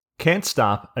Can't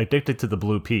stop, addicted to the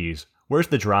blue peas. Where's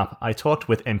the drop? I talked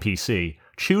with NPC.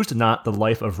 Choose not the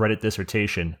life of Reddit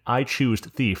dissertation. I choose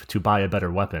thief to buy a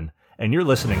better weapon. And you're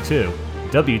listening to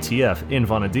WTF in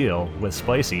Vonadil with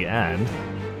Spicy and...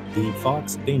 The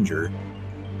Fox Danger.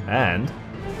 And...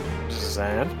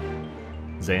 Zan?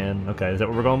 Zan. Okay, is that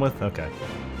what we're going with? Okay.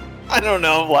 I don't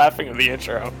know, I'm laughing at the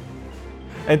intro.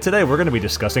 And today we're going to be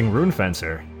discussing Rune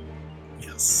Fencer.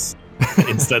 Yes.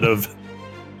 instead of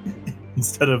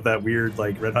that weird,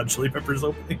 like, Red Hot Chili Peppers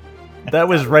opening. That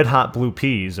was Red Hot Blue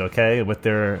Peas, okay? With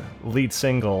their lead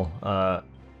single,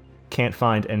 Can't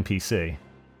Find NPC.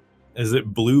 Is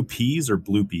it Blue Peas or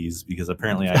Blue Peas? Because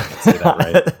apparently I can't say that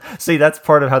right. See, that's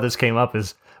part of how this came up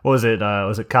is, what was it?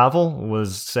 Was it Kavel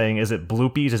was saying, is it Blue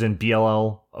Peas as in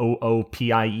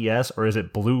BLOOPIES, or is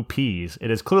it Blue Peas? It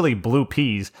is clearly Blue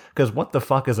Peas, because what the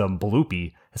fuck is a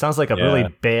bloopy? It sounds like a really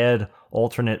bad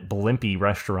alternate blimpy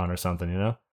restaurant or something, you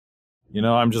know? You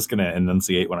know, I'm just going to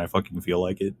enunciate when I fucking feel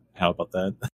like it. How about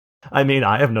that? I mean,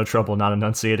 I have no trouble not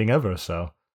enunciating ever,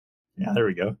 so. Yeah, there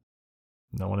we go.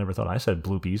 No one ever thought I said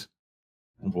bloopies.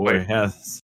 Oh boy, Wait.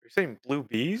 yes. You're saying blue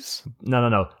bees?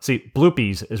 No. See,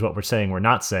 bloopies is what we're saying. We're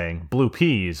not saying blue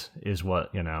peas is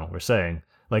what, we're saying.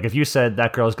 Like, if you said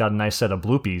that girl's got a nice set of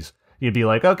bloopies, you'd be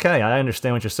like, okay, I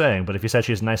understand what you're saying. But if you said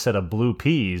she has a nice set of blue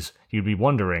peas, you'd be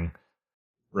wondering.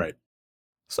 Right.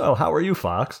 So, how are you,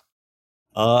 Fox?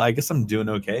 I guess I'm doing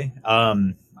okay.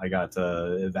 I got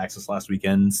Vaxxus last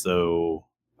weekend, so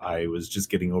I was just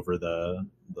getting over the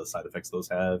side effects those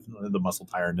have, the muscle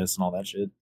tiredness and all that shit.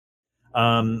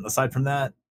 Aside from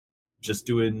that, just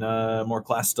doing more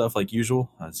class stuff like usual.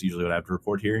 That's usually what I have to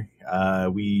report here.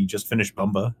 We just finished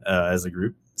Bumba as a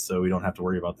group, so we don't have to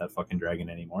worry about that fucking dragon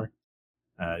anymore.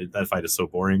 That fight is so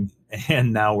boring.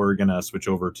 And now we're gonna switch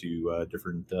over to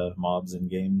different mobs in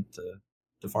game to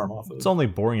farm off of. It's only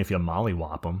boring if you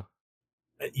mollywop them.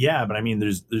 Yeah, but I mean,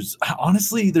 there's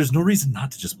honestly, there's no reason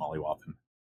not to just mollywop him.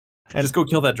 And just go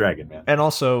kill that dragon, man. And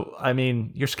also, I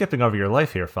mean, you're skipping over your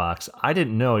life here, Fox. I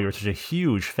didn't know you were such a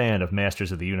huge fan of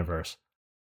Masters of the Universe.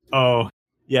 Oh,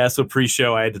 yeah, so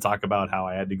pre-show I had to talk about how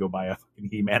I had to go buy a fucking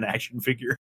He-Man action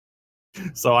figure.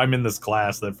 So I'm in this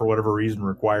class that for whatever reason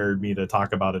required me to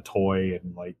talk about a toy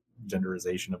and like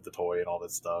genderization of the toy and all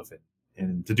this stuff.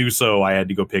 And to do so, I had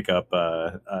to go pick up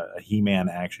a He-Man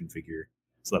action figure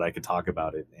so that I could talk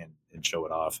about it and show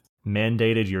it off.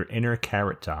 Mandated your inner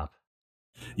Carrot Top.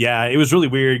 Yeah, it was really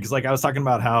weird because like I was talking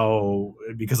about how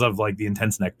because of like the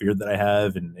intense neck beard that I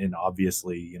have and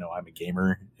obviously, I'm a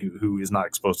gamer who is not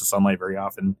exposed to sunlight very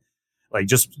often. Like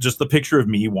just the picture of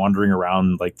me wandering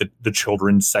around like the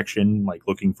children's section, like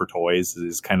looking for toys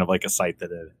is kind of like a sight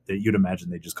that you'd imagine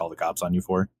they just call the cops on you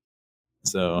for.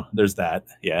 So there's that.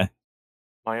 Yeah.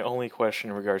 My only question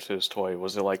in regards to his toy,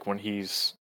 was it like when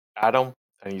he's Adam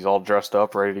and he's all dressed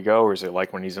up, ready to go, or is it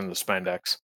like when he's in the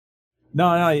spandex?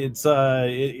 No,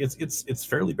 it's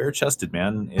fairly bare chested,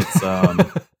 man. It's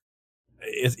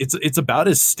about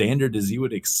as standard as you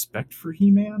would expect for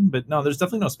He-Man, but no, there's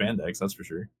definitely no spandex, that's for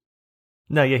sure.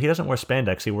 No, yeah, he doesn't wear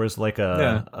spandex. He wears like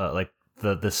like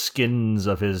the skins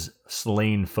of his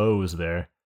slain foes there.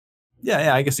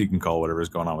 Yeah, I guess you can call whatever's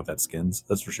going on with that skins.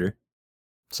 That's for sure.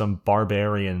 Some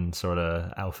barbarian sort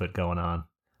of outfit going on. I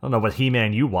don't know what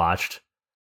He-Man you watched.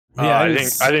 Yeah,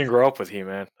 I didn't grow up with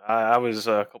He-Man. I was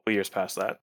a couple years past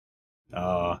that.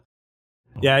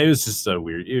 Yeah, it was just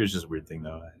weird. It was just a weird thing,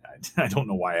 though. I don't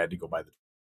know why I had to go buy the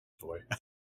toy.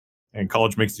 And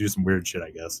college makes you do some weird shit,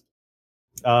 I guess.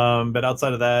 But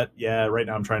outside of that, yeah, right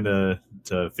now I'm trying to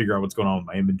figure out what's going on with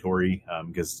my inventory.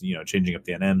 Because changing up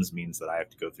the NMs means that I have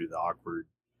to go through the awkward.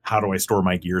 How do I store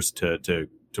my gears to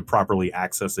properly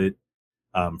access it?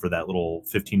 For that little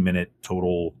 15-minute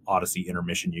total Odyssey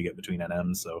intermission you get between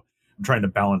NMs. So I'm trying to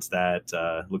balance that.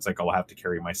 Looks like I'll have to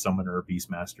carry my Summoner,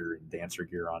 Beastmaster, and Dancer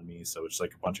gear on me. So it's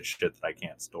like a bunch of shit that I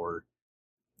can't store.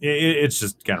 It's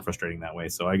just kind of frustrating that way.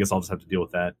 So I guess I'll just have to deal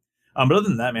with that. But other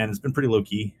than that, man, it's been pretty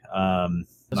low-key. I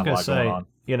was going to say,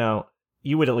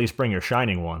 you would at least bring your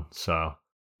Shining one, so...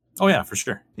 Oh, yeah, for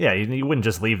sure. Yeah, you wouldn't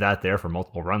just leave that there for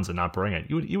multiple runs and not bring it.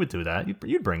 You would do that.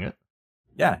 You'd bring it.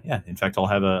 Yeah. In fact, I'll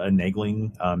have a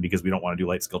Nagling because we don't want to do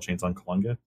light skill chains on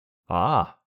Kalunga.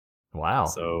 Ah, wow.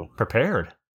 So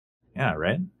prepared. Yeah,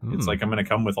 right? It's like I'm going to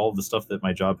come with all of the stuff that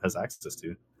my job has access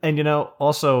to. And,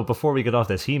 also, before we get off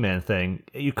this He-Man thing,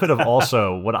 you could have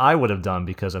also, what I would have done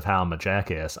because of how I'm a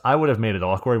jackass, I would have made it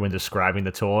awkward when describing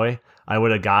the toy. I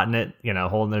would have gotten it,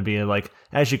 holding it, being like,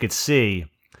 as you could see,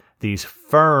 these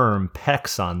firm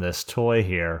pecs on this toy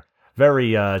here,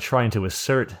 very trying to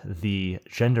assert the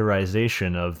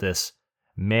genderization of this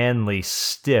manly,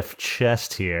 stiff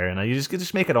chest here. And you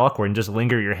just make it awkward and just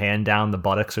linger your hand down the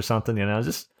buttocks or something,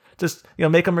 just Just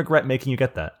make them regret making you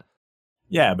get that.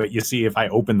 Yeah, but you see, if I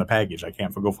open the package, I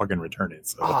can't go fucking return it.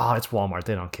 So. Oh, it's Walmart.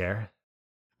 They don't care.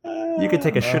 You could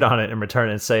take a shit on it and return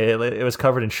it and say it was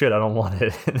covered in shit. I don't want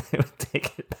it, and they would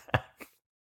take it back.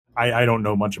 I don't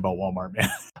know much about Walmart, man.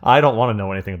 I don't want to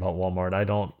know anything about Walmart. I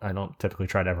don't typically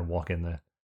try to ever walk in there.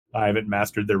 I haven't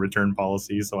mastered their return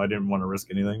policy, so I didn't want to risk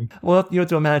anything. Well, you have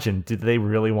to imagine, did they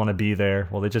really want to be there?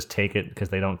 Will they just take it because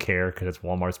they don't care because it's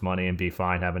Walmart's money and be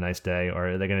fine, have a nice day? Or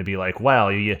are they going to be like, wow,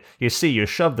 you see, you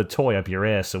shoved the toy up your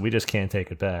ass, so we just can't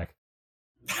take it back?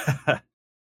 I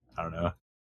don't know.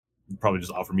 Probably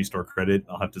just offer me store credit.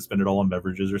 I'll have to spend it all on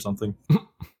beverages or something.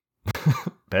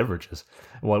 Beverages?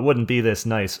 Well, it wouldn't be this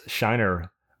nice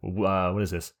Shiner, what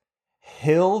is this?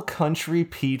 Hill Country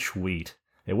Peach Wheat.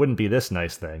 It wouldn't be this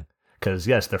nice thing. Because,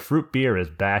 yes, the fruit beer is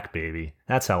back, baby.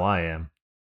 That's how I am.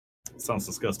 Sounds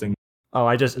disgusting. Oh,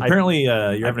 Apparently,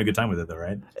 you're having a good time with it, though,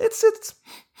 right? It's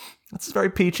very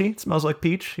peachy. It smells like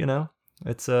peach,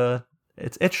 It's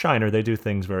Shiner. They do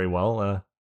things very well.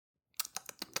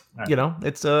 Right.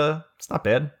 It's not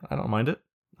bad. I don't mind it.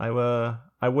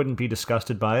 I wouldn't be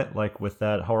disgusted by it, like with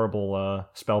that horrible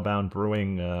Spellbound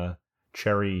Brewing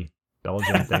cherry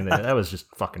Belgian thing. That was just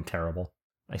fucking terrible.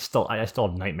 I still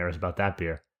have nightmares about that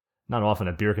beer. Not often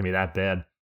a beer can be that bad.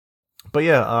 But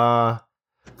yeah,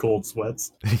 cold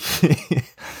sweats.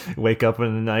 Wake up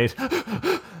in the night.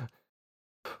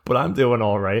 But I'm doing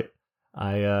all right.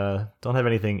 I don't have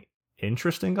anything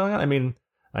interesting going on. I mean,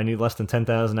 I need less than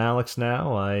 10,000 Alex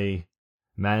now. I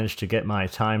managed to get my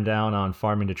time down on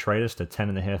farming detritus to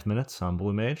 10.5 minutes on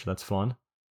Blue Mage. That's fun.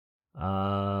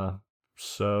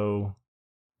 So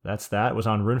that's that. It was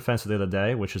on Rune Fence the other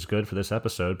day, which is good for this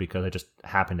episode because I just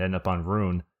happened to end up on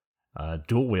Rune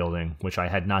dual wielding, which I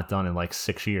had not done in like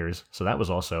 6 years. So that was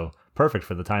also perfect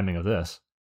for the timing of this.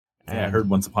 Yeah, I heard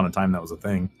once upon a time that was a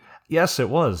thing. Yes, it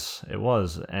was. It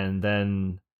was. And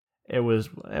then it was,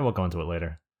 and we'll go into it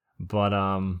later. But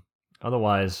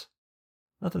otherwise,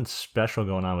 nothing special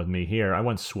going on with me here. I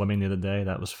went swimming the other day.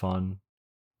 That was fun.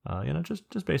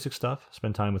 Just basic stuff.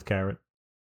 Spend time with Carrot.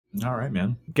 All right,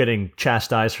 man. Getting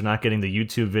chastised for not getting the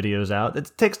YouTube videos out.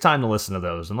 It takes time to listen to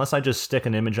those. Unless I just stick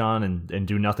an image on and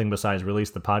do nothing besides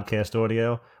release the podcast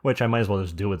audio, which I might as well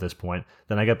just do at this point,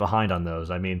 then I get behind on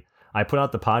those. I mean, I put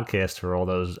out the podcast for all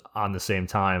those on the same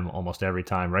time, almost every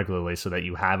time regularly, so that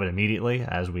you have it immediately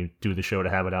as we do the show to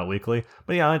have it out weekly.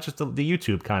 But yeah, it's just the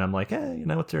YouTube kind of, I'm like,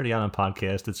 it's already on a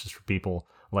podcast. It's just for people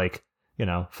like,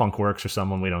 Funkworks or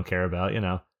someone we don't care about,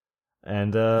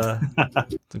 And I'm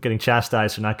getting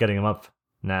chastised for not getting them up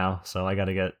now, so I got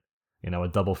to get, a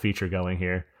double feature going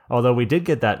here. Although we did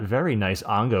get that very nice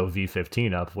Ongo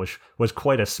V15 up, which was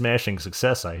quite a smashing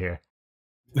success, I hear.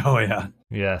 Oh, yeah.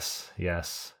 Yes.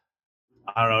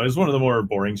 I don't know. It was one of the more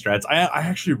boring strats. I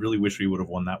actually really wish we would have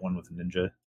won that one with Ninja.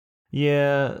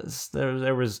 Yeah,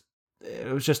 there was.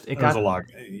 It was just. It got a lot.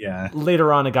 Yeah.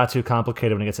 Later on, it got too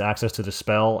complicated when it gets access to the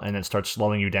spell and it starts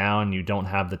slowing you down. You don't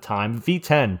have the time.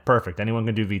 V10, perfect. Anyone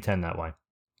can do V10 that way.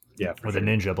 Yeah, with a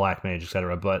Ninja, Black Mage,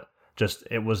 etc. But just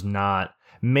it was not.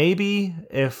 Maybe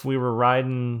if we were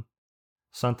riding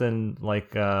something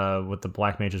like with the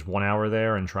Black Mage's 1 hour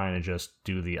there and trying to just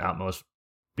do the utmost,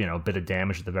 bit of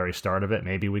damage at the very start of it,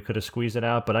 maybe we could have squeezed it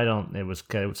out. But I don't. It would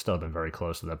still have been very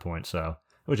close to that point. So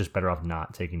it was just better off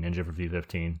not taking Ninja for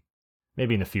V15.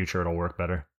 Maybe in the future it'll work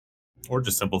better. Or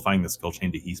just simplifying the skill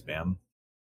chain to He Spam.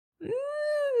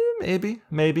 Maybe.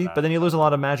 But then you lose a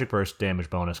lot of Magic Burst damage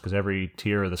bonus because every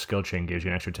tier of the skill chain gives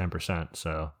you an extra 10%.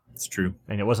 So it's true.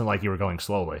 And it wasn't like you were going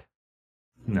slowly.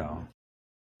 No.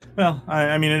 Well,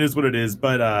 I mean, it is what it is.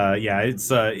 But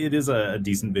it is a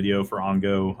decent video for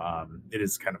Ongo. It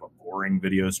is kind of a boring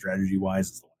video strategy-wise.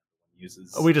 It's the one everyone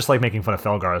uses. We just like making fun of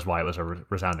Felgar is why it was a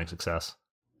resounding success.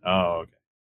 Oh, okay.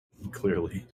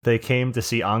 Clearly. They came to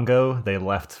see Ongo, they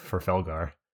left for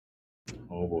Felgar.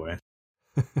 Oh boy.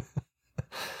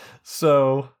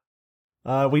 So,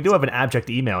 we do have an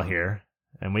abject email here,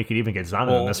 and we could even get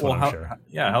Zana on this one, I'm sure.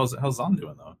 Yeah, how's Zan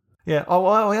doing, though? Yeah,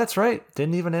 oh, that's right.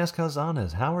 Didn't even ask how Zan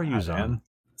is. How are you, Zan?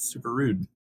 Super rude.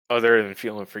 Oh, they're even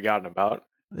feeling forgotten about.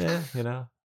 Yeah, Yeah,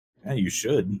 you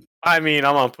should. I mean,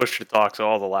 I'm on push to talk, so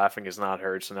all the laughing is not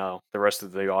heard, so now the rest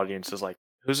of the audience is like,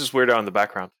 who's this weirdo in the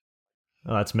background?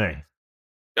 Oh, that's me.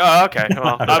 Oh, okay.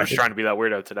 Well, I was trying to be that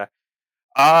weirdo today.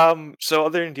 So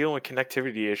other than dealing with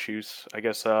connectivity issues, I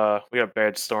guess we had a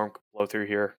bad storm blow through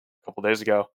here a couple days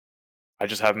ago. I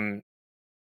just haven't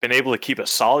been able to keep a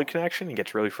solid connection. It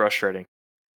gets really frustrating.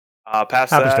 Past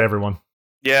Happens that, to everyone.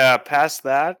 Yeah, past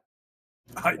that,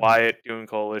 quiet doing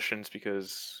coalitions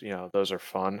because those are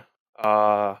fun.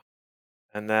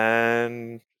 And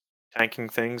then tanking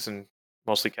things and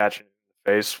mostly catching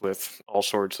face with all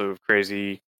sorts of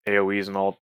crazy AoEs and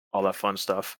all that fun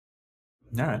stuff.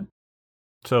 All right.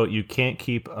 So you can't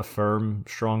keep a firm,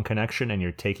 strong connection, and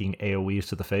you're taking AOEs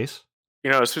to the face.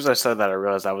 As soon as I said that, I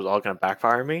realized that was all going to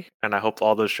backfire me, and I hope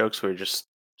all those jokes were just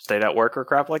stayed at work or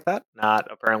crap like that. Not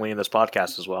apparently in this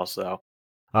podcast as well. So,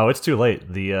 Oh, it's too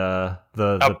late. The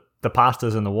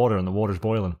pasta's in the water, and the water's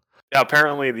boiling. yeah,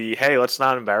 apparently the hey, let's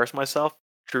not embarrass myself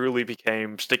truly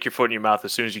became stick your foot in your mouth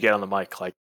as soon as you get on the mic.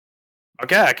 Like,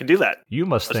 okay, I can do that. You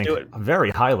must Let's think do it.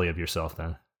 very highly of yourself,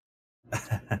 then.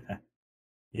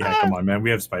 Yeah, come on, man. We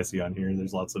have spicy on here.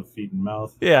 There's lots of feet and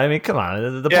mouth. Yeah, I mean, come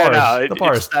on. The It's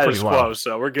bar is pretty status low. quo,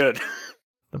 so we're good.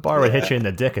 The bar would hit you in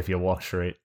the dick if you walk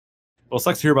straight. Well, it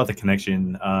sucks to hear about the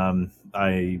connection.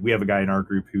 We have a guy in our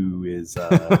group who is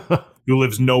who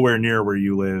lives nowhere near where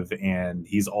you live, and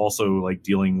he's also like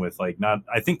dealing with like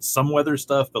I think some weather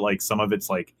stuff, but like some of it's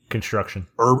like Construction.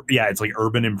 it's like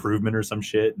urban improvement or some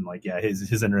shit, and like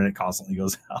his internet constantly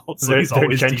goes out. So they're he's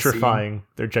always gentrifying. DCing.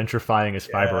 They're gentrifying his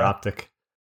fiber optic.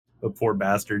 The poor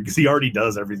bastard, because he already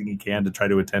does everything he can to try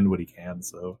to attend what he can.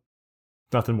 So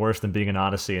nothing worse than being an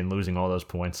Odyssey and losing all those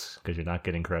points because you're not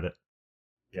getting credit.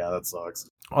 yeah, that sucks.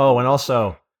 Oh, and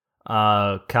also,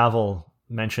 Cavill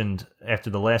mentioned after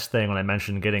the last thing when I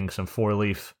mentioned getting some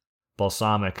 4-leaf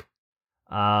balsamic.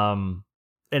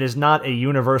 It is not a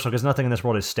universal because nothing in this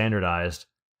world is standardized.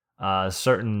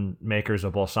 Certain makers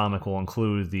of balsamic will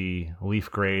include the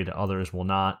leaf grade, others will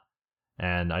not.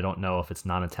 And I don't know if it's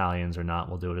non-Italians or not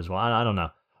will do it as well. I don't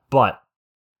know. But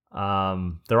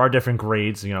there are different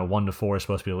grades. 1 to 4 is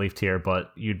supposed to be a leaf tier,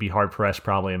 but you'd be hard-pressed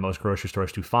probably in most grocery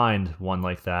stores to find one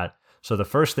like that. So the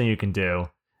first thing you can do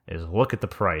is look at the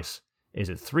price. Is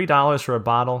it $3 for a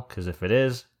bottle? Because if it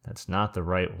is, that's not the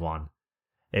right one.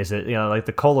 Is it, like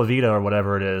the Colavita or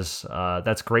whatever it is,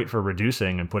 that's great for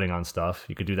reducing and putting on stuff.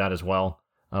 You could do that as well.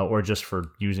 Or just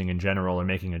for using in general or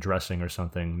making a dressing or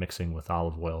something, mixing with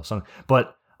olive oil.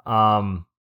 But,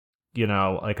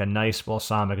 like a nice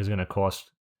balsamic is going to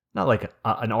cost, not like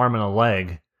an arm and a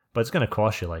leg, but it's going to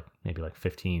cost you maybe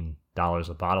 $15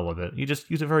 a bottle of it. You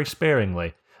just use it very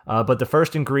sparingly. But the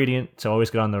first ingredient to always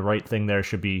get on the right thing there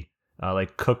should be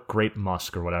like cooked grape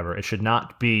musk or whatever. It should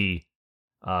not be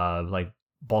like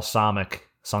balsamic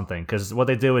something, because what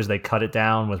they do is they cut it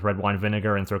down with red wine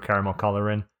vinegar and throw caramel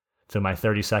color in. To my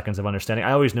 30 seconds of understanding,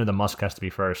 I always knew the musk has to be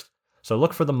first. So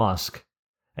look for the musk,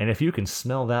 and if you can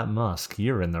smell that musk,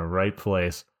 you're in the right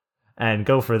place, and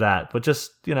go for that. But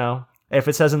just if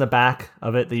it says in the back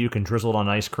of it that you can drizzle it on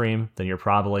ice cream, then you're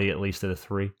probably at least at a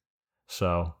 3.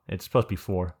 So it's supposed to be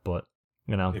 4, but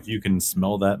if you can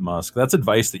smell that musk, that's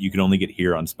advice that you can only get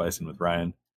here on Spicing with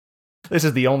Ryan. This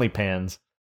is the only pans.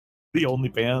 The only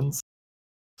pans.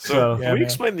 So can we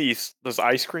explain this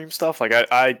ice cream stuff? Like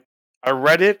I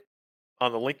read it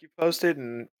on the link you posted,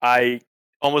 and I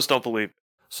almost don't believe it.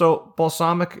 So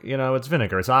balsamic, it's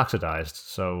vinegar. It's oxidized,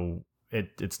 so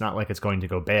it's not like it's going to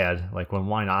go bad. Like when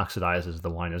wine oxidizes, the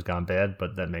wine has gone bad,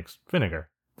 but that makes vinegar.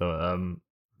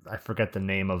 I forget the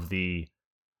name of the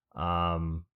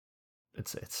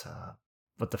it's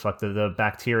what the fuck, the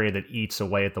bacteria that eats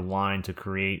away at the wine to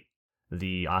create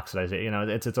the oxidization.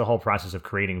 It's a whole process of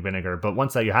creating vinegar. But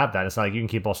once that you have that, it's not like you can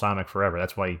keep balsamic forever.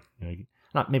 That's why maybe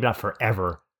not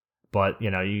forever. But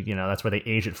that's why they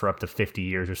age it for up to 50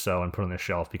 years or so and put it on the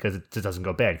shelf, because it just doesn't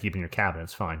go bad. Keep it in your cabinet,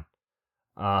 it's fine.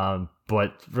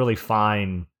 But really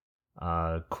fine,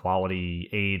 quality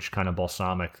age kind of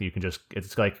balsamic,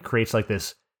 it's like creates like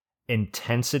this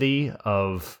intensity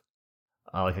of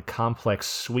like a complex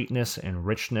sweetness and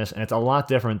richness, and it's a lot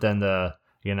different than the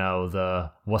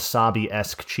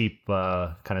wasabi-esque cheap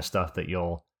kind of stuff that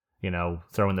you'll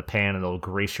throw in the pan and it'll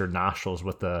grace your nostrils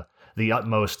with the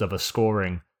utmost of a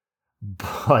scoring.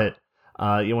 But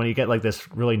when you get like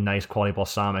this really nice quality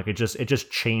balsamic, it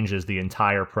just changes the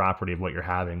entire property of what you're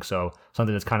having. So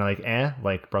something that's kind of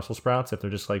like Brussels sprouts, if they're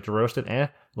just like roasted,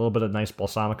 a little bit of nice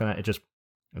balsamic on that,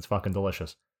 it's fucking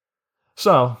delicious.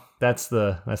 So that's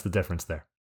the difference there.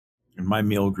 And my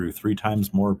meal grew 3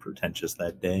 times more pretentious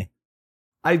that day.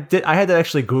 I had to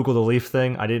actually Google the leaf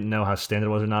thing. I didn't know how standard it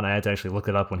was or not. I had to actually look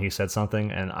it up when he said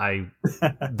something, and I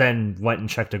then went and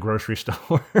checked a grocery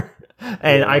store,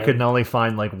 and I could only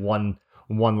find like one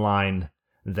line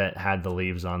that had the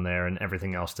leaves on there, and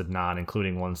everything else did not,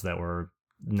 including ones that were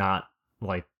not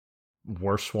like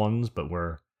worse ones, but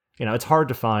were it's hard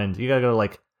to find. You gotta go to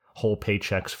like Whole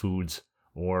Paychecks Foods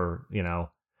or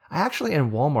actually,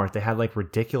 in Walmart, they had like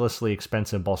ridiculously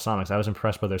expensive balsamics. I was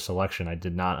impressed by their selection. I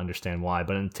did not understand why,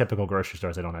 but in typical grocery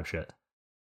stores, they don't have shit.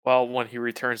 Well, when he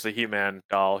returns the He-Man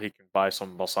doll, he can buy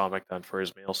some balsamic then for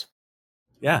his meals.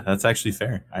 Yeah, that's actually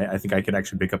fair. I think I could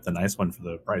actually pick up the nice one for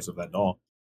the price of that doll.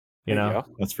 You There you know,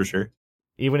 go. That's for sure.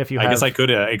 even if you I have, guess I could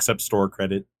accept store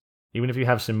credit. even if you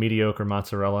have some mediocre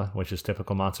mozzarella, which is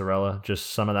typical mozzarella,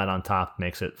 just some of that on top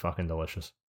makes it fucking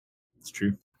delicious. It's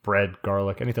true. Bread,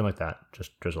 garlic, anything like that,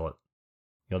 just drizzle it.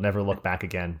 You'll never look back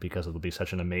again because it'll be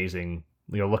such an amazing.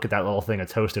 You'll look at that little thing of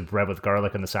toasted bread with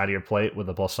garlic on the side of your plate with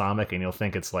the balsamic, and you'll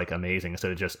think it's like amazing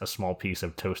instead of just a small piece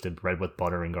of toasted bread with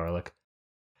butter and garlic.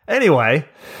 Anyway,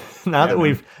 now that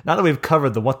we've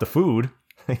covered the what the food,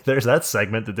 there's that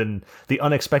segment the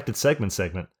unexpected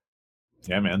segment.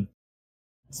 Yeah, man.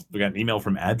 We got an email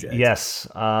from Abject. Yes,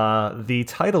 the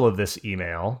title of this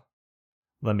email.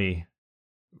 Let me,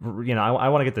 I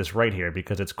want to get this right here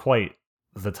because it's quite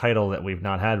the title that we've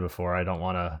not had before. I don't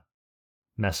want to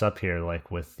mess up here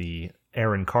like with the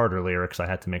Aaron Carter lyrics. I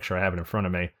had to make sure I have it in front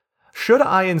of me. Should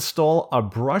I install a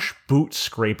brush boot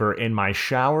scraper in my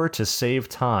shower to save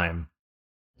time?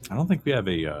 I don't think we have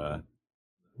we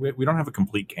don't have a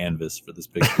complete canvas for this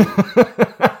picture.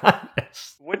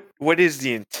 What is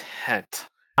the intent?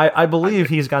 I believe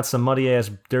he's got some muddy ass,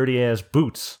 dirty ass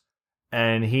boots,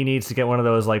 and he needs to get one of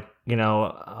those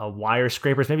wire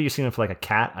scrapers. Maybe you've seen them for like a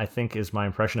cat. I think is my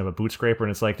impression of a boot scraper, and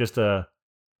it's like just a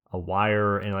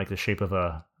wire in like the shape of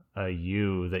a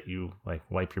U that you like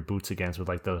wipe your boots against with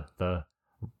like the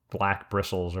black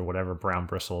bristles or whatever, brown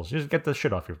bristles. You just get the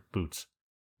shit off your boots.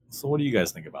 So what do you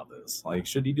guys think about this? Like,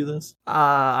 should he do this?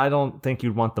 I don't think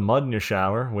you'd want the mud in your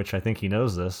shower, which I think he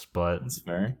knows this, but That's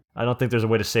fair. I don't think there's a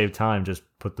way to save time. Just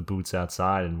put the boots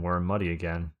outside and wear them muddy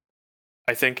again.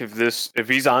 I think if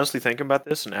he's honestly thinking about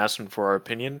this and asking for our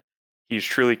opinion, he's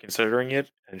truly considering it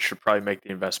and should probably make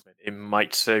the investment. It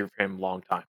might save him a long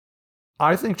time.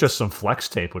 I think just some flex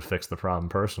tape would fix the problem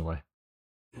personally.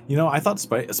 You know, I thought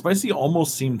Spicy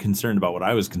almost seemed concerned about what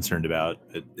I was concerned about.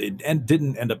 It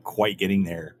didn't end up quite getting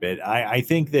there. But I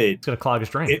think that It's going to clog his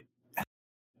drain.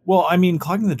 Well, I mean,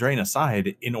 clogging the drain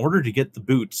aside, in order to get the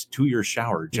boots to your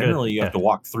shower, generally you have to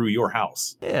walk through your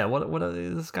house. Yeah, what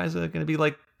this guy's going to be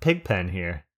like Pigpen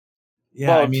here. Yeah,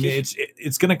 Well, I mean,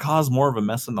 it's going to cause more of a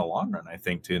mess in the long run, I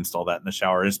think, to install that in the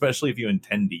shower, especially if you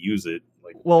intend to use it.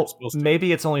 Like, you're Well, supposed to.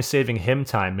 maybe it's only saving him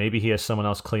time. Maybe he has someone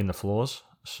else clean the floors.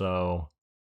 So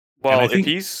Well, I if think-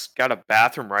 he's got a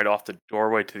bathroom right off the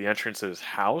doorway to the entrance of his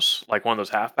house, like one of those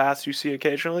half baths you see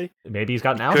occasionally, maybe he's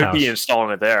got an could outhouse. be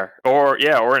installing it there, or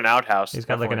an outhouse. He's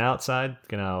got like an definitely. outside,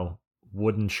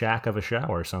 wooden shack of a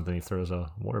shower or something. He throws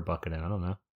a water bucket in. I don't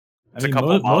know. There's a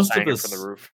couple of balls hanging from the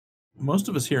roof. Most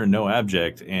of us here know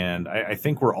Abject, and I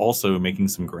think we're also making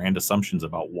some grand assumptions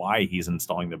about why he's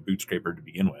installing the boot scraper to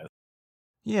begin with.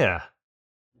 Yeah.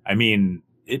 I mean,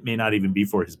 it may not even be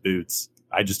for his boots.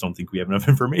 I just don't think we have enough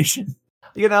information.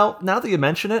 Now that you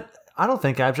mention it, I don't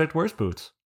think Abject wears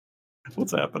boots.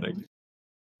 What's happening?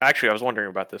 Actually, I was wondering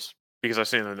about this because I've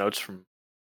seen the notes from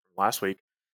last week.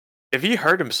 If he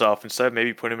hurt himself, instead of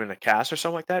maybe put him in a cast or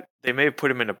something like that, they may have put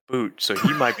him in a boot, so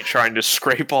he might be trying to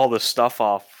scrape all the stuff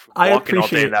off walking all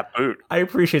day in that boot. I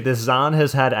appreciate this. Zahn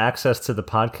has had access to the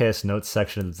podcast notes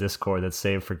section of the Discord that's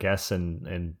saved for guests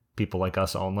and people like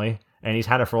us only, and he's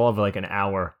had it for all of like an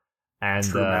hour. And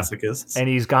True masochists. and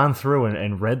he's gone through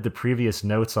and read the previous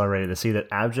notes already to see that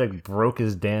Abject broke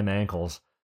his damn ankles.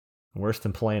 Worse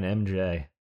than playing MJ.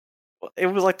 It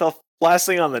was like the last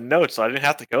thing on the notes, so I didn't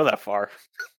have to go that far.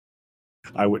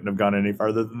 I wouldn't have gone any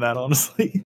farther than that,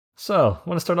 honestly. So, I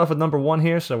want to start off with number one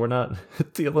here, so we're not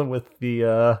dealing with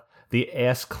the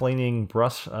ass cleaning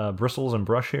bristles and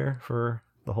brush here for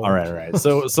the whole. All right.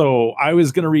 So I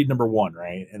was gonna read number one,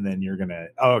 right, and then you're gonna.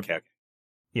 Oh, okay.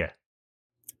 Yeah.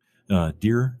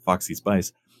 Dear Foxy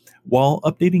Spice, while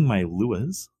updating my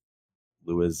Lewis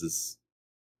is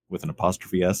with an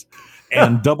apostrophe S,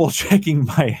 and double checking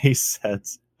my haste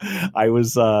sets, I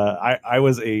was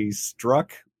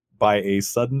struck by a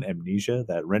sudden amnesia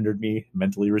that rendered me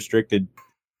mentally restricted.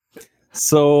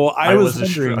 So I was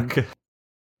wondering. struck.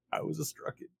 I was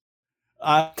struck.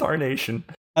 Tarnation.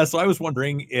 So I was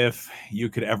wondering if you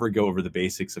could ever go over the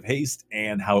basics of haste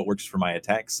and how it works for my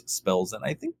attacks, spells, and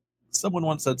I think someone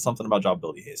once said something about job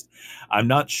ability haste. I'm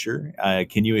not sure.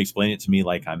 Can you explain it to me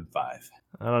like I'm 5?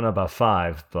 I don't know about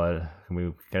 5, but can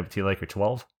we get it to you like you're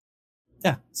 12?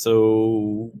 Yeah.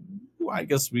 So I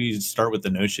guess we start with the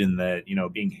notion that,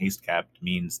 being haste capped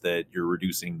means that you're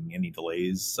reducing any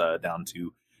delays down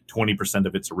to 20%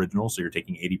 of its original. So you're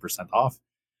taking 80% off.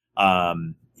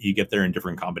 You get there in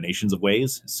different combinations of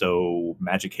ways. So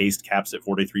magic haste caps at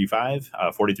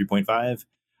 43.5.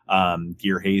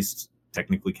 Gear haste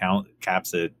technically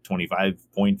caps at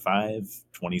 25.5,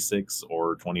 26,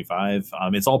 or 25.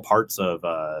 It's all parts of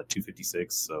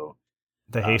 256. So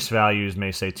The haste values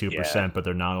may say 2%, yeah. but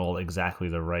they're not all exactly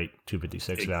the right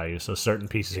 256 values. So certain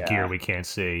pieces of gear we can't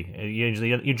see.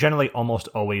 You generally almost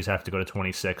always have to go to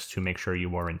 26 to make sure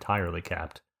you are entirely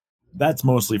capped. That's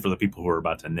mostly for the people who are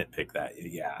about to nitpick that,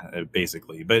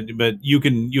 basically. But you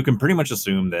can pretty much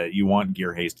assume that you want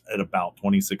gear haste at about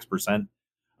 26%,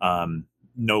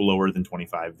 no lower than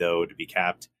 25 though to be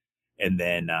capped, and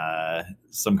then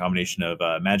some combination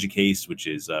of magic haste, which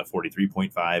is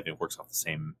 43.5, and works off the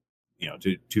same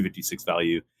 256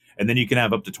 value, and then you can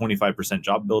have up to 25%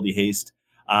 job ability haste.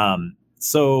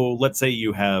 So let's say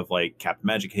you have like capped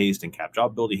magic haste and capped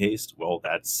job ability haste. Well,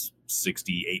 that's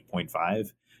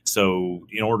 68.5. So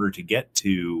in order to get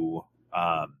to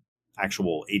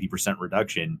actual 80%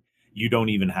 reduction, you don't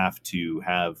even have to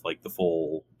have like the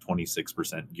full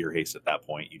 26% gear haste at that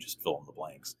point. You just fill in the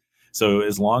blanks. So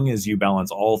as long as you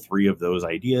balance all three of those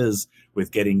ideas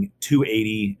with getting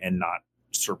 280 and not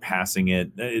surpassing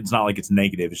it, it's not like it's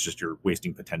negative. It's just you're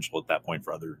wasting potential at that point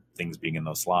for other things being in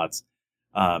those slots.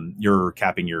 You're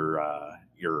capping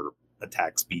your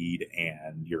attack speed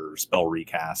and your spell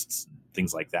recasts,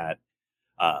 things like that.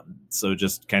 So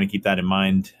just kind of keep that in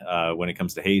mind when it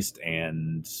comes to haste,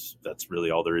 and that's really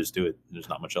all there is to it. There's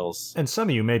not much else. And some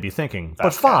of you may be thinking,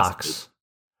 but Fox,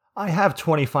 I have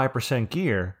 25%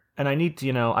 gear, and I need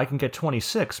to, I can get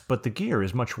 26, but the gear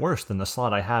is much worse than the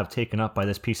slot I have taken up by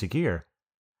this piece of gear.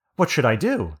 What should I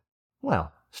do?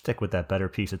 Well, stick with that better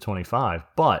piece of 25,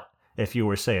 but if you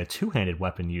were, say, a two-handed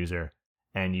weapon user,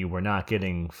 and you were not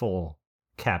getting full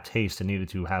capped haste and needed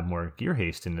to have more gear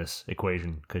haste in this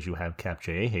equation because you have capped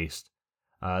JA haste,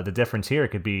 the difference here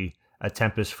could be a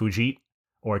Tempest Fujit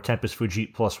or a Tempest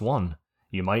Fujit +1.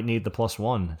 You might need the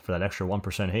 +1 for that extra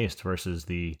 1% haste versus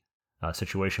the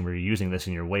situation where you're using this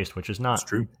in your waist, which is not... That's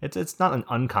true. It's not an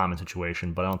uncommon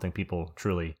situation, but I don't think people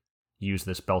truly use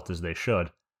this belt as they should.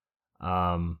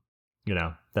 That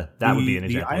would be an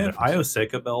example. The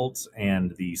Ioseca belt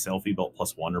and the Selfie belt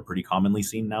 +1 are pretty commonly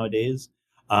seen nowadays.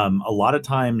 A lot of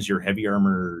times your heavy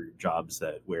armor jobs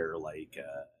that wear like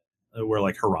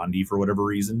Harandi for whatever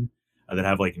reason, that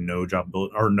have like no job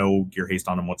or no gear haste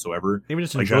on them whatsoever. Even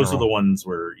just like those are the ones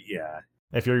where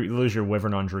if you lose your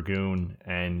Wyvern on Dragoon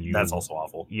and that's also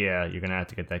awful. Yeah, you're gonna have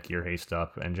to get that gear haste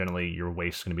up, and generally your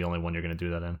waist's gonna be the only one you're gonna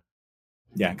do that in.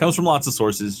 Yeah, it comes from lots of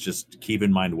sources. Just keep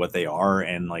in mind what they are,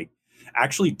 and like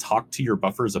actually talk to your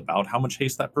buffers about how much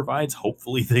haste that provides.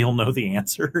 Hopefully they'll know the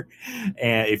answer,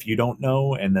 and if you don't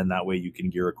know, and then that way you can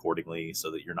gear accordingly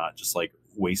so that you're not just like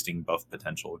wasting buff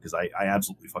potential, because I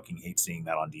absolutely fucking hate seeing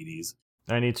that on DDs.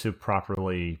 I need to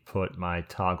properly put my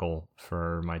toggle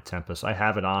for my Tempest. I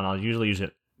have it on. I'll usually use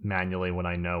it manually when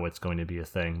I know it's going to be a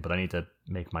thing, but I need to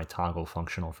make my toggle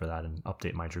functional for that and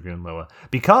update my Dragoon Lua,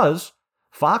 because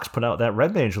Fox put out that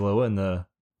Red Mage Lua in the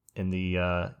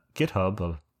GitHub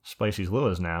of Spicy's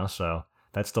Luas now, so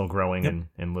that's still growing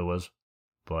in Luas.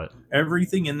 But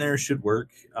everything in there should work.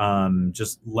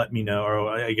 Just let me know, or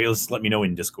I guess let me know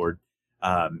in Discord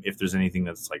if there's anything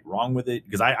that's like wrong with it,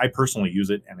 because I personally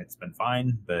use it and it's been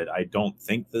fine, but I don't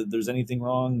think that there's anything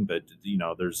wrong. But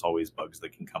there's always bugs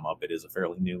that can come up. It is a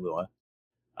fairly new Lua,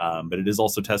 but it is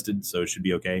also tested, so it should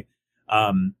be okay.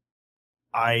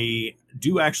 I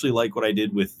do actually like what I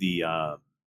did with the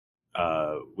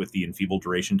enfeebled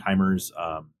duration timers.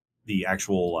 The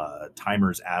actual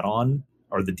timers add-on,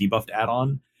 or the debuffed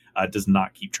add-on, does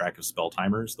not keep track of spell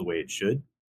timers the way it should,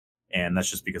 and that's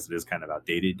just because it is kind of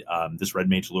outdated. This Red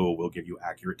Mage Lua will give you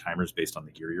accurate timers based on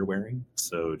the gear you're wearing,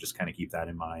 so just kind of keep that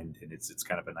in mind. And it's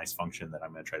kind of a nice function that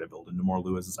I'm going to try to build into more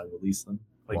Luas as I release them.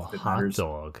 Hot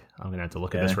dog! I'm going to have to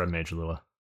look at this Red Mage Lua.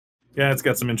 Yeah, it's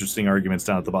got some interesting arguments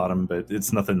down at the bottom, but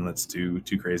it's nothing that's too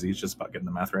crazy. It's just about getting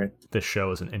the math right. This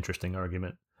show is an interesting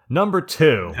argument. Number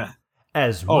 2.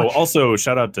 Also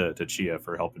shout out to Chia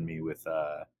for helping me with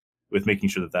making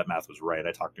sure that math was right.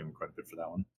 I talked to him quite a bit for that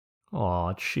one.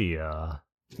 Aw, Chia.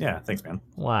 Yeah, thanks, man.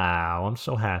 Wow, I'm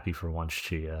so happy for once,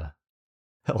 Chia.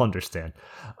 He'll understand.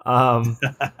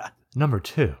 Number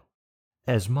 2.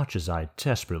 As much as I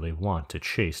desperately want to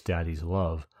chase Daddy's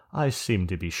love, I seem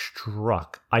to be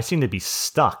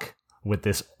stuck with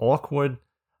this awkward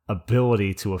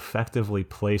ability to effectively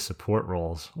play support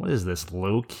roles. What is this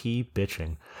low-key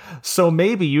bitching? So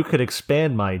maybe you could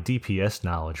expand my DPS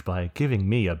knowledge by giving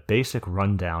me a basic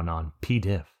rundown on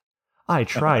pdiff. I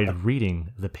tried reading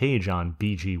the page on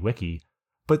BG Wiki,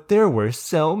 but there were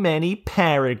so many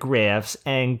paragraphs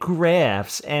and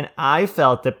graphs, and I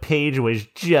felt the page was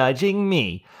judging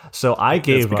me. So I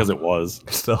gave up. Because it was.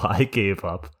 So I gave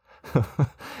up.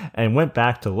 and went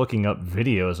back to looking up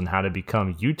videos on how to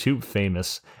become YouTube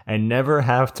famous and never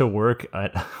have to work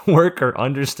or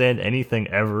understand anything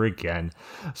ever again.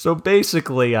 So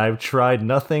basically, I've tried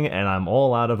nothing and I'm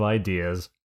all out of ideas.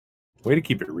 Way to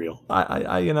keep it real.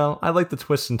 I like the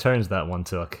twists and turns that one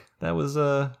took. That was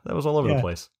all over the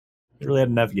place. You really had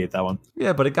to navigate that one.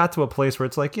 Yeah, but it got to a place where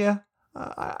it's like, yeah,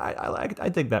 I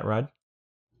dig that ride.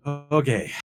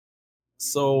 Okay.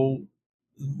 So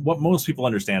what most people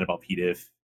understand about PDIF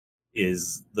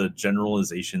is the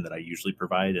generalization that I usually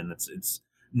provide, and it's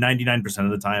 99% of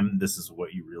the time this is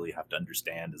what you really have to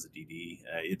understand as a DD.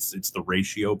 It's the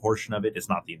ratio portion of it. It's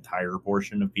not the entire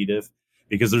portion of PDIF,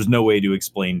 because there's no way to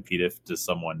explain PDIF to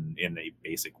someone in a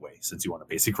basic way, since you want a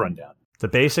basic rundown. The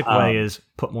basic way is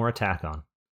put more attack on.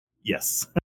 Yes.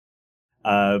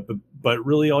 But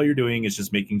really all you're doing is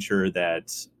just making sure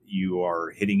that you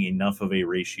are hitting enough of a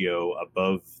ratio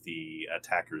above the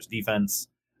attacker's defense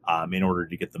in order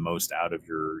to get the most out of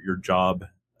your job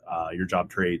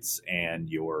traits and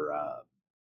your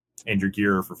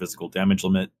gear for physical damage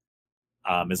limit.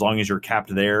 As long as you're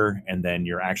capped there, and then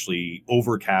you're actually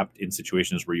over capped in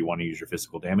situations where you want to use your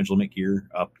physical damage limit gear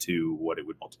up to what it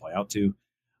would multiply out to,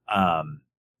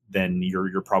 then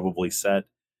you're probably set.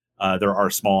 There are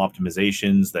small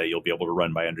optimizations that you'll be able to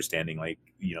run by understanding, like,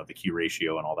 the key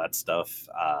ratio and all that stuff.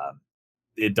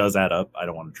 It does add up. I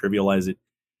don't want to trivialize it,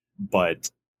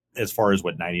 but as far as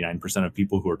what 99% of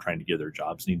people who are trying to get their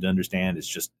jobs need to understand, is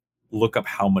just look up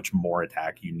how much more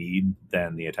attack you need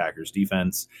than the attacker's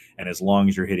defense. And as long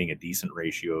as you're hitting a decent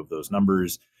ratio of those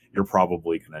numbers, you're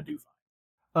probably going to do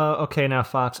fine. Okay, now,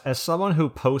 Fox, as someone who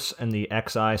posts in the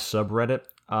XI subreddit,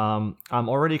 I'm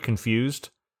already confused.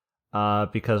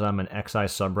 Because I'm an XI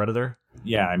subredditor.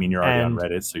 Yeah, I mean, you're already on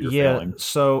Reddit, so you're failing.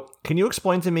 So can you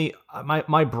explain to me,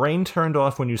 my brain turned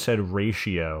off when you said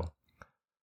ratio.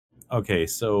 Okay,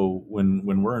 so when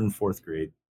we're in 4th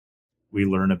grade, we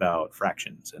learn about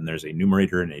fractions, and there's a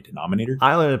numerator and a denominator.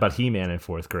 I learned about He-Man in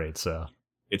 4th grade, so.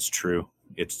 It's true.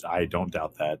 I don't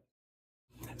doubt that.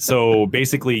 So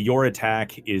basically, your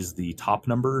attack is the top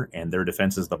number, and their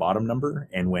defense is the bottom number.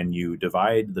 And when you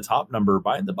divide the top number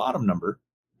by the bottom number,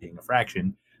 being a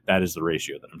fraction, that is the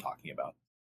ratio that I'm talking about.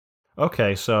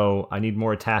 Okay, so I need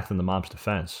more attack than the mob's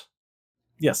defense.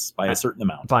 Yes, by a certain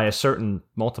amount. By a certain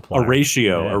multiplier. A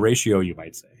ratio, you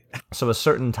might say. So a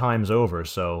certain times over,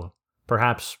 so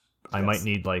perhaps I might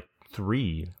need like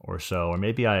 3 or so, or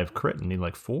maybe I have crit and need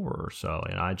like 4 or so,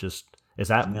 and I just... Is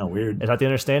that weird? Is that the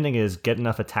understanding, is get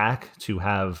enough attack to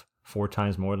have 4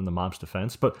 times more than the mob's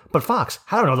defense? But Fox,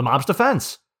 how do I know the mob's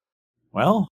defense?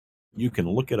 Well, you can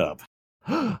look it up.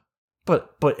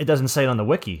 But it doesn't say it on the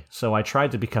wiki, so I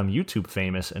tried to become YouTube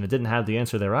famous, and it didn't have the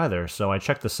answer there either, so I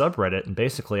checked the subreddit, and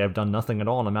basically I've done nothing at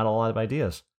all, and I'm out of a lot of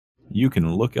ideas. You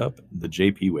can look up the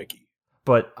JP Wiki.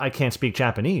 But I can't speak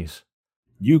Japanese.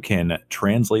 You can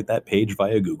translate that page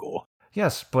via Google.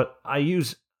 Yes, but I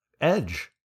use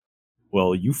Edge.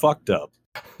 Well, you fucked up.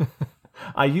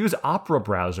 I use Opera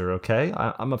browser, okay?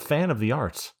 I'm a fan of the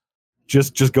arts.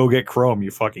 Just go get Chrome,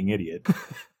 you fucking idiot.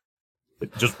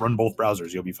 Just run both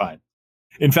browsers, you'll be fine.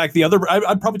 In fact, the other,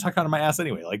 I'd probably talk out of my ass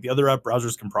anyway. Like, the other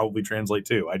browsers can probably translate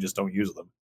too. I just don't use them.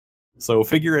 So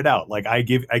figure it out. Like, I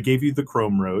gave you the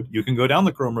Chrome road. You can go down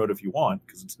the Chrome road if you want,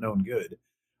 because it's known good.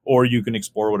 Or you can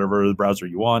explore whatever browser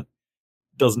you want.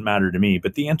 Doesn't matter to me.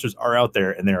 But the answers are out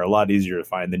there, and they're a lot easier to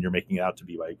find than you're making it out to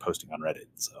be by posting on Reddit.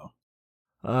 So,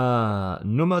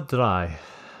 Nummer 3.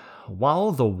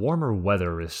 While the warmer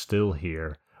weather is still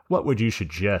here, what would you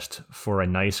suggest for a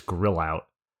nice grill out?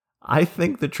 I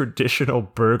think the traditional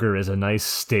burger is a nice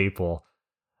staple.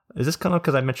 Is this kind of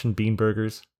because I mentioned bean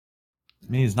burgers? I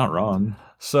mean, he's not wrong.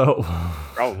 So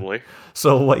probably.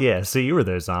 So what? Yeah. See, you were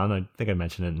there, Zahn. I think I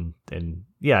mentioned it in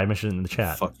yeah, I mentioned it in the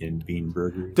chat. Fucking bean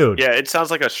burgers, dude. Yeah, it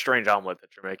sounds like a strange omelet that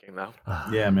you're making, though.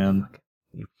 Yeah, man.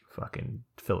 You fucking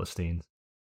Philistines.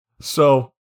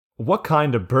 So, what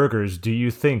kind of burgers do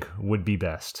you think would be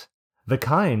best? The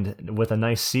kind with a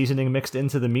nice seasoning mixed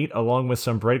into the meat along with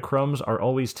some breadcrumbs are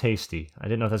always tasty. I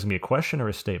didn't know if that's going to be a question or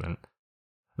a statement.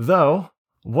 Though,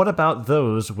 what about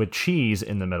those with cheese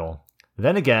in the middle?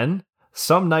 Then again,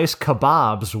 some nice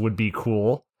kebabs would be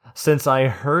cool, since I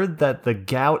heard that the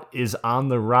gout is on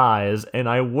the rise and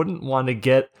I wouldn't want to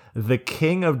get the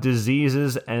king of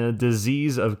diseases and a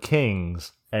disease of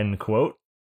kings. End quote.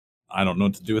 I don't know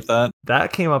what to do with that.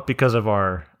 That came up because of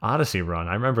our Odyssey run.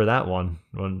 I remember that one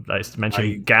when I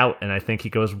mentioned gout, and I think he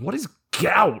goes, "What is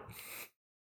gout?"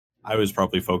 I was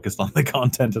probably focused on the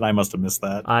content, and I must have missed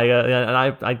that.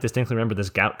 I distinctly remember this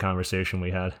gout conversation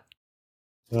we had.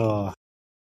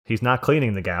 He's not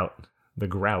cleaning the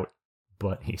grout,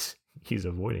 but he's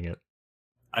avoiding it.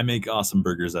 I make awesome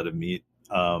burgers out of meat.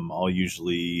 I'll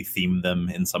usually theme them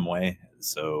in some way,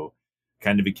 so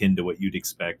kind of akin to what you'd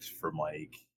expect from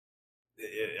like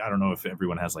I don't know if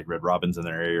everyone has like Red Robins in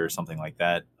their area or something like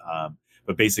that.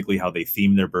 But basically, how they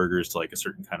theme their burgers to like a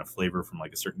certain kind of flavor from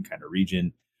like a certain kind of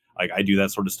region. Like I do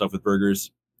that sort of stuff with burgers.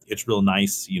 It's real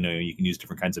nice. You know, you can use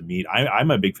different kinds of meat.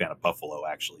 I'm a big fan of buffalo.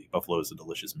 Actually, buffalo is a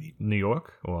delicious meat. New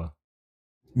York or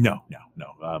No.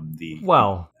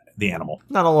 well, The animal.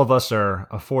 not all of us are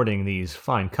affording these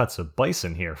fine cuts of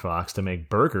bison here, Fox, to make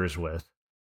burgers with.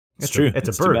 It's true. It's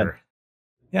a too bad. burger.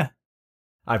 Yeah.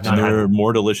 I've And not there are had.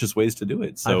 more delicious ways to do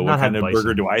it. I've So, not what had kind of bison.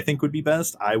 burger do I think would be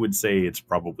best? I would say it's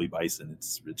probably bison.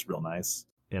 It's real nice.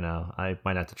 You know, I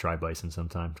might have to try bison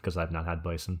sometime because I've not had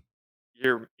bison.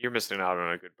 You're missing out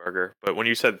on a good burger. But when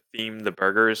you said theme the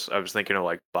burgers, I was thinking of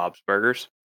like Bob's Burgers.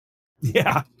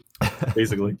 Yeah,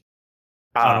 basically.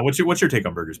 I don't know. What's your take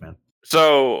on burgers, man?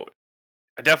 So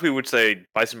I definitely would say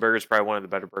bison burger is probably one of the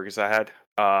better burgers I had.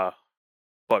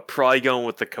 But probably going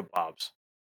with the kebabs.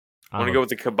 I want to go with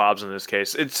the kebabs in this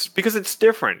case. It's because it's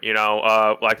different, you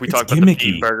know. Like we It's talked about the gimmicky.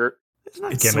 beef burger. It's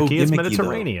not It's gimmicky. so It's gimmicky,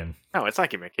 Mediterranean. No, it's not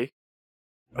gimmicky.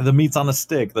 The meat's on a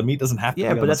stick. The meat doesn't have to. Yeah,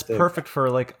 be but on that's a stick. perfect for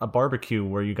like a barbecue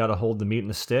where you got to hold the meat in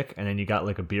a stick, and then you got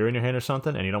like a beer in your hand or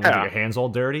something, and you don't want to Yeah. get your hands all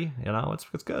dirty. You know, it's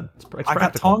good. It's I got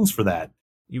practical. tongs for that.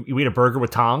 You eat a burger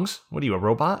with tongs? What are you, a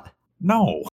robot?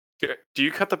 No. Do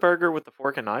you cut the burger with the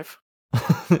fork and knife?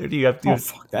 do you have Oh,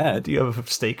 fuck that. do you have a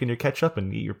steak in your ketchup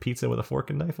and eat your pizza with a fork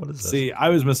and knife? What is this? See, I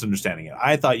was misunderstanding it.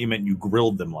 I thought you meant you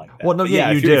grilled them like that. Well, no, But yeah,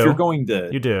 you if you're, do. If you're going to,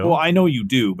 You do. Well, I know you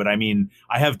do, but I mean,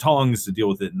 I have tongs to deal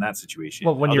with it in that situation.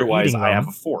 Well, when you're Otherwise, eating I have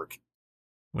them- a fork.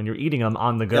 When you're eating them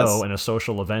on the go Yes. in a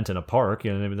social event in a park,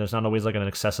 you know, there's not always like an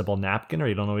accessible napkin, or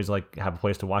you don't always like have a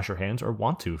place to wash your hands, or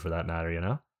want to, for that matter. You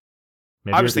know.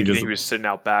 Maybe I was you're thinking because- he was sitting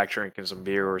out back drinking some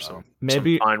beer or some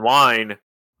Maybe- fine wine,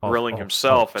 Oh, grilling oh,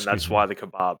 himself, oh, and that's excuse me. why the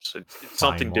kebabs. It's Fine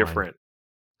something wine. different.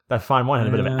 That fine wine had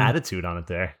a bit of an Yeah. attitude on it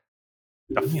there.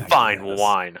 A Yeah, I fine guess.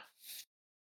 wine.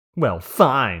 Well,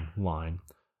 fine wine.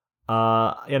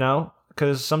 You know,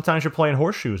 because sometimes you're playing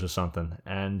horseshoes or something,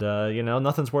 and you know,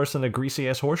 nothing's worse than a greasy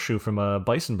ass horseshoe from a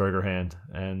bison burger hand.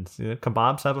 And you know,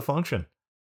 kebabs have a function.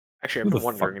 Actually, Who I've the been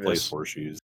fuck wondering plays this.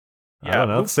 horseshoes? I don't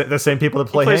know. Who, The same people that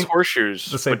who play plays hand. horseshoes?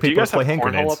 the same But do you people guys that play have hand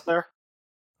cornhole grenades. up there?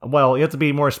 Well, you have to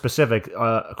be more specific.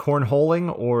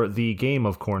 Cornholing or the game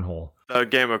of cornhole? The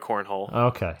game of cornhole.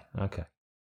 Okay.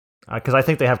 Because I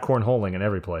think they have cornholing in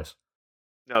every place.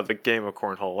 No, the game of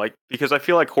cornhole. Like because I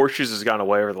feel like horseshoes has gone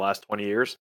away over the last 20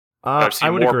 years. I've seen I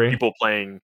would more agree. people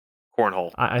playing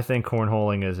cornhole. I think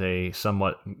cornholing is a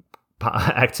somewhat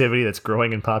activity that's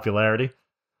growing in popularity.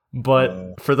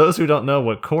 But for those who don't know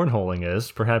what cornholing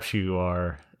is, perhaps you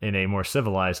are in a more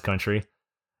civilized country.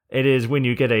 It is when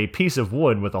you get a piece of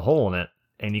wood with a hole in it,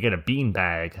 and you get a bean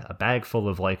bag, a bag full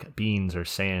of like beans or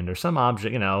sand or some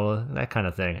object, you know, that kind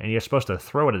of thing, and you're supposed to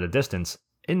throw it at a distance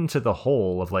into the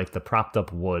hole of like the propped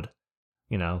up wood,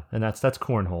 you know, and that's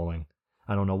cornholing.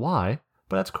 I don't know why,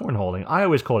 but that's cornholing. I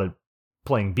always called it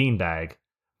playing beanbag,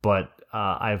 but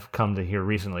I've come to hear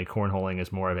recently cornholing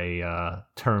is more of a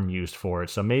term used for it.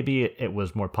 So maybe it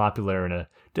was more popular in a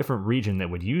different region that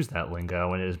would use that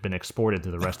lingo, and it has been exported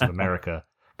to the rest of America.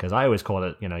 Because I always called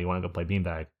it, you know, you want to go play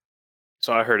beanbag.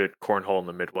 So I heard it cornhole in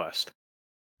the Midwest.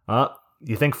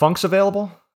 You think Funk's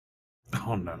available?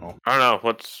 Oh no, I don't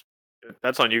know.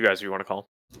 That's on you guys if you want to call.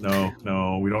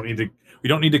 no. We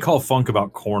don't need to call Funk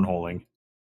about cornholing.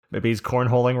 Maybe he's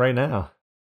cornholing right now.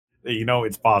 You know,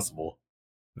 it's possible.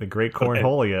 The great Okay.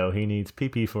 cornholio. He needs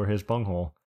pee-pee for his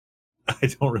bunghole. I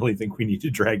don't really think we need to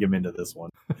drag him into this one.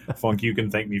 Funk, you can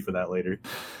thank me for that later.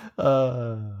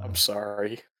 I'm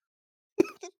sorry.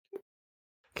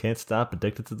 Can't stop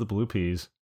addicted to the blue peas.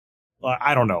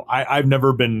 I don't know. I've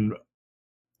never been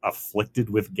afflicted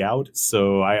with gout,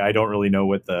 so I don't really know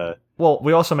what the. Well,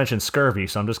 we also mentioned scurvy,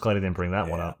 so I'm just glad I didn't bring that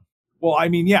one Yeah. up. Well, I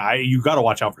mean, yeah, you got to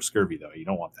watch out for scurvy though. You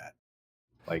don't want that.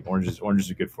 Like oranges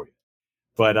are good for you.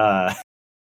 But I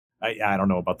don't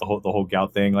know about the whole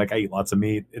gout thing. Like I eat lots of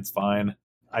meat, it's fine.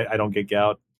 I don't get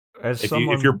gout. As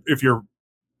If you're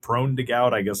prone to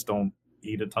gout, I guess don't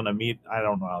eat a ton of meat. I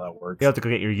don't know how that works. you have to go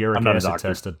get your uric I'm not a acid doctor.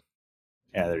 tested.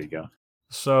 Yeah, there you go.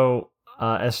 So,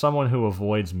 as someone who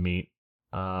avoids meat,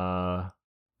 I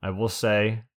will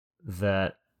say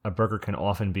that a burger can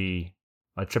often be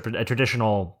a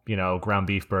traditional, you know, ground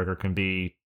beef burger can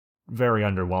be very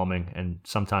underwhelming and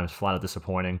sometimes flat out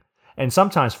disappointing, and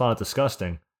sometimes flat out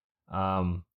disgusting.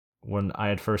 When I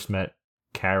had first met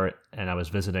Carrot and I was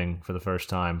visiting for the first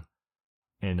time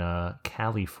in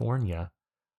California,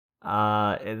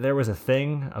 there was a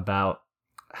thing about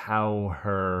how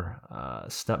her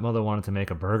stepmother wanted to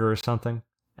make a burger or something,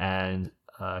 and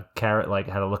Carrot like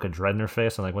had a look of dread in her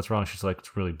face. I'm like, what's wrong? She's like,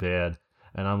 it's really bad.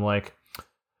 And I'm like,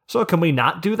 so can we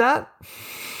not do that?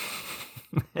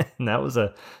 And that was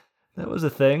a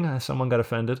thing. Someone got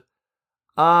offended.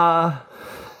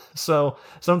 So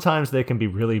sometimes they can be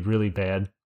really, really bad.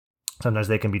 Sometimes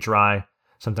they can be dry.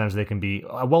 Sometimes they can be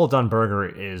a well done burger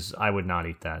is I would not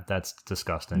eat that. That's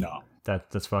disgusting. No.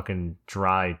 That's fucking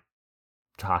dry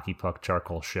hockey puck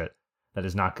charcoal shit. That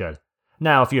is not good.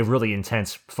 Now, if you have really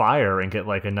intense fire and get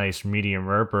like a nice medium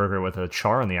rare burger with a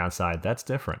char on the outside, that's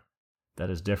different. That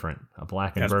is different. A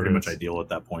blackened That's burger. pretty much ideal at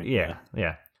that point. Yeah.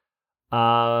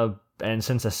 And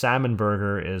since a salmon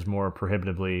burger is more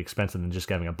prohibitively expensive than just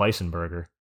getting a bison burger,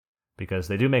 because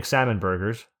they do make salmon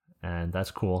burgers, and that's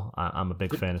cool. I'm a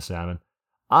big fan of salmon.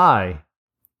 I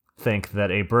think that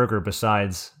a burger,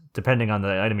 besides, depending on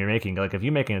the item you're making, like if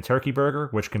you're making a turkey burger,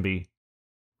 which can be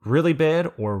really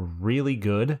bad or really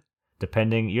good,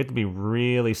 depending, you have to be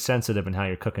really sensitive in how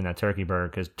you're cooking that turkey burger,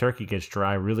 because turkey gets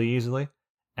dry really easily,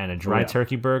 and a dry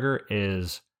turkey burger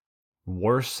is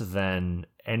worse than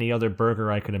any other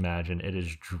burger I could imagine. It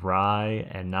is dry,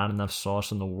 and not enough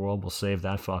sauce in the world will save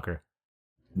that fucker.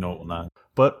 No, it will not.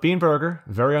 But Bean Burger,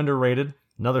 very underrated.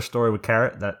 Another story with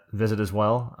Carrot that visit as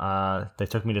well. They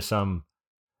took me to some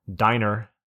diner.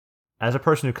 As a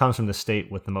person who comes from the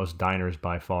state with the most diners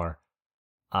by far,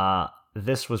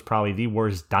 this was probably the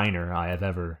worst diner I have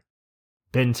ever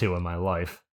been to in my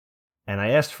life. And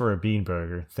I asked for a bean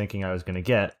burger, thinking I was going to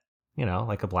get,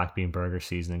 like a black bean burger,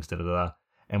 seasonings, da-da-da.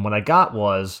 And what I got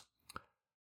was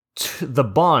the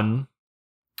bun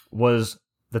was,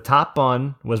 the top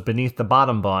bun was beneath the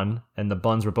bottom bun, and the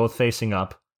buns were both facing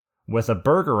up, with a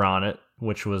burger on it,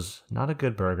 which was not a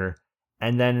good burger,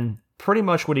 and then pretty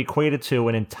much what equated to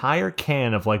an entire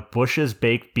can of like Bush's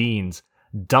baked beans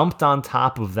dumped on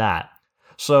top of that.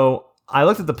 So I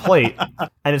looked at the plate,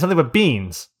 and it's nothing but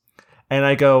beans. And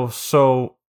I go,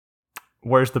 so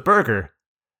where's the burger?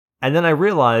 And then I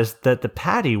realized that the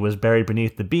patty was buried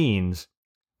beneath the beans,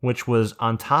 which was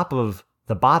on top of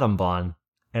the bottom bun,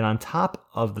 and on top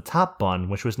of the top bun,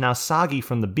 which was now soggy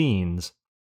from the beans.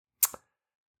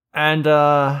 And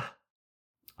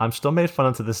I'm still made fun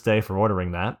of to this day for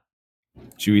ordering that.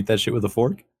 Did you eat that shit with a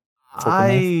fork?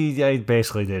 I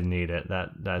basically didn't eat it.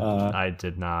 That I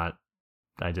did not.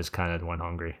 I just kind of went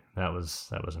hungry. That was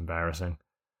embarrassing.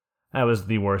 That was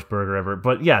the worst burger ever.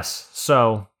 But yes,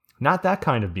 so not that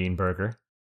kind of bean burger,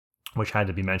 which had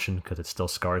to be mentioned because it still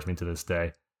scars me to this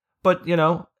day. But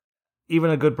even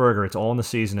a good burger, it's all in the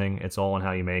seasoning. It's all in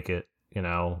how you make it.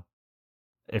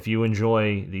 If you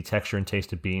enjoy the texture and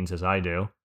taste of beans as I do,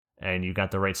 and you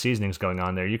got the right seasonings going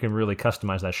on there, you can really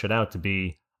customize that shit out to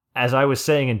be, as I was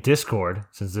saying in Discord,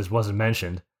 since this wasn't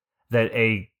mentioned, that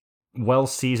a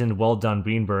well-seasoned, well-done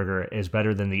bean burger is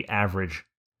better than the average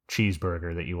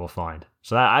cheeseburger that you will find.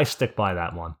 So I stick by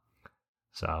that one.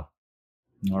 So.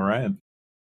 All right.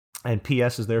 And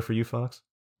P.S. is there for you, Fox?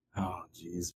 Oh,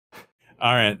 jeez.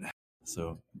 All right.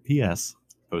 So, P.S.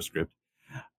 Postscript.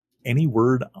 Any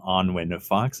word on when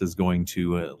Fox is going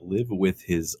to live with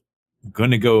his...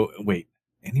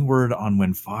 Any word on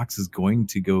when Fox is going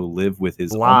to go live with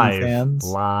his OnlyFans?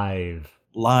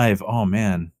 Live. Oh,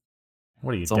 man.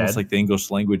 What are you, It's dead? almost like the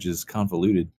English language is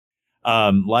convoluted.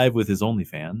 Live with his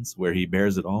OnlyFans, where he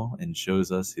bears it all and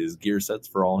shows us his gear sets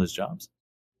for all his jobs,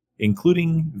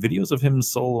 including videos of him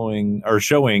soloing or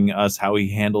showing us how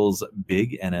he handles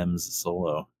Big NM's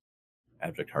solo,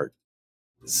 Abject Heart.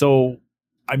 So,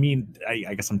 I mean,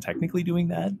 I guess I'm technically doing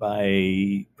that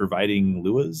by providing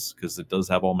Lua's, because it does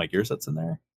have all my gear sets in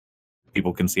there.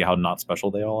 People can see how not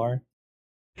special they all are.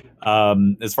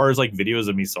 As far as like videos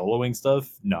of me soloing stuff,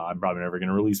 no, I'm probably never going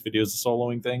to release videos of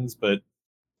soloing things, but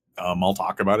I'll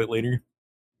talk about it later.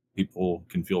 People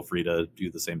can feel free to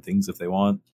do the same things if they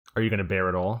want. Are you going to bear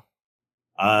it all?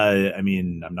 I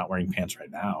mean, I'm not wearing pants right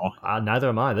now. Neither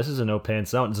am I. This is a no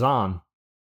pants zone.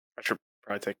 I should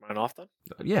probably take mine off then.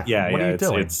 Yeah. What are you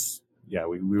doing?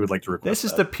 We would like to request This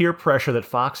is the peer pressure that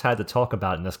Fox had to talk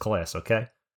about in this class, okay?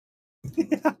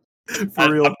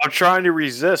 For real. I'm trying to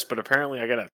resist, but apparently I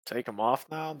gotta take them off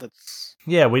now. That's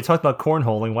we talked about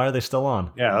cornholing. Why are they still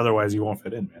on? Yeah, otherwise you won't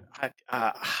fit in, man.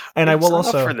 I will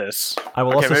also for this. I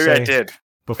will okay, also maybe say I did.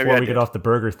 before we get off the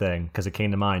burger thing, because it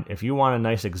came to mind. If you want a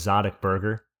nice exotic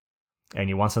burger and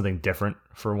you want something different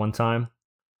for one time,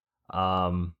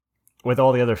 with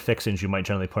all the other fixings you might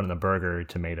generally put in a burger,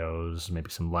 tomatoes, maybe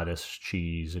some lettuce,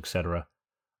 cheese, etc.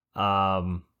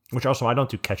 Which also, I don't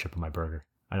do ketchup in my burger.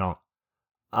 I don't.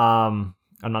 I'm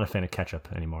not a fan of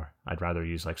ketchup anymore. I'd rather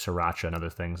use like sriracha and other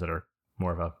things that are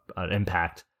more of an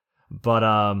impact. But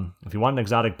if you want an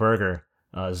exotic burger,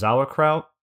 sauerkraut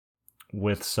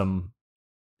with some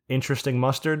interesting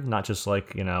mustard, not just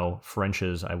like,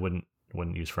 French's. I wouldn't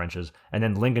use French's. And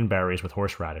then lingonberries with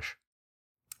horseradish.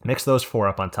 Mix those 4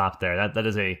 up on top there. That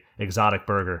is a exotic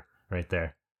burger right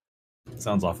there.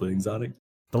 Sounds awfully exotic.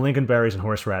 The lingonberries and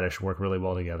horseradish work really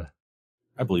well together.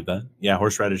 I believe that. Yeah,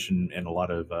 horseradish and a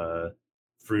lot of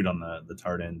fruit on the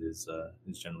tart end is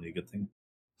generally a good thing.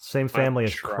 Same family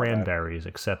as try that. cranberries,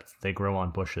 except they grow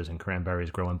on bushes and cranberries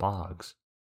grow in bogs.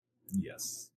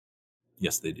 Yes,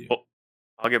 they do. Well,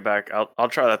 I'll get back. I'll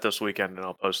try that this weekend, and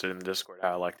I'll post it in the Discord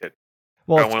how I liked it. I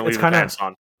Well, want to it's leave the kind pants of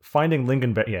on. finding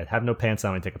lingonberry. Yeah, have no pants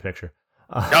on when you take a picture.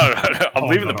 No. I'm Oh,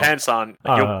 leaving no. the pants on.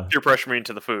 You'll peer pressure me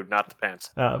into the food, not the pants.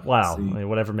 Wow, See, I mean,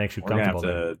 whatever makes you We're gonna have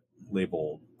comfortable. to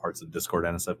label parts of Discord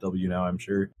NSFW now, I'm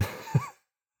sure.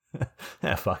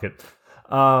 Yeah, fuck it.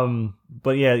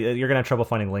 But yeah, you're gonna have trouble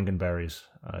finding lingonberries.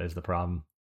 Is the problem?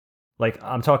 Like,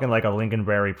 I'm talking like a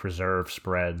lingonberry preserve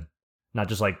spread, not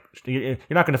just like you're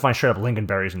not gonna find straight up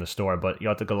lingonberries in the store, but you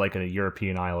have to go like in a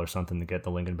European aisle or something to get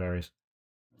the lingonberries.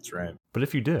 That's right. But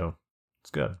if you do,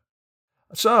 it's good.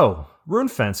 So, Rune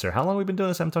Fencer. How long have we been doing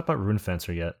this? I haven't talked about Rune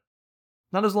Fencer yet.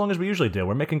 Not as long as we usually do.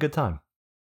 We're making good time.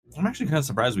 I'm actually kind of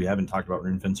surprised we haven't talked about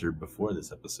Rune Fencer before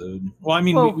this episode. Well, I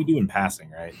mean, Well, we do in passing,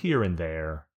 right? Here and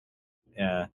there.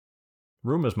 Yeah.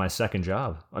 Rune was my second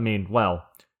job. I mean, well,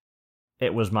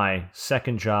 it was my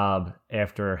second job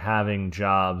after having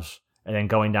jobs and then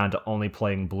going down to only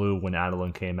playing blue when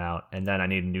Adeline came out. And then I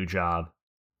needed a new job,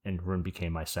 and Rune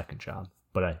became my second job.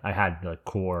 But I had like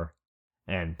core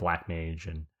and black mage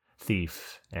and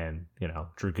thief and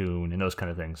dragoon and those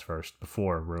kind of things first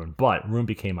before Rune. But Rune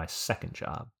became my second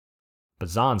job. But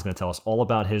Zahn's going to tell us all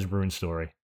about his Rune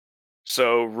story.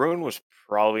 So Rune was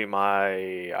probably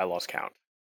I lost count.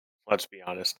 Let's be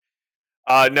honest.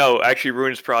 No, actually,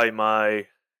 Rune's probably my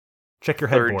Check your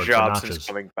third headboard for job since notches.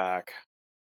 coming back.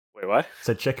 Wait, what?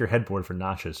 Said check your headboard for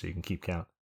notches so you can keep count.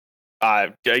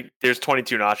 There's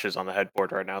 22 notches on the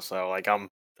headboard right now, so like I'm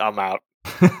out.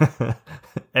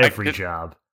 Every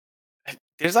job.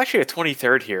 There's actually a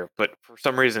 23rd here, but for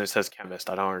some reason it says chemist.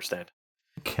 I don't understand.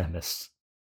 Chemist.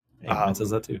 Hey, mine says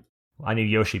that too. I need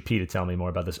Yoshi P to tell me more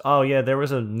about this. Oh yeah, there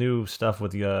was a new stuff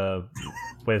with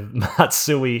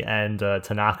Matsui and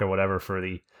Tanaka, whatever, for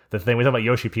the thing. We talked about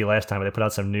Yoshi P last time, but they put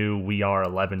out some new We Are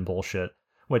 11 bullshit,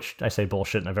 which I say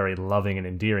bullshit in a very loving and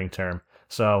endearing term.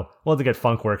 So we'll have to get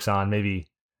Funkworks on maybe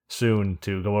soon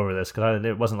to go over this, because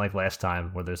it wasn't like last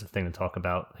time where there's a thing to talk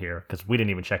about here, because we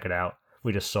didn't even check it out.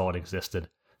 We just saw it existed.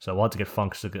 So we'll have to get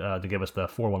Funks to give us the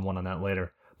 411 on that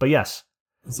later. But yes.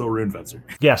 So Rune Fencer.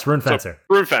 Yes, Rune Fencer.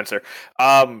 So, Rune Fencer.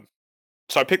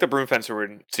 So I picked up Rune Fencer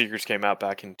when Seekers came out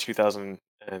back in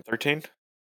 2013.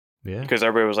 Yeah. Because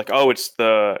everybody was like, "Oh,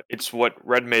 it's what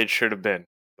Red Mage should have been."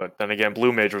 But then again,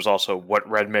 Blue Mage was also what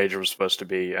Red Mage was supposed to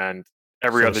be, and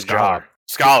every other job,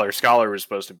 Scholar was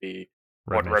supposed to be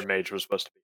what Red Mage was supposed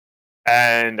to be.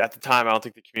 And at the time, I don't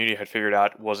think the community had figured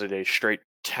out, was it a straight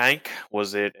tank?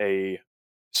 Was it a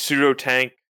pseudo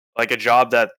tank? Like a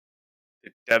job that the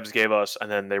devs gave us,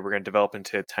 and then they were going to develop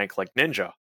into a tank like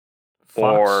Ninja.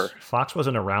 Fox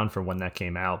wasn't around for when that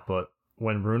came out, but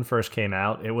when Rune first came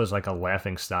out, it was like a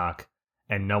laughing stock,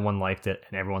 and no one liked it,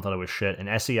 and everyone thought it was shit. And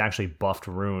SE actually buffed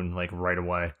Rune like right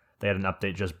away. They had an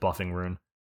update just buffing Rune.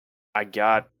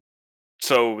 That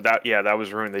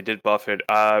was Rune. They did buff it.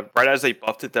 Right as they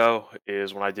buffed it, though,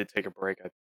 is when I did take a break.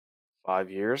 5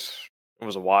 years. It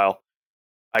was a while.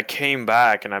 I came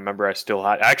back, and I remember I still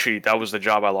had... Actually, that was the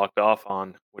job I locked off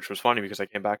on, which was funny because I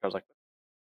came back, I was like,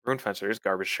 Rune Fencer is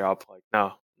garbage job. Like,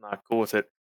 no, I'm not cool with it.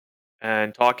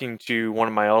 And talking to one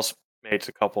of my else mates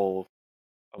a couple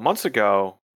of months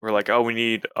ago, we're like, oh, we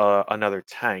need another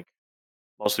tank.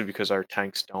 Mostly because our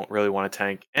tanks don't really want to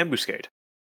tank Ambuscade.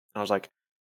 And I was like,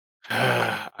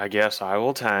 I guess I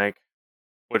will tank.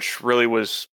 Which really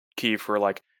was key for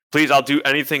like, please, I'll do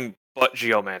anything but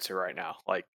Geomancer right now.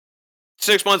 Like,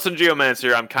 6 months in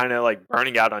Geomancer, I'm kind of like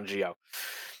burning out on Geo.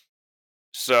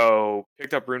 So,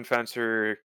 picked up Rune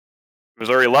Fencer. It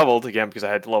was already leveled again because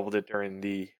I had leveled it during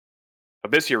the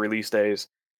Abyssia release days.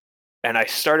 And I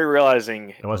started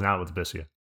realizing... It wasn't out with Abyssia.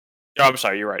 Oh, I'm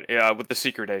sorry, you're right. Yeah, with the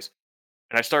Seeker days.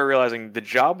 And I started realizing the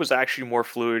job was actually more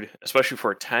fluid, especially for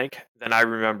a tank, than I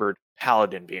remembered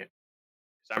Paladin being.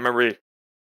 I remember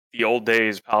the old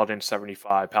days, Paladin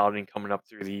 75, Paladin coming up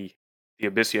through the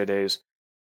Abyssia days.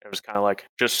 It was kind of like,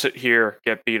 just sit here,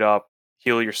 get beat up,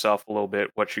 heal yourself a little bit,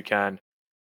 what you can,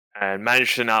 and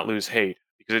manage to not lose hate,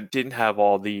 because it didn't have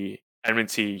all the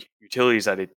enmity utilities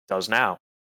that it does now.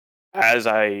 As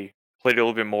I played a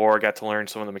little bit more, got to learn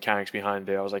some of the mechanics behind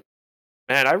it, I was like,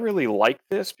 man, I really like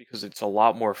this because it's a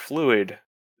lot more fluid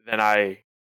than I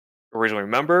originally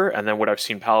remember, and then what I've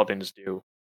seen Paladins do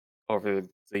over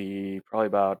the probably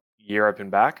about year I've been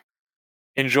back.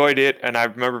 Enjoyed it, and I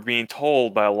remember being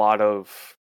told by a lot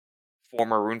of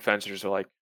former rune fencers are like,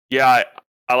 "Yeah,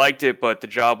 I liked it, but the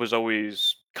job was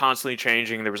always constantly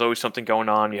changing. There was always something going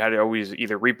on. You had to always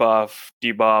either rebuff,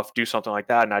 debuff, do something like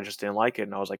that, and I just didn't like it."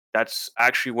 And I was like, "That's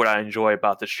actually what I enjoy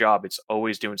about this job. It's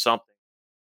always doing something.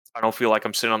 I don't feel like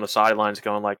I'm sitting on the sidelines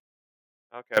going like,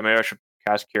 okay, maybe I should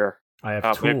cast cure." I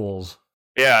have Maybe, tools.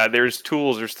 yeah, there's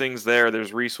tools, there's things there,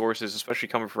 there's resources, especially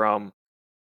coming from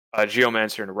a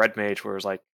Geomancer and a Red Mage, where it's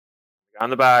like on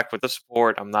the back with the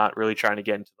support. I'm not really trying to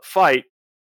get into the fight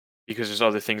because there's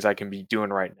other things I can be doing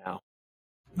right now.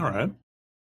 All right.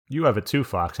 You have a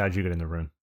 2-fox. How'd you get in the rune?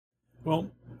 Well,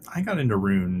 I got into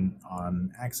Rune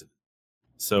on accident.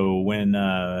 So when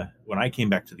I came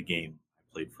back to the game,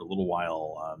 I played for a little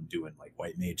while, doing like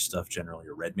white mage stuff generally,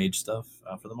 or red mage stuff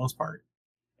for the most part.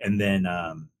 And then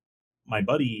my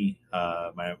buddy,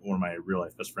 one of my real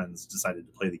life best friends, decided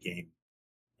to play the game,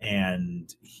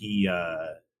 and he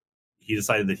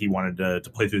decided that he wanted to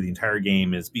play through the entire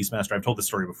game as Beastmaster. I've told this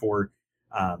story before.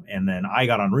 And then I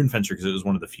got on Rune Fencer because it was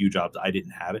one of the few jobs I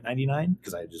didn't have at 99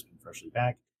 because I had just been freshly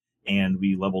back. And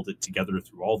we leveled it together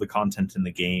through all the content in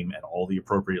the game at all the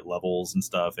appropriate levels and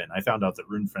stuff. And I found out that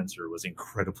Rune Fencer was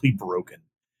incredibly broken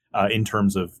in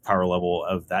terms of power level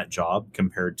of that job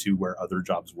compared to where other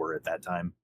jobs were at that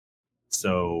time.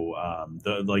 So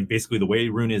basically the way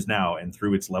Rune is now, and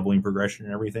through its leveling progression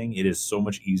and everything, it is so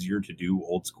much easier to do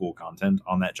old school content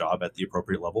on that job at the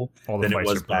appropriate level than it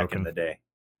was back in the day.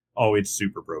 Oh, it's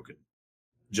super broken.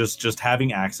 Just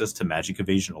having access to magic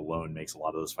evasion alone makes a lot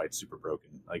of those fights super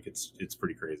broken. Like it's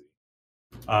pretty crazy.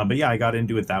 But yeah, I got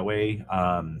into it that way.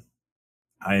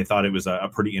 I thought it was a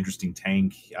pretty interesting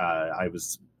tank. I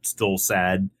was still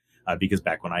sad because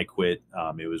back when I quit,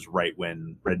 it was right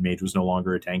when Red Mage was no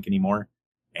longer a tank anymore,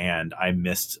 and I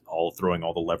missed throwing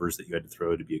all the levers that you had to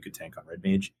throw to be a good tank on Red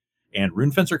Mage. And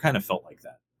Rune Fencer kind of felt like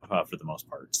that for the most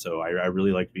part. So I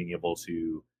really liked being able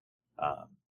to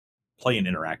play an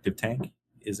interactive tank.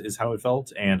 Is how it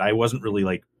felt, and I wasn't really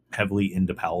like heavily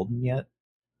into Paladin yet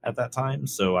at that time,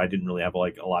 so I didn't really have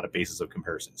like a lot of basis of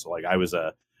comparison. So like I was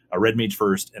a Red Mage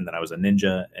first, and then I was a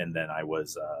Ninja, and then I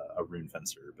was a Rune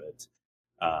Fencer.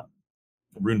 But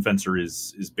Rune Fencer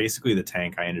is basically the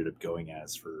tank I ended up going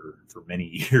as for many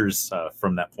years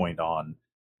from that point on,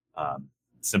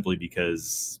 simply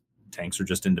because tanks are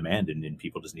just in demand and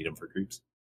people just need them for creeps.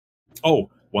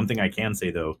 Oh, one thing I can say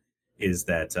though is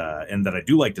that, and that I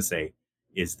do like to say,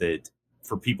 is that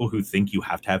for people who think you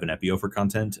have to have an Epio for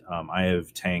content, I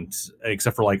have tanked,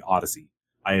 except for like Odyssey,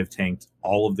 I have tanked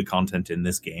all of the content in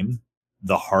this game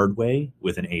the hard way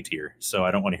with an A tier. So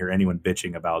I don't want to hear anyone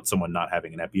bitching about someone not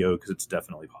having an Epio, because it's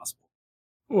definitely possible.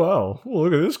 Wow,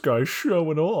 look at this guy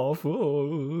showing off.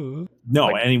 Oh.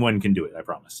 No, anyone can do it, I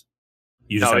promise.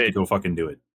 You just have to go fucking do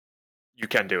it. You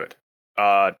can do it.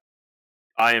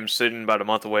 I am sitting about a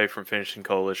month away from finishing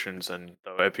Coalitions, and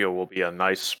the Epio will be a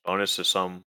nice bonus to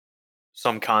some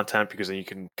content, because then you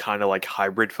can kind of like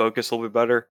hybrid focus a little bit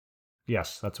better.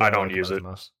 Yes, that's what I don't like use it the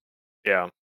most. Yeah.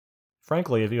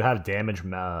 Frankly, if you have damage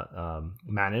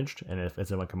managed, and if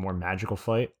it's like a more magical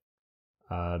fight,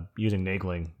 using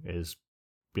Nagling is,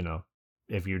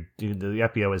 if you do the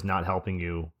Epio is not helping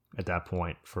you at that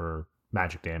point for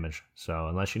magic damage. So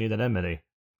unless you need that enmity,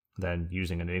 then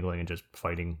using a Nagling and just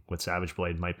fighting with Savage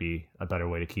Blade might be a better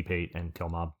way to keep hate and kill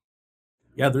mob.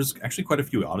 Yeah, there's actually quite a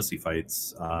few Odyssey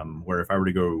fights where if I were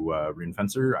to go Rune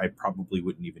Fencer, I probably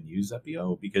wouldn't even use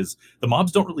Epio because the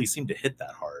mobs don't really seem to hit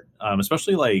that hard.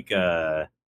 Especially like Ongo.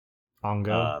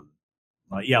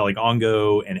 Yeah, like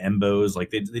Ongo and Embos, like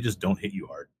they just don't hit you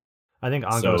hard. I think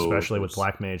Ongo, especially with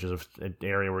Black Mage, is an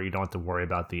area where you don't have to worry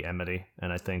about the enmity,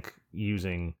 and I think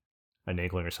using a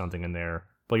Nagling or something in there.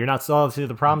 But you're not see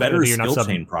the problem. Better you're skill not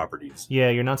chain properties. Yeah,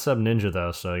 you're not sub ninja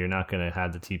though, so you're not going to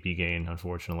have the TP gain,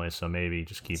 unfortunately. So maybe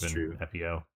just keeping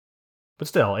Epio. But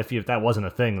still, if that wasn't a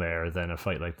thing there, then a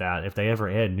fight like that, if they ever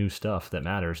add new stuff that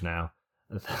matters now.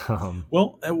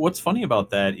 Well, what's funny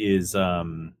about that is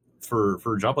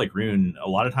for a job like Rune, a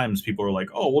lot of times people are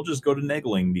like, "Oh, we'll just go to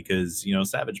Nagling because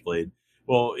Savage Blade."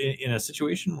 Well, in a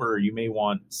situation where you may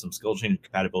want some skill chain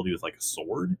compatibility with like a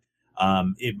sword.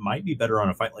 It might be better on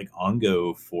a fight like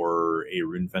Ongo for a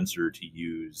Rune Fencer to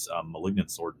use Malignant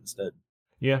Sword instead.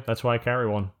 Yeah, that's why I carry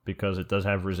one, because it does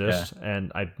have resist,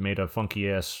 and I made a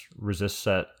funky-ass resist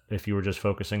set if you were just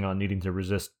focusing on needing to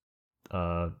resist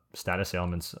status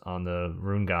ailments on the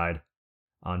Rune Guide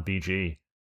on BG.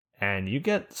 And you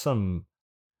get some,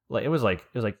 it was like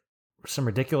some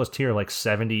ridiculous tier, like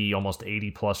 70, almost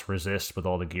 80 plus resist with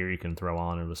all the gear you can throw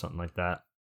on. It was something like that.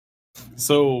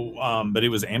 So, but it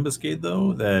was Ambuscade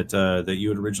though that you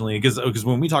had originally, because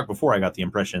when we talked before, I got the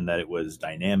impression that it was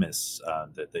Dynamis,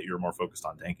 that you were more focused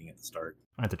on tanking at the start.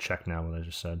 I have to check now what I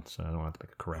just said, so I don't have to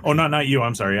make a correction. Oh, not you.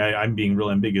 I'm sorry. I'm being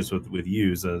real ambiguous with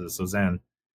you, so Zan.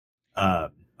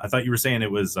 I thought you were saying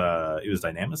it was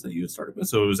Dynamis that you had started with,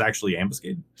 so it was actually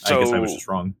Ambuscade. I guess I was So just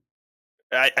wrong.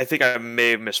 I think I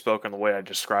may have misspoken the way I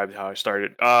described how I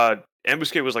started.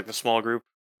 Ambuscade was like the small group,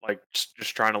 like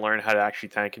just trying to learn how to actually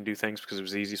tank and do things because it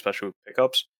was easy, especially with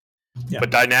pickups. Yeah.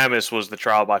 But Dynamis was the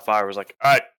trial by fire. It was like,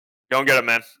 all right, don't get it,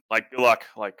 man. Like, good luck.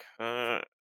 Like, I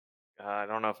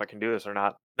don't know if I can do this or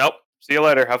not. Nope. See you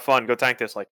later. Have fun. Go tank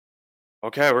this. Like,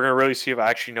 okay, we're gonna really see if I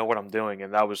actually know what I'm doing.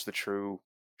 And that was the true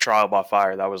trial by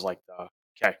fire. That was like,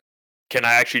 okay, can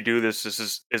I actually do this?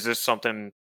 Is this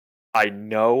something I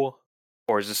know,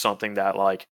 or is this something that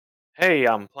like, hey,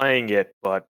 I'm playing it,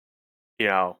 but you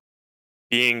know,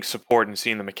 being support and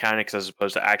seeing the mechanics as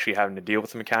opposed to actually having to deal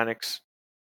with the mechanics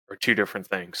are two different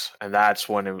things. And that's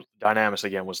when Dynamis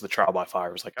again was the trial by fire.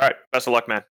 It was like, all right, best of luck,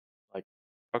 man. Like,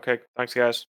 okay, thanks,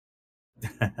 guys.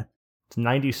 It's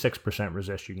 96%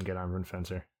 resist you can get on Rune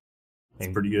Fencer.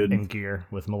 It's pretty good. In gear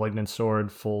with Malignant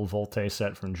Sword, full Volte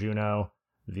set from Juno,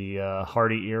 the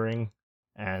Hardy Earring,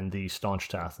 and the Staunch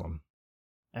Tathlum.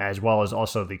 As well as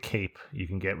also the cape. You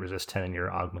can get resist 10 in your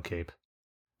Ogma cape.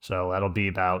 So that'll be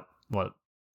about,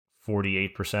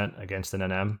 48% against an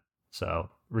NM. So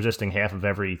resisting half of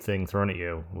everything thrown at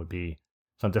you would be,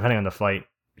 so depending on the fight,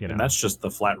 And that's just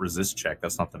the flat resist check.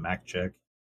 That's not the Mac check.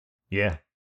 Yeah.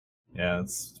 Yeah,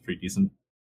 it's pretty decent.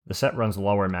 The set runs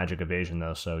lower magic evasion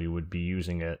though, so you would be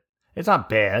using it. It's not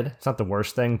bad. It's not the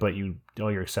worst thing, but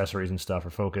all your accessories and stuff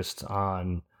are focused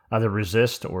on either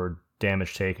resist or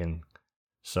damage taken.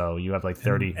 So you have like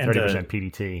 30%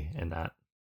 PDT in that.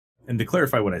 And to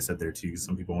clarify what I said there too, because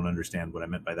some people won't understand what I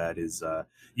meant by that, is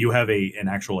you have an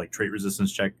actual like trait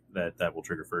resistance check that will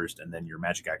trigger first, and then your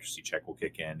magic accuracy check will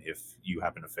kick in if you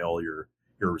happen to fail your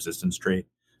resistance trait.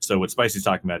 So what Spicy's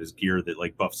talking about is gear that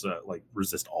like buffs like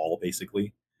resist all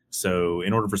basically. So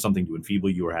in order for something to enfeeble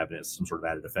you or have some sort of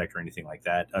added effect or anything like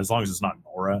that, as long as it's not an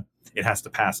aura, it has to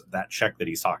pass that check that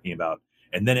he's talking about,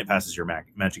 and then it passes your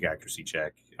magic accuracy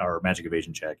check or magic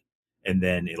evasion check, and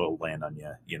then it'll land on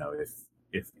you. You know,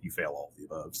 if you fail all of the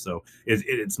above. So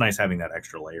it's nice having that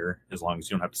extra layer as long as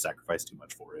you don't have to sacrifice too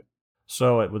much for it.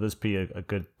 So would this be a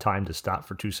good time to stop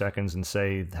for 2 seconds and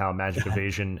say how magic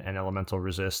evasion and elemental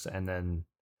resist, and then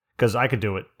because I could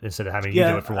do it instead of having you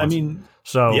do it for once. I mean,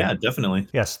 so yeah, definitely.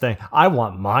 Yes, I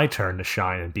want my turn to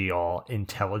shine and be all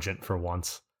intelligent for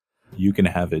once. You can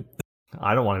have it.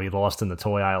 I don't want to be lost in the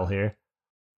toy aisle here.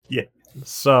 Yeah.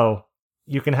 So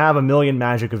you can have 1,000,000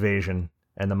 magic evasion,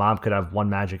 and the mob could have 1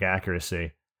 magic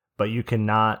accuracy, but you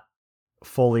cannot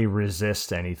fully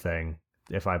resist anything,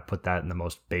 if I put that in the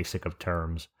most basic of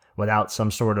terms, without some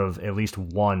sort of at least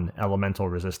 1 elemental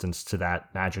resistance to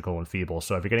that magical enfeeble.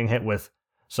 So if you're getting hit with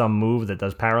some move that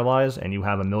does paralyze and you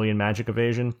have 1,000,000 magic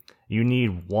evasion, you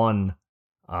need 1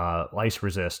 ice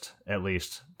resist at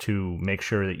least to make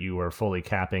sure that you are fully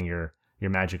capping your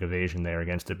magic evasion there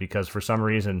against it, because for some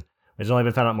reason it's only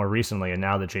been found out more recently, and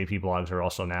now the JP blogs are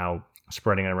also now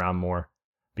spreading it around more,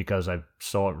 because I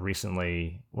saw it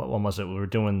recently. What one was it we were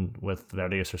doing with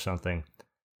Verdius or something,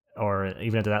 or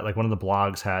even after that, like one of the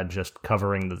blogs had just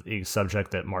covering the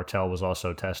subject that Martel was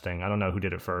also testing. I don't know who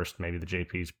did it first, maybe the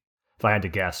JPs, if I had to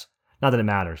guess. Not that it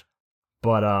matters,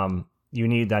 but you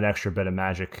need that extra bit of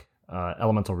magic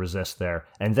elemental resist there.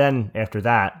 And then after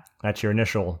that, that's your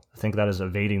initial, think that is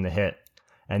evading the hit.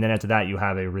 And then after that, you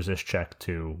have a resist check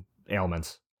to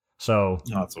ailments. So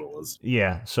that's what it was.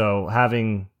 Yeah, so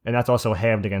and that's also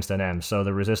halved against an M. So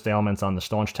the resist ailments on the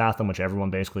Staunch Tathlum, which everyone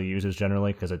basically uses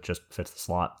generally because it just fits the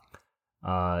slot,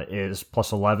 is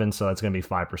plus 11, so that's going to be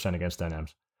 5% against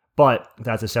NMs. But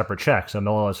that's a separate check, so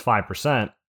Milo is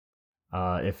 5%.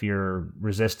 If you're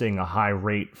resisting a high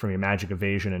rate from your magic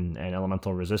evasion and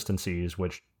elemental resistances,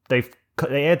 which they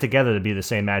add together to be the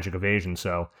same magic evasion.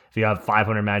 So if you have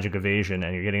 500 magic evasion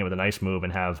and you're getting it with a nice move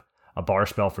and have a bar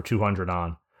spell for 200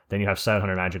 on, then you have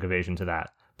 700 magic evasion to that.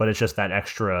 But it's just that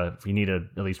extra, you need at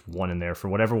least 1 in there. For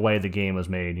whatever way the game was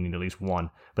made, you need at least 1.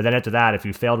 But then after that, if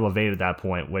you fail to evade at that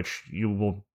point, which you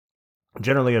will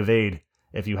generally evade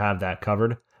if you have that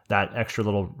covered, that extra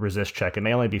little resist check, it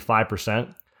may only be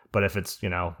 5%, but if it's,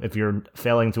 if you're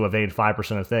failing to evade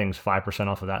 5% of things, 5%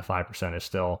 off of that 5% is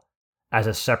still, as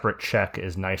a separate check,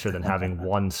 is nicer than having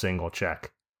 1 single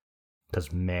check.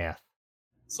 Because math.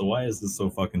 So why is this so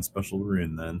fucking special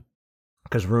Rune then?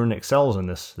 Because Rune excels in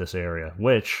this area,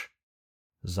 which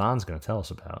Zan's going to tell us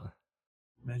about.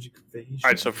 Magic evasion. All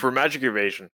right, so for magic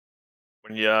evasion,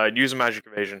 when you use a magic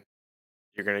evasion,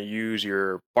 you're going to use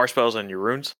your bar spells and your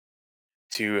runes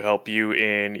to help you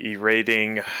in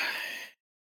evading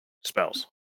spells.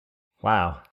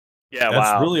 Wow. Yeah,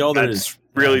 That's wow. really all there That's is.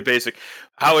 really Yeah. basic.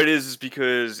 How it is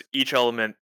because each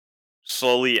element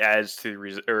slowly adds to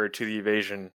to the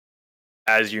evasion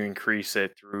as you increase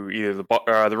it through either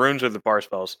the runes or the bar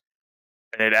spells,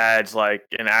 and it adds like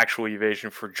an actual evasion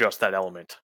for just that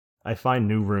element. I find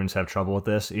new runes have trouble with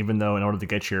this, even though in order to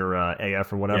get your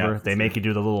AF or Yeah, whatever, for they make sure. you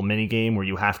do the little mini game where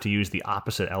you have to use the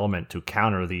opposite element to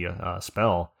counter the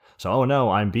spell. So, oh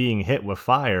no, I'm being hit with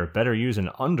fire. Better use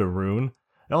an under rune.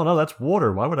 Oh no, that's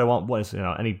water. Why would I want what?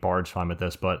 Any bard's fine with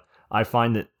this, but I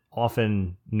find that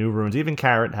often new runes, even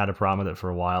Carrot had a problem with it for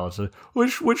a while. It's like,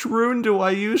 which rune do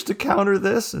I use to counter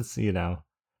this? It's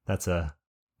that's a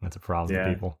problem for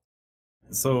Yeah. people.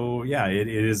 So yeah, it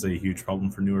is a huge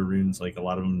problem for newer runes. Like a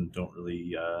lot of them don't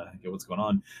really get what's going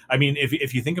on. I mean,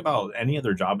 if you think about any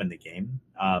other job in the game,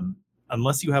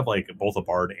 unless you have like both a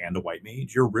bard and a white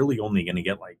mage, you're really only going to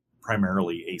get like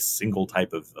primarily a single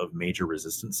type of major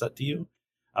resistance set to you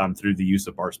through the use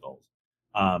of bar spells.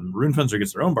 Rune Fencer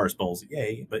gets their own bar spells,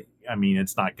 yay! But I mean,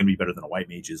 it's not going to be better than a white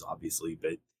mage's, obviously.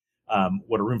 But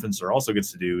what a Rune Fencer also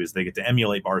gets to do is they get to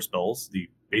emulate bar spells,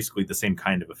 basically the same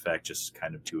kind of effect, just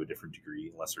kind of to a different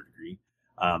degree, lesser degree,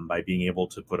 by being able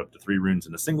to put up to 3 runes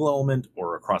in a single element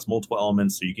or across multiple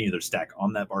elements. So you can either stack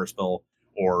on that bar spell,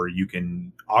 or you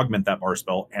can augment that bar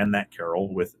spell and that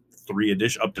carol with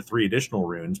up to 3 additional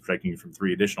runes, protecting you from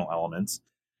 3 additional elements.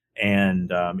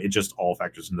 And it just all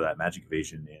factors into that magic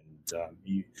evasion, and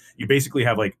you basically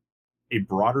have like a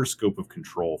broader scope of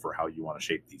control for how you want to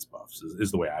shape these buffs.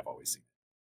 Is the way I've always seen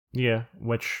it. Yeah,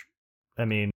 which I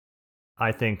mean,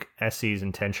 I think SC's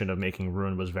intention of making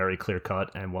Ruin was very clear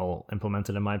cut and well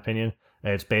implemented, in my opinion.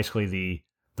 It's basically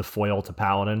the foil to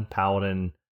Paladin.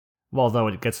 Paladin, well, though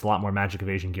it gets a lot more magic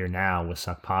evasion gear now with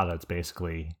Sakpada, it's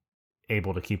basically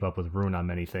able to keep up with Rune on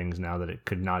many things now that it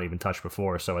could not even touch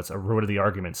before. So it's a root of the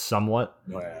argument somewhat.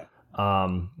 Oh,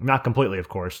 yeah. Not completely, of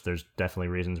course. There's definitely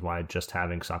reasons why just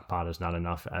having Sakpada is not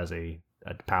enough as a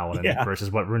Paladin versus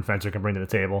what Rune Fencer can bring to the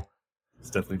table.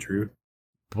 It's definitely true.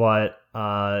 But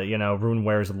Rune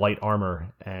wears light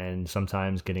armor, and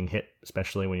sometimes getting hit,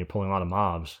 especially when you're pulling a lot of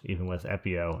mobs, even with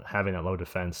Epio, having that low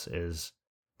defense is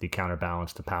the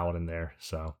counterbalance to Paladin there.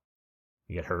 So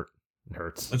you get hurt. It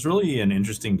hurts. It's really an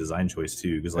interesting design choice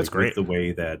too, because That's like great. with the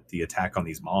way that the attack on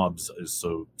these mobs is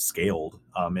so scaled,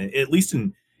 at least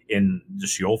in the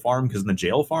Sheol farm, because in the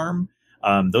jail farm,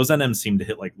 those NMs seem to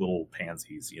hit like little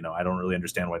pansies. I don't really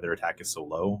understand why their attack is so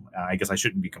low. I guess I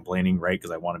shouldn't be complaining, right?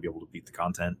 Because I want to be able to beat the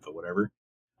content, but whatever.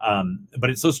 But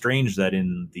it's so strange that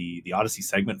in the Odyssey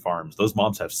segment farms, those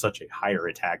mobs have such a higher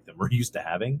attack than we're used to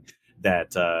having,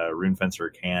 that Rune Fencer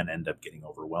can end up getting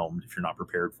overwhelmed if you're not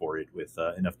prepared for it with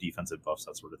enough defensive buffs,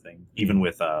 that sort of thing, even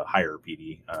with higher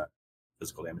PD,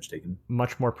 physical damage taken.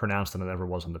 Much more pronounced than it ever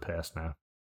was in the past now.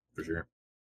 For sure.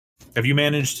 Have you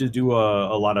managed to do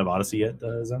a lot of Odyssey yet,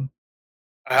 Zen?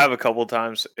 I have a couple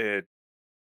times. It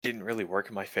didn't really work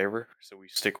in my favor, so we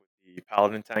stick with the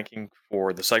Paladin tanking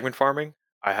for the segment farming.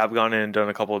 I have gone in and done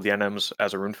a couple of the NMs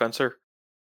as a Rune Fencer.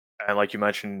 And like you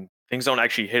mentioned, things don't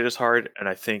actually hit as hard. And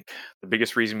I think the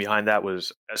biggest reason behind that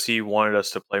was SE wanted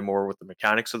us to play more with the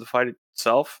mechanics of the fight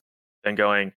itself than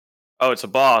going, oh, it's a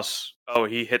boss. Oh,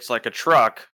 he hits like a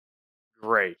truck.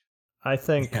 Great. I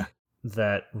think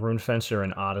that Rune Fencer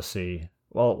and Odyssey,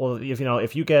 well,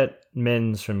 if you get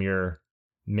mins from your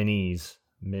whatever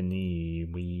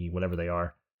they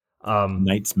are,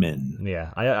 Knight's Min.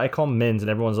 Yeah, I call them mins, and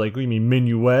everyone's like, "You mean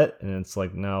minuet?" And it's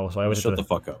like, no. So I always shut the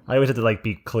fuck up. I always have to like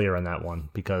be clear on that one,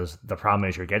 because the problem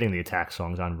is you're getting the attack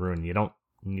songs on Rune. You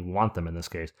want them in this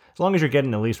case. As long as you're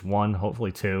getting at least 1,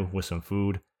 hopefully 2, with some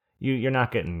food, you're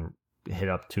not getting hit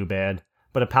up too bad.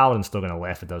 But a Paladin's still going to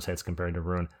laugh at those hits compared to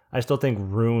Rune. I still think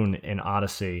Rune in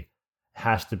Odyssey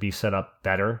has to be set up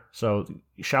better. So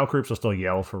shout groups will still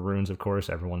yell for runes, of course.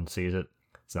 Everyone sees it.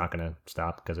 It's not going to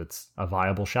stop because it's a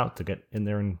viable shout to get in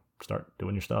there and start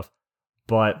doing your stuff.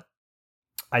 But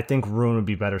I think Rune would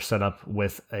be better set up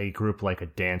with a group like a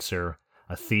Dancer,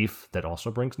 a Thief that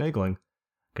also brings Nagling,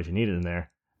 because you need it in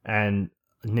there, and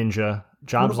Ninja,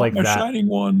 jobs like that. Shining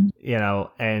one.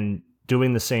 And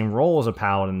doing the same role as a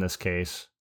Paladin in this case,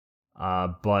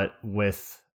 but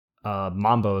with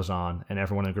Mambos on, and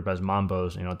everyone in the group has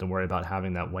Mambos. You don't have to worry about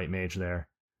having that white mage there.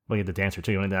 Well, you have the Dancer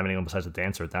too. You don't need to have anyone besides the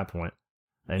Dancer at that point.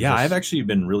 I've actually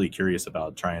been really curious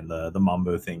about trying the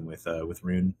Mambo thing with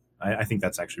Rune. I think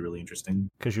that's actually really interesting.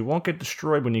 Because you won't get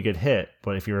destroyed when you get hit,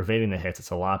 but if you're evading the hits, it's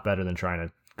a lot better than trying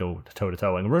to go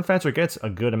toe-to-toe. And Rune Fencer gets a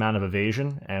good amount of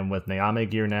evasion, and with Nayame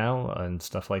gear now and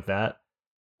stuff like that,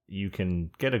 you can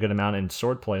get a good amount, and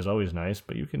sword play is always nice,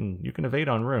 but you can evade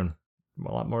on rune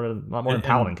a lot more than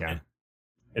Paladin can.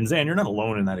 And Zan, you're not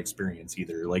alone in that experience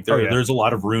either. Like Oh, yeah. there's a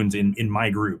lot of runes in my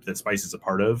group that Spice is a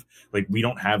part of. Like we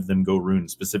don't have them go rune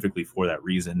specifically for that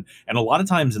reason. And a lot of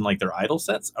times in like their idle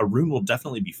sets, a rune will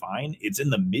definitely be fine. It's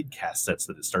in the mid cast sets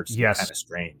that it starts to be kind of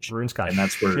strange. Rune's got and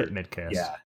that's shit where mid cast.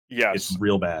 Yeah. Yes. It's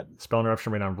real bad. Spell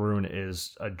interruption rate on rune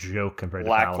is a joke compared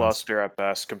to Paladin. Lackluster at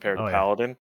best compared to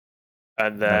Paladin.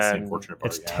 And That's the then unfortunate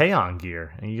part. It's Taeon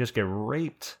gear, and you just get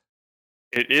raped.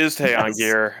 It is Taeon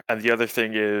gear, and the other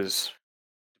thing is,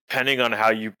 depending on how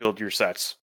you build your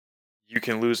sets, you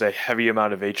can lose a heavy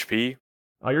amount of HP.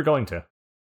 Oh, you're going to.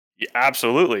 Yeah,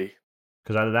 absolutely.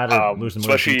 Because either that or lose the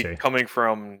especially coming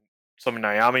from some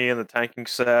Naomi in the tanking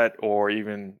set, or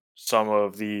even some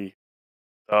of the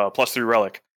 +3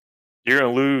 relic, you're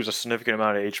going to lose a significant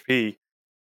amount of HP,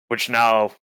 which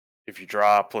now, if you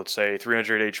drop, let's say,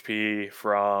 300 HP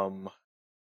from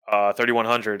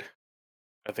 3100,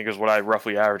 I think is what I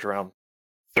roughly average, around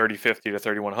 3050 to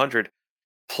 3100,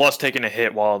 plus taking a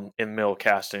hit while in mill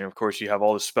casting. Of course, you have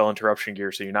all this spell interruption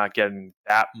gear, so you're not getting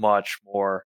that much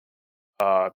more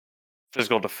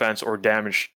physical defense or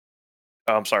damage.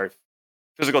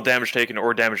 Physical damage taken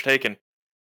or damage taken.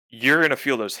 You're going to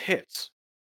feel those hits.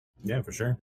 Yeah, for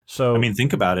sure. So I mean,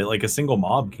 think about it. Like a single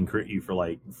mob can crit you for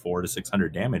like 400 to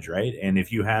 600 damage, right? And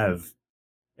if you have,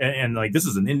 and like this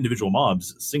is an individual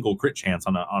mob's single crit chance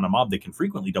on a mob that can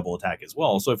frequently double attack as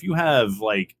well. So if you have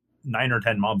like 9 or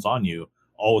 10 mobs on you,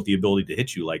 all with the ability to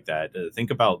hit you like that,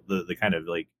 think about the kind of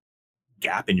like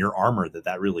gap in your armor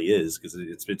that really is, because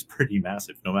it's pretty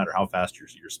massive no matter how fast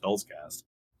your spells cast.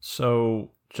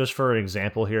 So just for an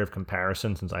example here of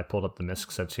comparison, since I pulled up the misc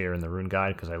sets here in the rune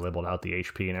guide because I labeled out the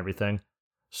HP and everything.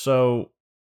 So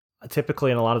typically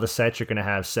in a lot of the sets, you're going to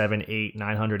have 7, 8,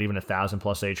 900, even 1,000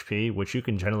 plus HP, which you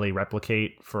can generally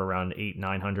replicate for around 8,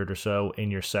 900 or so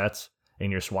in your sets, in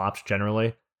your swaps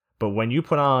generally. But when you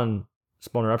put on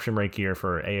spell interruption rate gear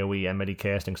for AoE, enmity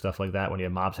casting, stuff like that, when you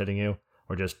have mobs hitting you,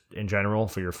 or just in general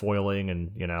for your foiling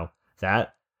and,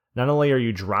 that, not only are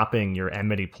you dropping your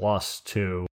enmity plus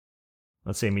to,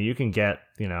 let's see, I mean, you can get,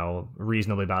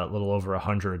 reasonably about a little over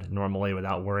 100 normally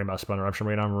without worrying about spell interruption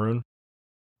rate on rune,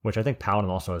 which I think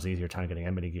Paladin also has easier time getting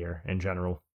enmity gear in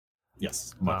general.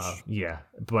 Yes, much. Yeah,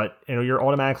 but you're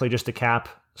automatically just to cap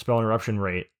spell interruption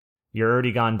rate. You're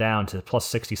already gone down to plus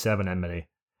 67 enmity,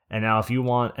 and now if you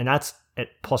want, and that's at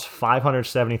plus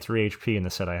 573 HP in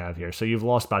the set I have here, so you've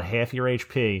lost about half your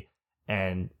HP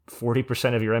and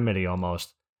 40% of your enmity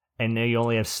almost, and now you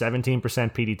only have 17%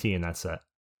 PDT in that set,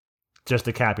 just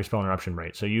to cap your spell interruption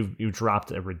rate. So you've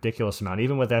dropped a ridiculous amount.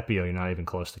 Even with Epio, you're not even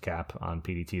close to cap on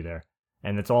PDT there.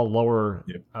 And it's all lower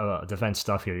defense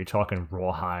stuff here. You're talking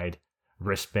Rawhide,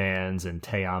 wristbands, and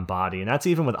Taeon body. And that's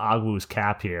even with Agwu's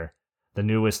cap here, the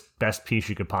newest, best piece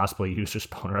you could possibly use for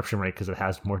spell interruption rate because it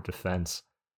has more defense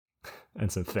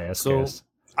and some fast cast.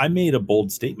 I made a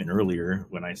bold statement earlier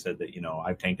when I said that,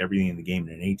 I've tanked everything in the game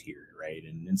in an A tier, right?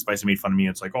 And Spicy made fun of me.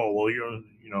 It's like, oh, well,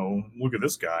 look at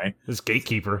this guy. This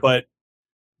gatekeeper.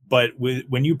 But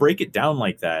when you break it down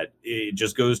like that, it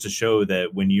just goes to show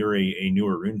that when you're a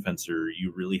newer rune fencer,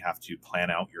 you really have to plan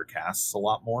out your casts a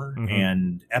lot more. Mm-hmm.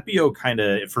 And Epio kind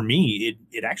of, for me,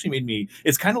 it actually made me,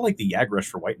 it's kind of like the Yagrush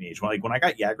for White Mage. When I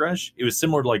got Yagrush, it was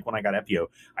similar to like when I got Epio.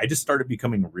 I just started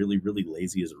becoming really, really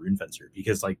lazy as a rune fencer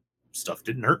because like stuff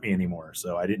didn't hurt me anymore.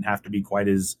 So I didn't have to be quite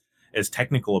as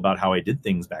technical about how I did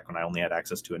things back when I only had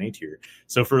access to an A tier.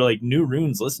 So for like new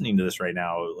runes listening to this right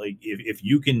now, like if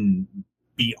you can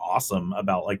be awesome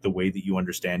about like the way that you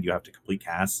understand you have to complete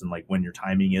casts and like when your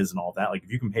timing is and all that, like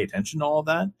if you can pay attention to all of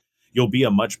that, you'll be a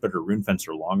much better rune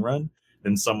fencer long run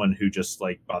than someone who just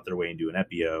like bought their way into an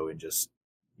Epio and just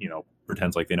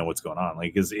pretends like they know what's going on.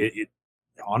 Like because it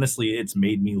honestly, it's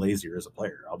made me lazier as a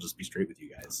player. I'll just be straight with you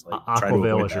guys. Like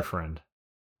Aquaveil is your friend.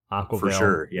 Aquaveil for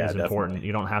sure. Yeah, is important. Definitely.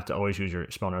 You don't have to always use your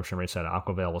spell interruption rate set.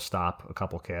 Aquaveil will stop a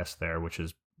couple casts there, which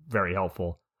is very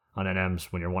helpful on NMs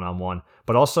when you're one-on-one.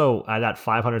 But also, at that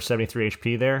 573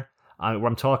 HP there, where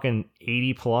I'm talking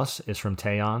 80 plus is from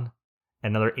Taeon,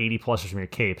 another 80 plus is from your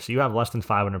cape. So you have less than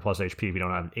 500 plus HP if you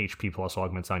don't have HP plus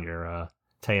augments on your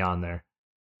Taeon there.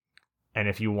 And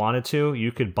if you wanted to,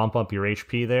 you could bump up your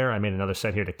HP there. I made another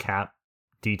set here to cap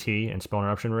DT and spell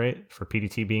interruption rate for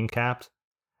PDT being capped.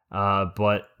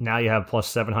 But now you have plus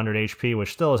 700 HP,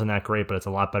 which still isn't that great, but it's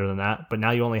a lot better than that. But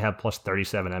now you only have plus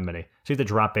 37 enmity. So you have to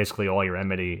drop basically all your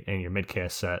enmity in your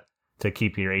midcast set to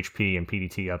keep your HP and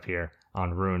PDT up here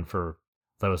on Rune for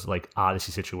those like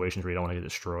Odyssey situations where you don't want to get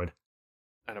destroyed.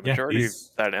 And a majority of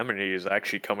that enmity is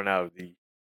actually coming out of the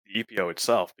EPO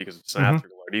itself because it's an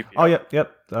afterglow What do you Oh, feel?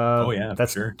 yep. Oh yeah, for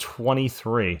That's sure.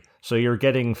 23. So you're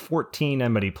getting 14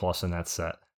 enmity plus in that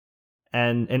set.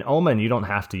 And in Omen, you don't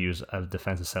have to use a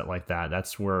defensive set like that.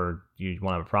 That's where you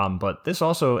want to have a problem. But this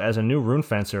also, as a new Rune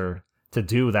Fencer, to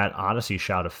do that Odyssey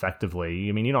shout effectively,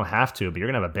 I mean, you don't have to, but you're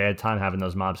going to have a bad time having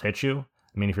those mobs hit you.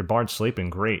 I mean, if your Bard's sleeping,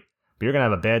 great. But you're going to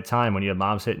have a bad time when you have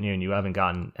mobs hitting you and you haven't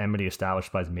gotten enmity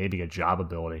established by maybe a job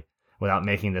ability without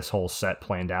making this whole set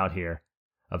planned out here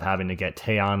of having to get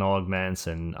Teon augments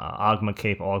and Ogma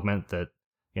Cape augment that,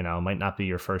 might not be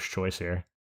your first choice here.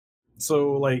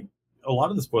 So like a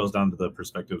lot of this boils down to the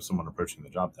perspective of someone approaching the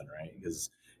job, then, right? Because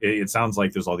it sounds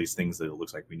like there's all these things that it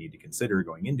looks like we need to consider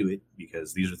going into it,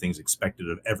 because these are things expected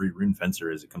of every Rune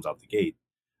Fencer as it comes out the gate.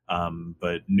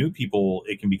 But new people,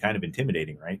 it can be kind of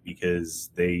intimidating, right? Because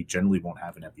they generally won't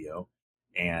have an FBO,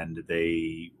 and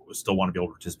they still want to be able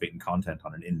to participate in content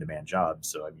on an in-demand job.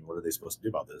 So, I mean, what are they supposed to do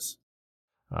about this?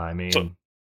 I So mean,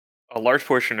 a large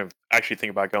portion of actually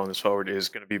thinking about going this forward is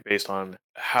going to be based on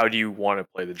how do you want to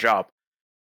play the job.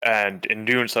 And in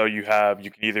doing so, you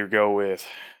can either go with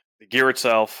the gear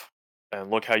itself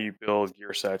and look how you build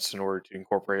gear sets in order to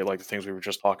incorporate like the things we were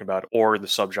just talking about, or the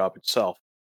sub job itself,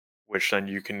 which then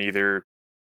you can either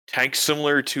tank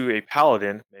similar to a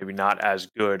paladin, maybe not as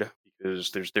good because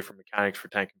there's different mechanics for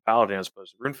tanking paladin as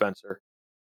opposed to rune fencer,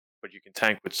 but you can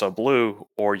tank with sub blue,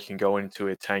 or you can go into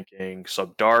it tanking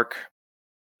sub dark,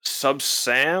 sub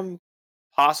sam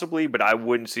possibly, but I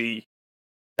wouldn't see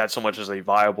that so much as a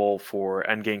viable for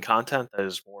end game content. That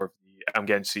is more of the I'm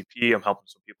getting CP, I'm helping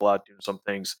some people out doing some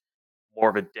things, more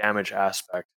of a damage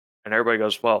aspect. And everybody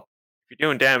goes, well, if you're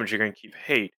doing damage, you're going to keep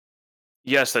hate.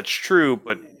 Yes, that's true,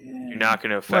 but you're not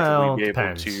going to effectively well, be it able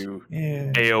depends. to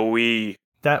Yeah. AOE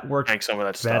That worked tank some of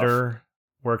that stuff.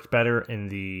 worked better in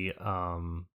the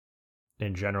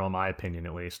in general, in my opinion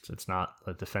at least. It's not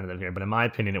a definitive here, but in my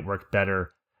opinion it worked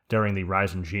better during the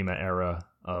Rise and Jima era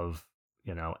of,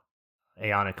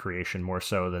 Aeonic creation more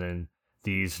so than in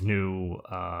these new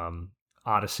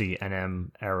Odyssey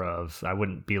NM era of I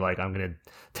wouldn't be like I'm gonna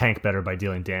tank better by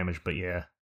dealing damage, but yeah.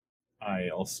 I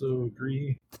also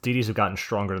agree. The DDs have gotten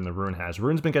stronger than the Rune has.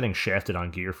 Rune's been getting shafted on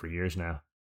gear for years now.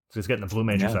 So it's getting the blue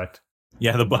mage Yeah. effect.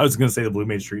 Yeah, I was going to say the Blue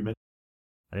Mage treatment.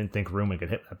 I didn't think Rune would get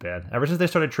hit that bad. Ever since they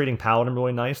started treating Paladin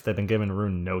really nice, they've been giving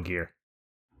Rune no gear.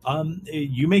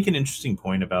 You make an interesting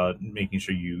point about making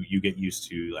sure you get used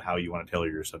to how you want to tailor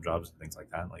your sub jobs and things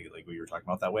like that, like what you were talking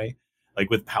about that way. Like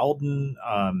with Paladin,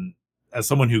 as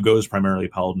someone who goes primarily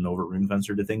Paladin over Rune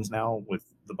Fencer to things now with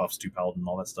the buffs to Paladin and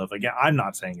all that stuff. Again, I'm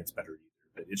not saying it's better either,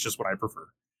 but it's just what I prefer.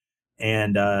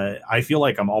 And I feel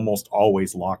like I'm almost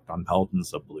always locked on Paladin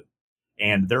sub blue,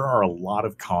 and there are a lot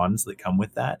of cons that come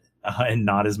with that, and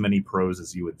not as many pros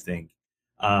as you would think.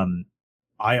 Um,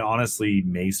 I honestly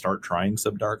may start trying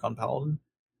Subdark on Paladin,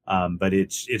 but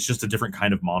it's just a different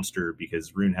kind of monster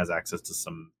because Rune has access to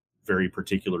some very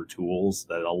particular tools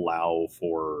that allow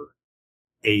for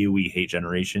AOE hate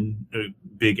generation,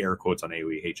 big air quotes on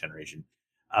AOE hate generation,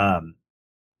 um,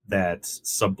 that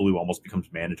Sub Blue almost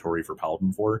becomes mandatory for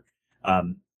Paladin for.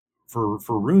 Um, for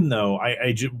Rune though,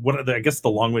 I guess the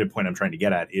long-winded point I'm trying to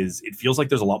get at is it feels like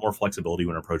there's a lot more flexibility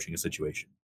when approaching a situation.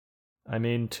 I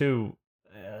mean, too,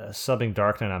 subbing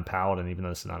Dark Knight on Paladin, even though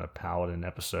this is not a Paladin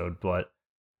episode, but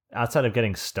outside of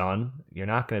getting stun, you're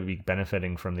not going to be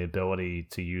benefiting from the ability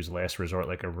to use Last Resort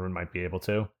like a Rune might be able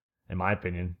to, in my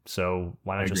opinion. So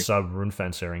why I not agree. just sub Rune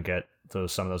Fencer and get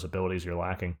some of those abilities you're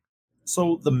lacking?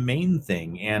 So the main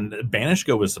thing, and Banish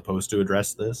Go was supposed to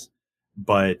address this,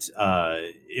 but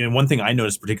and one thing I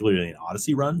noticed particularly in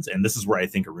Odyssey runs, and this is where I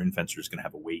think a Rune Fencer is going to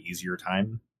have a way easier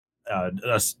time,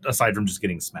 aside from just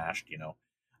getting smashed,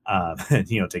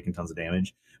 taking tons of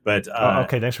damage. But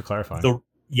Okay, thanks for clarifying.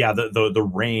 the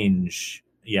range,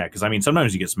 yeah, because I mean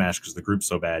sometimes you get smashed because the group's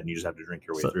so bad and you just have to drink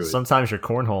your way through it, Sometimes you're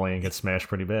cornholing and get smashed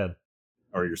pretty bad.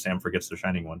 or your Sam forgets the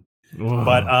shining one. Ugh,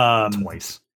 But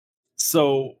twice.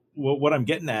 So what I'm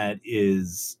getting at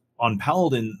is on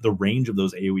Paladin, the range of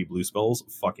those AoE blue spells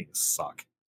fucking suck.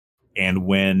 And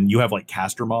when you have like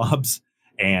caster mobs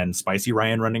and Spicy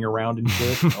Ryan running around and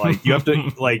shit, like you have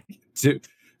to.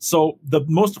 So the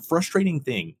most frustrating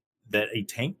thing that a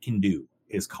tank can do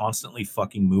is constantly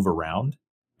fucking move around,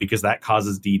 because that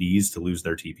causes DDs to lose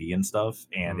their TP and stuff,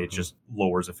 and it just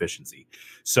lowers efficiency.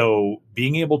 So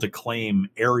being able to claim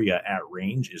area at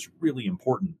range is really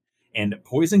important. And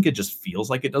Poisonka just feels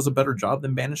like it does a better job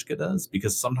than Banishka does,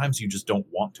 because sometimes you just don't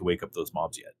want to wake up those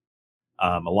mobs yet.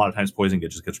 A lot of times Poisonka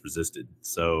just gets resisted.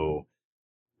 So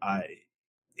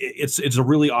it's a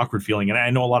really awkward feeling. And I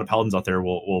know a lot of Paladins out there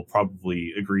will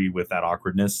probably agree with that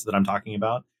awkwardness that I'm talking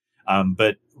about.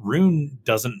 But Rune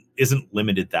isn't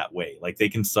limited that way. Like they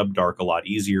can sub dark a lot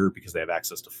easier because they have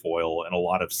access to foil and a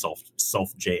lot of self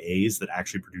JAs that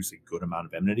actually produce a good amount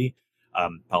of enmity.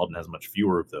 Paladin has much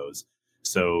fewer of those.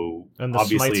 So And the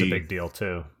obviously, smite's a big deal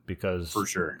too, because for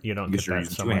sure, you don't because get you're that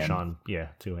using so much on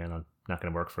two hand on not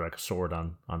gonna work for like a sword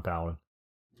on Paladin.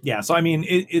 Yeah, so I mean,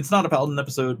 it's not a Paladin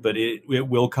episode, but it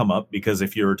will come up because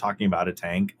if you're talking about a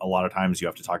tank, a lot of times you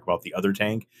have to talk about the other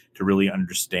tank to really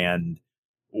understand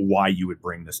why you would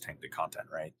bring this tank to content,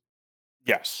 right?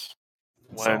 Yes.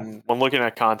 When looking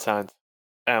at content,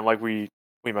 and like we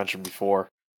mentioned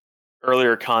before,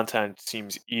 earlier content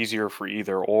seems easier for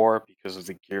either or because of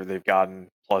the gear they've gotten,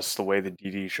 plus the way the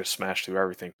DDs just smash through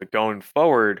everything. But going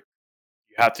forward,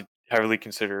 you have to heavily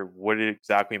consider what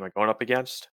exactly am I going up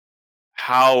against?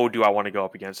 How do I want to go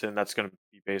up against it? And that's going to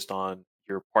be based on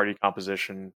your party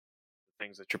composition,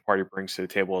 things that your party brings to the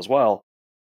table as well.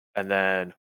 And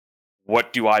then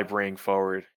what do I bring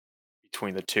forward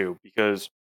between the two? Because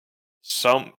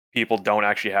some people don't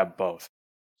actually have both.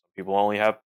 Some people only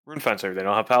have Rune Fencer, they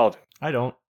don't have Paladin. I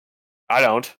don't. I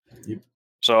don't. Yep.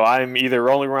 So I'm either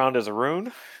rolling around as a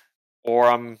Rune, or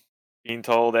I'm being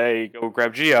told, hey, go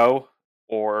grab Geo,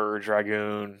 or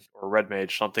Dragoon, or Red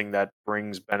Mage, something that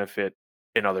brings benefit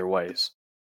in other ways.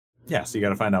 Yeah, so you got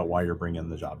to find out why you're bringing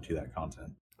the job to that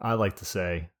content. I like to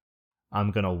say,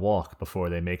 I'm gonna walk before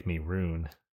they make me Rune.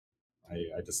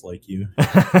 I dislike you.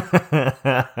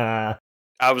 I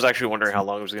was actually wondering how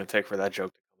long it was going to take for that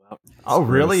joke to come out. Oh,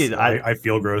 really? I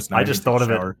feel gross now. I just thought of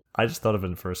it. I just thought of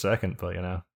it for a second, but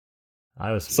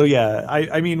I was. So yeah,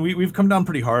 I mean, we've come down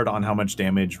pretty hard on how much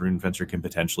damage Rune Fencer can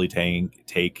potentially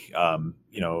take.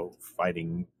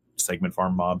 Fighting segment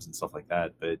farm mobs and stuff like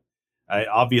that. But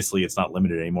obviously, it's not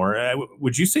limited anymore.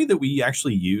 Would you say that we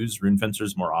actually use Rune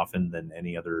Fencers more often than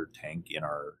any other tank in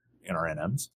our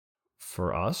NMs?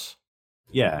 For us?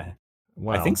 Yeah,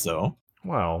 well, I think so.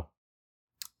 Well,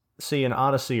 see, in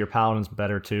Odyssey, your Paladin's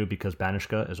better too because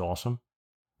Banishka is awesome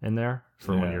in there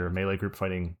for when you're melee group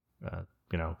fighting,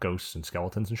 ghosts and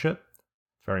skeletons and shit.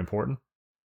 It's very important.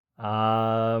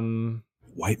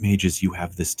 White mages, you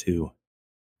have this too.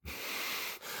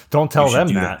 Don't tell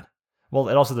them that. Well,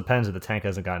 it also depends if the tank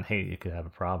hasn't gotten hate. You could have a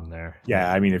problem there.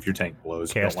 Yeah, I mean, if your tank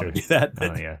blows, you don't want to do that.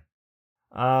 But... Oh,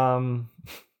 yeah.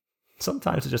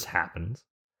 Sometimes it just happens.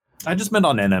 I just meant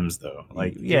on NMs though.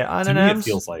 Like, on to NMs, me it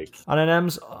feels like on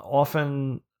NMs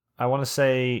often I want to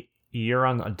say you're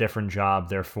on a different job,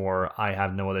 therefore I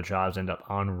have no other jobs end up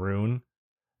on Rune.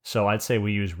 So I'd say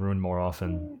we use Rune more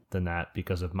often than that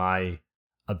because of my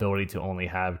ability to only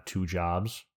have 2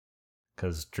 jobs.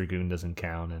 Because Dragoon doesn't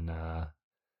count and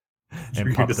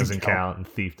Pup doesn't count and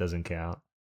Thief doesn't count.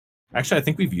 Actually, I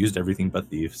think we've used everything but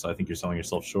Thief, so I think you're selling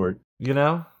yourself short.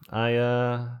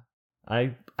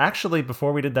 I actually,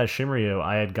 before we did that Shimryu,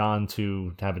 I had gone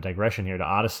to have a digression here to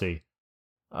Odyssey,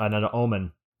 another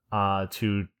Omen,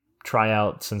 to try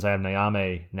out, since I have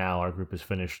Nayame now, our group is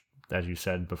finished, as you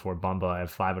said before Bumba, I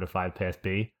have 5 out of 5 Path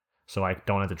B, so I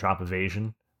don't have to drop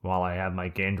evasion while I have my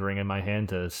Gandering in my hand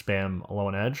to spam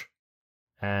Alone Edge.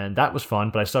 And that was fun,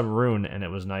 but I sub Rune, and it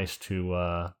was nice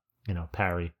to,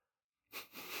 parry.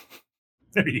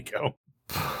 There you go.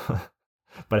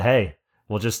 But hey,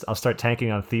 I'll start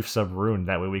tanking on Thief sub Rune.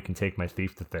 That way we can take my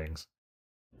Thief to things.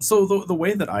 So the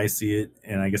way that I see it,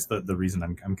 and I guess the reason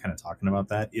I'm kind of talking about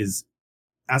that is,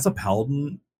 as a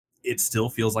Paladin, it still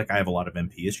feels like I have a lot of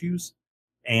MP issues.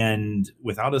 And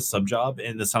without a sub job,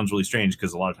 and this sounds really strange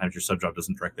because a lot of times your sub job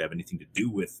doesn't directly have anything to do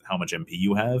with how much MP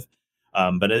you have.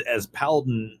 But as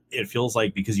Paladin, it feels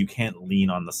like because you can't lean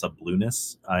on the sub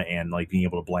blueness and like being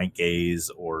able to blank gaze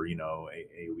or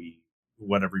AoE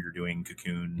whatever you're doing,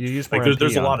 cocoon. You use more like MP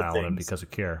there's a lot on of Paladin things because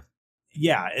of cure.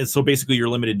 Yeah, and so basically you're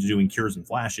limited to doing cures and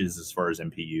flashes as far as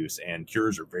MP use, and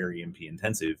cures are very MP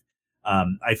intensive.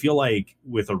 I feel like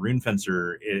with a Rune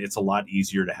Fencer, it's a lot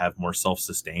easier to have more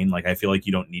self-sustain. Like I feel like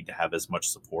you don't need to have as much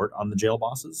support on the jail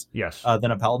bosses,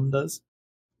 than a Paladin does.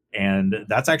 And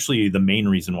that's actually the main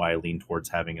reason why I lean towards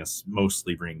having us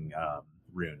mostly bring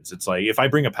runes. It's like if I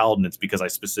bring a Paladin, it's because I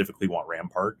specifically want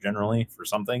Rampart generally for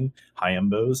something high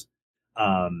embos.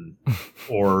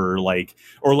 Or like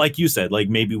you said, like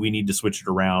maybe we need to switch it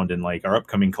around, and like our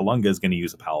upcoming Kalunga is going to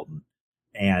use a Paladin,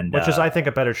 and which is I think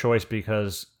a better choice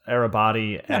because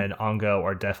Erebody and Ongo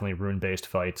are definitely rune based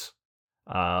fights.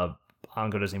 Ongo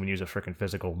doesn't even use a freaking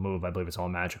physical move. I believe it's all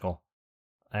magical.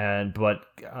 But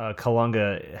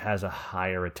Kalunga has a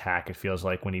higher attack. It feels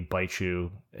like when he bites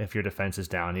you, if your defense is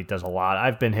down, he does a lot.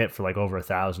 I've been hit for like over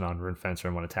 1,000 on Rune Fencer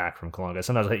in one attack from Kalunga.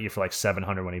 Sometimes I hit you for like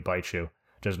 700 when he bites you,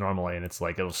 just normally, and it's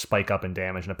like it'll spike up in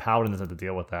damage. And a Paladin doesn't have to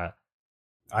deal with that.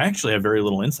 I actually have very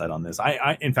little insight on this.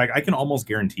 In fact, I can almost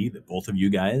guarantee that both of you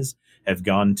guys have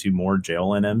gone to more jail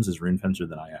NMs as Rune Fencer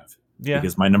than I have. Yeah,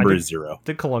 because my number is 0.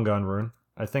 Did Kalunga on Rune.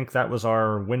 I think that was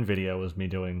our win video, was me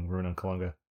doing Rune on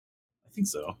Kalunga. I think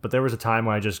so. But there was a time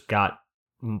when I just got,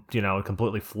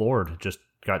 completely floored, just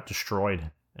got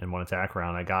destroyed in one attack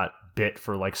round. I got bit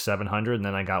for like 700, and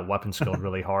then I got weapon skilled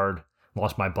really hard,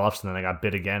 lost my buffs, and then I got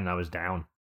bit again, and I was down.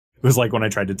 It was like when I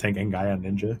tried to tank Ngai on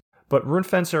Ninja. But Rune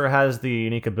Fencer has the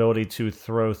unique ability to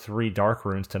throw 3 Dark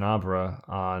Runes Tenebra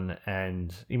on,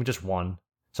 and even just 1.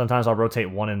 Sometimes I'll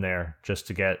rotate 1 in there just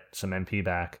to get some MP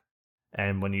back.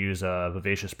 And when you use a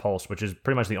Vivacious Pulse, which is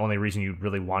pretty much the only reason you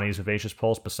really want to use Vivacious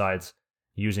Pulse, besides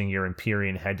using your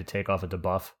Empyrean Head to take off a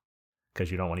debuff, because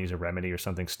you don't want to use a remedy or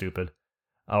something stupid.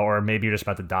 Or maybe you're just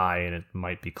about to die, and it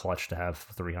might be clutch to have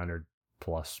 300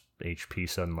 plus HP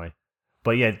suddenly.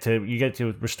 But yeah, you get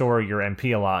to restore your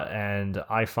MP a lot, and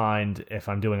I find if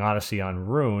I'm doing Odyssey on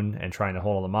Rune and trying to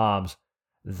hold all the mobs,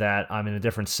 that I'm in a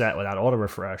different set without auto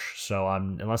refresh. So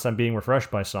unless I'm being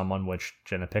refreshed by someone, which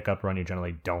in a pickup run you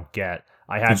generally don't get,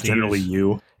 I have to generally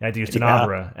use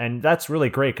Tenebra, and that's really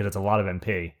great because it's a lot of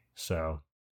MP. So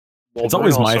it's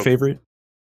always my favorite.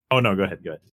 Oh no, go ahead.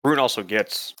 Rune also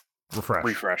gets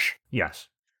refresh. Yes.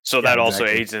 So that also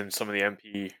aids in some of the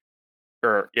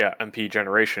MP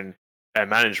generation and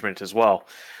management as well.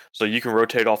 So you can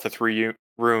rotate off the 3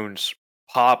 runes,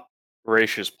 pop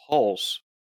Voracious Pulse,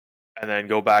 and then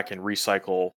go back and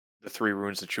recycle the 3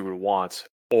 runes that you would want,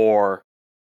 or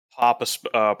pop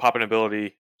an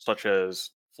ability such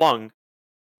as Flung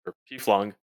or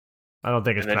P-Flung. I don't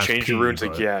think it's and then change your runes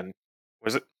again.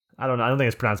 Was it? I don't know. I don't think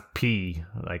it's pronounced P,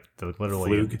 like the literally.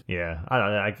 Flug. Yeah,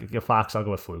 I Fox. I'll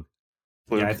go with Flug.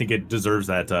 Yeah, I think it deserves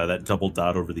that double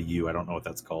dot over the U. I don't know what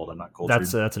that's called. I'm not cultured.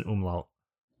 That's an umlaut.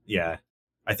 Yeah,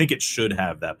 I think it should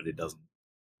have that, but it doesn't.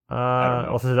 I don't know.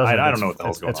 Well, since it doesn't, I don't know what the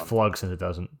hell's going on. It's Flug since it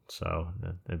doesn't, so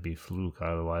it'd be Fluke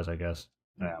otherwise, I guess.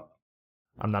 Yeah.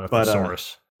 I'm not a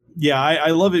thesaurus. Yeah,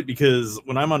 I love it because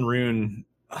when I'm on Rune,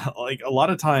 like a lot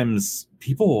of times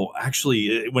people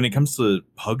actually, when it comes to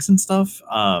pugs and stuff,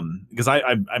 because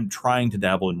I'm trying to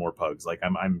dabble in more pugs. Like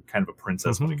I'm kind of a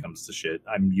princess when it comes to shit.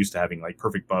 I'm used to having like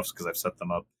perfect buffs because I've set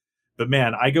them up. But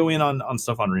man, I go in on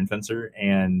stuff on Rune Fencer,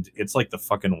 and it's like the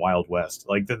fucking Wild West.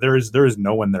 Like there is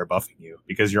no one there buffing you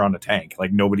because you're on a tank.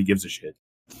 Like nobody gives a shit.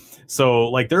 So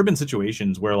like there have been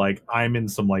situations where like I'm in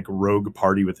some like rogue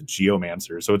party with a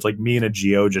Geomancer, so it's like me and a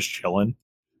Geo just chilling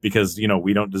because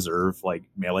we don't deserve like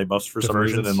melee buffs for some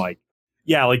reason, and like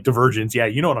Divergence. Yeah,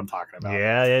 you know what I'm talking about.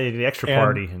 Yeah, the extra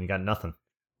party, and you got nothing.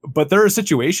 But there are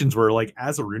situations where, like,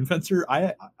 as a Rune Fencer,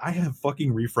 I have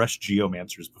fucking refreshed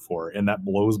Geomancers before, and that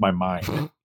blows my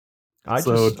mind. I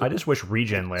just wish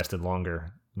regen lasted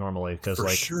longer normally, because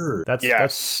like sure.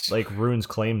 that's like Rune's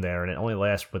claim there, and it only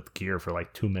lasts with gear for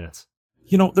like 2 minutes.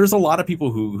 There's a lot of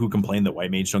people who complain that White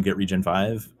Mage don't get regen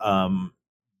 5.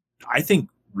 I think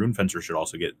Rune Fencer should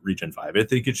also get regen 5. I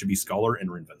think it should be Scholar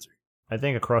and Rune Fencer. I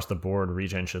think across the board,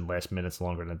 regen should last minutes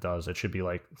longer than it does. It should be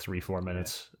like 3-4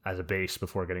 minutes as a base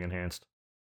before getting enhanced.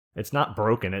 It's not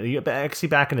broken. I see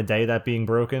back in the day that being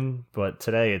broken, but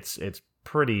today it's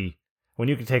pretty. When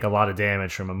you can take a lot of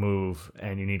damage from a move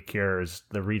and you need cures,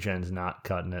 the regen's not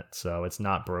cutting it, so it's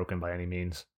not broken by any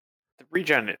means. The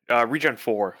regen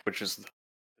 4, which is the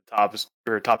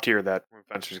top tier that Rune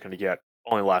Fencer is going to get,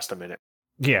 only lasts a minute.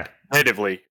 Yeah,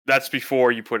 natively. That's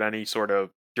before you put any sort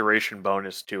of duration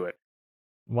bonus to it.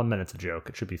 1 minute's a joke.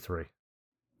 It should be 3.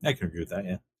 I can agree with that,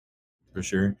 yeah. For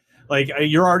sure. Like,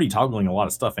 you're already toggling a lot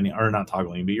of stuff, or not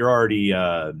toggling, but you're already,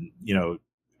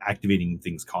 activating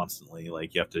things constantly.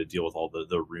 Like, you have to deal with all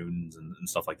the runes and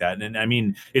stuff like that. And I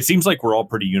mean, it seems like we're all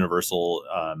pretty universal,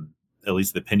 at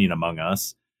least the opinion among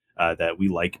us, that we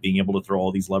like being able to throw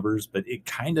all these levers, but it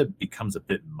kind of becomes a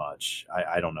bit much.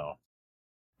 I don't know.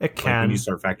 It can. Like when you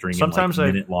start factoring sometimes in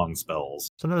like minute-long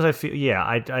spells. Sometimes I feel,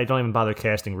 I don't even bother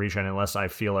casting regen unless I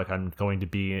feel like I'm going to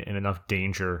be in enough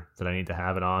danger that I need to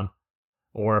have it on.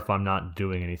 Or if I'm not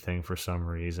doing anything for some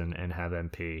reason and have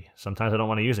MP. Sometimes I don't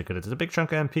want to use it because it's a big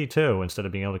chunk of MP too, instead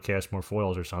of being able to cast more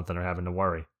foils or something or having to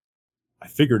worry. I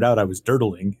figured out I was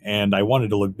dirtling and I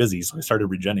wanted to look busy, so I started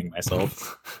regenning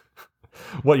myself.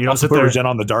 What, you don't sit there regen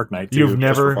on the Dark Knight too? You've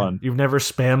never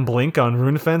spam blink on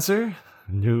Rune Fencer?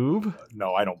 Noob?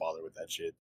 No, I don't bother with that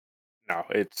shit. No,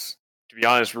 it's, to be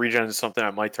honest, regen is something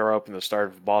I might throw up in the start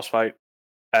of a boss fight,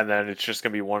 and then it's just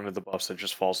going to be one of the buffs that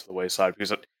just falls to the wayside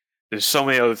because there's so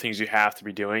many other things you have to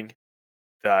be doing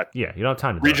that you don't have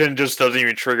time to regen just doesn't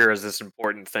even trigger as this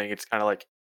important thing. It's kind of like,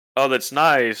 oh, that's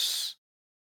nice,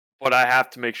 but I have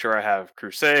to make sure I have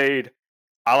Crusade.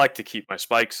 I like to keep my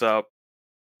spikes up.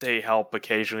 They help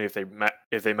occasionally if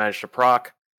they manage to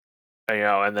proc.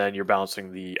 and then you're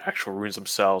balancing the actual runes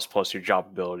themselves plus your job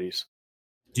abilities.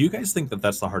 Do you guys think that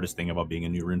that's the hardest thing about being a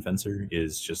new rune fencer?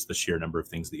 Is just the sheer number of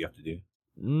things that you have to do?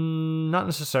 Not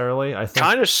necessarily. I think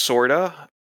Kind of, sorta,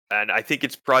 and I think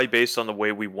it's probably based on the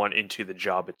way we went into the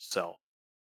job itself.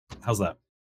 How's that?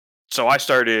 So I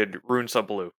started Rune Sub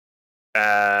Blue,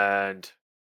 and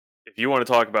if you want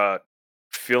to talk about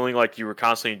feeling like you were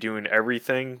constantly doing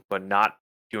everything but not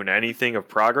doing anything of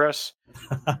progress,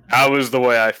 that was the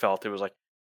way I felt. It was like,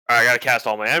 all right, I got to cast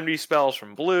all my enemy spells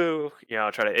from blue, try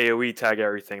to AoE tag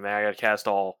everything. Then I got to cast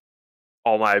all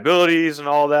my abilities and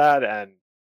all that, and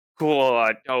cool.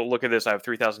 Look at this, I have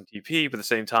 3,000 TP, but at the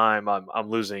same time, I'm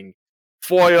losing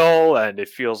foil, and it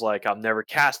feels like I'm never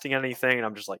casting anything, and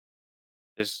I'm just like,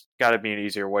 there's got to be an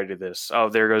easier way to this. Oh,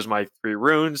 there goes my 3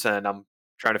 runes, and I'm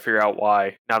trying to figure out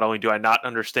why. Not only do I not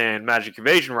understand magic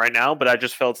evasion right now, but I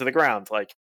just fell to the ground.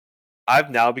 Like,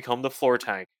 I've now become the floor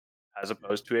tank as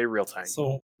opposed to a real tank.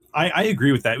 So I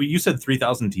agree with that. You said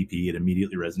 3,000 TP. It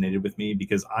immediately resonated with me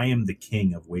because I am the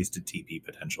king of wasted TP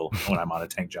potential when I'm on a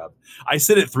tank job. I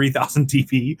sit at 3,000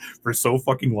 TP for so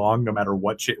fucking long, no matter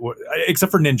what shit,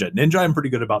 except for Ninja. Ninja, I'm pretty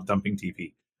good about dumping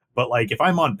TP. But like if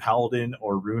I'm on Paladin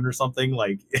or Rune or something,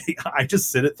 like I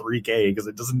just sit at 3K because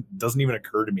it doesn't even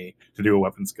occur to me to do a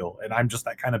weapon skill, and I'm just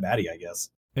that kind of baddie, I guess.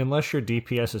 unless your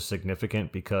DPS is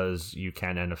significant because you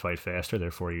can end a fight faster,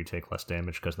 therefore you take less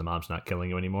damage because the mob's not killing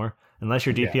you anymore. Unless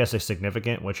your DPS is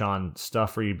significant, which on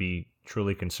stuff where you'd be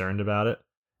truly concerned about it,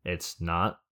 it's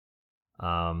not.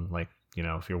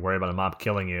 If you're worried about a mob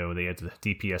killing you, they get the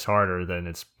DPS harder, then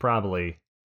it's probably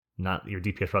not, your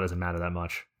DPS probably doesn't matter that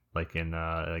much. Like in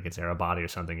like it's Arrow Body or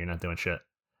something, you're not doing shit.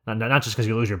 Not just because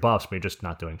you lose your buffs, but you're just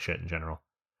not doing shit in general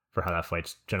for how that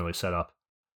fight's generally set up.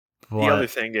 But the other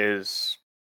thing is,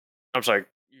 I'm sorry,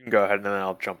 you can go ahead and then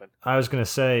I'll jump in. I was going to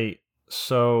say,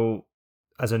 so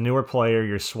as a newer player,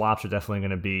 your swaps are definitely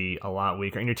going to be a lot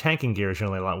weaker, and your tanking gear is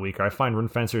generally a lot weaker. I find Rune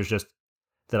Fencers just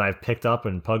that I've picked up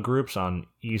in pug groups on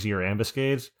easier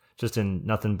ambuscades, just in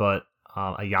nothing but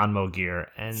a Yanmo gear.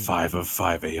 And 5 of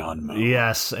 5 a Yanmo.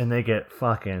 Yes, and they get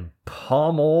fucking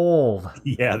pummeled.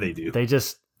 Yeah, they do. They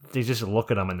just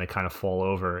look at them and they kind of fall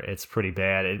over. It's pretty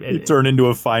bad. It turn into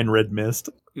a fine red mist.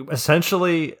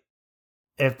 Essentially,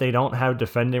 if they don't have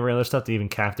defending or other stuff to even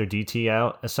cap their DT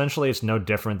out, essentially it's no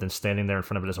different than standing there in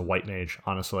front of it as a white mage,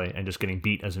 honestly, and just getting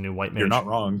beat as a new white mage. You're not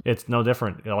wrong. It's no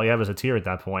different. All you have is a tier at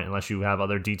that point, unless you have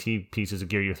other DT pieces of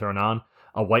gear you're throwing on.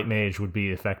 A white mage would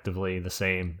be effectively the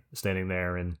same, standing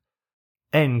there in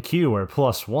NQ or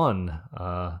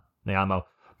 +1 Neamo.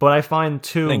 But I find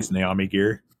too... Thanks, Naomi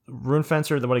gear. Rune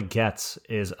Fencer, what it gets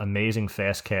is amazing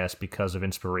fast cast because of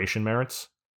inspiration merits,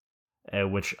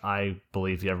 which I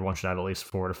believe everyone should have at least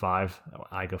 4 to 5.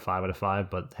 I go 5 out of 5,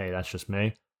 but hey, that's just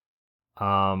me.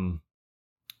 And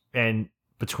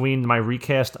between my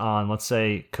recast on, let's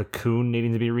say, Cocoon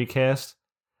needing to be recast,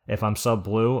 if I'm sub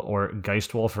blue, or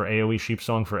Geistwolf for AoE,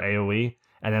 Sheepsong for AoE,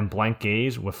 and then Blank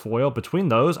Gaze with foil, between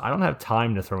those, I don't have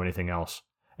time to throw anything else.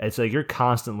 It's like you're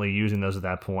constantly using those at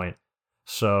that point.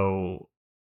 So,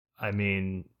 I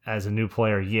mean, as a new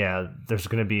player, yeah, there's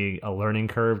going to be a learning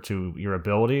curve to your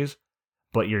abilities,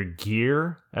 but your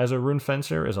gear as a Rune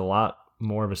Fencer is a lot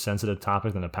more of a sensitive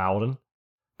topic than a Paladin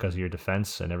because of your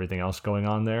defense and everything else going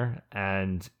on there.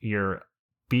 And you're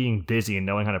being busy and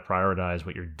knowing how to prioritize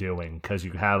what you're doing because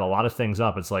you have a lot of things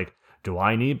up. It's like, do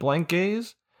I need Blank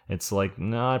Gaze? It's like,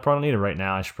 no, I probably don't need it right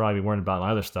now. I should probably be worried about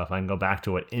my other stuff. I can go back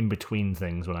to it in between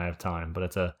things when I have time. But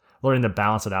it's learning to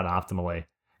balance it out optimally.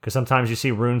 Because sometimes you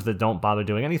see runes that don't bother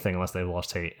doing anything unless they've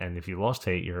lost hate. And if you lost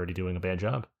hate, you're already doing a bad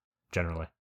job, generally.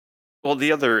 Well,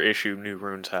 the other issue new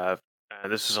runes have,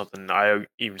 and this is something I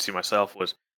even see myself,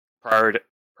 was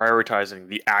prioritizing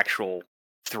the actual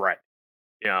threat.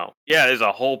 There's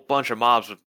a whole bunch of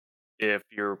mobs. If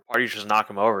your party just knock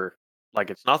them over, like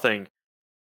it's nothing,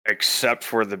 except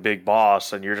for the big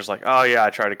boss, and you're just like, oh yeah, I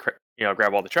try to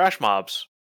grab all the trash mobs.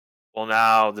 Well,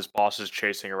 now this boss is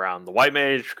chasing around the white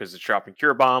mage because it's dropping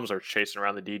cure bombs, or it's chasing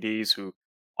around the DDs who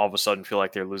all of a sudden feel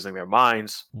like they're losing their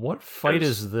minds. What fight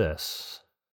is this?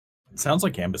 It sounds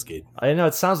like Ambuscade. I know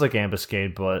it sounds like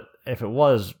Ambuscade, but if it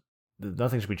was,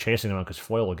 nothing should be chasing them because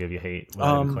foil will give you hate.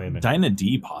 Dyna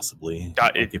D possibly.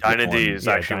 Dyna D is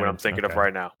actually what I'm thinking of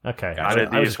right now. Okay, Dyna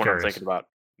D is what I'm thinking about.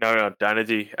 No, Dyna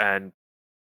D, and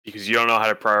because you don't know how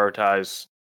to prioritize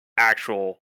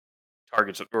actual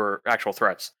targets or actual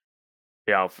threats.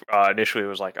 Initially it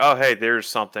was like, oh hey, there's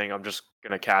something. I'm just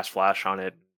gonna cast flash on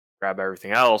it, and grab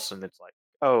everything else, and it's like,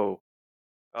 oh,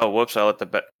 whoops! I let the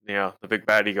big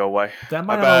baddie go away. That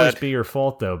might not always be your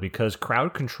fault though, because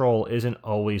crowd control isn't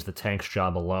always the tank's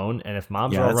job alone. And if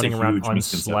mobs are all running around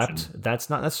unslept, that's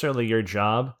not necessarily your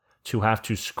job to have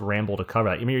to scramble to cover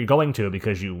that. I mean, you're going to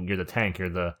because you're the tank. You're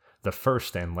the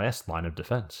first and last line of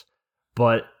defense.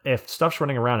 But if stuff's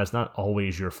running around, it's not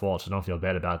always your fault, so don't feel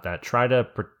bad about that. Try to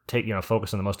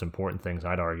focus on the most important things,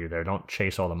 I'd argue there. Don't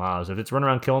chase all the mobs. If it's running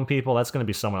around killing people, that's going to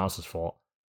be someone else's fault.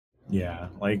 Yeah,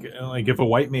 like if a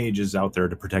white mage is out there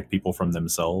to protect people from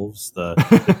themselves, the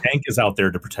tank is out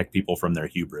there to protect people from their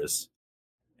hubris.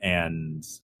 And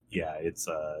yeah, it's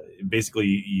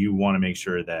basically you want to make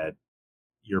sure that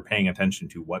you're paying attention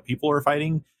to what people are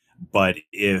fighting. But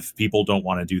if people don't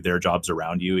want to do their jobs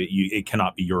around you, it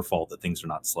cannot be your fault that things are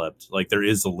not slept. Like there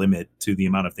is a limit to the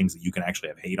amount of things that you can actually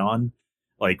have hate on,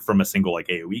 like from a single like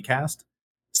AoE cast.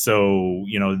 So,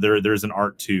 there's an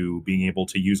art to being able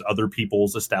to use other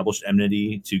people's established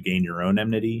enmity to gain your own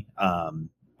enmity,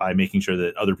 by making sure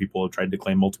that other people have tried to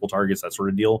claim multiple targets, that sort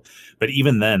of deal. But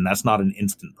even then, that's not an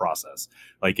instant process.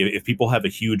 Like if people have a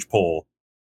huge pull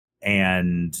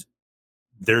and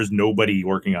there's nobody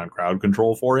working on crowd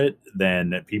control for it,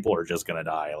 then people are just going to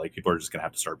die. Like people are just going to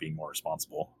have to start being more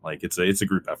responsible. Like it's a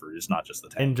group effort. It's not just the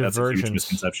tank. That's a huge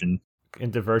misconception. In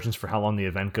Divergence, for how long the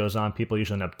event goes on, people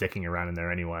usually end up dicking around in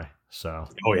there anyway. So.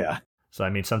 Oh yeah. So I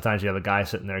mean, sometimes you have a guy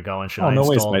sitting there going, "Should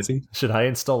I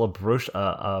install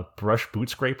a brush boot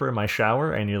scraper in my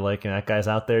shower?" And you're like, and that guy's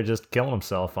out there just killing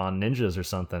himself on ninjas or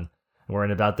something,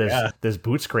 worrying about this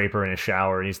boot scraper in his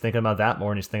shower, and he's thinking about that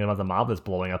more, and he's thinking about the mob that's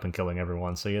blowing up and killing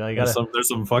everyone. So you gotta. There's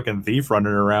some fucking thief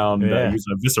running around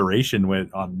using evisceration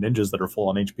on ninjas that are full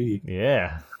on HP.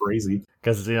 Yeah, crazy.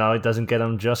 Because it doesn't get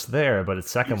him just there, but its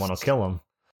second one will kill him.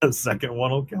 The second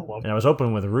one will kill him. And I was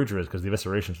opening with Rudras because the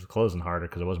eviscerations was closing harder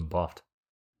because it wasn't buffed.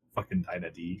 Fucking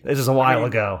Dyna D. This is a while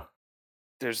ago.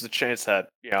 There's the chance that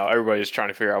everybody's trying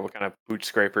to figure out what kind of boot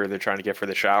scraper they're trying to get for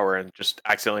the shower and just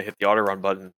accidentally hit the auto run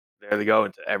button. There they go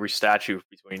into every statue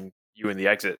between you and the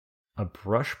exit. A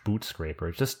brush boot scraper.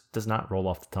 It just does not roll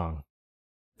off the tongue.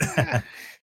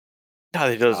 No,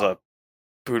 it does a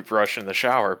boot brush in the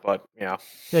shower, but Yeah,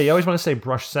 you always want to say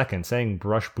brush second. Saying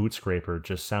brush boot scraper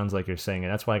just sounds like you're saying it.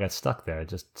 That's why I got stuck there. It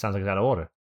just sounds like it's out of order.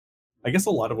 I guess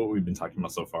a lot of what we've been talking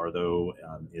about so far, though,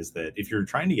 is that if you're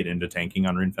trying to get into tanking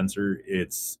on Runefencer,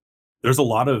 there's a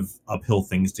lot of uphill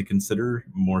things to consider,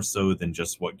 more so than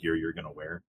just what gear you're going to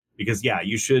wear. Because,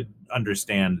 you should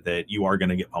understand that you are going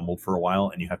to get pummeled for a while,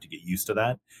 and you have to get used to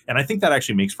that. And I think that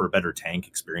actually makes for a better tank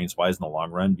experience-wise in the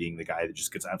long run, being the guy that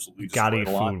just gets absolutely destroyed Gotta eat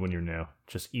a lot. food when you're new.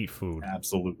 Just eat food.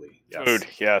 Absolutely. Yes. Food,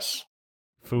 yes.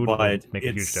 Food would make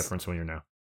a huge difference when you're new.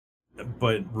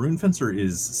 But Runefencer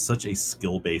is such a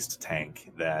skill-based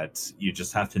tank that you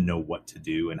just have to know what to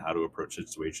do and how to approach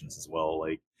situations as well.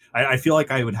 Like I feel like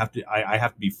I have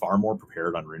to be far more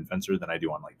prepared on Runefencer than I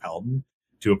do on like Paladin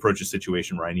to approach a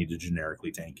situation where I need to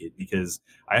generically tank it, because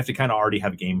I have to kind of already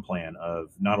have a game plan of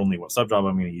not only what sub job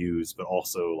I'm going to use, but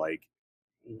also like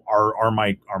are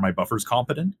my buffers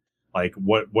competent? Like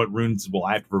what runes will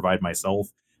I have to provide myself,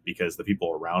 because the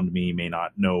people around me may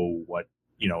not know what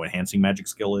enhancing magic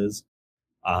skill is.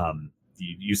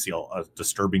 You see a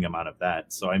disturbing amount of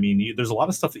that. So I mean, there's a lot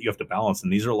of stuff that you have to balance,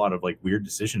 and these are a lot of like weird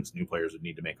decisions new players would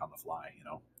need to make on the fly,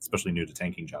 especially new to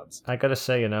tanking jobs. I gotta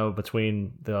say,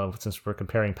 since we're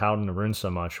comparing Paladin to Rune so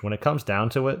much, when it comes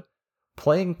down to it,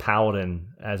 playing Paladin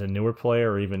as a newer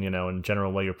player, or even in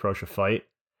general way you approach a fight,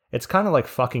 it's kind of like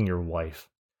fucking your wife.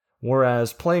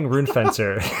 Whereas playing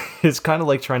Runefencer is kind of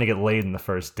like trying to get laid in the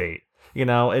first date.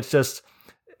 It's just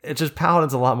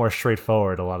Paladin's a lot more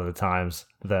straightforward a lot of the times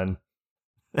than.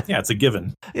 Yeah, it's a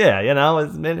given. Yeah,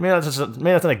 maybe that's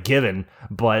not a given,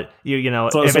 but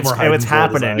if it's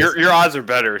happening, your odds are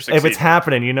better. If it's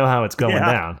happening, you know how it's going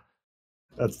down.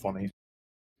 That's funny.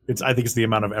 I think it's the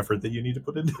amount of effort that you need to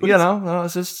put into it.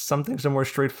 It's just some things are more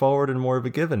straightforward and more of a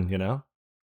given.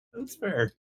 That's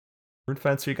fair.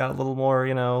 Runefencer, you got a little more.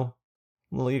 You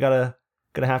gonna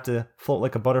have to float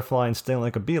like a butterfly and sting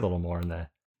like a bee a little more in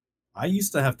there. I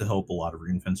used to have to help a lot of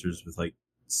Runefencers with like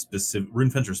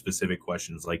Runefencer specific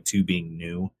questions, like to being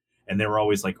new, and they were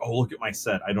always like, "Oh, look at my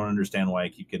set. I don't understand why I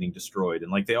keep getting destroyed."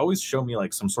 And like they always show me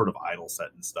like some sort of idle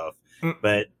set and stuff,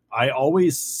 but I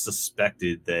always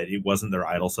suspected that it wasn't their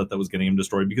idle set that was getting them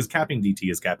destroyed, because capping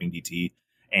DT is capping DT,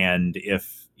 and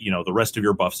if the rest of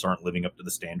your buffs aren't living up to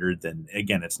the standard, then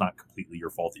again, it's not completely your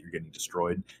fault that you're getting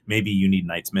destroyed. Maybe you need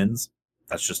Knight's Mins.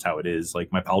 That's just how it is.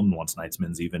 Like my Paladin wants Knight's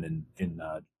Mins even in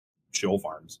chill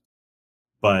farms,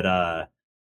 but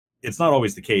it's not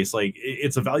always the case. Like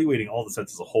it's evaluating all the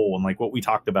sets as a whole, and like what we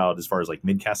talked about as far as like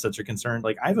mid-cast sets are concerned,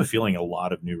 like I have a feeling a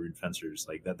lot of new Runefencers,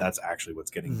 like that's actually what's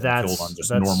getting them killed on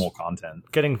just normal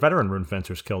content. Getting veteran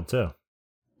Runefencers killed too.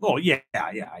 Oh yeah,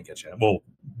 I get you. Well,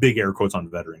 big air quotes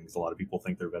on veterans. A lot of people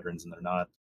think they're veterans and they're not.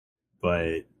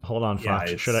 But hold on,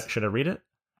 Fox. Should I read it?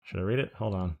 Should I read it?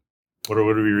 Hold on. What are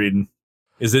we reading?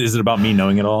 Is it about me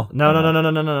knowing it all?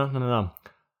 No.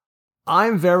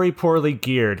 I'm very poorly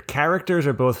geared. Characters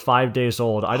are both 5 days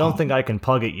old. I don't think I can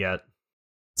pug it yet.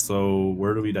 So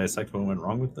where do we dissect what went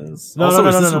wrong with this? No, also, no,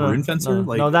 is no, this no, a rune fencer? no.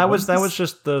 Like, No, that what was is that this? was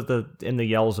just the in the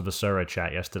yells of Asura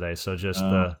chat yesterday. So just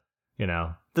the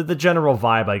the general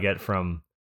vibe I get from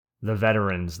the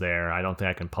veterans there. I don't think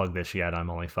I can pug this yet. I'm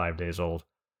only 5 days old.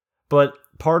 But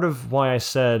part of why I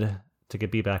said to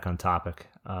get B back on topic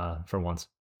for once,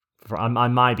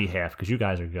 on my behalf, because you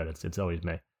guys are good. It's always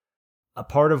me. A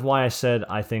part of why I said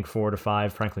I think 4 to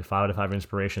 5, frankly 5 to 5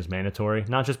 inspiration is mandatory,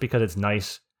 not just because it's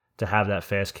nice to have that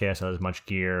fast cast out as much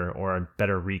gear or a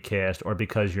better recast, or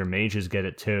because your mages get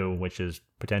it too, which is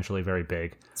potentially very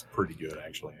big. It's pretty good,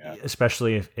 actually. Yeah.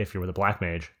 Especially if you're with a black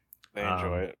mage. They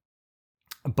enjoy it.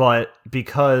 But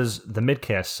because the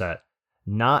midcast set,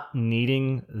 not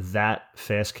needing that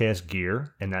fast cast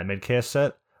gear in that midcast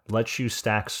set lets you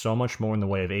stack so much more in the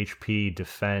way of HP,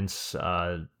 defense,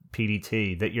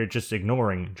 PDT that you're just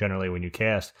ignoring generally when you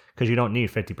cast, because you don't need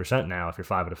 50% now if you're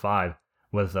 5 out of 5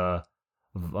 with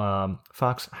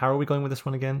Fox. How are we going with this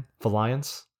one again?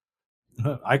 Valiance?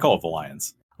 I call it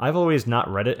Valiance. I've always not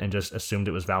read it and just assumed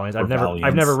it was Valiance. Or I've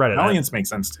Valiance. never read it. Valiance makes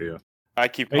sense too. I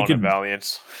keep calling it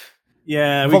Valiance.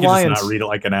 Yeah, we can Valiance. just not read it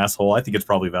like an asshole. I think it's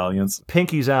probably Valiance.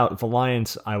 Pinky's out.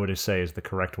 Valiance, I would say, is the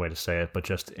correct way to say it, but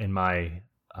just in my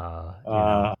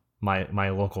my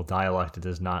local dialect, it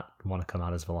does not want to come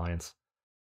out as Valiance.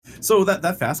 So that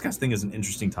fastcast thing is an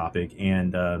interesting topic,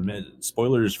 and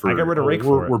spoilers for I got rid of Rake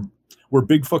for it. We're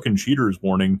big fucking cheaters.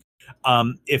 Warning.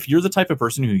 If you're the type of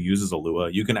person who uses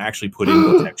Alua, you can actually put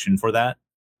in protection for that,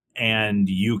 and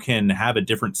you can have a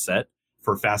different set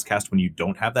for fastcast when you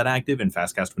don't have that active and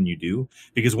fastcast when you do.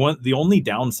 Because the only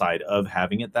downside of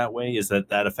having it that way is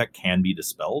that effect can be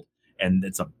dispelled. And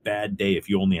it's a bad day if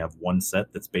you only have one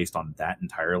set that's based on that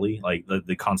entirely, like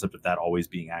the concept of that always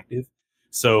being active.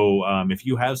 So if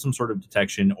you have some sort of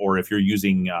detection, or if you're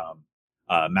using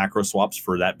macro swaps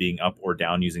for that being up or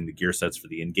down using the gear sets for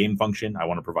the in-game function, I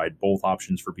want to provide both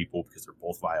options for people because they're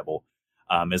both viable.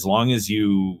 As long as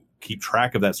you keep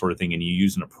track of that sort of thing and you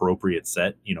use an appropriate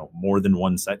set, more than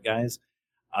one set, guys,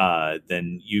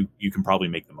 then you can probably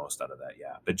make the most out of that.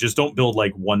 Yeah, but just don't build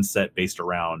like one set based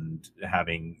around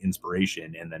having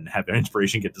inspiration and then have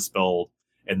inspiration get dispelled,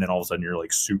 and then all of a sudden you're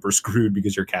like super screwed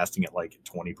because you're casting it like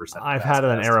 20%. I've had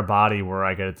an era body where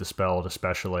I get it dispelled,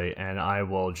 especially, and I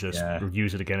will just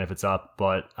use it again if it's up.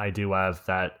 But I do have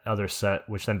that other set,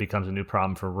 which then becomes a new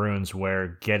problem for runes,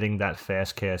 where getting that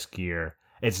fast cast gear,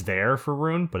 it's there for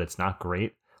rune, but it's not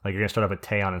great. Like, you're gonna start up with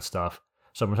Taeon and stuff.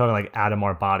 So we're talking like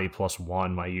Adamar body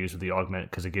 +1 I use with the augment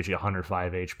because it gives you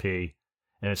 105 HP.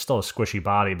 And it's still a squishy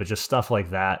body, but just stuff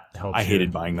like that helps. I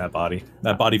hated buying that body.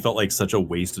 That body felt like such a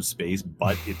waste of space,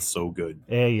 but it's so good.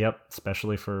 Yeah, yep.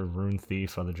 Especially for Rune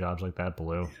Thief, other jobs like that,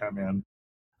 blue. Yeah, man.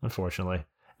 Unfortunately.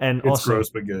 And it's also, gross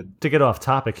but good. To get off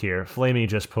topic here, Flamey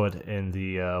just put in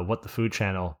the What the Food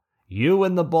channel, you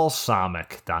and the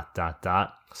balsamic, ...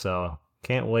 So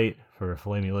can't wait for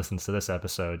Flamey listens to this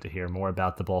episode to hear more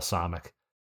about the balsamic.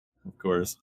 Of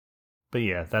course. But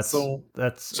yeah, that's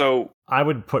so I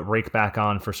would put Rake back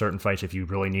on for certain fights if you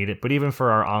really need it. But even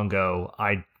for our on-go,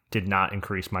 I did not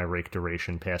increase my Rake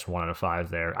duration past 1 out of 5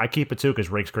 there. I keep it too because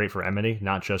Rake's great for Emily,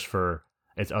 not just for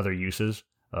its other uses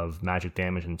of magic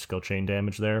damage and skill chain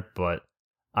damage there. But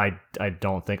I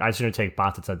don't think I'd sooner take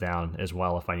Batata down as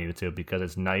well if I needed to, because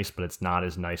it's nice, but it's not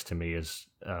as nice to me as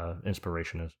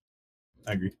Inspiration is.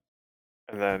 I agree.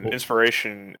 And then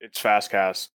Inspiration, it's fast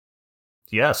cast.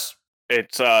 Yes.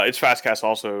 It's fast cast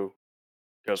also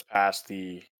goes past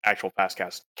the actual fast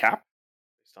cast cap.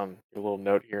 Based on your little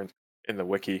note here in the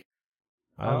wiki.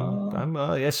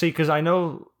 See, because I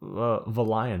know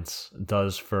Valiance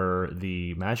does for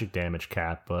the magic damage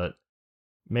cap, but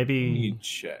maybe. Let me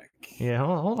check. Yeah,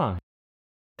 hold on.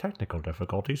 Technical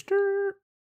difficulties.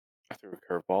 I threw a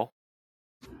curveball.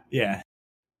 Yeah.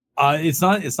 It's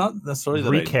not necessarily the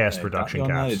recast reduction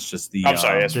caps. It's just the. I'm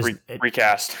sorry, it's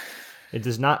recast. It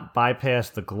does not bypass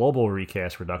the global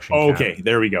recast reduction cap. Okay,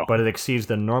 there we go. But it exceeds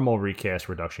the normal recast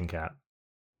reduction cap.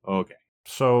 Okay.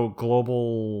 So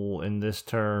global in this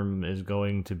term is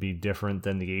going to be different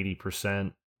than the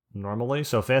 80% normally.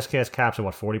 So fast cast caps are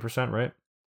what, 40%, right?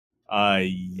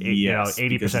 Yes.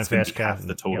 80% fast cast.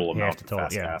 The total amount of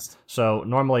fast cast. So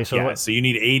normally, so you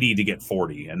need 80 to get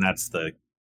 40, and that's the.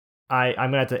 I'm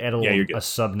gonna have to add a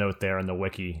sub note there in the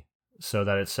wiki so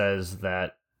that it says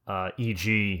that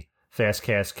e.g. fast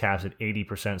cast caps at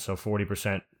 80%, so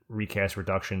 40% recast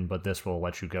reduction, but this will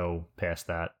let you go past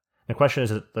that. The question is,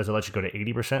 does it let you go to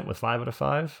 80% with 5 out of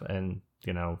 5 and,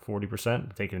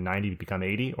 40%, take it to 90 to become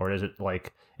 80? Or is it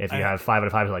like if you have 5 out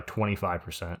of 5 is like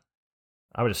 25%?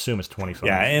 I would assume it's 25.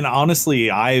 Yeah, and honestly,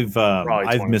 I've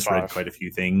Probably misread 25. quite a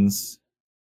few things.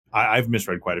 I've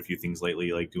misread quite a few things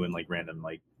lately, like doing like random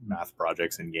like math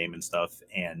projects in game and stuff,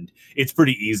 and it's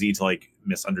pretty easy to like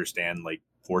misunderstand like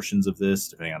portions of this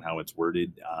depending on how it's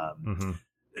worded. Mm-hmm.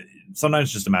 Sometimes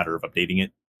it's just a matter of updating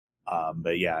it.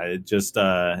 But yeah, it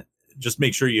just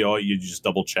make sure you just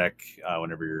double check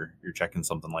whenever you're checking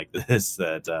something like this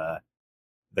that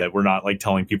we're not like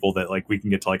telling people that like we can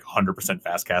get to like 100%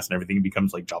 fast cast and everything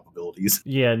becomes like job abilities.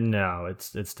 Yeah, no,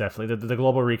 it's definitely the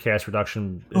global recast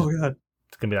reduction is God.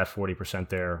 it's gonna be that 40%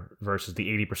 there versus the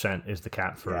 80% is the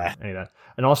cap for Yeah. any of that.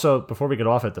 And also, before we get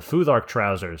off it, the Futhark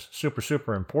trousers,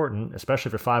 super important,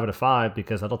 especially for 5 out of 5,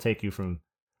 because that'll take you from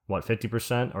what,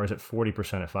 50%, or is it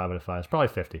 40% at 5 out of 5? It's probably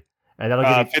 50. And that'll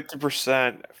give you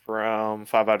 50% from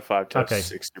 5 out of 5 to Okay.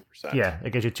 60%. Yeah,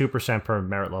 it gives you 2% per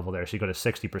merit level there, so you go to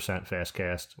 60% fast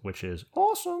cast, which is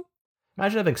awesome.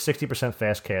 Imagine having 60%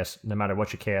 fast cast no matter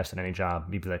what you cast in any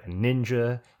job. You'd be like a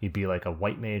ninja, you'd be like a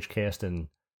white mage cast in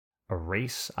a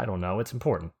race. I don't know, it's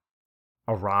important.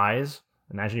 A rise.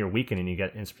 Imagine you're weakened and you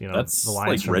get That's the like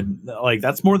lines from,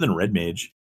 that's more than red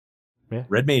mage. Yeah.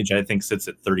 Red mage I think sits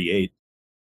at 38.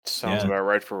 Sounds Yeah. about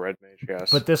right for Red Mage,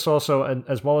 yes. But this also,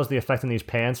 as well as the effect in these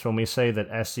pants, when we say that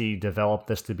SE developed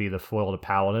this to be the foil to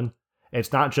Paladin,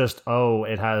 it's not just,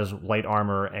 it has light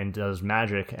armor and does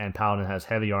magic, and Paladin has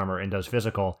heavy armor and does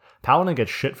physical. Paladin gets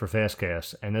shit for fast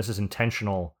cast, and this is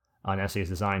intentional on SE's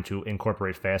design to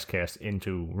incorporate fast cast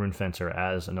into Runefencer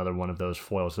as another one of those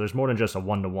foils. So there's more than just a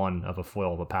 1-to-1 of a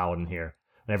foil of a Paladin here.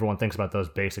 And everyone thinks about those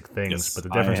basic things, Yes, but the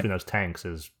difference between those tanks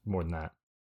is more than that.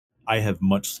 I have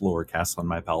much slower casts on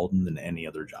my paladin than any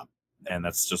other job, and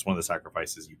that's just one of the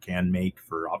sacrifices you can make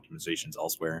for optimizations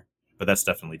elsewhere. But that's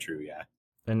definitely true. Yeah.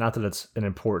 And not that it's an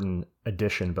important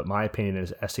addition, but my opinion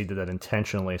is SC did that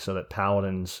intentionally so that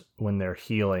paladins, when they're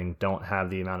healing, don't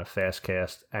have the amount of fast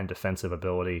cast and defensive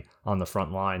ability on the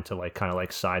front line to kind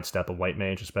of sidestep a white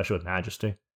mage, especially with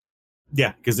Majesty.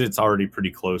 Yeah, because it's already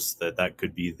pretty close that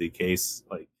could be the case.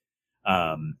 Like,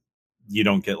 you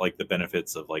don't get like the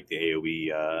benefits of like the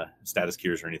AoE status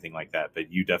cures or anything like that,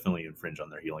 but you definitely infringe on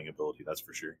their healing ability. That's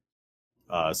for sure.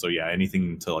 So yeah,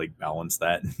 anything to like balance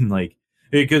that, like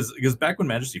because back when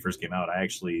Majesty first came out, I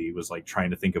actually was like trying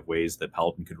to think of ways that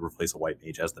Paladin could replace a white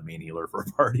mage as the main healer for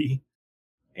a party,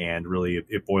 and really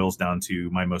it boils down to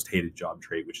my most hated job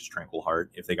trait, which is Tranquil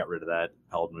Heart. If they got rid of that,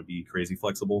 Paladin would be crazy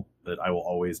flexible, but I will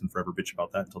always and forever bitch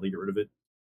about that until they get rid of it.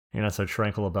 You're not so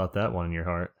tranquil about that one in your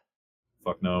heart.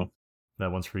 Fuck no.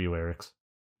 That one's for you, Eric's.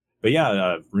 But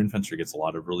yeah, Runefencer gets a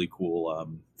lot of really cool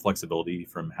flexibility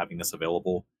from having this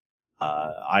available.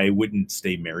 I wouldn't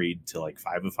stay married to like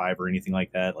 5 of 5 or anything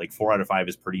like that. Like 4 out of 5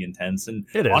 is pretty intense, and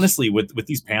It is. honestly, with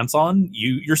these pants on,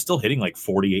 you're still hitting like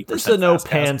 48%. This is a no fast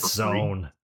cast pants for free.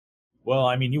 zone. Well,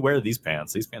 I mean, you wear these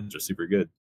pants. These pants are super good.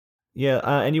 Yeah,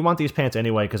 and you want these pants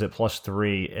anyway because at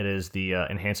 +3, it is the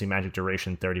enhancing magic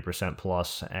duration 30%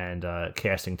 plus and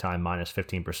casting time minus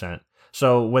 15%.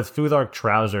 So with Futhark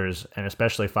trousers, and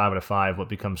especially 5 out of 5, what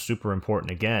becomes super important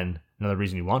again, another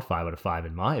reason you want 5 out of 5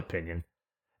 in my opinion,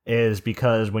 is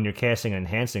because when you're casting an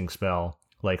enhancing spell,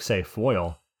 like say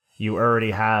Foil, you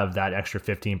already have that extra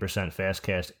 15% fast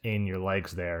cast in your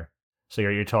legs there. So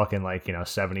you're talking like,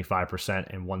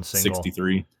 75% in one single.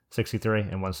 63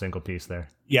 in one single piece there.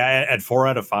 Yeah, at 4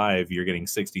 out of 5, you're getting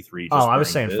 63. Just I was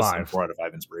saying this 5. and 4 out of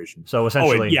 5 inspiration. So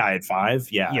essentially, at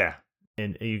 5, yeah. Yeah.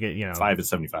 And you get, 5 is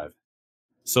 75.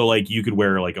 So like you could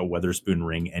wear like a Weatherspoon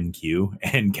ring NQ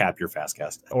and cap your fast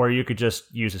cast. Or you could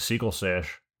just use a Seagull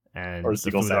Sash and Or the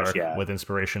Seagull Futhark Sash, yeah. with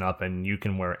inspiration up, and you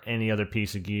can wear any other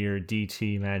piece of gear,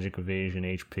 DT, magic evasion,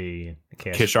 HP,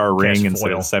 Kishar ring cast instead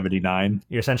foil. of 79.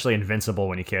 You're essentially invincible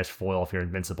when you cast foil if you're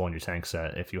invincible in your tank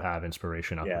set if you have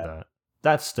inspiration up Yeah. with that.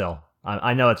 That's still,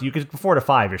 I know you could 4 to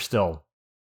 5. You're still,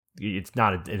 it's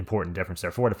not an important difference there.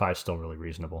 4 to 5 is still really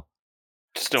reasonable.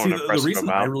 Still See, an impressive the reason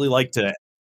amount. I really like to,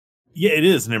 yeah, it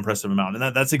is an impressive amount,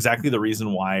 and that's exactly the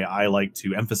reason why I like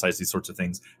to emphasize these sorts of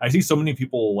things. I see so many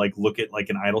people like look at like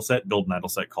an idle set, build an idle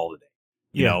set, call it a day,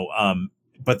 you know,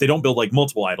 but they don't build like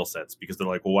multiple idle sets because they're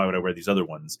like, well, why would I wear these other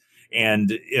ones?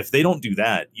 And if they don't do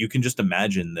that, you can just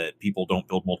imagine that people don't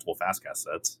build multiple fast cast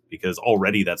sets because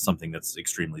already that's something that's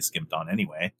extremely skimped on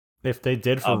anyway. If they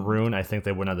did for Rune, I think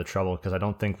they wouldn't have the trouble because I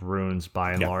don't think Runes,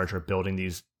 by and Yeah. large, are building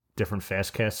these different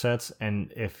fast cast sets.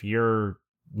 And if you're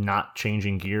not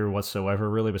changing gear whatsoever,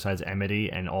 really, besides Emity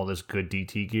and all this good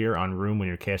DT gear on Rune when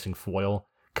you're casting foil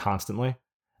constantly,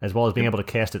 as well as being able to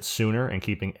cast it sooner and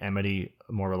keeping Enmity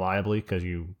more reliably because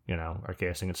you are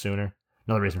casting it sooner.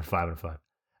 Another reason for 5 out of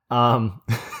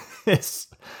 5.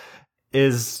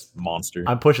 is monster.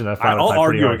 I'm pushing that 5 out of 5 I'll pretty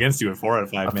argue hard. against you at 4 out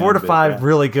of 5. 4 out of 5,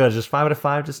 really good. Just 5 out of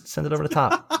 5, just send it over the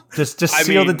top. just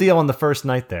seal the deal on the first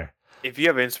night there. If you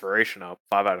have inspiration up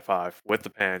 5 out of 5 with the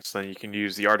pants, then you can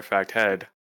use the artifact head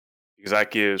because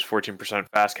that gives 14%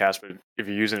 fast cast. But if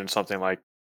you're using it in something like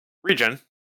regen,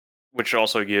 which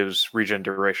also gives regen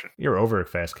duration, you're over at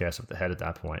fast cast at the head at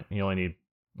that point. You only need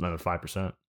another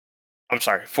 5%. I'm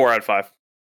sorry, 4 out of 5.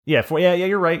 Yeah,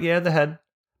 you're right. Yeah, the head.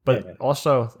 But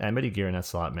also, Enmity gear in that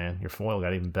slot, man. Your foil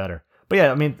got even better. But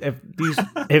yeah, I mean,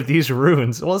 if these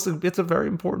runes, well, it's a very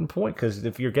important point because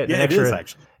if you're getting extra, it is,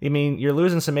 actually. I mean, you're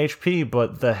losing some HP,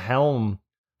 but the helm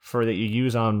that you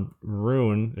use on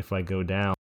rune, if I go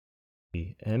down,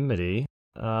 the Enmity,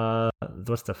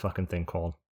 what's the fucking thing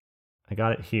called? I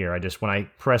got it here. When I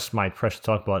press my press to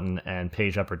talk button and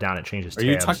page up or down, it changes tabs. Are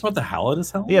you talking about the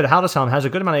Halidus helm? Yeah, the Halidus helm has a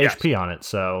good amount of HP on it,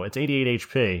 so it's 88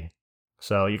 HP.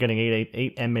 So you're getting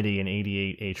 8 Enmity and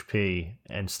 88 HP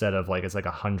instead of it's like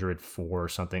 104 or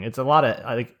something. It's a lot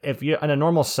of if you're in a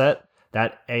normal set,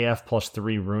 that AF plus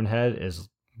 3 rune head is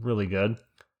really good.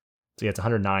 So yeah, it's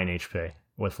 109 HP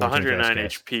with 14 109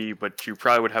 HP, but you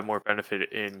probably would have more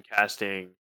benefit in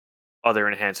casting other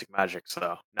enhancing magics,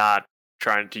 though, not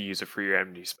trying to use it for your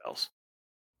Enmity spells.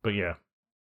 But yeah,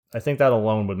 I think that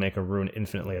alone would make a rune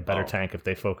infinitely a better tank if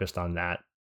they focused on that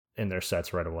in their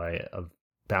sets right away of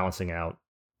balancing out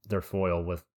their foil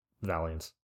with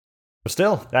Valiants. But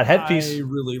still, that headpiece. I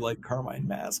really like Carmine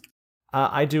Mask.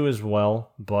 I do as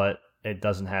well, but it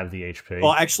doesn't have the HP.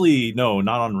 Well, actually, no,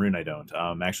 not on Rune. I don't.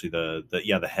 Actually,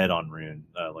 the head on Rune,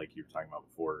 like you were talking about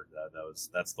before,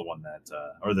 that's the one that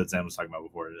or that Zan was talking about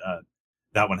before.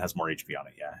 That one has more HP on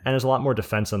it. Yeah, and there's a lot more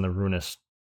defense on the Runist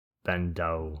than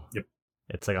Doe. Yep,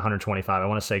 it's like 125. I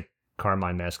want to say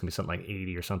Carmine Mask can be something like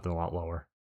 80 or something a lot lower.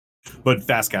 But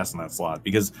fast cast in that slot,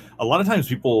 because a lot of times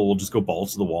people will just go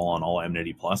balls to the wall on all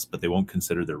Enmity Plus, but they won't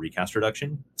consider their recast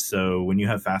reduction. So when you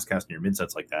have fast cast in your mid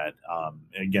sets like that,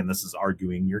 again, this is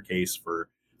arguing your case for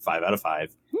 5 out of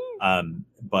 5.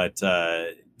 But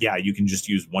yeah, you can just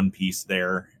use one piece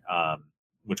there,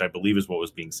 which I believe is what was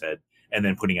being said, and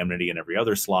then putting Enmity in every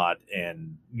other slot,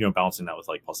 and balancing that with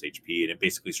plus HP, and it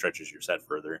basically stretches your set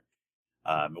further.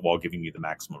 While giving you the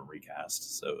maximum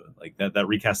recast. So that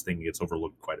recast thing gets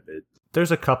overlooked quite a bit.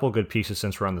 There's a couple good pieces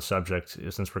since we're on the subject,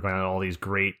 since we're going on all these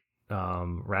great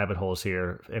rabbit holes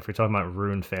here. If we're talking about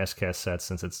rune fast cast sets,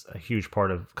 since it's a huge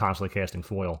part of constantly casting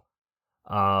foil.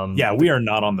 Yeah, we are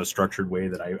not on the structured way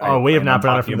that we have not been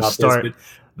on it from the start.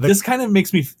 This kind of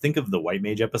makes me think of the White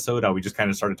Mage episode, how we just kind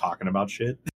of started talking about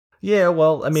shit. Yeah,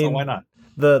 well, I mean, so why not?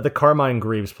 The Carmine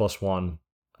Greaves +1.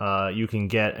 You can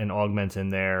get an augment in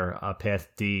there, Path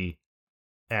D,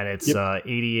 and it's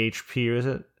 80 HP, is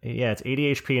it? Yeah, it's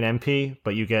 80 HP and MP,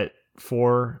 but you get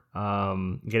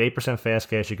 8% fast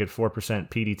cast, you get 4%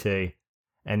 PDT,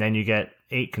 and then you get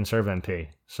 8 conserve MP.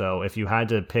 So if you had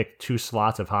to pick 2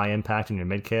 slots of high impact in your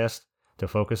midcast to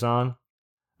focus on,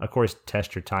 of course,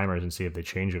 test your timers and see if they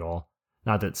change at all.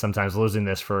 Not that sometimes losing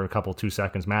this for a couple 2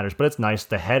 seconds matters, but it's nice.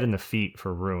 The head and the feet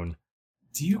for Rune.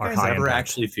 Do you guys ever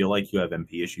actually feel like you have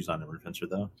MP issues on Ember Fencer,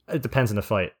 though? It depends on the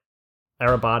fight.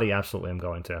 Erebody, absolutely I'm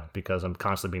going to, because I'm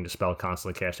constantly being dispelled,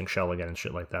 constantly casting Shell again and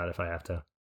shit like that if I have to.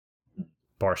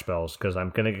 Bar spells, because I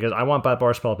want that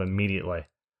bar spell up immediately.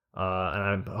 And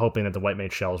I'm hoping that the White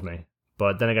Mage shells me.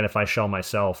 But then again, if I shell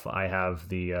myself, I have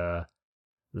the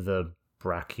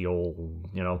brachial,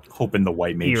 hoping the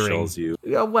White Mage shells you.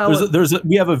 Yeah, well,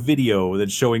 we have a video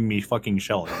that's showing me fucking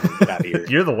shelling. Get out of here.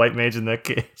 You're the White Mage in that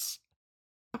case.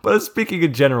 But speaking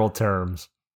in general terms.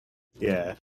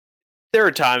 Yeah. There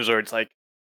are times where it's like,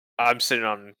 I'm sitting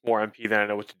on more MP than I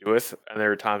know what to do with, and there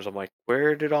are times I'm like,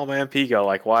 where did all my MP go?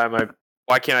 Like, why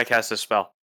can't I cast this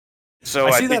spell? So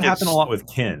I see that happen a lot with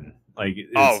Kin.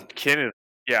 Kin is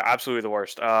absolutely the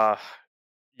worst.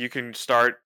 You can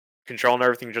start controlling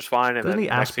everything just fine, and Doesn't then he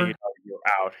next thing Asper? you know, you're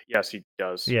out. Yes, he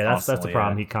does. Yeah, that's the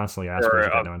problem. He constantly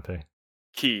aspers with no MP.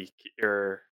 Key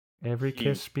or every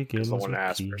kiss begins with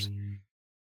aspers.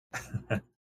 I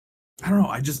don't know.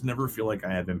 I just never feel like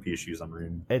I have MP issues on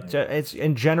Rune. It's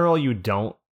in general you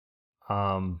don't,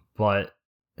 but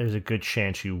there's a good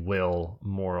chance you will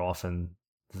more often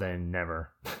than never.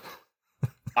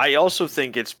 I also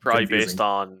think it's probably based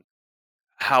on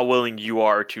how willing you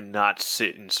are to not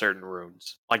sit in certain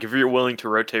runes. Like if you're willing to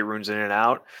rotate runes in and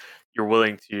out, you're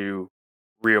willing to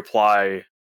reapply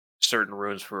certain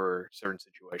runes for certain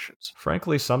situations.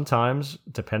 Frankly, sometimes,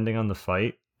 depending on the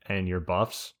fight and your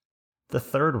buffs, the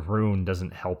third rune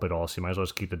doesn't help at all, so you might as well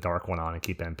just keep the dark one on and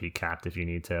keep MP capped if you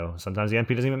need to. Sometimes the MP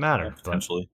doesn't even matter. Yeah,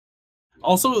 potentially.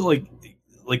 Also,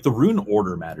 like the rune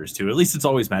order matters too. At least it's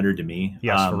always mattered to me.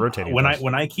 Yes, for rotating. When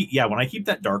I keep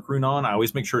that dark rune on, I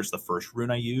always make sure it's the first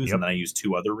rune I use, and then I use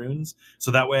 2 other runes.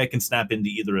 So that way I can snap into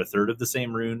either a third of the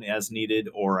same rune as needed,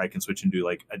 or I can switch into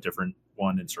like a different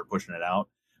one and start pushing it out.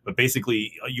 But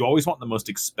basically, you always want the most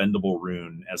expendable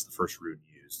rune as the first rune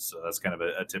used. So that's kind of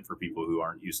a tip for people who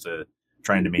aren't used to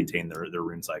trying to maintain their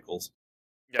rune cycles.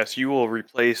 Yes, you will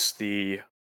replace the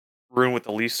rune with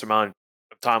the least amount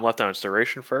of time left on its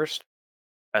duration first,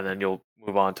 and then you'll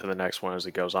move on to the next one as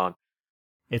it goes on.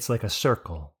 It's like a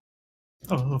circle.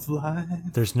 Of life.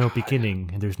 There's no beginning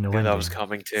and there's no ending. That was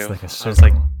coming too. It's like a I circle. was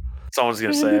like, someone's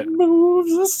gonna say it.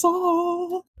 Moves us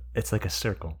all. It's like a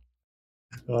circle.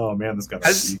 Oh man, this got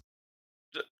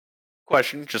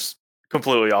Question, just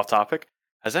completely off topic.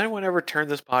 Has anyone ever turned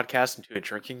this podcast into a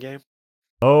drinking game?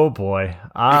 Oh boy.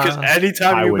 Because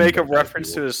anytime I you wouldn't make a do that, reference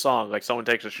people. to a song, like someone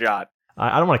takes a shot.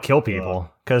 I don't want to kill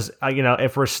people because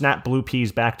if we're snap blue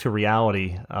peas back to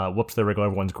reality, whoops, there we go,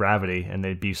 everyone's gravity, and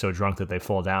they'd be so drunk that they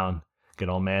fall down, get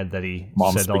all mad that he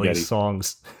Mom's said all spaghetti. these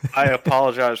songs. I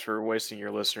apologize for wasting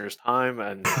your listeners' time,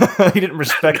 and He didn't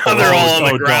respect Now they're all on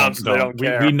the Oh, ground, so they don't we,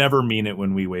 care. we never mean it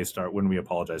when we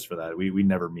apologize for that. We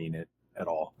never mean it at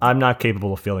all. I'm not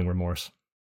capable of feeling remorse.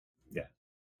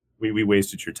 We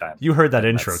wasted your time. You heard that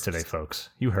intro That's- today, folks.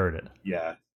 You heard it.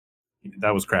 Yeah,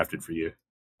 that was crafted for you.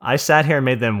 I sat here and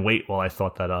made them wait while I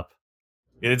thought that up.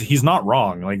 He's not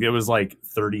wrong. Like it was like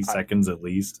 30 seconds at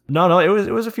least. No,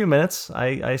 it was a few minutes.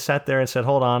 I sat there and said,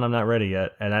 "Hold on, I'm not ready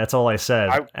yet," and that's all I said.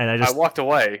 And I I just walked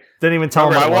away. didn't even tell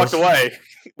him. Remember, What I it walked was. away.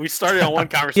 We started on one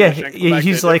Yeah, conversation. and come back to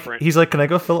he's a like, different. "Can I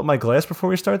go fill up my glass before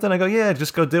we start?" Then I go, "Yeah,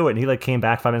 just go do it." And he like came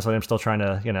back 5 minutes later. I'm still trying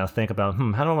to think about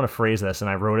how do I want to phrase this? And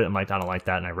I wrote it. I'm like, I don't like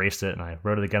that, and I erased it. And I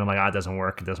wrote it again. I'm like, it doesn't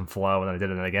work. It doesn't flow. And then I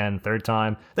did it again, third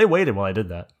time. They waited while I did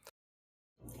that.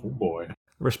 Oh boy.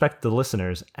 Respect the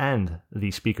listeners and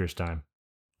the speakers' time.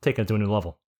 Taking it to a new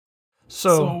level.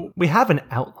 So we have an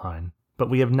outline, but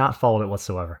we have not followed it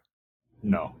whatsoever.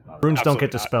 No. Runes don't get Absolutely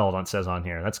not. dispelled, it says on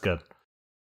here. That's good.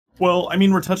 Well, I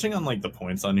mean, we're touching on like the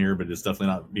points on here, but it's definitely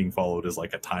not being followed as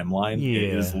like a timeline.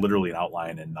 It Yeah. is literally an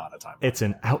outline and not a timeline. It's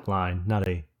an outline, not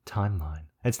a timeline.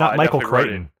 It's not I Michael definitely wrote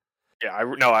Crichton. Yeah,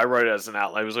 I wrote it as an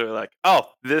outline. It was literally like, oh,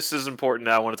 this is important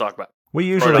that I want to talk about. We Right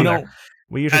usually on there.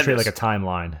 And treat it like a this.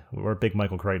 timeline. We're big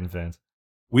Michael Crichton fans.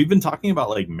 We've been talking about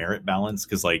like merit balance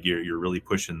because like you're really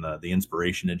pushing the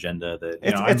inspiration agenda. That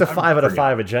It's a 5 out of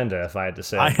 5 agenda, if I had to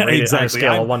say. I- Rate it on a exactly.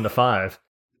 scale of 1 to 5.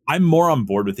 I'm more on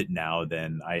board with it now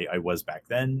than I was back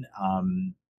then.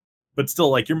 But still,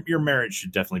 like your merit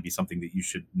should definitely be something that you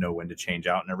should know when to change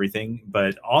out and everything.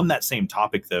 But on that same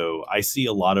topic, though, I see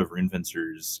a lot of rune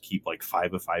fencers keep like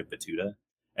 5 of 5 Batuta,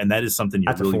 and that is something you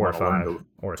That's a really 4 or want to learn 5. to,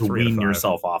 Or a to 3 wean to 5.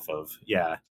 yourself off of.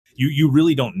 Yeah, you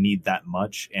really don't need that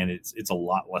much, and it's a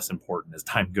lot less important as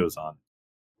time goes on.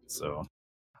 So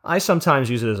I sometimes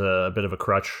use it as a bit of a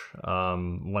crutch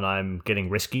when I'm getting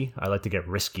risky. I like to get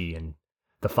risky and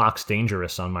the Fox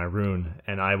Dangerous on my rune,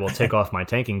 and I will take off my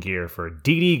tanking gear for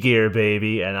DD gear,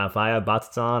 baby. And if I have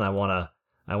Bataton, I want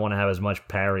to have as much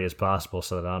parry as possible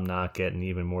so that I'm not getting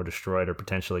even more destroyed or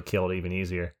potentially killed even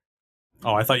easier.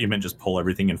 oh, I thought you meant just pull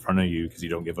everything in front of you because you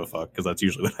don't give a fuck. Because that's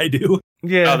usually what I do.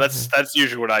 Yeah, No, that's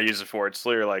usually what I use it for. It's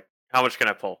literally like, how much can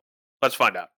I pull? Let's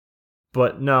find out.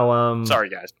 But no, Sorry,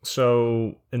 guys.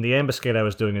 So in the ambuscade I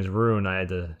was doing as rune, I had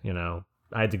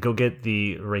to go get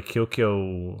the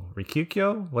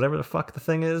Rikukyo, whatever the fuck the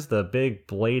thing is, the big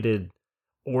bladed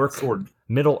orc, Sword.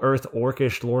 Middle Earth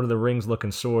orcish Lord of the Rings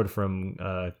looking sword from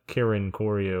Kirin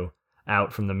Koryu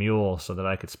out from the mule so that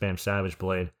I could spam Savage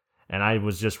Blade. And I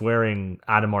was just wearing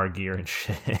Adamar gear and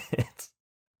shit.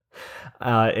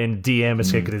 And D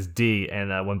ambuscade is D, and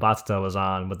when Batsuta was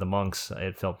on with the monks,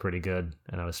 it felt pretty good,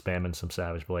 and I was spamming some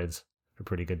Savage Blades for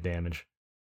pretty good damage.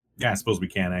 Yeah, I suppose we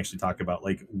can actually talk about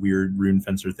like weird rune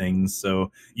fencer things.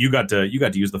 So you got to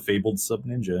use the fabled sub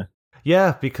ninja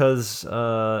Yeah, because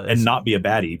and not be a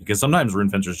baddie, because sometimes rune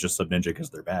fencers just sub ninja because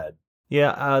they're bad.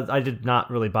 yeah, I did not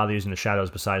really bother using the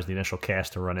shadows besides the initial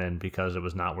cast to run in because it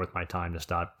was not worth my time to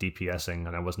stop DPSing,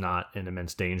 and I was not in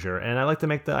immense danger. And I had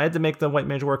to make the white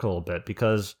mage work a little bit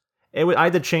because I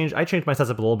changed my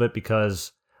setup a little bit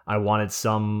because I wanted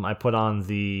some. I put on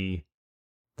the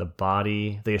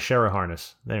body, the Ashera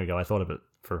harness. There we go. I thought of it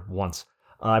for once.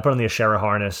 I put on the Ashera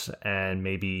harness and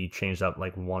maybe changed up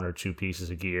like 1 or 2 pieces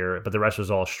of gear, but the rest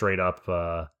was all straight up,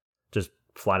 just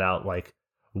flat out like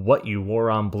what you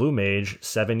wore on Blue Mage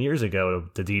 7 years ago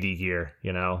to DD gear,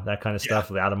 that kind of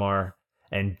stuff with Adamar.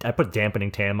 And I put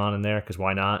dampening Tamon in there because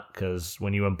why not? Because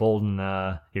when you embolden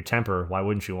your temper, why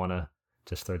wouldn't you want to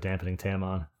just throw dampening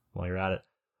Tamon while you're at it?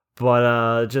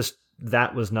 But just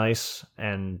that was nice,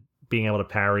 and being able to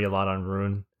parry a lot on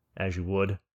Rune as you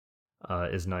would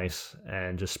is nice,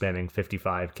 and just spamming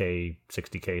 55k,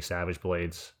 60k Savage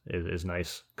Blades is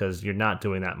nice because you're not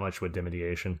doing that much with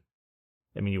Dimidiation.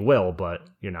 I mean, you will, but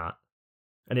you're not.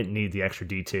 I didn't need the extra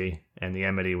DT, and the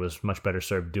Amity was much better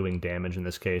served doing damage in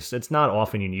this case. It's not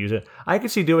often you use it. I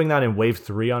could see doing that in Wave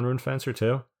 3 on Rune Fencer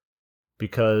too,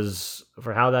 because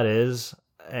for how that is,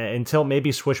 until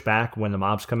maybe switch back when the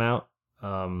mobs come out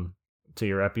to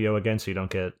your Epio again so you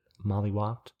don't get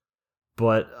mollywopped.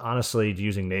 But honestly,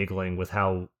 using Nagling with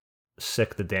how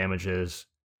sick the damage is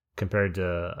compared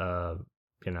to,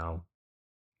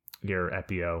 your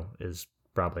Epio is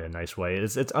probably a nice way.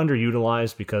 It's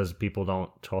underutilized because people don't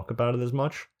talk about it as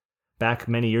much. Back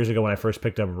many years ago when I first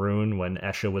picked up Rune, when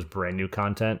Esha was brand new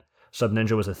content, Sub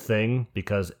Ninja was a thing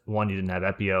because, one, you didn't have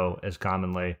Epio as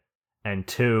commonly, and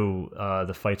two,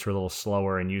 the fights were a little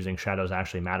slower and using shadows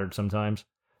actually mattered sometimes.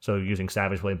 So using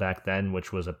Savage Blade back then,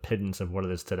 which was a pittance of what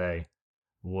it is today,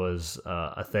 was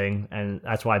a thing. And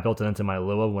that's why I built it into my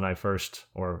Lua when I first,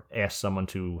 or asked someone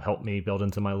to help me build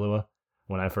into my Lua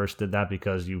when I first did that,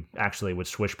 because you actually would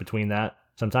switch between that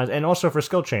sometimes. And also for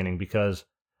skill chaining, because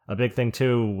a big thing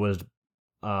too was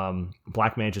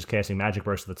Black Mage is casting Magic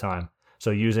Burst at the time. So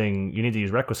you need to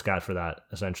use Requiescat for that,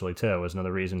 essentially, too, is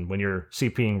another reason. When you're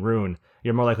CPing Rune,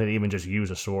 you're more likely to even just use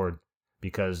a sword,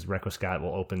 because Requiescat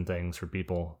will open things for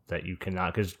people that you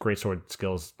cannot, because great sword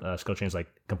skills, skill chains like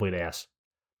complete ass.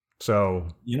 So,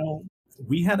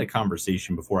 we had a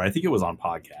conversation before, I think it was on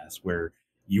podcast, where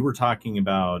you were talking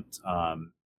about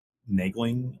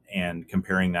Nagling and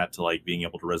comparing that to like being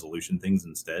able to resolution things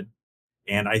instead.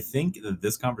 And I think that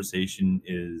this conversation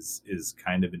is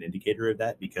kind of an indicator of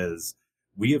that, because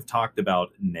we have talked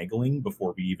about Nagling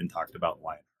before we even talked about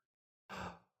Lionheart.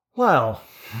 Well,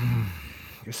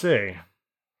 you see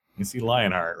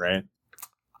Lionheart, right?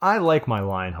 I like my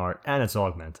Lionheart, and it's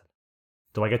augmented.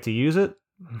 Do I get to use it?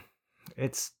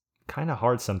 It's kind of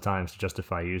hard sometimes to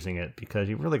justify using it, because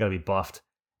you really got to be buffed.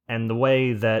 And the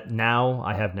way that now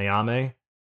I have Nayame,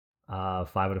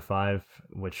 5 out of 5,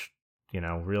 which,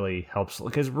 really helps,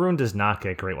 because Rune does not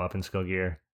get great weapon skill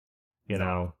gear.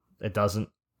 It doesn't.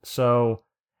 So,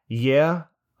 yeah,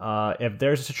 if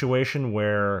there's a situation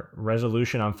where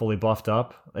resolution I'm fully buffed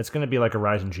up, it's going to be like a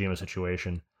Ryzen Jima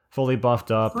situation. Fully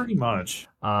buffed up. Pretty much.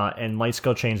 And light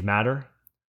skill chains matter.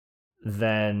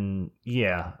 Then,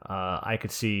 yeah, I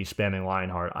could see spamming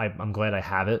Lionheart. I'm glad I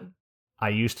have it. I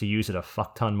used to use it a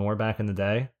fuck ton more back in the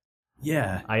day.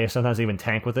 Yeah. I sometimes even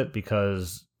tank with it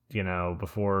because,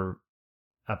 before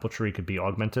Apple Tree could be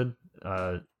augmented,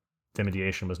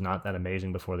 Dimidiation was not that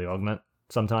amazing before the augment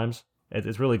sometimes.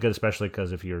 It's really good, especially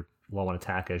because if you're low on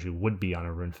attack, as you would be on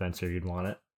a Rune Fencer, you'd want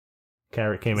it.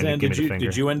 Carrot came in and gave me the finger.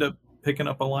 Did you end up picking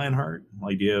up a Lionheart?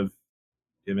 Like, do you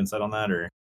have insight on that, or?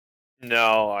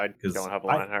 No, I don't have a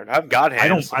Lionheart. I have God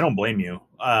Hands. I don't blame you.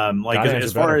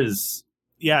 As far as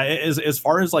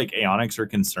like Aeonics are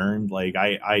concerned, like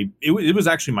it was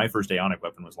actually my first Aeonic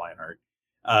weapon was Lionheart.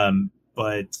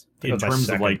 But in terms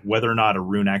of like whether or not a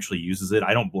rune actually uses it,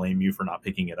 I don't blame you for not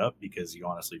picking it up, because you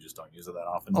honestly just don't use it that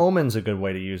often. Omen's a good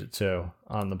way to use it too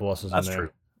on the bosses. That's in there.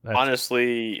 true.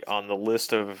 Honestly, on the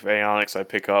list of Aeonics I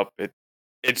pick up,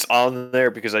 it's on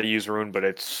there because I use rune, but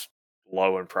it's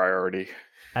low in priority.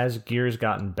 As gear's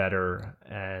gotten better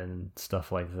and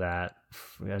stuff like that,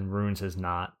 and runes has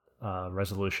not,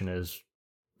 resolution has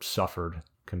suffered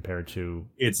compared to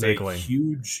it's Nagling. A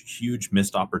huge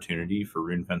missed opportunity for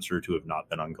Rune Fencer to have not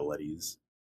been on Galetti's.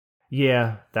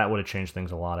 Yeah, that would have changed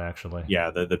things a lot, actually.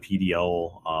 Yeah, the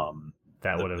PDL,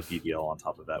 that would have the PDL on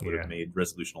top of that would have made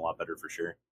resolution a lot better for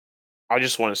sure. I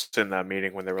just want to sit in that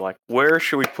meeting when they were like, "Where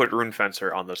should we put Rune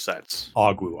Fencer on the sets?"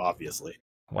 Ogwu, obviously.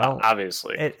 Well,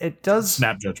 obviously, it does.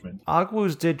 Snap judgment.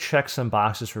 Ogwu's did check some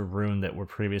boxes for Rune that were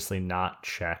previously not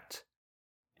checked.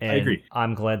 And I agree.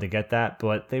 I'm glad to get that,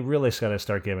 but they really got to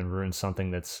start giving Rune something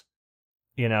that's,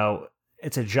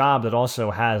 it's a job that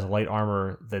also has light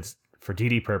armor that's for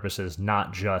DD purposes,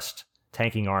 not just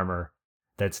tanking armor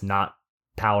that's not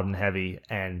paladin heavy,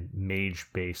 and mage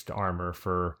based armor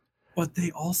for. But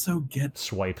they also get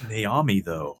swipe Naomi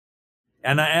though,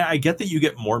 and I get that you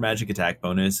get more magic attack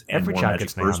bonus and every more chat magic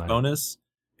gets burst Naomi. bonus.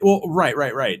 Well,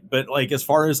 right. But like, as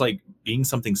far as like being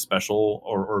something special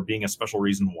or being a special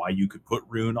reason why you could put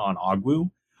Rune on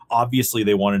Ogwu, obviously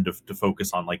they wanted to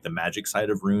focus on like the magic side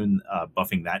of Rune,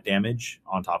 buffing that damage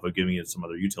on top of giving it some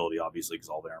other utility, obviously, because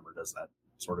all the armor does that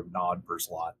sort of nod per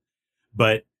slot.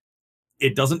 But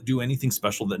it doesn't do anything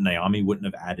special that Naomi wouldn't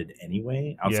have added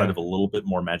anyway, outside of a little bit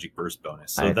more magic burst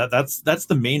bonus. So that's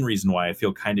the main reason why I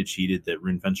feel kind of cheated that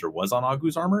Rune Fencer was on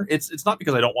Agu's armor. It's not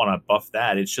because I don't want to buff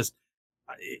that. It's just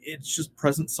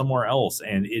present somewhere else,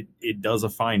 and it does a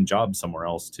fine job somewhere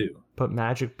else too. But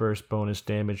magic burst bonus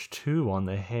damage too on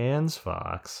the hands,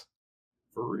 Fox.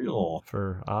 For real.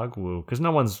 For Agu. Because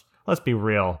no one's, let's be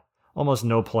real, almost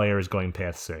no player is going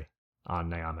Path C on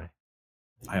Naomi.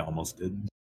 I almost did.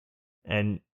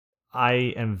 And I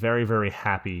am very, very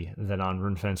happy that on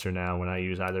Rune Fencer now, when I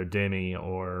use either Demi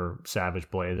or Savage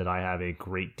Blade, that I have a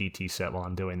great DT set while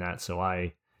I'm doing that, so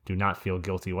I do not feel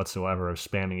guilty whatsoever of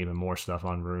spamming even more stuff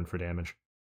on Rune for damage.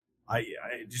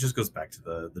 It just goes back to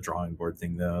the drawing board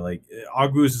thing, though. Like,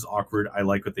 Agu's is awkward. I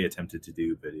like what they attempted to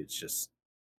do, but it's just,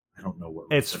 I don't know what.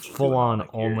 It's full on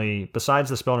only, besides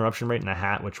the spell interruption rate and the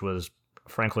hat, which was,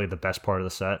 frankly, the best part of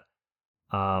the set.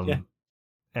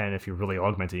 And if you really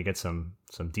augment it, you get some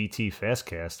DT fast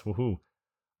cast. Woohoo!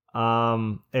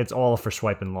 It's all for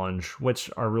swipe and lunge,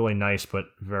 which are really nice but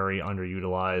very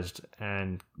underutilized,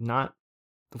 and not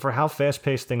for how fast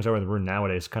paced things are with Rune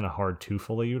nowadays. It's kind of hard to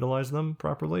fully utilize them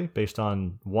properly, based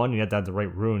on one, you have to have the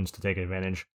right runes to take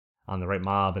advantage on the right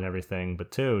mob and everything,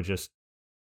 but two, just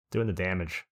doing the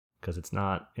damage, because it's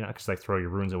not, you're not just like throw your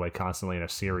runes away constantly in a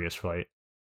serious fight.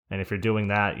 And if you're doing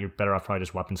that, you're better off probably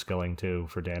just weapon skilling too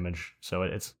for damage. So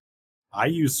it's. I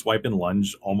use swipe and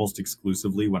lunge almost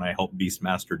exclusively when I help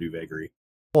Beastmaster do vagary.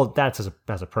 Well, that's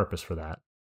as a purpose for that.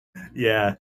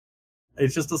 Yeah. It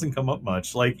just doesn't come up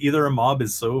much. Like, either a mob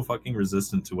is so fucking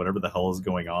resistant to whatever the hell is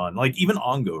going on. Like, even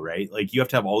Ongo, right? Like, you have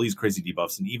to have all these crazy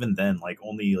debuffs, and even then, like,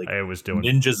 only like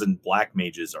ninjas and black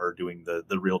mages are doing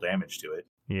the real damage to it.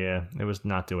 Yeah, it was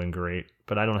not doing great,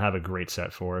 but I don't have a great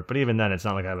set for it. But even then, it's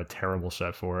not like I have a terrible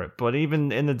set for it. But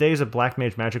even in the days of Black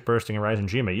Mage, Magic Bursting, and Rising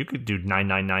Jima, you could do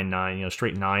 9999,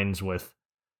 straight nines with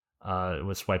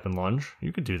swipe and lunge.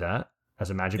 You could do that as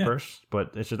a Magic Burst.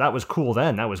 But it's just, that was cool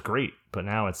then. That was great. But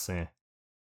now it's. I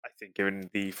think given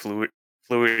the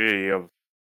fluidity of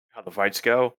how the fights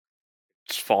go,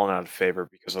 it's fallen out of favor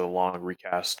because of the long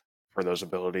recast for those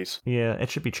abilities. Yeah, it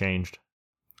should be changed.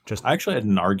 I actually had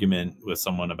an argument with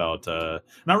someone about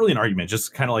not really an argument,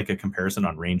 just kind of like a comparison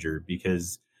on Ranger,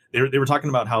 because they were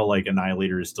talking about how like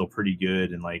Annihilator is still pretty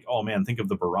good, and like, oh man, think of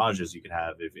the barrages you could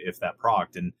have if that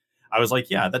procced. And I was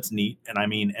like, yeah, that's neat. And I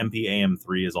mean,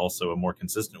 MP-AM3 is also a more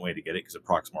consistent way to get it because it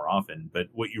procs more often. But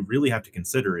what you really have to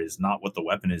consider is not what the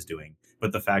weapon is doing,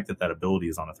 but the fact that that ability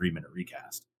is on a 3-minute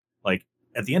recast. Like,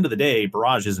 at the end of the day,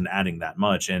 barrage isn't adding that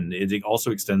much, and it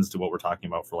also extends to what we're talking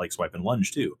about for like swipe and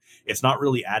lunge too. It's not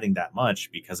really adding that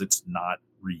much because it's not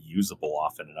reusable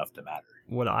often enough to matter.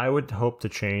 What I would hope to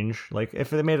change, like if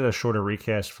they made it a shorter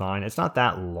recast, fine. It's not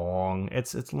that long.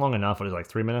 It's long enough. It was like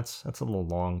 3 minutes. That's a little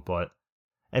long, but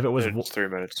if it was 3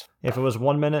 minutes, if it was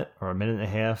 1 minute or a minute and a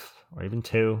half or even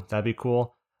 2, that'd be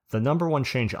cool. The number one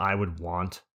change I would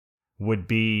want would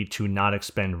be to not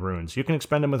expend runes. You can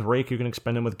expend them with Rake, you can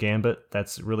expend them with Gambit.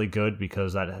 That's really good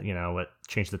because that, it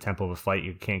changes the tempo of a fight.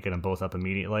 You can't get them both up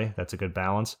immediately. That's a good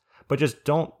balance. But just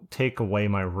don't take away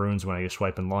my runes when I use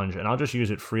swipe and lunge, and I'll just use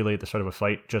it freely at the start of a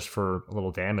fight just for a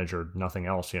little damage or nothing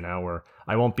else, where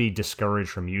I won't be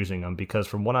discouraged from using them, because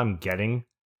from what I'm getting,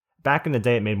 back in the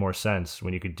day it made more sense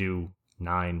when you could do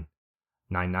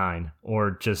 999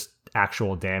 or just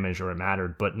actual damage or it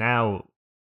mattered. But now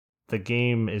the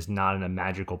game is not in a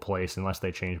magical place unless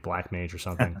they change Black Mage or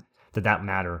something that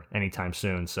matter anytime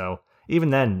soon. So even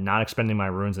then, not expending my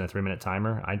runes in a 3-minute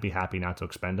timer, I'd be happy not to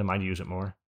expend them. I'd use it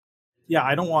more. Yeah,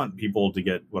 I don't want people to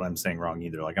get what I'm saying wrong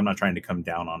either. Like, I'm not trying to come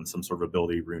down on some sort of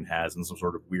ability Rune has in some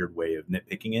sort of weird way of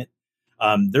nitpicking it.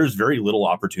 There's very little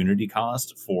opportunity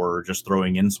cost for just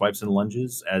throwing in swipes and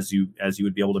lunges as you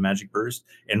would be able to magic burst,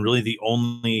 and really the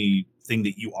only thing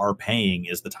that you are paying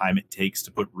is the time it takes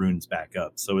to put runes back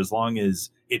up. So as long as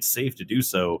it's safe to do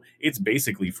so, it's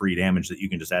basically free damage that you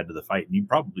can just add to the fight, and you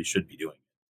probably should be doing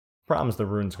it. Problem is the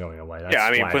runes going away. That's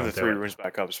putting the 3 runes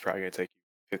back up is probably going to take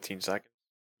you 15 seconds.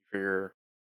 You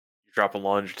drop a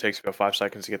lunge, it takes about 5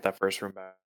 seconds to get that first rune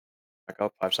back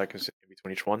up, 5 seconds in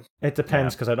between each one. It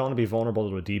depends, because I don't want to be vulnerable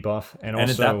to a debuff, and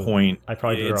also, at that point, I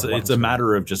probably it's a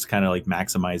matter of just kind of like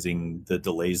maximizing the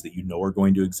delays that are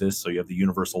going to exist. So you have the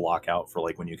universal lockout for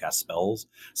like when you cast spells.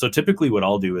 So typically, what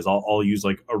I'll do is I'll use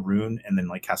like a rune and then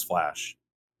like cast flash,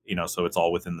 so it's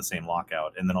all within the same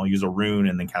lockout, and then I'll use a rune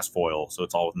and then cast foil, so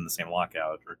it's all within the same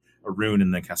lockout, or a rune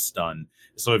and then cast stun.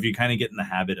 So if you kind of get in the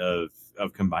habit of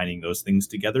combining those things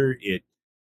together,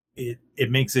 it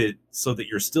makes it so that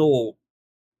you're still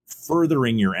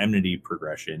furthering your enmity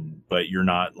progression, but you're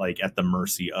not like at the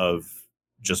mercy of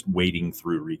just waiting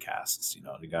through recasts. You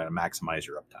got to maximize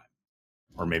your uptime.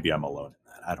 Or maybe I'm alone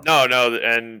in that. I don't know. No,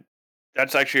 and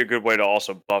that's actually a good way to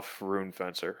also buff Rune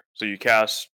Fencer. So you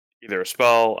cast either a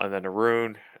spell and then a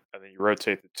rune, and then you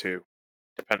rotate the two,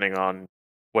 depending on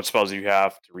what spells you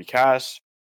have to recast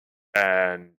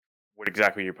and what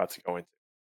exactly you're about to go into.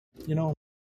 You know,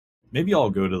 maybe I'll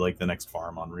go to like the next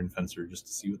farm on Rune Fencer just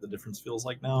to see what the difference feels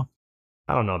like now.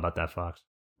 I don't know about that, Fox.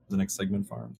 The next segment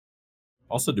farm.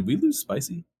 Also, did we lose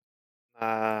Spicy?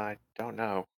 I don't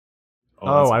know.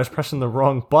 Oh, I was pressing the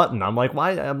wrong button. I'm like,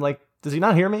 why? I'm like, does he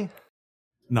not hear me?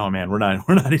 No, man, we're not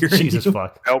hearing Jesus you.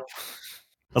 fuck. Nope.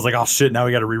 I was like, oh shit, now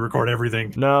we got to re-record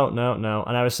everything. No.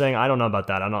 And I was saying, I don't know about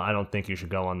that. I don't think you should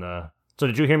go on the. So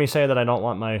did you hear me say that I don't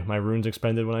want my runes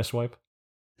expended when I swipe?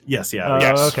 Yes, yeah.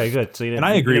 Yes. Okay, good. So you didn't, And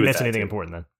I agree you didn't with miss that, anything too.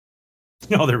 important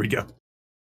then. Oh, there we go.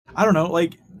 I don't know,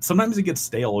 like sometimes it gets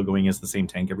stale going as the same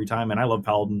tank every time, and I love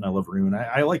Paladin, I love Rune.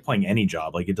 I like playing any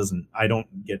job. Like I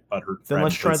don't get butthurt. Then for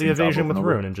let's having try played the same job evasion over with and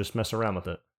over. rune and just mess around with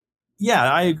it. Yeah,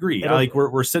 I agree. It'll- Like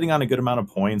we're sitting on a good amount of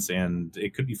points, and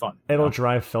it could be fun. It'll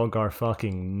drive Felgar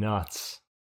fucking nuts.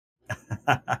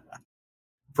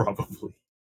 Probably.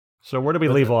 So where do we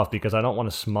leave off? Because I don't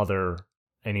want to smother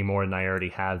any more than I already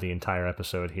have the entire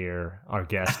episode here. Our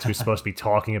guest, who's supposed to be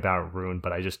talking about Rune,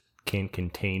 but I just can't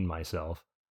contain myself.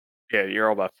 Yeah, you're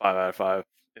all about 5 out of 5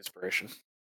 inspiration.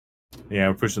 Yeah,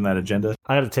 we're pushing that agenda.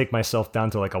 I had to take myself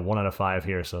down to like a 1 out of 5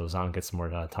 here, so Zon gets more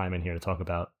time in here to talk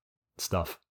about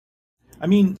stuff. I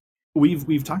mean,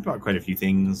 we've talked about quite a few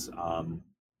things.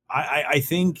 I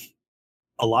think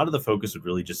a lot of the focus would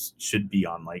really just should be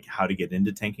on like how to get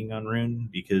into tanking on Rune,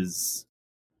 because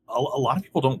a lot of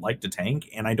people don't like to tank,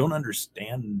 and I don't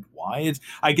understand why.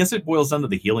 I guess it boils down to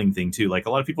the healing thing too. Like a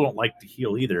lot of people don't like to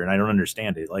heal either, and I don't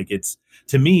understand it. Like it's,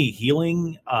 to me,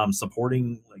 healing,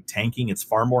 supporting, like tanking, it's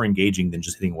far more engaging than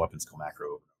just hitting a weapon skill macro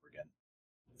over and over again.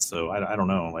 So I don't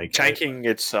know. Like Tanking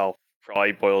itself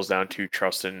probably boils down to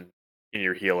trust in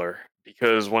your healer.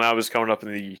 Because when I was coming up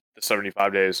in the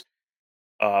 75 days,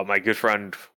 my good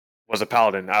friend was a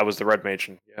paladin. I was the red mage.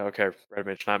 And, yeah, okay, red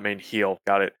mage, not main heal.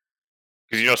 Got it.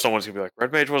 Because someone's going to be like,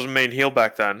 red mage wasn't main heal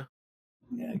back then.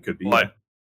 yeah, it could be. But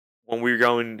when we were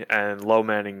going and low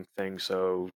manning things,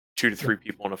 so 2 to 3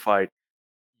 people in a fight,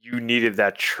 you needed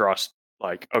that trust.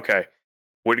 Like, okay,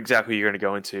 what exactly are you going to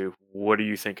go into? What are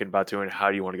you thinking about doing?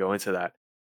 How do you want to go into that?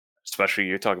 Especially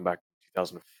you're talking about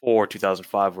 2004,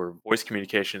 2005, where voice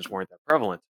communications weren't that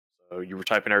prevalent. So you were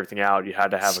typing everything out. You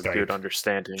had to have a Skype. good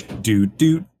understanding. Dude.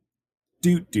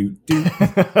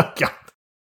 God.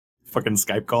 Fucking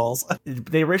Skype calls.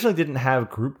 They originally didn't have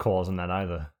group calls in that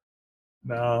either.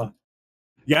 No.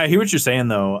 Yeah, I hear what you're saying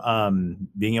though.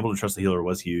 Being able to trust the healer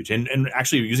was huge, and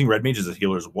actually using red mages as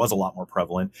healers was a lot more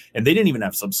prevalent. And they didn't even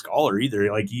have sub scholar either.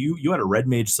 Like you had a red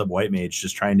mage sub white mage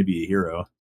just trying to be a hero.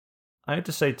 I have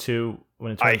to say too,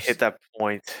 when it I comes, hit that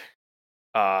point,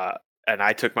 and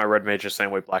I took my red mage the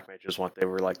same way black mages went. They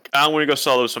were like, I'm going to go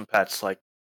solo some pets. Like,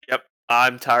 yep,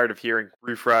 I'm tired of hearing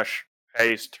refresh,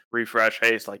 haste, refresh,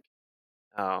 haste. Like,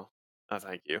 oh, no,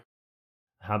 thank you.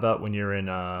 how about when you're in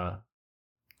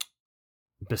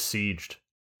Besieged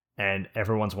and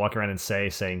everyone's walking around and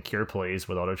saying cure please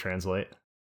with auto translate?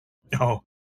 Oh,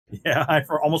 yeah, I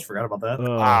almost forgot about that.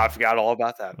 I forgot all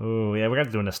about that. Oh yeah, we're gonna have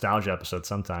to do a nostalgia episode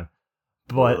sometime.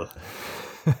 But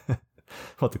we'll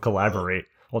have to collaborate.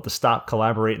 We'll have to stop,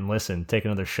 collaborate, and listen. Take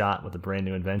another shot with a brand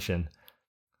new invention.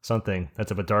 Something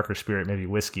that's of a darker spirit, maybe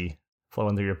whiskey,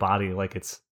 flowing through your body like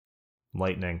it's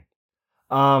lightning.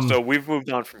 So we've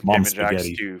moved on from Mom Game and Jacks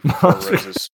spaghetti. to Four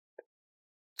Roses.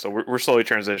 So we're slowly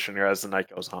transitioning here as the night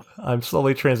goes on. I'm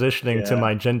slowly transitioning to Yeah.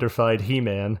 my genderfied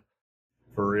He-Man.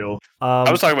 For real. I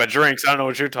was talking about drinks. I don't know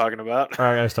what you're talking about. All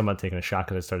right, I was talking about taking a shot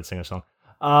because I started singing a song.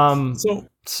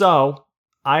 So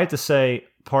I have to say,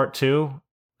 part 2,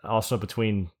 also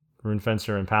between Rune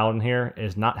Fencer and Paladin here,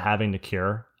 is not having to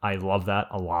cure. I love that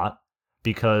a lot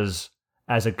because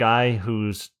as a guy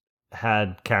who's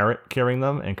had Carrot curing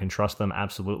them and can trust them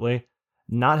absolutely,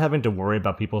 not having to worry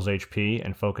about people's HP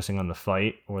and focusing on the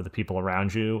fight or the people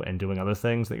around you and doing other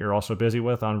things that you're also busy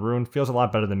with on Rune feels a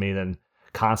lot better to me than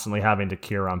constantly having to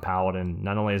cure on Paladin,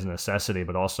 not only as a necessity,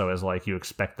 but also as like you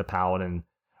expect the Paladin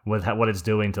with what it's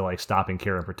doing to like stop and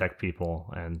cure and protect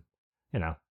people. And,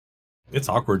 It's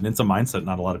awkward, and it's a mindset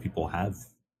not a lot of people have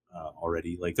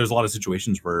already. Like there's a lot of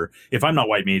situations where if I'm not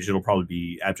white mage, it'll probably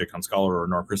be Abject on Scholar or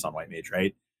Norcris on white mage,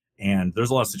 right? And there's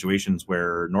a lot of situations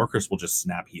where Norcris will just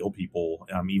snap heal people,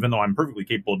 even though I'm perfectly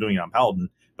capable of doing it on Paladin,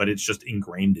 but it's just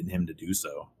ingrained in him to do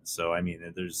so. So, I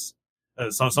mean, there's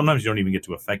sometimes you don't even get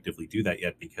to effectively do that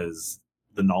yet because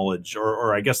the knowledge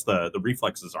or I guess the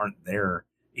reflexes aren't there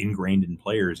ingrained in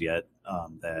players yet,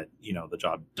 that, the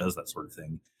job does that sort of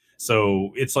thing. So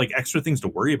it's like extra things to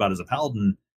worry about as a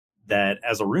paladin that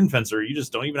as a rune fencer, you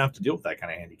just don't even have to deal with that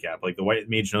kind of handicap. Like the white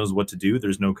mage knows what to do.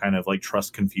 There's no kind of like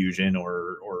trust confusion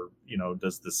or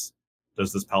does this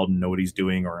paladin know what he's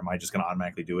doing, or am I just going to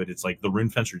automatically do it? It's like the rune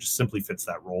fencer just simply fits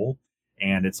that role,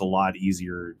 and it's a lot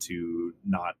easier to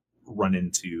not run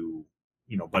into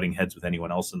butting heads with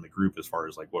anyone else in the group as far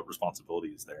as like what responsibility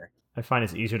is there. I find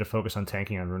it's easier to focus on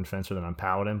tanking on Rune Fencer than on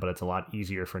Paladin, but it's a lot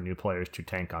easier for new players to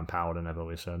tank on Paladin, I've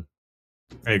always said.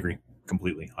 I agree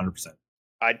completely, 100%.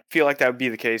 I feel like that would be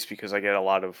the case because I get a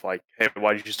lot of like, hey,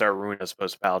 why did you start Rune as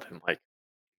opposed to Paladin? Like,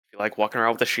 you like walking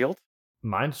around with a shield?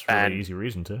 Mine's for an easy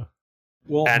reason, too.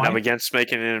 Well, and I'm against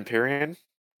making an Empyrean?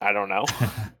 I don't know.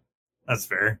 That's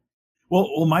fair.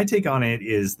 Well, my take on it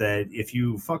is that if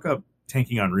you fuck up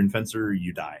tanking on Rune Fencer,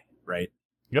 you die, right?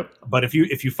 Yep. But if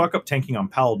you fuck up tanking on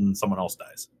Paladin, someone else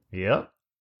dies. Yep.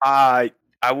 I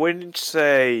wouldn't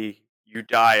say you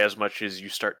die as much as you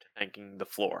start tanking the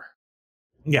floor.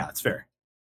 Yeah, it's fair.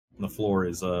 The floor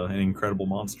is an incredible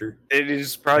monster. It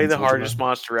is probably the hardest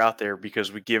monster out there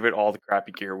because we give it all the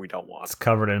crappy gear we don't want. It's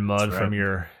covered in mud from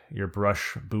your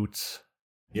brush boots.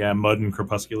 Yeah, mud and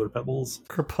crepuscular pebbles.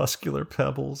 Crepuscular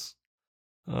pebbles.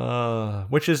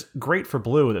 Which is great for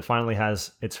blue that finally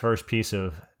has its first piece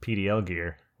of PDL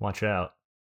gear. Watch out.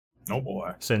 Oh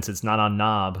boy. Since it's not on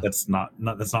Knob. That's not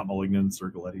Malignance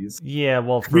or Galetti's. Yeah,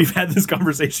 well... We've had this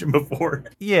conversation before.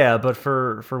 Yeah, but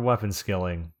for weapon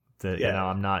skilling,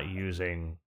 I'm not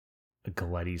using a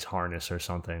Galetti's harness or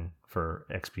something for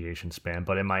expiation spam.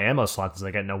 But in my ammo slot, since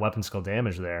I get no weapon skill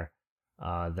damage there,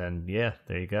 then yeah,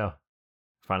 there you go.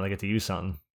 Finally get to use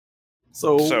something.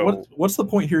 So what's the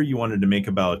point here you wanted to make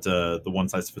about the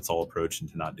one-size-fits-all approach and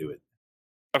to not do it?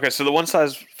 Okay, so the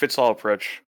one-size-fits-all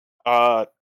approach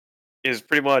is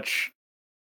pretty much,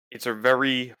 it's a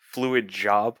very fluid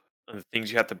job and the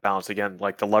things you have to balance, again,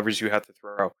 like the levers you have to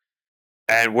throw.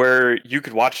 And where you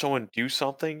could watch someone do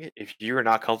something, if you're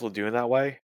not comfortable doing that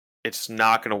way, it's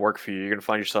not going to work for you. You're going to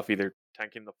find yourself either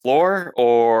tanking the floor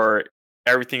or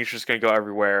everything's just going to go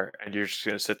everywhere and you're just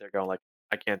going to sit there going like,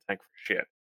 I can't tank for shit.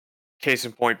 Case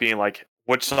in point being like,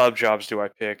 what sub jobs do I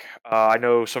pick? I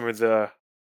know some of the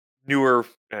newer,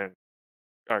 and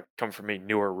come from me,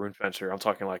 newer Rune Fencer. I'm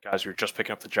talking like guys who are just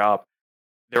picking up the job.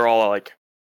 They're all like,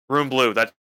 Rune Blue,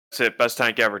 that's it, best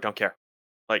tank ever, don't care.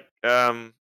 Like,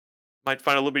 might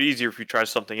find it a little bit easier if you try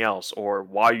something else, or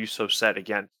why are you so set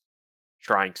against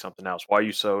trying something else? Why are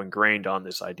you so ingrained on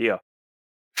this idea?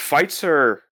 Fights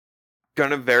are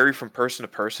gonna vary from person to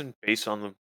person based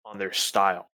on their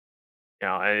style.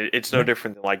 And it's no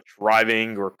different than like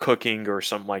driving or cooking or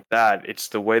something like that. It's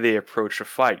the way they approach a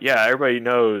fight. Yeah, everybody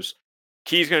knows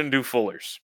Key's going to do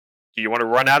fullers. Do you want to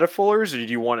run out of fullers, or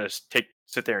do you want to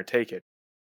sit there and take it?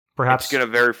 Perhaps it's going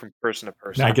to vary from person to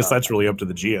person. I guess that's really up to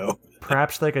the Geo.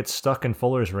 Perhaps they get stuck in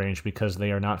Fuller's range because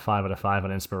they are not 5 out of 5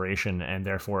 on inspiration and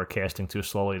therefore are casting too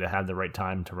slowly to have the right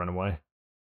time to run away.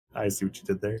 I see what you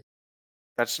did there.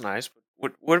 That's nice.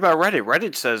 But what about Reddit?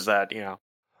 Reddit says that,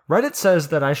 Reddit says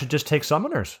that I should just take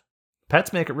summoners.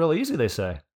 Pets make it real easy, they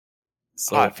say.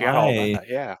 So I forgot all about that,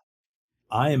 yeah.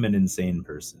 I am an insane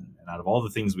person, and out of all the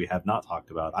things we have not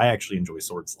talked about, I actually enjoy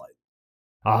Sword Slide.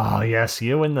 Oh, yes,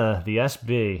 you and the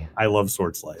SB. I love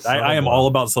Sword Slide. I am all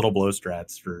about subtle blow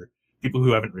strats for people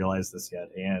who haven't realized this yet,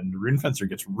 and Rune Fencer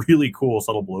gets really cool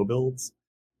subtle blow builds,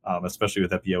 especially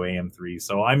with Epio AM3.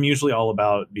 So I'm usually all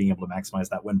about being able to maximize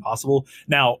that when possible.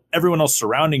 Now, everyone else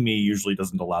surrounding me usually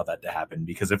doesn't allow that to happen,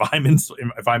 because if I'm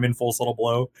in full subtle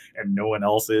blow and no one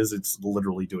else is, it's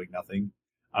literally doing nothing.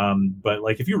 But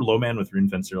like if you're low man with Rune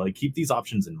Fencer, like keep these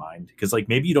options in mind, because like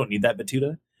maybe you don't need that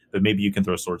Batuta, but maybe you can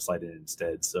throw Sword Slide in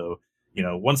instead. So,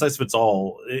 one size fits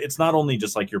all. It's not only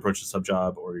just like your approach to sub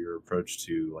job or your approach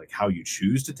to like how you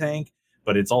choose to tank,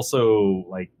 but it's also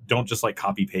like, don't just like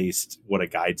copy paste what a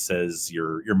guide says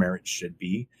your merit should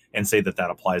be and say that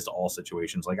applies to all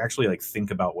situations. Like actually like think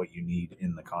about what you need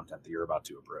in the content that you're about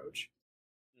to approach.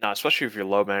 No, especially if you're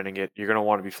low manning it, you're going to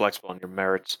want to be flexible on your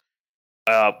merits.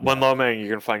 When low manning, you're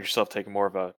going to find yourself taking more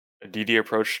of a DD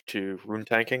approach to rune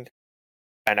tanking.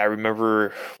 And I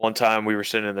remember one time we were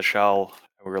sitting in the shell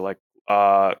and we were like,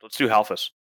 let's do Halphus.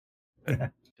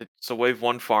 It's a wave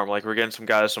 1 farm. Like we're getting some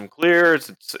guys some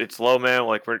clears. It's low man.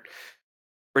 Like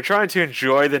we're trying to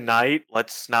enjoy the night.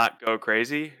 Let's not go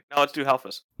crazy. No, let's do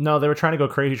Halphus. No, they were trying to go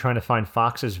crazy trying to find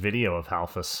Fox's video of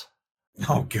Halphus.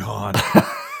 Oh God.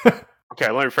 Okay,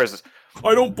 let me phrase this.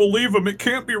 I don't believe him. It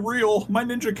can't be real. My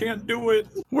ninja can't do it.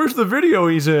 Where's the video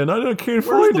he's in? I can't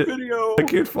find it. Video? I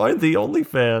can't find the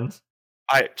OnlyFans.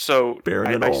 I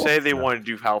say they want to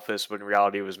do Halphus, but in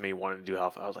reality it was me wanting to do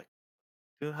Halphus. I was like,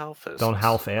 do Halphus. Don't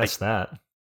half-ass that.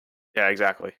 Yeah,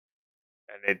 exactly.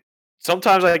 And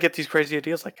sometimes I get these crazy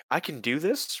ideas like I can do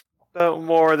this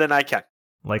more than I can.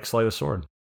 Like Slay the Sword.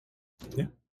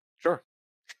 Sure.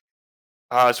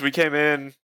 So we came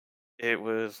in. It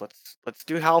was let's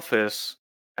do Halfis,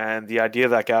 and the idea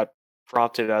that got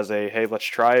prompted as a hey let's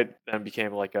try it then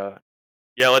became like a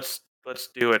yeah let's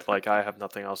do it. Like I have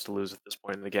nothing else to lose at this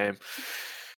point in the game.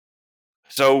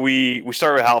 So we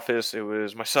started with Halfis. It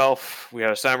was myself. We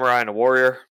had a samurai and a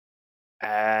warrior,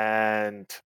 and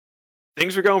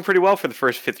things were going pretty well for the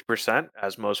first 50%,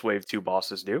 as most Wave 2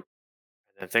 bosses do. And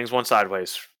then things went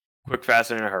sideways. Quick,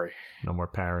 fast, and in a hurry. No more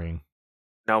parrying.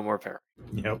 No more parry.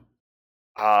 Yep.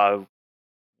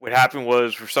 What happened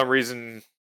was, for some reason,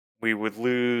 we would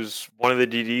lose one of the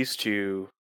DDs to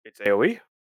its AoE,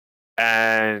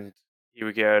 and he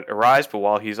would get a rise, but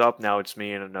while he's up, now it's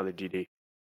me and another DD.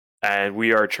 And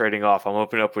we are trading off. I'm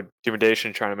opening up with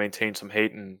Intimidation, trying to maintain some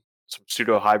hate and some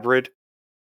pseudo-hybrid,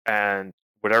 and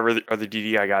whatever the other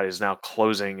DD I got is now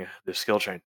closing the skill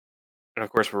chain. And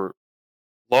of course, we're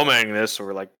low manning this, so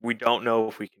we're like, we don't know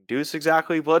if we can do this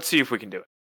exactly, but let's see if we can do it.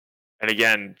 And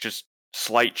again, just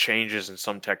slight changes in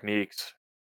some techniques.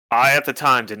 I, at the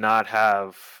time, did not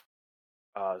have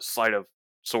Sleight of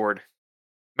Sword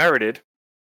merited,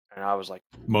 and I was like,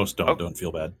 Most don't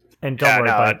feel bad. And don't worry,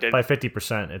 no, by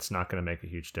 50%, it's not going to make a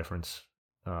huge difference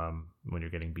when you're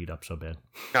getting beat up so bad.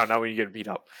 No, not when you get beat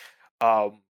up.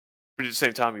 But at the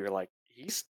same time, you're like,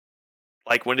 he's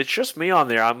like, when it's just me on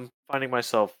there, I'm finding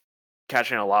myself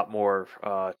catching a lot more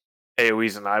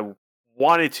AoEs than I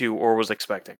wanted to or was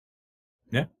expecting.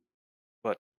 Yeah.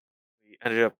 But we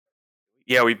ended up,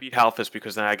 we beat Halfis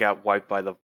because then I got wiped by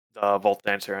the Vault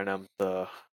Dancer and the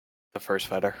first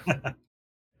fighter.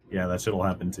 Yeah, that shit'll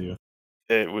happen too.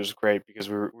 It was great because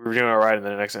we were doing all right, and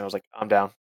then the next thing I was like, I'm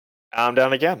down. I'm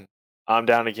down again. I'm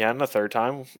down again the third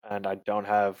time, and I don't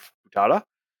have Utada.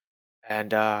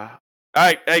 And all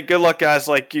right, hey, good luck, guys.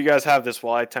 Like, you guys have this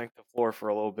while I tank the floor for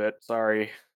a little bit. Sorry.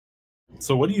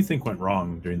 So what do you think went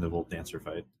wrong during the Volt Dancer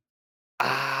fight?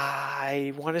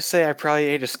 I want to say I probably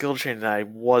ate a skill chain that I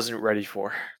wasn't ready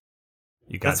for.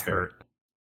 You got That's fair. hurt.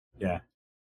 Yeah.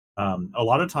 A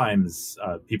lot of times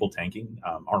people tanking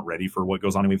aren't ready for what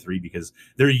goes on in Wave 3 because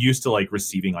they're used to like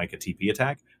receiving like a TP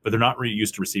attack, but they're not really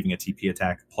used to receiving a TP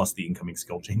attack plus the incoming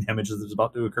skill chain damage that's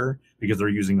about to occur because they're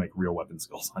using like real weapon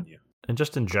skills on you. And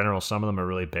just in general, some of them are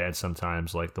really bad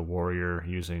sometimes, like the warrior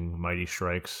using mighty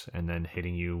strikes and then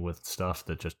hitting you with stuff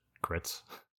that just crits.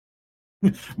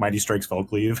 Mighty Strikes Fell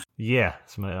Cleave. Yeah.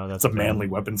 That's a manly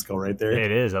weapon skill right there.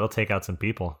 It is. That'll take out some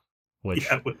people. Which,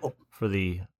 yeah, it will. For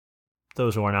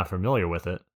those who are not familiar with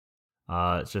it,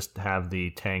 just have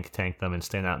the tank them and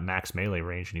stand out max melee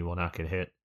range and you will not get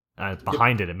hit.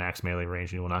 Behind it at max melee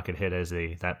range and you will not get hit as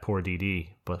that poor DD,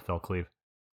 but Fell Cleave.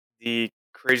 The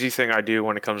crazy thing I do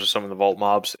when it comes to some of the Vault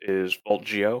mobs is Vault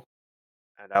Geo.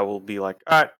 And I will be like,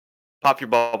 all right, pop your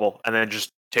bubble, and then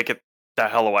just take it the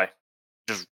hell away.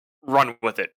 Just run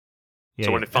with it. Yeah,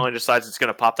 so when it finally decides it's going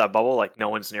to pop that bubble, like no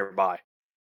one's nearby.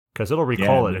 Because it'll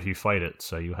recall it if you fight it,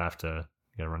 so you gotta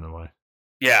run away.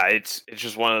 Yeah, it's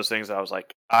just one of those things that I was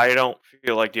like, I don't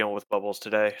feel like dealing with bubbles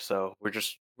today, so we're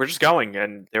just going.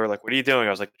 And they were like, what are you doing? I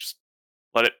was like, just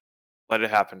let it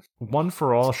happen. One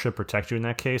for All should protect you in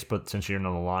that case, but since you're in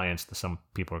an alliance, some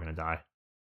people are going to die.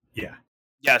 Yeah.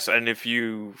 Yes, and if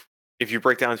you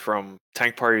break down from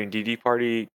Tank Party and DD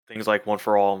Party, things like One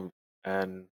for All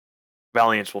and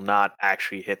Valiance will not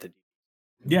actually hit the DD.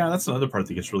 Yeah, that's another part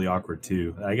that gets really awkward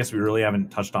too. I guess we really haven't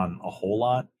touched on a whole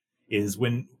lot is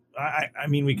when I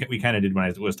mean we kind of did when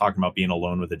I was talking about being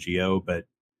alone with a Geo, but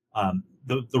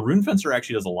the Rune Fencer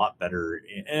actually does a lot better,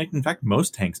 and in fact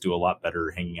most tanks do a lot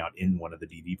better hanging out in one of the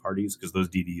DD parties because those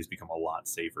DDs become a lot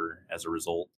safer as a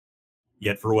result.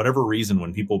 Yet for whatever reason,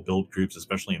 when people build groups,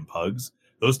 especially in pugs,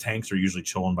 those tanks are usually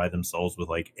chilling by themselves with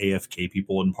like AFK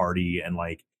people in party and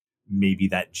like maybe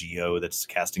that Geo that's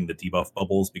casting the debuff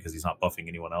bubbles because he's not buffing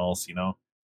anyone else, you know?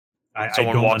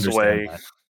 Someone I don't walks understand away. that.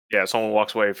 Yeah, someone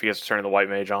walks away if he has to turn the white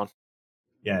mage on.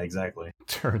 Yeah, exactly.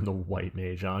 Turn the white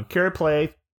mage on. Carry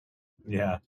play.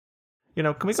 Yeah.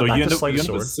 Can we go back to Slay the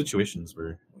Sword? With situations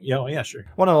where yeah, sure.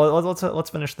 Well, no, let's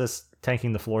finish this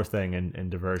tanking the floor thing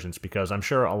and divergence, because I'm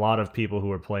sure a lot of people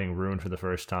who are playing Rune for the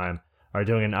first time are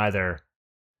doing it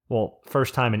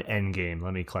first time in endgame.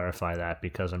 Let me clarify that,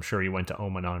 because I'm sure you went to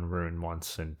Omen on Rune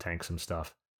once and tanked some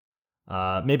stuff.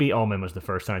 Maybe Omen was the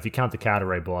first time. If you count the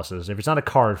Cataray bosses, if it's not a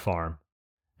card farm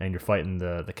and you're fighting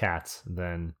the cats,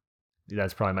 then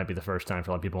that's probably might be the first time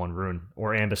for a lot of people on Rune,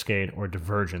 or Ambuscade, or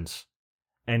Divergence.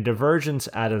 And Divergence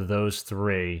out of those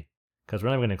three, because we're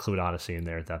not going to include Odyssey in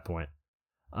there at that point.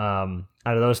 Out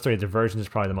of those three, Divergence is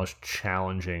probably the most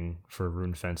challenging for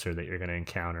Rune Fencer that you're going to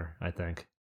encounter, I think.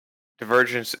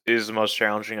 Divergence is the most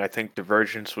challenging. I think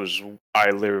Divergence was. I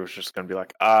literally was just gonna be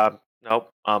like, nope,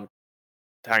 I'm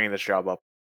hanging this job up.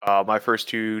 My first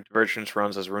 2 Divergence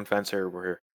runs as Rune Fencer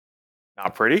were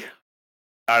not pretty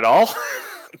at all.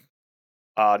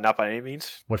 Not by any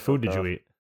means. What food did you eat?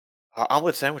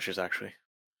 Omelet sandwiches, actually.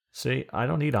 See, I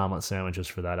don't need omelet sandwiches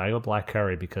for that. I go black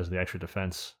curry because the extra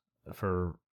defense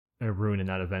for a rune in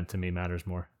that event to me matters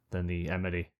more than the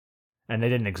enmity. And they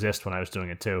didn't exist when I was doing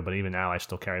it too, but even now I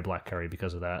still carry black curry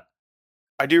because of that.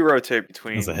 I do rotate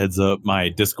between. As a heads up, my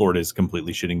Discord is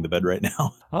completely shitting the bed right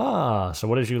now. Ah, so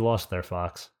what did you lost there,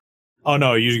 Fox? Oh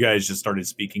no, you guys just started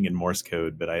speaking in Morse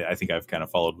code, but I think I've kind of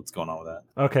followed what's going on with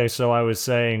that. Okay, so I was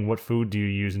saying, what food do you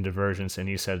use in Divergence? And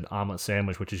you said omelet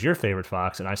sandwich, which is your favorite,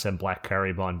 Fox, and I said black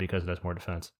curry bun because it has more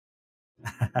defense.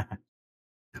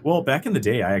 Well, back in the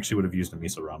day, I actually would have used a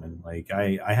miso ramen. Like,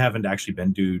 I haven't actually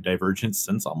been to Divergence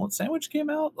since Omelet Sandwich came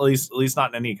out. At least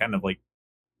not in any kind of like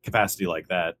capacity like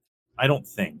that. I don't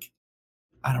think.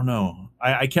 I don't know.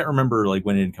 I can't remember like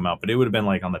when it had come out, but it would have been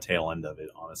like on the tail end of it,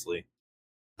 honestly.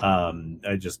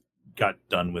 I just got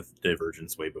done with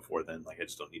Divergence way before then. Like, I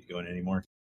just don't need to go in anymore.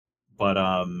 But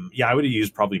yeah, I would have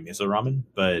used probably miso ramen,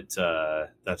 but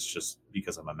that's just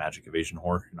because I'm a magic evasion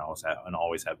whore and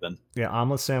always have been. Yeah,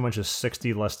 omelet sandwich is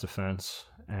 60 less defense,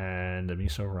 and a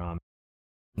miso ramen.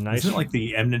 Nice. Isn't it like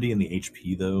the enmity and the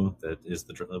HP though that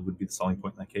would be the selling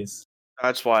point in that case?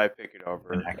 That's why I pick it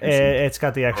over. It's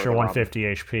got the extra 150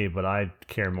 HP, but I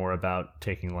care more about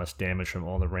taking less damage from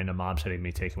all the random mobs hitting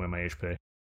me, taking away my HP.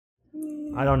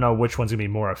 I don't know which one's gonna be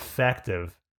more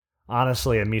effective.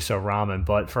 Honestly, a miso ramen,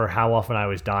 but for how often I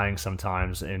was dying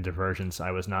sometimes in Divergence,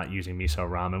 I was not using miso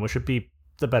ramen, which would be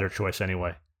the better choice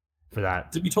anyway for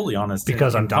that. To be totally honest,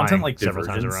 because I'm dying content like several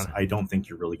times Divergence, around. I don't think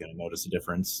you're really going to notice a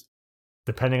difference.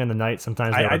 Depending on the night,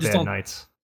 sometimes there are just bad don't- nights.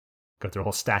 Go through a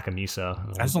whole stack of miso.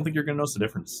 I just don't think you're going to notice a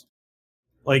difference.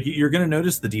 Like, you're going to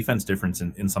notice the defense difference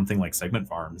in something like segment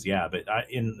farms, yeah, but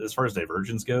as far as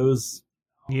Divergence goes,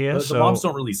 yeah, the mobs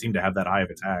don't really seem to have that high of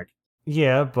attack.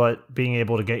 Yeah, but being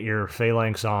able to get your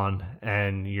phalanx on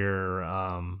and your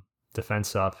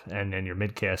defense up, and then your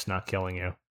midcast not killing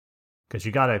you, because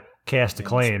you gotta cast a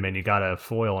claim and you gotta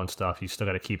foil and stuff. You still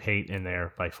gotta keep hate in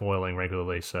there by foiling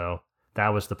regularly. So that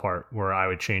was the part where I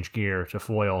would change gear to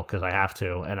foil because I have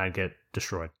to, and I'd get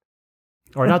destroyed.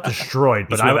 Or not destroyed,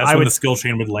 but I would. The skill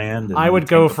chain would land. I would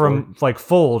go from like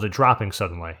full to dropping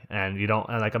suddenly, and you don't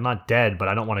like. I'm not dead, but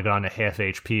I don't want to go down to half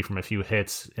HP from a few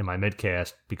hits in my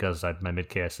midcast because my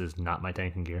midcast is not my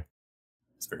tanking gear.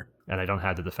 That's fair, and I don't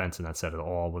have the defense in that set at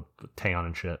all with Taeon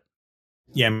and shit.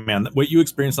 Yeah, man, what you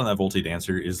experienced on that Volte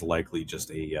Dancer is likely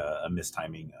just a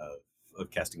mistiming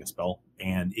of casting a spell,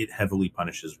 and it heavily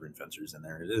punishes Rune Fencers in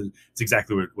there. It's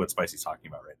exactly what Spicy's talking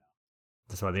about right now.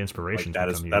 That's why the inspiration. Like,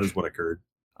 that is what occurred.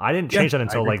 I didn't change that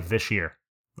until like this year.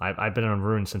 I've been on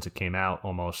Rune since it came out,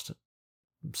 almost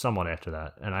somewhat after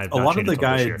that, and I've a lot of the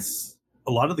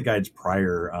guides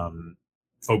prior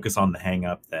focus on the hang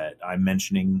up that I'm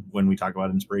mentioning when we talk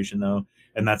about inspiration, though,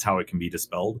 and that's how it can be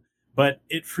dispelled. But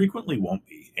it frequently won't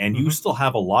be, and you still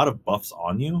have a lot of buffs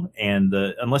on you, and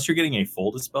unless you're getting a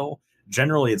full dispel.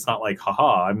 Generally, it's not like,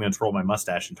 haha, I'm going to twirl my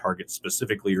mustache and target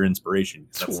specifically your inspiration.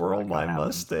 Twirl my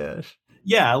mustache.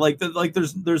 Yeah, like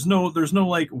there's no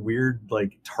like weird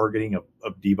like targeting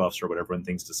of debuffs or whatever when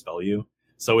things dispel you.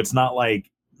 So it's not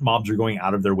like mobs are going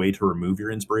out of their way to remove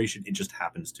your inspiration. It just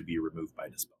happens to be removed by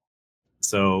dispel.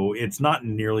 So it's not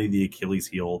nearly the Achilles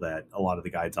heel that a lot of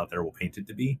the guides out there will paint it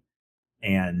to be.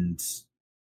 And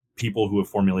people who have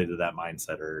formulated that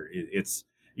mindset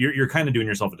you're kind of doing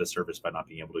yourself a disservice by not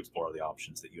being able to explore the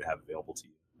options that you have available to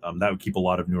you. That would keep a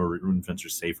lot of newer Rune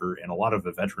Fencers safer, and a lot of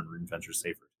the veteran Rune Fencers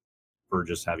safer for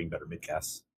just having better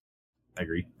midcasts. I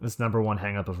agree. It's number one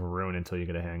hang up of a rune until you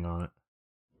get a hang on it.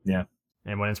 Yeah.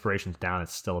 And when inspiration's down,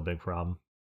 it's still a big problem.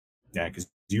 Yeah, because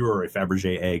you are a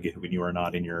Fabergé egg when you are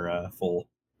not in your full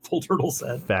turtle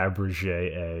set.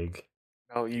 Fabergé egg.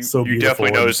 Oh, you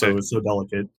definitely notice it. So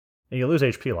delicate. And you lose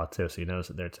HP a lot too, so you notice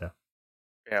it there too.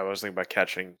 Yeah, I was thinking about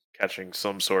catching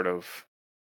some sort of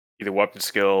either weapon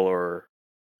skill or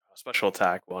special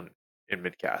attack one in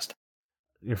midcast.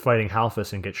 You're fighting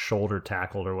Halphus and get shoulder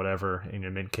tackled or whatever in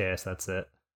your midcast, that's it.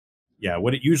 Yeah,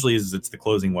 what it usually is it's the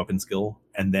closing weapon skill,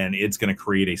 and then it's going to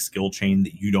create a skill chain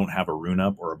that you don't have a rune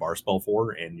up or a bar spell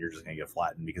for, and you're just going to get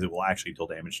flattened because it will actually deal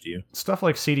damage to you. Stuff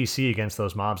like CDC against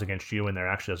those mobs against you in there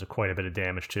actually does quite a bit of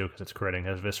damage too because it's critting. It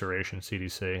has Visceration,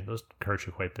 CDC. Those hurt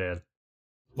you quite bad.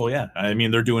 Well, yeah. I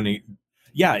mean, they're doing it.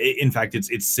 Yeah, in fact,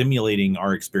 it's simulating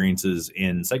our experiences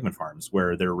in segment farms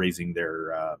where they're raising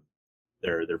their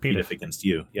PDIF against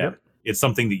you. Yeah. Yep. it's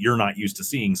something that you're not used to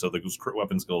seeing. So those crit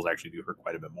weapon skills actually do hurt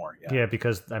quite a bit more. Yeah,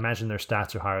 because I imagine their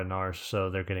stats are higher than ours, so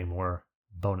they're getting more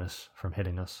bonus from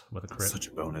hitting us with a crit. Such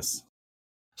a bonus.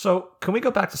 So, can we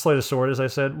go back to Sleight of Sword? As I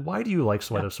said, why do you like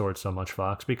Sleight of Sword so much,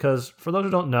 Fox? Because for those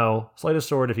who don't know, Sleight of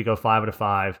Sword, if you go 5 out of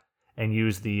 5 and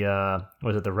use the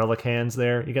what is it, the relic hands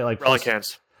there, you get like Relic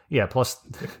hands. Yeah, plus.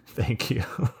 Thank you.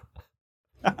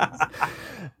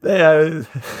 Yeah,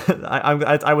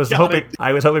 I was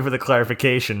hoping for the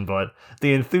clarification, but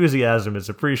the enthusiasm is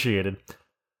appreciated.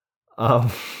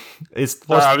 It's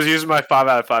plus I was using my 5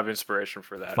 out of 5 inspiration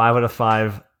for that. 5 out of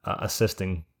 5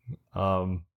 assisting.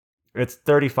 It's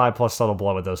 35 plus subtle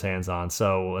blow with those hands on.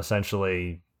 So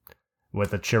essentially,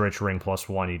 with a Chirrich ring plus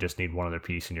 1, you just need one other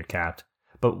piece and you're capped.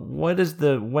 But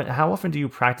how often do you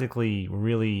practically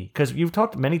really? Because you've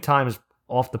talked many times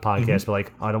off the podcast, but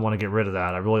like, I don't want to get rid of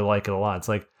that. I really like it a lot. It's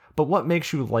like, but what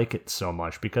makes you like it so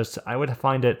much? Because I would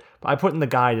find it. I put in the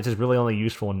guide. It's just really only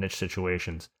useful in niche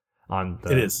situations.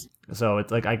 It is. So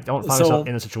it's like I don't find myself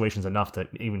in the situations enough to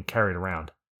even carry it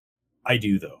around. I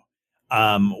do though.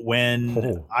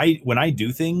 When I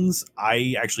do things,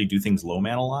 I actually do things low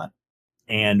man a lot.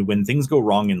 And when things go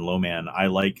wrong in low man, I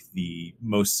like the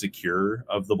most secure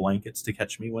of the blankets to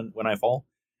catch me when I fall.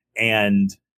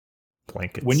 And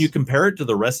blankets. When you compare it to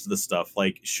the rest of the stuff,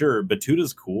 like, sure,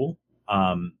 Batuta's cool,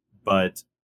 but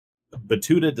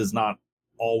Batuta does not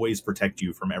always protect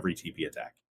you from every TP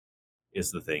attack,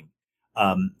 is the thing.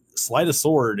 Sleight of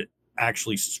Sword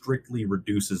actually strictly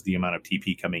reduces the amount of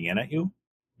TP coming in at you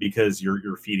because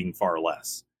you're feeding far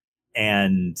less.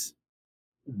 And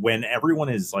when everyone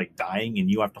is like dying and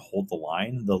you have to hold the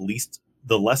line,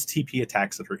 the less TP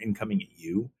attacks that are incoming at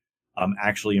you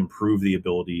actually improve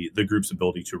the group's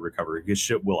ability to recover, because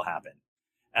shit will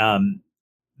happen.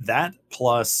 That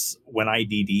plus when I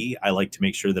DD, I like to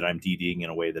make sure that I'm DDing in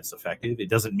a way that's effective. It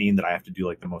doesn't mean that I have to do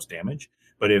like the most damage,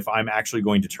 but if I'm actually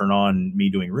going to turn on me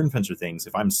doing Rune Fencer things,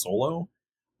 if I'm solo,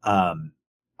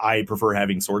 I prefer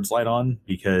having Sword Slide on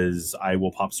because I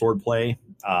will pop Sword Play.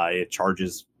 It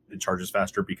charges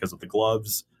faster because of the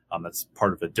gloves. That's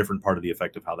a different part of the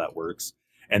effect of how that works.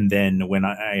 And then when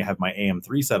I have my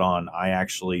AM3 set on, I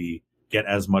actually get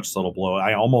as much Subtle Blow.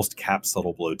 I almost cap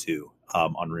Subtle Blow too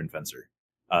on Rune Fencer.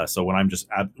 So when I'm just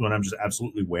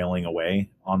absolutely wailing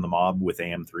away on the mob with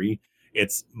AM3,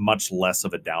 it's much less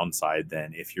of a downside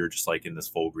than if you're just like in this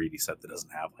full greedy set that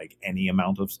doesn't have like any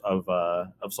amount of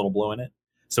Subtle Blow in it.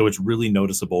 So it's really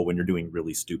noticeable when you're doing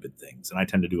really stupid things, and I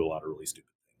tend to do a lot of really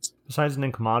stupid things. Besides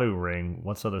Ninkmatu ring,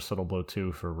 what's other Subtle Blow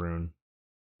 2 for Rune?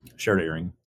 Shared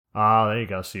Earring. Oh, there you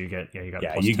go. So you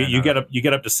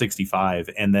get up to 65,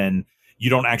 and then you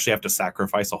don't actually have to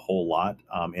sacrifice a whole lot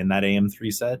in that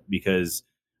AM3 set because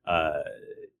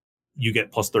you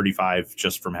get plus 35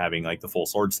 just from having like the full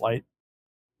Sword Slide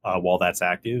while that's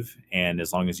active, and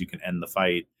as long as you can end the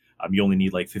fight, you only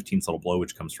need like 15 Subtle Blow,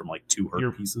 which comes from like 2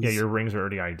 hurt pieces. Yeah, your rings are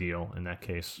already ideal in that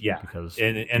case. Yeah, because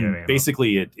and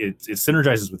basically it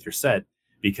synergizes with your set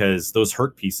because those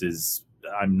hurt pieces.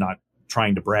 I'm not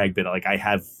trying to brag, but like I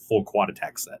have full quad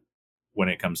attack set when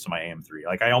it comes to my AM3.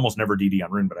 Like I almost never DD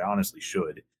on Rune, but I honestly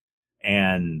should.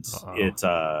 And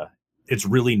it's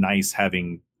really nice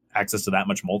having access to that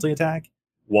much multi attack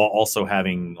while also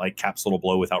having like cap Subtle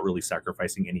Blow without really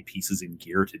sacrificing any pieces in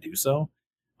gear to do so.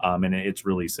 And it's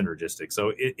really synergistic.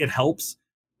 So it helps.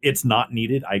 It's not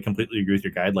needed. I completely agree with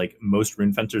your guide. Like most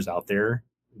Rune Fencers out there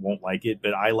won't like it,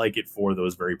 but I like it for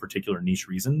those very particular niche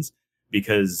reasons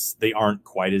because they aren't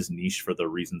quite as niche for the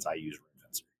reasons I use Rune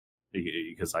Fencer.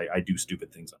 Because I do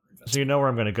stupid things on Rune Fencer. So you know where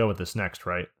I'm going to go with this next,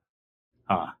 right?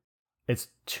 Huh. It's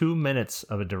 2 minutes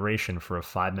of a duration for a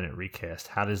 5-minute recast.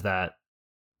 How does that...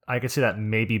 I could see that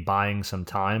maybe buying some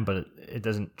time, but it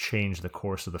doesn't change the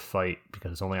course of the fight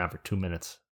because it's only on for 2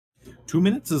 minutes. 2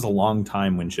 minutes is a long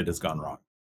time when shit has gone wrong.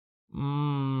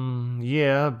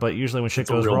 Yeah, but usually when shit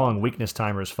goes wrong, weakness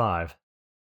timer is 5.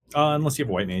 Unless you have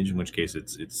a White Mage, in which case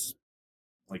it's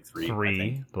like 3.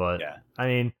 3, but yeah. I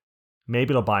mean,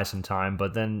 maybe it'll buy some time,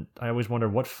 but then I always wonder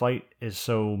what fight is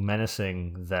so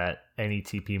menacing that any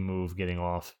TP move getting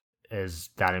off is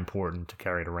that important to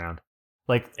carry it around.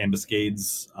 Like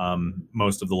Ambuscades,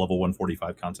 most of the level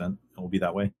 145 content will be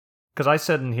that way. Because I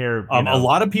said in here, a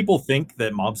lot of people think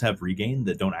that mobs have regain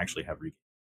that don't actually have regain.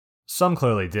 Some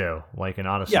clearly do, like in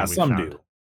Odyssey. Yeah, some do.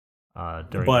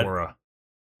 During Aura.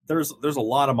 There's a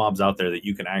lot of mobs out there that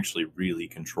you can actually really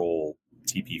control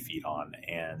TP feed on,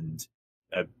 and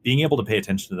being able to pay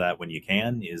attention to that when you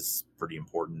can is pretty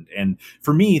important. And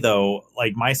for me, though,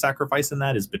 like my sacrifice in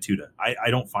that is Batuta.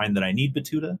 I don't find that I need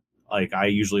Batuta. Like I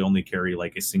usually only carry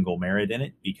like a single merit in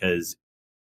it because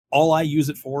all I use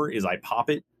it for is I pop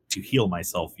it to heal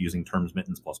myself using Terms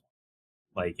Mittens +1.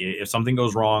 Like if something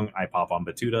goes wrong, I pop on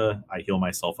Batuta, I heal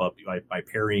myself up by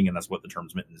parrying, and that's what the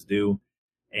terms mittens do.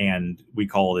 And we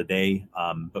call it a day.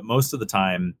 But most of the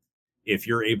time, if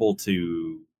you're able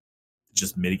to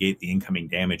just mitigate the incoming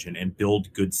damage and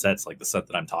build good sets like the set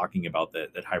that I'm talking about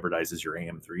that hybridizes your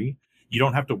AM3, you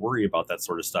don't have to worry about that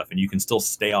sort of stuff. And you can still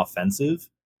stay offensive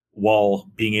while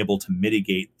being able to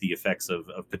mitigate the effects of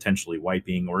potentially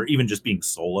wiping or even just being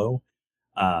solo,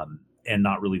 and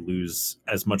not really lose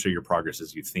as much of your progress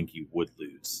as you think you would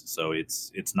lose. So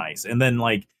it's nice. And then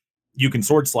like you can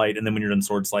sword slide, and then when you're done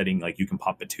sword sliding, like you can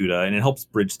pop Batuta, and it helps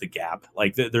bridge the gap.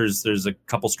 Like there's a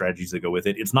couple strategies that go with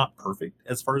it. It's not perfect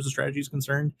as far as the strategy is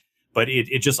concerned, but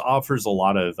it just offers a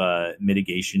lot of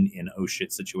mitigation in oh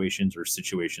shit situations, or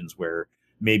situations where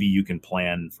maybe you can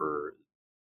plan for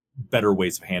better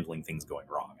ways of handling things going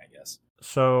wrong, I guess.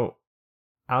 So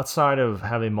outside of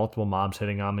having multiple mobs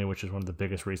hitting on me, which is one of the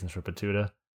biggest reasons for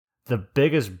Batuta, the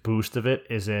biggest boost of it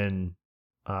is in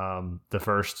the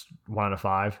first 1 out of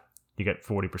 5. You get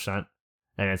 40%,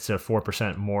 and it's a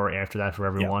 4% more after that for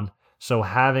everyone. Yeah. So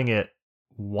having it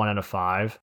 1 out of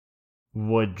 5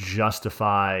 would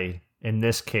justify, in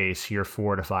this case, your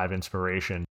 4 to 5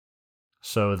 inspiration,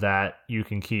 so that you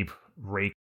can keep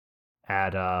Rake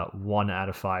at 1 out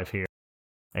of 5 here,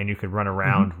 and you could run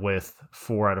around with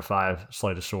 4 out of 5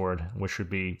 Sleight of Sword, which should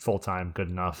be full time good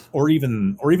enough. Or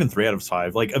even 3 out of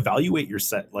 5. Like evaluate your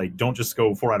set. Like don't just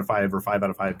go 4 out of 5 or 5 out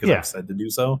of 5 because I've said to do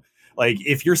so. Like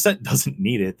if your set doesn't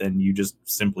need it, then you just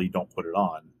simply don't put it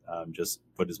on. Just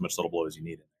put as much Subtle Blow as you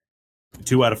need it.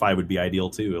 2 out of 5 would be ideal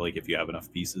too. Like if you have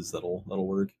enough pieces, that'll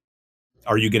work.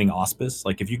 Are you getting Auspice?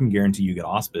 Like if you can guarantee you get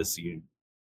Auspice, you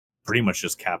pretty much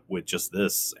just cap with just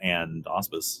this and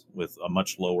Auspice with a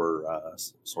much lower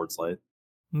sword slide.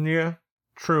 Yeah,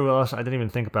 true. I didn't even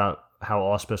think about how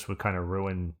Auspice would kind of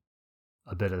ruin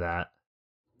a bit of that.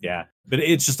 Yeah, but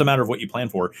it's just a matter of what you plan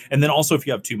for. And then also if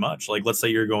you have too much, like let's say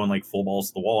you're going like full balls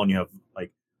to the wall and you have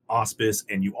like Auspice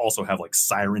and you also have like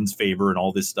Siren's Favor and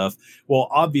all this stuff. Well,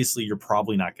 obviously you're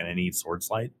probably not going to need Sword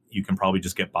Slide. You can probably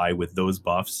just get by with those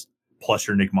buffs plus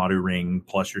your Nigmatu ring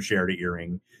plus your Sherida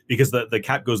Earring, because the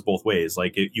cap goes both ways.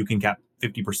 Like you can cap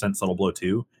 50% Subtle Blow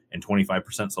 2 and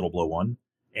 25% Subtle Blow 1,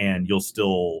 and you'll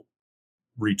still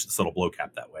reach the Subtle Blow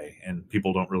cap that way. And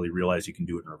people don't really realize you can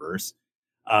do it in reverse.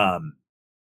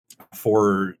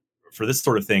 For this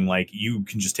sort of thing, like you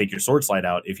can just take your sword slide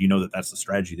out if you know that that's the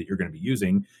strategy that you're going to be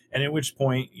using, and at which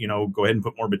point, you know, go ahead and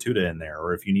put more Batuta in there,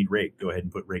 or if you need Rake, go ahead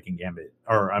and put Rake and Gambit,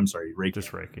 or I'm sorry, Rake.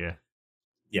 Just Rake,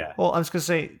 yeah. Well, I was gonna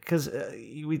say because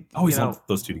we always lump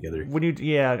those two together. When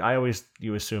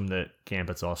you assume that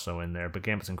Gambit's also in there, but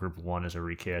Gambit's in Group 1 as a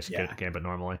recast. You get Gambit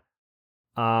normally,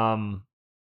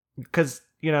 because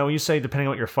when you say depending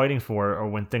on what you're fighting for, or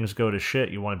when things go to shit,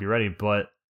 you want to be ready, but.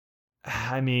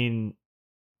 I mean,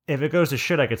 if it goes to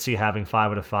shit, I could see having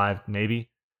 5 out of 5,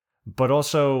 maybe. But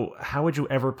also, how would you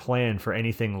ever plan for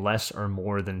anything less or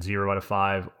more than 0 out of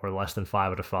 5 or less than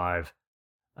 5 out of 5?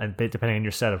 And depending on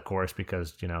your set, of course,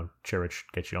 because, Chirrich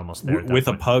gets you almost there. With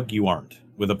a pug, you aren't.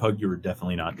 With a pug, you were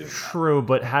definitely not doing that. True,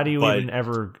 but how do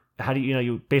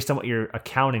you based on what you're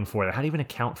accounting for, how do you even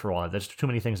account for all that? There's too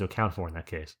many things to account for in that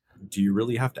case. Do you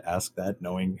really have to ask that,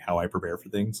 knowing how I prepare for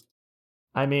things?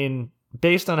 I mean,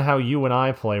 based on how you and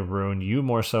I play Rune, you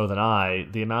more so than I,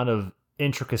 the amount of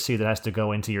intricacy that has to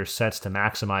go into your sets to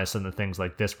maximize some of the things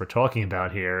like this we're talking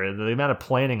about here, the amount of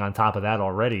planning on top of that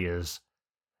already is,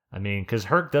 because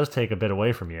Herc does take a bit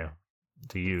away from you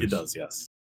to use. It does, yes.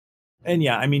 And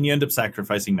yeah, you end up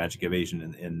sacrificing Magic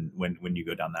Evasion in when you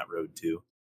go down that road too.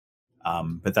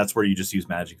 But that's where you just use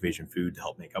Magic Evasion food to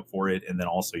help make up for it, and then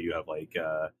also you have like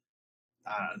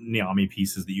Naomi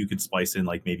pieces that you could splice in,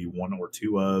 like maybe 1 or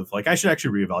 2 of. Like I should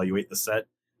actually reevaluate the set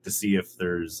to see if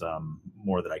there's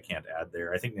more that I can't add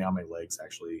there. I think Naomi legs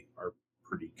actually are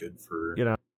pretty good for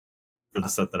the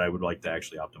set that I would like to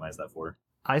actually optimize that for.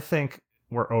 I think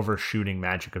we're overshooting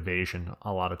Magic Evasion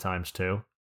a lot of times too.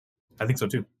 I think so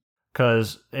too.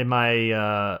 Because in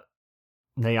my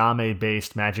Naomi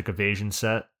based Magic Evasion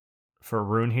set for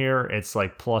Rune here, it's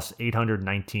like plus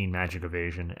 819 Magic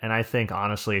Evasion. And I think,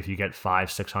 honestly, if you get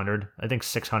 500-600, I think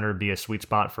 600 would be a sweet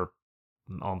spot for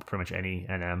pretty much any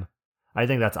NM. I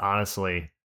think that's honestly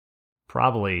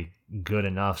probably good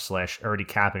enough / already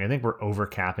capping. I think we're over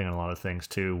capping on a lot of things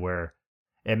too, where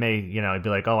it may, it'd be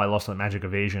like, oh, I lost that Magic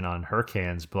Evasion on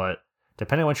Hurricanes, but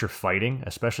depending on what you're fighting,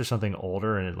 especially something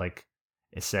older and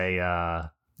say, I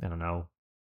don't know,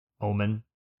 Omen,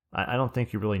 I don't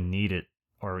think you really need it.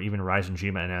 Or even Ryzen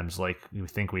Jima NMs like you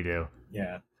think we do.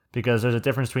 Yeah. Because there's a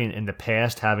difference between in the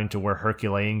past having to wear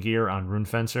Herculean gear on Rune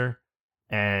Fencer,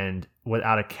 and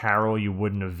without a Carol you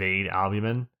wouldn't evade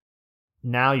Albumin.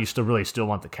 now you still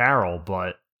want the Carol,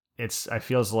 but it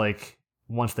feels like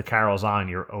once the Carol's on,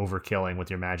 you're overkilling with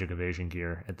your magic evasion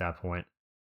gear at that point.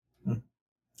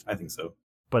 I think so.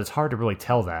 But it's hard to really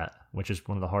tell that, which is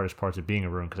one of the hardest parts of being a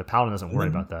rune, because a paladin doesn't worry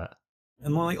about that.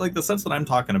 And like the sense that I'm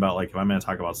talking about, like if I'm going to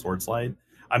talk about sword slide,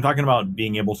 I'm talking about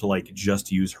being able to like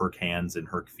just use Herc hands and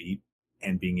Herc feet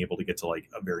and being able to get to like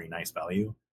a very nice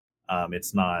value.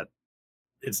 It's not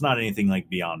anything like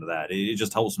beyond that. It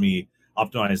just helps me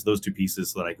optimize those two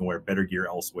pieces so that I can wear better gear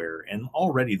elsewhere. And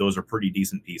already those are pretty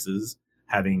decent pieces,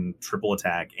 having triple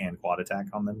attack and quad attack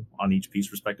on them on each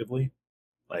piece respectively.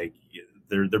 Like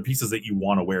they're pieces that you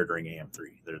want to wear during AM3.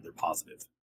 They're positive.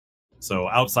 So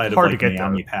outside hard of like to get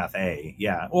Naomi Path A,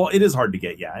 yeah. Well, it is hard to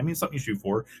get, yeah. I mean, something you shoot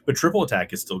for, but triple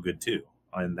attack is still good too,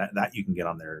 and that you can get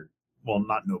on there. Well,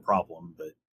 not no problem, but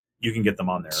you can get them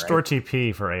on there. Store right?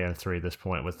 TP for AM3 at this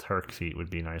point with Herc feet would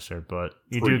be nicer, but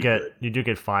you Pretty do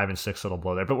get 5 and 6 subtle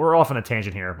blow there. But we're off on a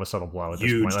tangent here with subtle blow at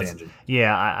this Huge point.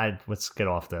 tangent. Let's get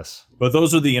off this. But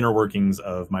those are the inner workings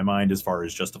of my mind as far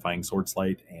as justifying Sword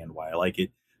Sleight and why I like it.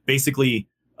 Basically,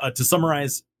 to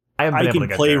summarize, I can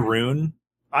play Rune.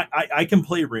 I can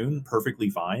play Rune perfectly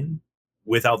fine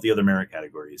without the other merit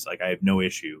categories. Like I have no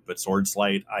issue. But Sword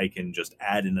Sleight, I can just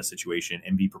add in a situation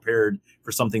and be prepared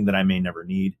for something that I may never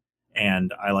need.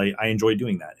 And I enjoy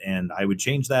doing that. And I would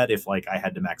change that if like I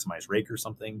had to maximize Rake or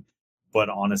something. But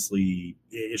honestly,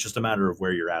 it's just a matter of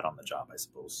where you're at on the job, I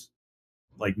suppose.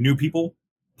 Like new people,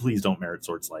 please don't merit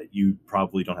Sword Sleight. You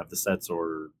probably don't have the sets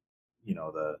or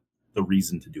the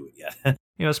reason to do it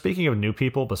yet. Speaking of new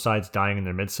people, besides dying in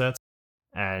their mid sets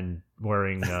and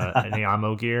wearing any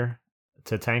ammo gear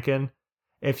to tank in,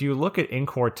 if you look at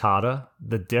Incortada,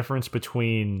 the difference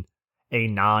between a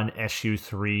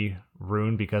non-SU3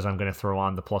 rune, because I'm going to throw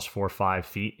on the +4/5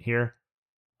 feet here,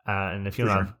 and if you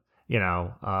don't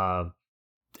have,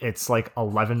 it's like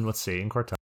 11. Let's see,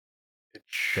 Incortada. It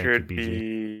should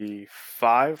be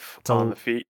 5 on the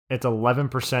feet. It's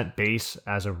 11% base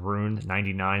as a rune,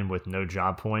 99 with no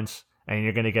job points. And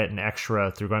you're going to get an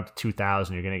extra, through going up to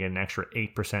 2,000, you're going to get an extra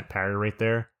 8% parry rate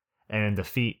there. And in the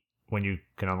feet, when you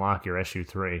can unlock your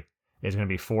SU3, is going to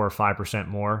be 4 or 5%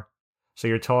 more. So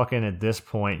you're talking at this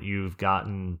point, you've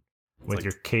gotten, with like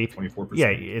your cape, 24%. Yeah,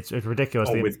 it's ridiculous.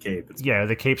 With cape.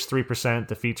 The cape's 3%,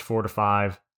 the feet's 4 to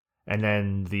 5. And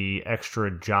then the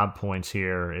extra job points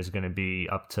here is going to be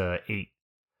up to 8.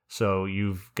 So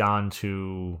you've gone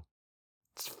to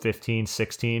 15,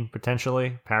 16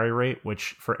 potentially parry rate,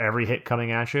 which for every hit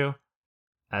coming at you,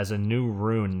 as a new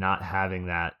rune, not having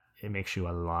that, it makes you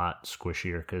a lot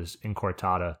squishier, because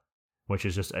Incortada, which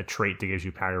is just a trait that gives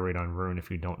you parry rate on rune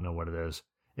if you don't know what it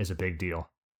is a big deal.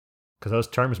 Because those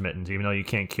Terms Mittens, even though you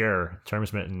can't cure,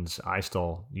 Terms Mittens, I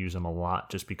still use them a lot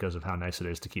just because of how nice it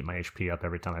is to keep my HP up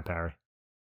every time I parry.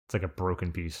 It's like a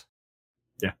broken piece.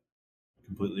 Yeah,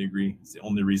 completely agree. It's the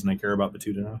only reason I care about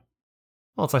Batuta now.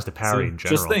 Well, it's nice to parry in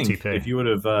general. Just think, TP. if you would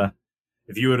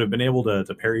have been able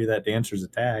to parry that dancer's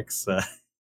attacks,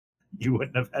 you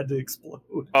wouldn't have had to explode.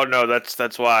 Oh no,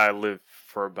 that's why I live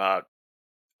for about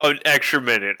an extra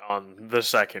minute on the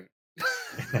second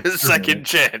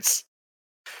chance.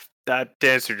 That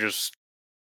dancer just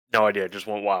no idea, just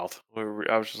went wild.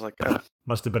 I was just like,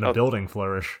 must have been a building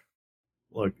flourish.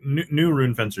 Look, new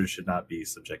rune fencers should not be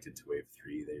subjected to wave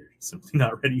 3. They're simply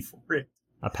not ready for it.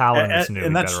 A paladin is new,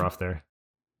 better off there.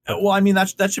 Well, I mean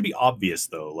that should be obvious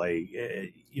though. Like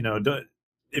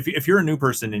if you're a new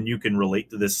person and you can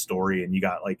relate to this story and you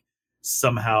got like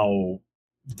somehow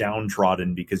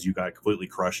downtrodden because you got completely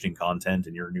crushed in content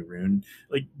and you're a new rune,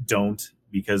 like don't,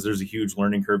 because there's a huge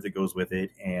learning curve that goes with it,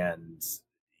 and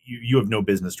you have no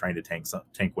business trying to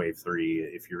tank wave 3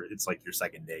 if it's like your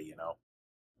second day.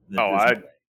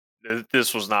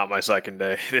 This was not my second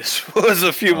day. This was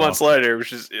a few months later,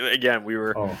 which is, again, we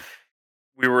were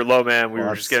low, man. We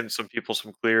were just getting some people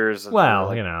some clears.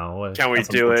 And can we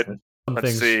do it?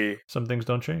 Let's see. Some things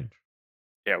don't change.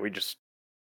 Yeah, we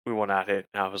went at it,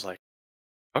 and I was like,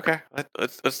 okay,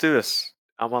 let's do this.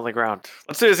 I'm on the ground.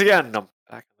 Let's do this again. I'm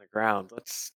back on the ground.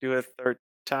 Let's do it third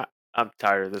time. I'm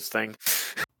tired of this thing.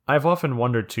 I've often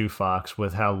wondered too, Fox,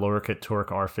 with how Lorikit Torque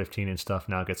R15 and stuff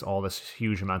now gets all this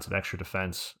huge amounts of extra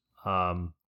defense.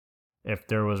 If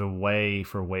there was a way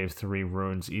for Wave 3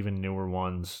 runes, even newer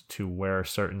ones, to wear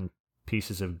certain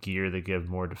pieces of gear that give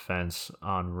more defense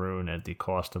on rune at the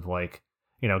cost of,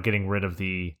 getting rid of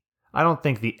the... I don't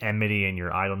think the enmity in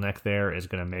your idle neck there is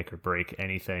going to make or break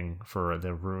anything for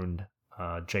the rune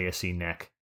JSE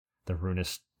neck, the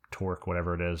Runist Torque,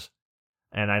 whatever it is.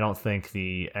 And I don't think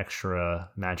the extra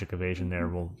magic evasion there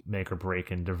will make or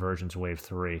break in Divergence Wave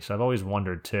 3. So I've always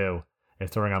wondered, too, if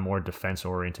throwing on more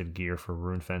defense-oriented gear for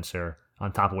Rune Fencer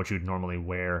on top of what you'd normally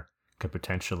wear could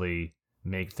potentially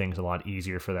make things a lot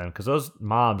easier for them. Because those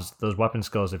mobs, those weapon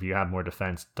skills, if you have more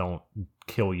defense, don't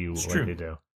kill you It's like true. they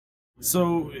do.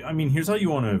 So, I mean, here's how you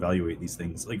want to evaluate these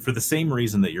things. Like, for the same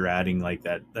reason that you're adding, like,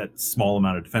 that small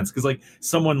amount of defense. Because, like,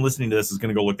 someone listening to this is going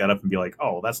to go look that up and be like,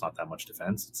 oh, that's not that much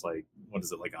defense. It's like, what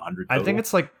is it, like 100 total? I think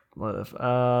it's like,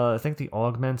 I think the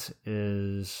augment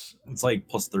is... It's like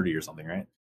plus 30 or something, right?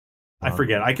 I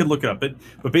forget. I could look it up. But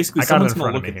basically, I got it in someone's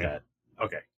going front to of look me at that.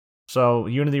 Okay. So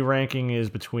Unity ranking is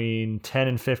between 10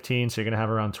 and 15, so you're going to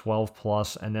have around 12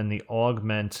 plus, and then the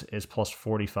augment is plus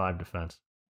 45 defense.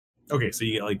 Okay, so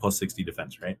you get like plus 60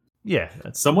 defense, right? Yeah.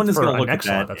 Someone is going to look at Nexalot,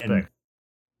 that. That's and, big.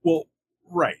 Well,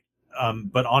 right.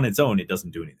 But on its own, it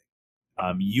doesn't do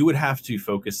anything. You would have to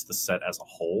focus the set as a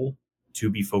whole to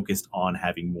be focused on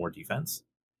having more defense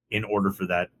in order for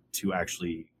that to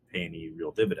actually pay any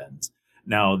real dividends.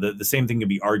 Now, the same thing can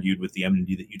be argued with the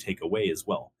enmity that you take away as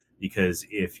well. Because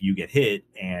if you get hit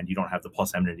and you don't have the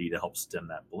plus enmity to help stem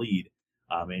that bleed,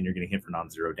 and you're getting hit for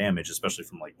non-zero damage, especially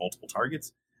from like multiple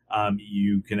targets,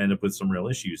 you can end up with some real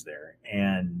issues there.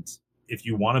 And if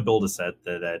you want to build a set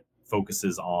that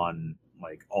focuses on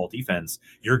like all defense,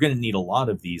 you're going to need a lot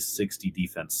of these 60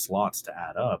 defense slots to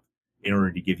add up in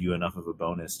order to give you enough of a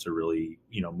bonus to really,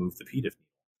 move the P diff.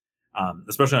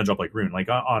 Especially on a job like Rune. Like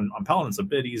on Paladin, it's a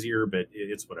bit easier, but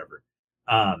it's whatever.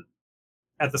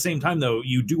 At the same time, though,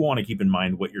 you do want to keep in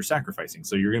mind what you're sacrificing.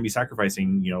 So you're going to be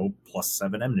sacrificing, plus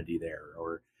 7 enmity there,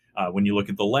 or when you look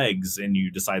at the legs and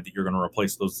you decide that you're going to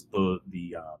replace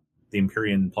the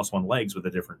Empyrean +1 legs with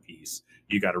a different piece,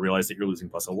 you got to realize that you're losing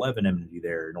plus 11 enmity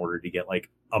there in order to get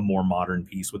like a more modern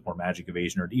piece with more magic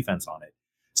evasion or defense on it.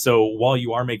 So while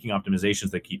you are making optimizations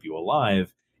that keep you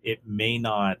alive, it may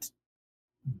not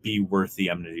be worth the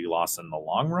enmity loss in the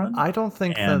long run. I don't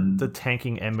think that the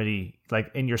tanking enmity, like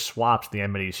in your swaps, the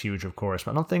enmity is huge, of course,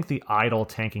 but I don't think the idle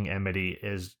tanking enmity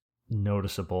is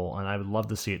noticeable, and I would love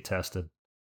to see it tested.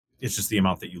 It's just the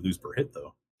amount that you lose per hit,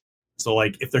 though. So,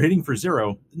 like, if they're hitting for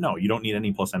 0, no, you don't need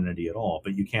any plus enmity at all,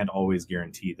 but you can't always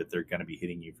guarantee that they're going to be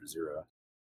hitting you for 0.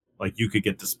 Like, you could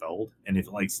get dispelled, and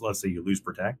if, like, let's say you lose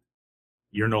protect,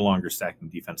 you're no longer stacking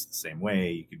defense the same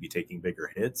way. You could be taking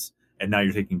bigger hits, and now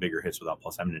you're taking bigger hits without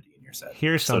plus enmity in your set.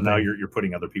 Here's something. So now you're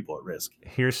putting other people at risk.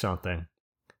 Here's something.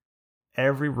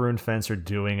 Every Rune Fencer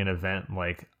doing an event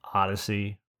like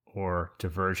Odyssey or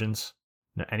Divergence,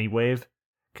 any wave,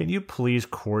 can you please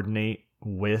coordinate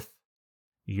with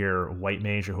your white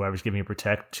mage or whoever's giving you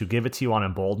protect to give it to you on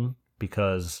Embolden?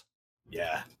 Because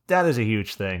that is a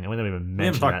huge thing. And we haven't even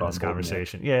mentioned that in this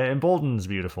conversation. Yeah, Embolden is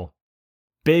beautiful.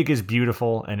 Big is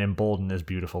beautiful, and Embolden is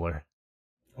beautifuler.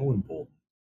 Oh, Embolden.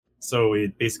 So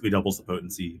it basically doubles the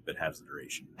potency, but halves the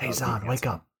duration. Hey, Zahn, wake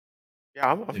up. Yeah,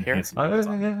 I'm here.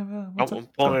 I'm pulling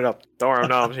Oh. it up. Don't worry,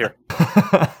 no, I'm here.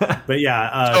 But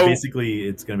yeah, So- basically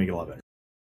it's going to make it a lot better.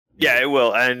 Yeah, it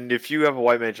will. And if you have a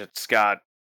white mage that's got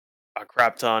a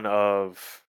crap ton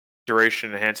of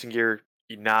duration enhancing gear,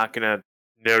 you're not going to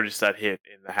notice that hit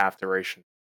in the half duration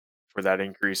for that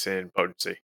increase in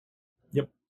potency. Yep.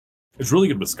 It's really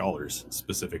good with scholars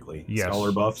specifically. Yes.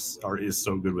 Scholar buffs is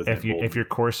so good with Embolden. If your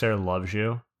Corsair loves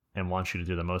you and wants you to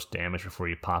do the most damage before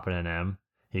you pop in an M,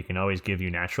 he can always give you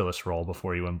Naturalist roll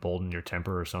before you embolden your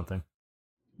temper or something.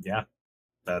 Yeah,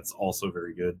 that's also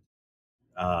very good.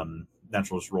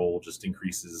 Naturalist roll just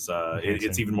increases.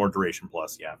 It's even more duration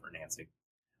plus, for enhancing.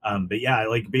 But yeah,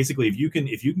 like basically, if you can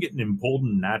get an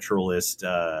emboldened Naturalist,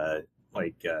 Embrava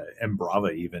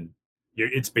even,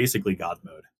 it's basically God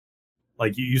mode.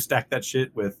 Like you stack that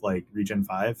shit with like Regen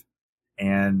 5,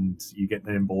 and you get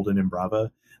an emboldened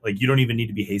Embrava. Like you don't even need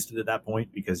to be hasted at that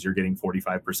point because you're getting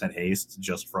 45% haste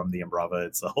just from the Embrava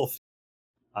itself.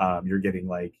 You're getting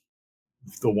like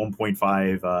the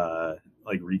 1.5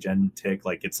 like regen tick,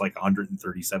 like it's like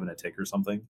 137 a tick or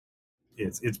something.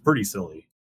 It's pretty silly.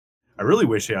 I really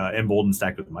wish Embolden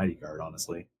stacked with the Mighty Guard,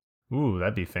 honestly. Ooh,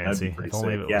 that'd be fancy. That'd be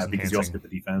pretty sick. Yeah, because you also get the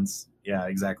defense. Yeah,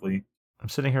 exactly. I'm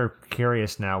sitting here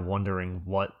curious now, wondering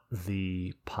what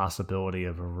the possibility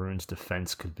of a Rune's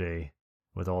defense could be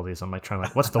with all these. I'm like trying,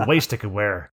 like, what's the waist it could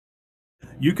wear?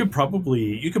 You could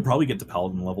probably get to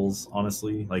Paladin levels,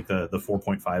 honestly, like the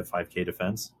 4.5 5k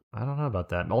defense. I don't know about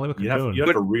that. Only with You Cocoon.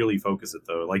 have to really focus it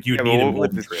though. Like you'd need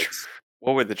emboldened tricks.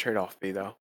 What would the trade-off be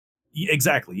though?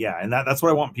 Exactly, yeah, and that's what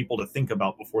I want people to think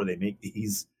about before they make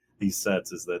these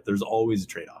sets, is that there's always a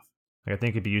trade-off. I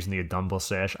think you'd be using the Adumble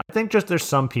Sash. I think just there's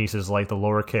some pieces like the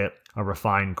Lore Kit, a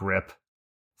Refined Grip,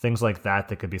 things like that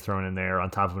could be thrown in there on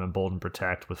top of an Emboldened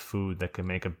Protect with food that could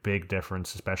make a big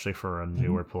difference, especially for a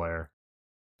newer player.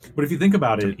 But if you think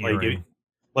about it, like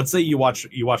let's say you watch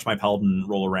my paladin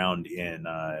roll around in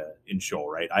Shoal,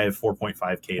 right? I have 4.5k. Well,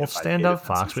 to 5K stand up, defense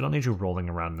Fox. We usually. don't need you rolling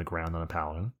around in the ground on a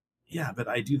paladin. Yeah, but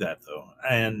I do that though,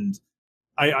 and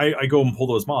I go and pull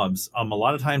those mobs. A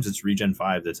lot of times it's regen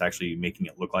 5 that's actually making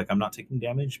it look like I'm not taking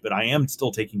damage, but I am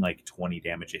still taking like 20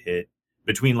 damage a hit,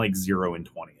 between like 0 and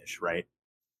 20ish, right?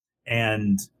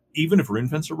 And even if Rune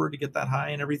Fencer were to get that high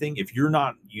and everything, if you're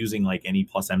not using like any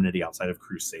plus enmity outside of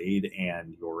Crusade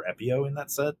and your Epio in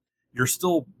that set, you're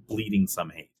still bleeding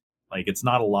some hate. Like, it's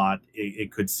not a lot.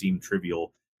 It could seem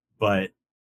trivial, but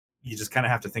you just kind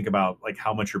of have to think about like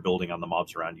how much you're building on the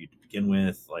mobs around you to begin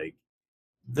with. Like,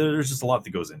 there's just a lot that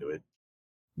goes into it.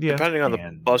 Yeah. Depending on the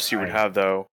And buffs you would have,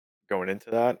 though, going into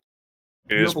that,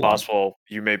 it You is have a lot. possible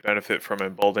you may benefit from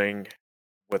emboldening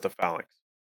with a phalanx,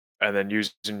 and then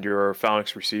using your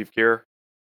phalanx receive gear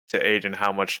to aid in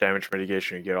how much damage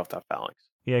mitigation you get off that phalanx.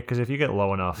 Yeah, because if you get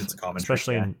low enough, It's a common trick,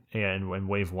 especially yeah. in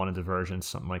wave 1 of divergence,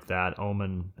 something like that,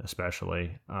 Omen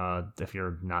especially, if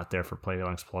you're not there for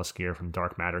Phalanx Plus gear from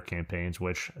Dark Matter campaigns,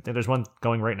 which I think there's one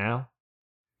going right now.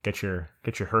 Get your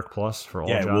Herc Plus for all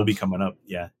Yeah, jobs. it will be coming up.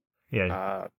 Yeah.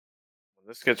 Yeah, When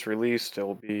this gets released, it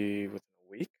will be within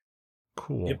a week.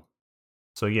 cool. Yep.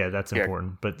 So yeah, that's Yeah.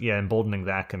 important. But yeah, emboldening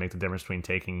that can make the difference between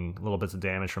taking little bits of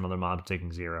damage from other mobs,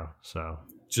 taking 0. So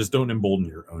Just don't embolden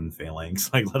your own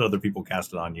phalanx. Like, let other people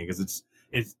cast it on you, because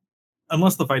it's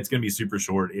unless the fight's going to be super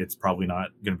short, it's probably not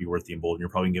going to be worth the embolden. You're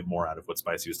probably going to get more out of what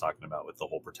Spicy was talking about with the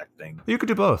whole protect thing. you could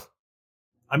do both.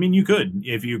 I mean, you could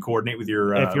if you coordinate with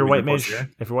your if your with white your mage, plus gear.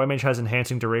 if your white mage has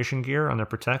enhancing duration gear on their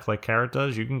protect like Carrot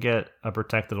does, you can get a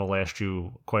protect that'll last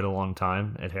you quite a long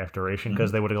time at half duration,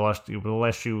 because they would have last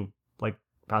you like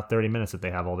about 30 minutes if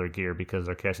they have all their gear, because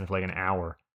they're casting for like an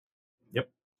hour. Yep.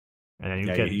 And then you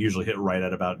Yeah, get you usually hit right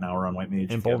at about an hour on white mage.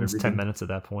 if you have embolden's 10 everything. minutes at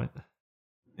that point.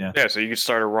 Yeah, so you can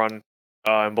start a run,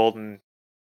 embolden,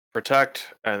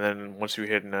 protect, and then once you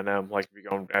hit an NM, like if you're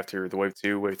going after the wave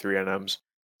 2, wave 3 NMs,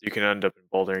 you can end up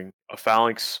emboldening a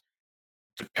phalanx.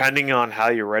 Depending on how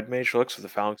your red mage looks with the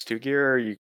phalanx 2 gear,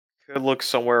 you could look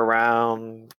somewhere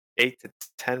around 8 to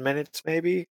 10 minutes,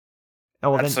 maybe.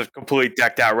 Oh, well, That's then a completely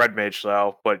decked out red mage,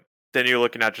 though. But then you're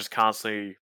looking at just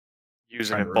constantly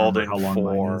using Trying to remember embolden how long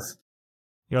mine for. is.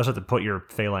 you also have to put your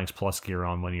Phalanx Plus gear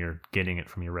on when you're getting it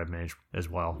from your red mage as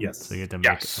well. Yes. So you have to make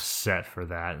a Yes. set for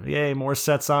that. Yay, more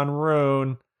sets on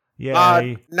Rune.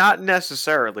 Yay. Not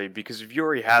necessarily, because if you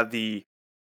already have the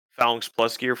phalanx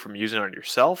plus gear from using it on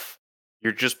yourself,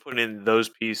 you're just putting in those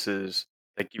pieces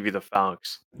that give you the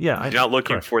phalanx. Yeah, You're not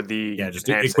looking correct. for the Yeah, just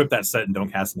enhancing. equip that set and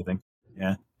don't cast anything.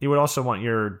 Yeah. You would also want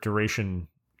your duration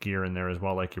gear in there as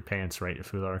well, like your pants, right? Your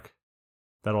Futhark.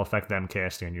 That'll affect them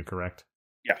casting on you, correct?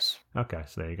 Yes. Okay,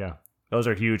 so there you go. Those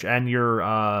are huge. And you're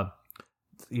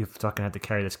fucking have to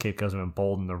carry this cape because of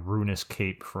Embolden, the Runus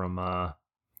cape from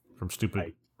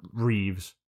stupid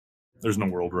Reeves. There's no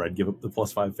world where I'd give up the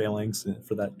 +5 phalanx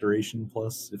for that duration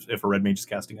plus if a red mage is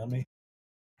casting on me.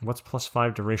 What's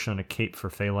 +5 duration on a cape for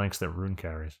Phalanx that Rune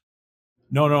carries?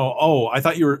 No. Oh, I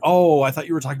thought you were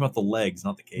talking about the legs,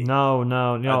 not the cape. No.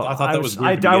 I thought that was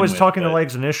weird to I begin was with, talking the but-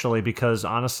 legs initially because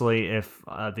honestly, if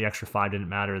the extra 5 didn't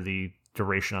matter, the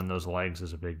duration on those legs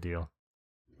is a big deal.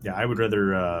 Yeah, I would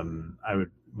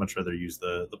much rather use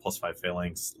the +5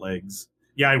 phalanx legs.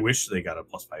 Yeah, I wish they got a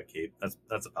 +5 cape.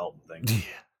 That's a paladin thing. Yeah.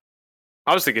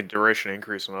 I was thinking duration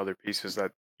increase on other pieces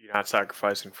that you're not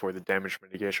sacrificing for the damage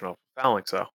mitigation of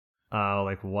phalanx, though.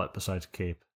 Like what besides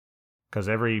cape? Because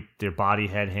their body,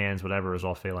 head, hands, whatever is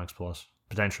all Phalanx plus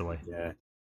potentially. Yeah. I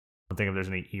don't think if there's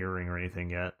any earring or anything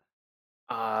yet.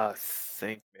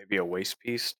 Think maybe a waist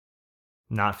piece.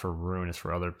 Not for Rune, it's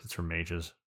for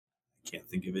mages. Can't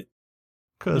think of it.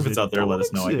 Because If it's out there, let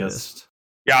us know, I guess.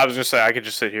 Yeah, I was gonna say I could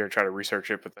just sit here and try to research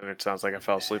it, but then it sounds like I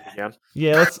fell asleep again.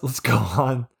 Yeah, let's go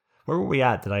on. Where were we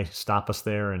at? Did I stop us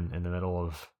there in the middle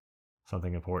of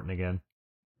something important again?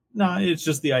 No, it's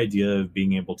just the idea of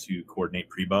being able to coordinate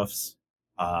pre-buffs.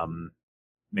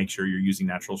 Make sure you're using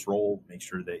natural scroll. Make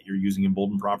sure that you're using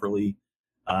embolden properly.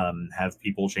 Have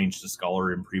people change to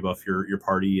scholar and pre-buff your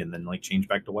party, and then like change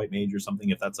back to white mage or something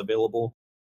if that's available.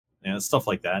 Stuff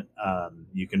like that.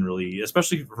 You can really,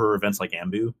 especially for events like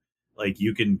Ambu, like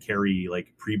you can carry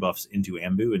like pre-buffs into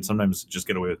Ambu, and sometimes just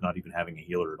get away with not even having a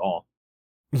healer at all.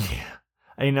 Yeah.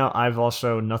 And, I've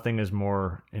also, nothing is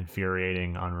more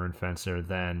infuriating on Rune Fencer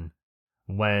than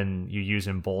when you use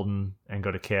Embolden and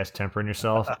go to cast Temper on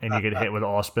yourself and you get hit with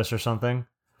Auspice or something.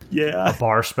 Yeah, A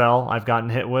bar spell I've gotten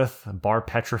hit with. A bar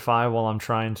Petrify while I'm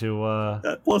trying to...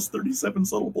 that +37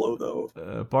 subtle blow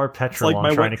though. bar Petra like while my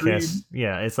I'm trying to wet cast...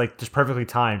 Yeah, it's like just perfectly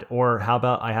timed. Or how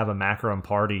about I have a macro in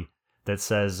party that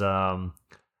says...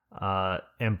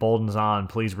 Embolden's on,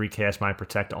 please recast my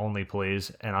protect only,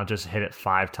 please. And I'll just hit it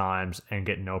 5 times and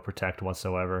get no protect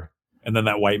whatsoever. And then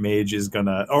that white mage is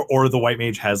gonna, or the white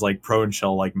mage has like pro and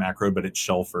shell like macro, but it's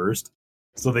shell first.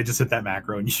 So they just hit that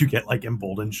macro and you get like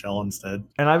emboldened shell instead.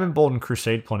 And I've emboldened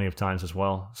Crusade plenty of times as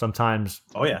well. Sometimes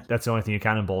that's the only thing you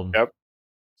can embolden. Yep.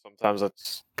 Sometimes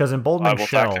that's because emboldening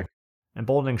shell, tactic.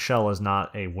 Emboldening shell is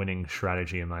not a winning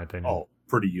strategy in my opinion. Oh,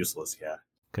 pretty useless, yeah.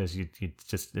 Because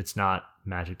it's not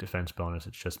magic defense bonus,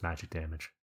 it's just magic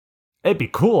damage. It'd be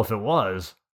cool if it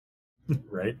was.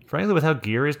 Right? Frankly, with how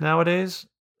gear is nowadays,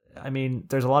 I mean,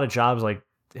 there's a lot of jobs like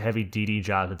heavy DD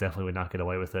jobs that definitely would not get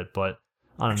away with it, but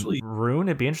on Rune,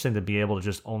 it'd be interesting to be able to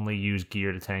just only use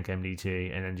gear to tank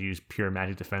MDT and then use pure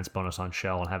magic defense bonus on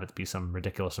shell and have it be some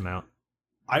ridiculous amount.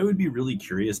 I would be really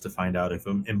curious to find out if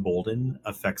Embolden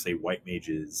affects a white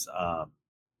mage's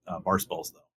bar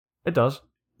spells, though. It does.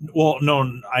 Well,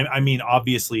 no, I mean,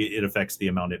 obviously it affects the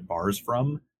amount it bars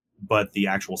from, but the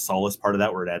actual Solace part of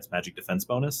that where it adds magic defense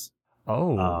bonus.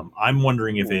 Oh. I'm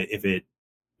wondering if it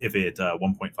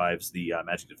 1.5's the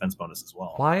magic defense bonus as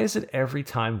well. Why is it every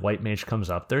time white mage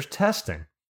comes up, there's testing?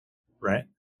 Right?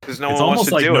 Because no one wants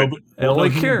to do it. It only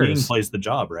human being plays the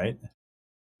job, right?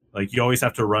 Like, you always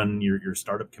have to run your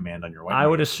startup command on your white mage. I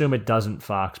would assume it doesn't,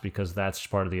 Fox, because that's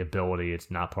part of the ability.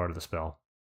 It's not part of the spell.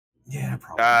 Yeah,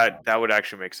 probably. That would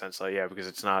actually make sense, though, yeah, because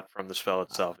it's not from the spell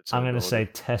itself. It's I'm going to say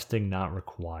testing not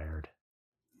required.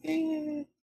 I'm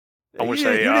going to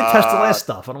say... You didn't test the last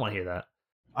stuff. I don't want to hear that.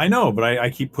 I know, but I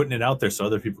keep putting it out there so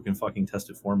other people can fucking test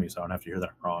it for me, so I don't have to hear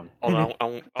that wrong. Hold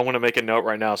on, I want to make a note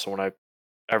right now, so when I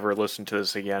ever listen to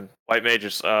this again, white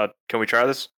mages, can we try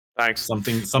this? Thanks.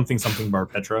 Something bar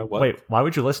Petra. What? Wait, why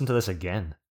would you listen to this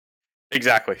again?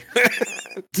 Exactly.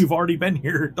 You've already been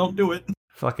here. Don't do it.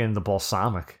 Fucking the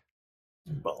balsamic.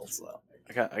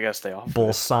 I gotta stay off.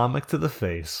 Balsamic to the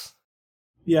face.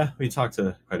 Yeah, we talked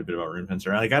quite a bit about Rune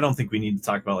Fencer. Like, I don't think we need to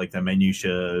talk about like the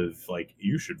minutia of like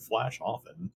you should flash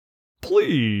often.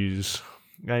 Please.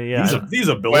 Yeah. These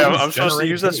abilities. Wait, I'm supposed to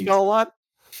use that spell a lot?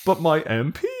 But my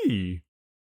MP.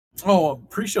 Oh,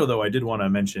 pre-show though, I did want to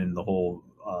mention the whole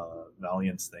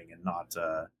Valiance thing and not.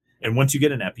 And once you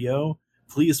get an Epio,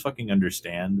 please fucking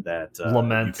understand that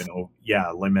lament. You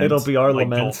can, lament. It'll be our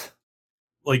lament.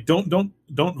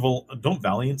 Don't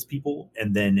Valiance people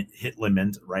and then hit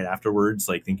lament right afterwards,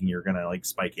 like thinking you're gonna like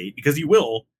spike 8, because you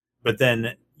will, but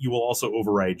then you will also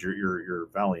override your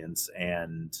Valiance,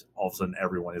 and all of a sudden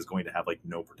everyone is going to have like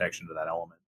no protection to that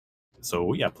element.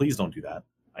 So yeah, please don't do that.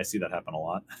 I see that happen a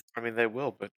lot. I mean, they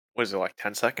will, but what is it, like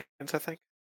 10 seconds, I think?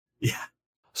 Yeah.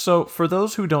 So, for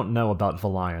those who don't know about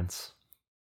Valiance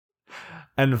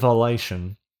and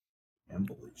Valation,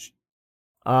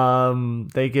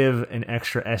 they give an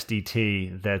extra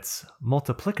SDT that's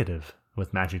multiplicative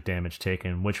with magic damage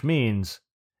taken, which means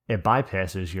it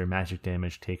bypasses your magic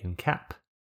damage taken cap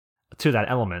to that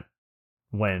element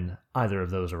when either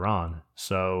of those are on.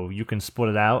 So you can split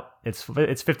it out. It's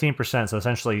 15%, so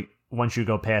essentially once you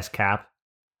go past cap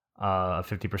of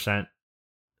 50%,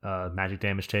 magic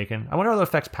damage taken. I wonder how that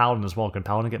affects Paladin as well. Can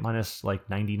Paladin get minus like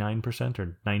 99%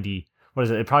 or 90? What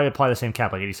is it? It probably apply the same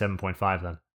cap, like 87.5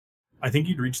 then. I think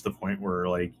you'd reach the point where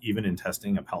like even in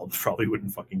testing, a Paladin probably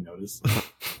wouldn't fucking notice.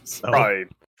 So,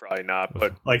 probably not.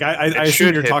 But like I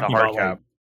assume you're talking about cap. Like,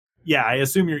 yeah, I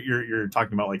assume you're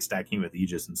talking about like stacking with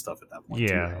Aegis and stuff at that point. Yeah,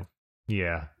 too, right?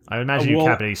 Yeah. I imagine you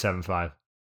cap at 87.5.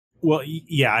 Well,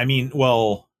 yeah. I mean,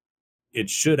 it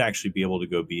should actually be able to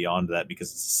go beyond that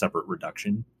because it's a separate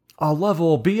reduction. A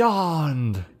level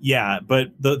beyond. Yeah,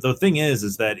 but the thing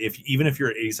is that even if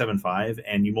you're at 87.5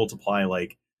 and you multiply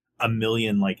like a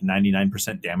million like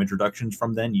 99% damage reductions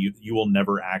from then, you will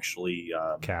never actually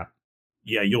cap.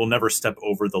 Yeah, you will never step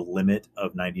over the limit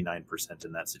of 99%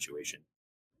 in that situation.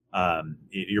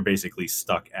 You're basically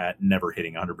stuck at never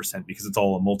hitting 100% because it's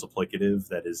all a multiplicative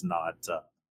that is not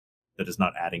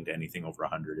adding to anything over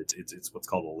 100. It's what's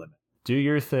called a limit. Do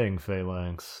your thing,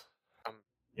 Phalanx.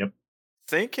 Yep.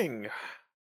 Thinking,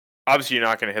 obviously you're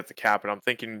not going to hit the cap, and I'm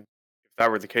thinking if that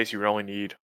were the case, you would only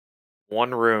need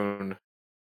one rune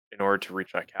in order to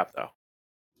reach that cap, though.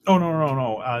 Oh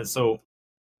no. So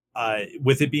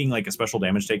with it being like a special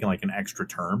damage taken, like an extra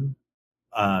term,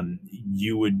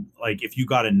 you would like if you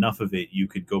got enough of it, you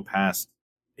could go past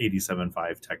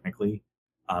 87.5 technically,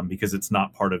 because it's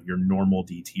not part of your normal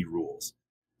DT rules.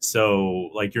 So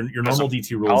like your normal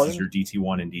DT rules Paladin? is your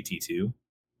DT1 and DT2.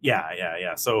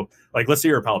 Yeah. So like let's say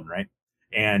you're a Paladin, right?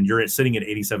 And you're sitting at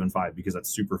 87.5 because that's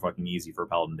super fucking easy for a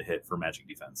Paladin to hit for magic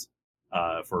defense.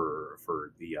 For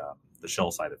the shell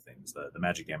side of things, the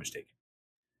magic damage taken.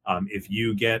 If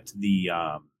you get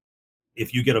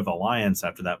a Valiance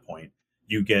after that point,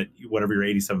 you get whatever your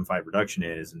 87.5 reduction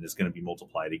is, and it's going to be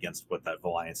multiplied against what that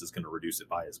Valiance is going to reduce it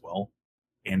by as well.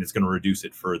 And it's going to reduce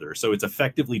it further. So it's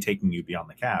effectively taking you beyond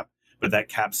the cap, but that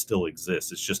cap still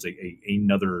exists. It's just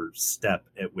another step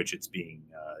at which it's being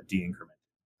de-incremented.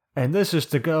 And this is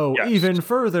to go even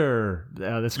further.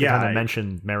 That's going to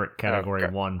mention merit category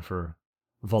 1 for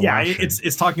Volation. Yeah,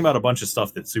 it's talking about a bunch of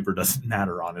stuff that super doesn't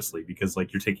matter, honestly, because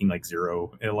like you're taking like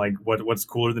 0, and like what's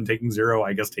cooler than taking 0?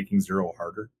 I guess taking 0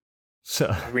 harder. So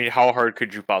I mean, how hard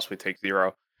could you possibly take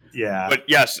 0? Yeah, but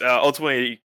yes,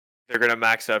 ultimately they're going to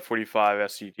max out 45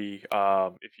 SCD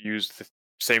if you use the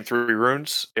same 3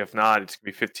 runes. If not, it's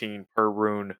going to be 15 per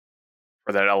rune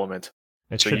for that element.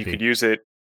 So you could use it.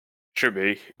 Should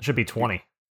be. It should be 20.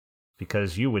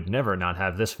 Because you would never not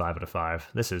have this 5 out of 5.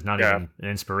 This is not even an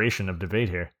inspiration of debate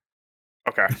here.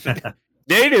 Okay.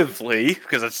 Natively,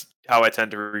 because that's how I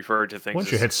tend to refer to things.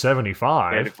 Once you hit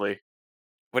 75. Natively.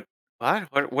 What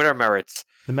are merits?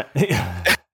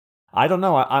 I don't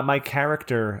know. My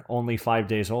character, only 5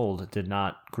 days old, did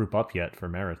not group up yet for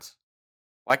merits.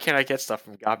 Why can't I get stuff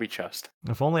from Gobby Chest?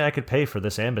 If only I could pay for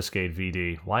this Ambuscade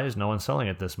VD. Why is no one selling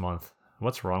it this month?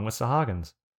 What's wrong with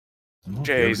Sahagins?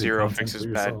 JA0 fixes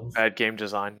bad game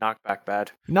design. Knockback bad.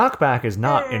 Knockback is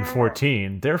not in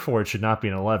 14, therefore it should not be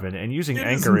in 11, and using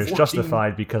Anchor is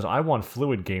justified because I want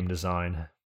fluid game design.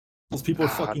 Those people are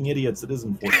fucking idiots. It is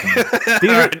in 14.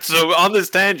 Alright, so on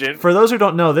this tangent... For those who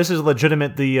don't know, this is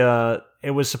legitimate.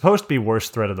 It was supposed to be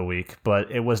worst thread of the week,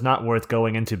 but it was not worth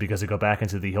going into because they go back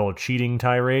into the whole cheating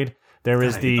tirade. There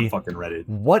is the fucking Reddit.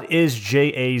 What is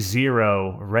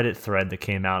JA0 Reddit thread that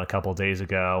came out a couple days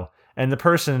ago, and the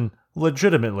person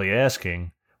legitimately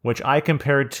asking, which I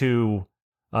compared to,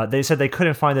 they said they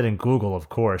couldn't find it in Google, of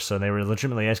course, so they were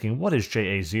legitimately asking, what is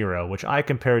JA0, which I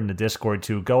compared in the Discord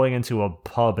to going into a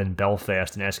pub in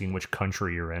Belfast and asking which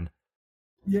country you're in.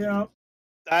 Yeah.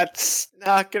 That's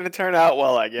not going to turn out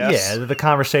well, I guess. Yeah, the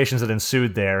conversations that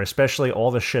ensued there, especially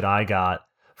all the shit I got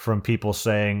from people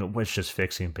saying, it's just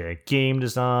fixing bad game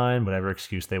design, whatever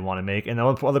excuse they want to make, and the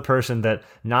other person that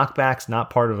Knockback's not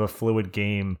part of a fluid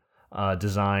game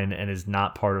design and is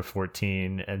not part of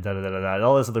 14 and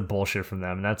all this other bullshit from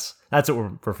them, and that's what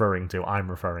we're referring to.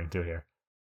 I'm referring to here.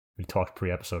 We talked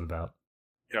pre-episode about.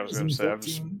 Yeah, I was going to say, I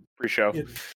was pre-show.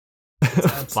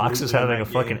 Fox is having a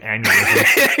fucking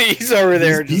aneurysm. He's over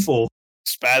there just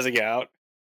spazzing out.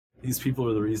 These people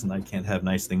are the reason I can't have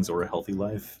nice things or a healthy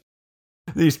life.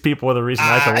 These people are the reason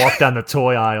I have to walk down the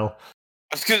toy aisle.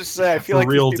 I was going to say, I feel like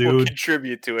real, these people dude.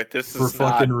 contribute to it. This For is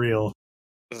not fucking real.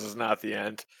 This is not the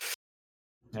end.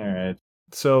 All right.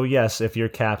 So yes, if you're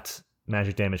capped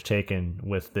magic damage taken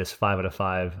with this 5 out of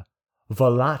 5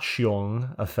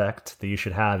 Volation effect that you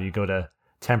should have, you go to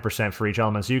 10% for each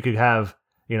element. So you could have,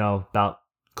 about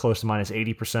close to minus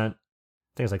 80%. I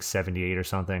think it's like 78 or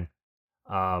something,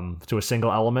 to a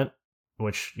single element,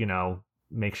 which,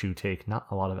 makes you take not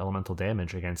a lot of elemental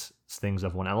damage against things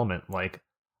of one element, like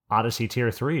Odyssey tier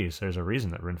 3s. There's a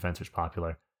reason that Rune Fencer's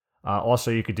popular.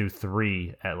 Also, you could do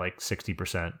 3 at like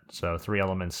 60%. So 3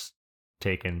 elements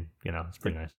taken, it's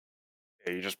pretty nice.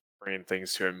 Yeah, you're just bringing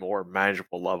things to a more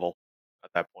manageable level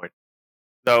at that point.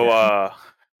 So,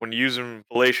 when using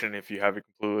Volation, if you have it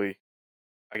completely,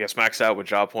 I guess, maxed out with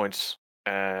job points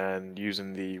and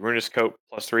using the Runist Coat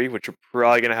 +3, which you're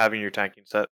probably going to have in your tanking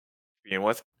set to begin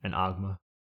with. And Ogma.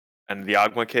 And the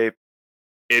Ogma Cape,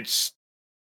 it's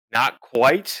not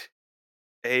quite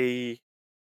a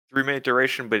 3-minute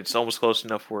duration, but it's almost close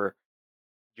enough where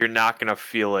you're not going to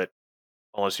feel it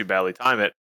unless you badly time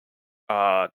it.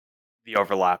 The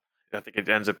overlap. I think it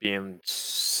ends up being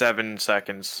 7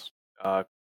 seconds,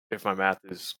 if my math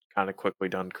is kind of quickly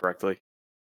done correctly.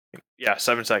 Yeah,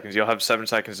 7 seconds. You'll have 7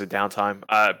 seconds of downtime.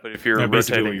 But if you're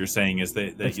basically rotating, what you're saying is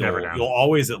that never you'll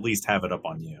always at least have it up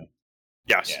on you.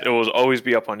 Yes, it will always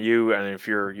be up on you. And if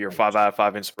you're 5 out of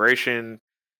 5 inspiration,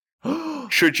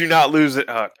 should you not lose it?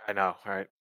 I know. All right,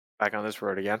 back on this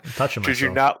road again. I'm touching myself.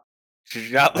 Should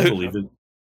you not lose? I believe it. I'm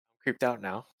creeped out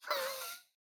now.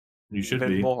 You should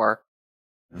Even be more.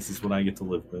 This is what I get to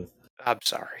live with. I'm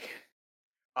sorry.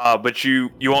 But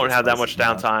you won't have that much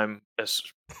downtime,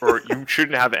 or you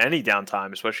shouldn't have any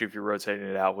downtime, especially if you're rotating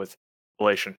it out with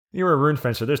Volation. You're a Rune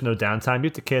Fencer. There's no downtime. You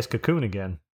have to cast Cocoon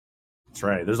again. That's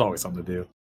right. There's always something to do.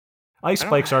 Ice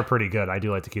spikes are pretty good. I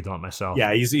do like to keep them up myself.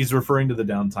 Yeah, he's referring to the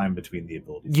downtime between the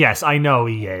abilities. Yes, I know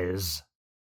he is.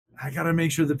 I gotta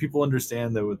make sure that people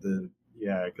understand that with the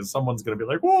because someone's gonna be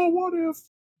like, "Whoa,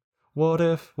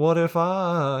 what if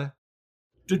I?"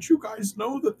 Did you guys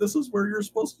know that this is where you're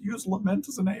supposed to use Lament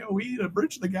as an AoE to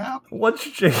bridge the gap? What's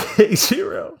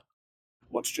JA0?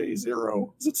 What's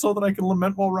J0? Is it so that I can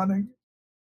lament while running?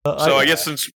 So I guess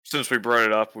since we brought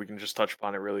it up, we can just touch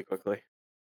upon it really quickly.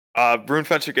 Rune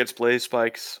Fencer gets Blaze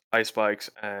Spikes, Ice Spikes,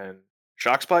 and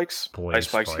Shock Spikes. Blaze Ice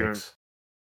Spikes given. Spikes.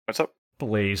 What's up?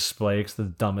 Blaze Spikes, the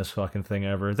dumbest fucking thing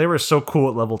ever. They were so cool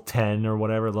at level 10 or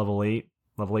whatever, level 8,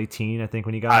 level 18, I think,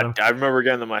 when you got them. I remember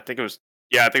getting them. I think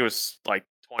it was like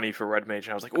 20 for Red Mage,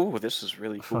 and I was like, "Ooh, this is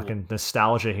really cool." Fucking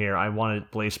nostalgia here. I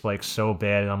wanted Blaze Spikes so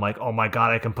bad, and I'm like, oh my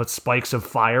god, I can put spikes of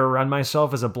fire around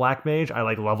myself as a Black Mage. I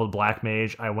like leveled Black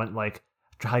Mage. I went like,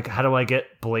 how do I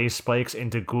get Blaze Spikes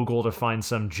into Google to find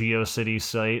some GeoCity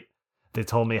site? They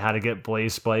told me how to get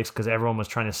Blaze Spikes because everyone was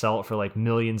trying to sell it for like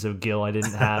millions of gil I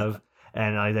didn't have.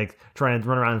 And I like trying to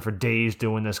run around for days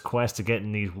doing this quest to get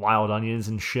in these wild onions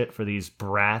and shit for these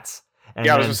brats. And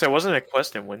yeah, I was gonna say, wasn't it a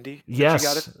quest in Windy? Yes,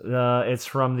 got it? It's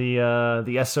from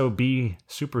the SOB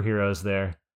superheroes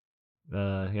there.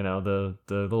 The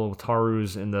little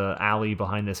Tarus in the alley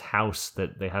behind this house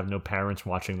that they have no parents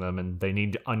watching them, and they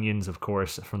need onions, of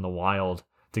course, from the wild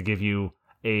to give you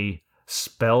a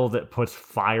spell that puts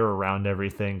fire around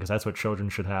everything, because that's what children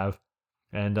should have.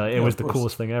 And it was the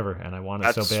coolest thing ever, and I wanted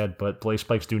it so bad, but Blaze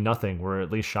Spikes do nothing, where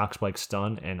at least Shock Spikes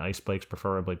stun, and Ice Spikes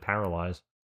preferably paralyze.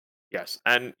 Yes,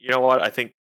 and you know what? I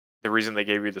think the reason they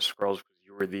gave you the scrolls was because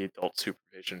you were the adult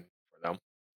supervision for them.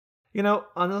 You know,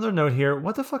 another note here,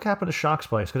 what the fuck happened to Shock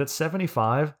Spikes? Because at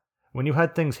 75, when you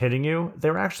had things hitting you, they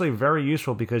were actually very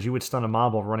useful because you would stun a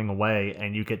mob while running away,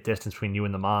 and you get distance between you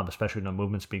and the mob, especially in the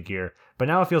movement speed gear. But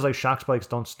now it feels like Shock Spikes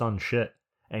don't stun shit,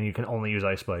 and you can only use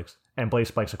Ice Spikes. And Blaze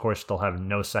Spikes, of course, still have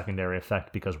no secondary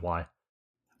effect, because why?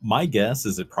 My guess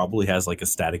is it probably has like a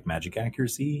static magic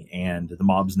accuracy, and the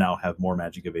mobs now have more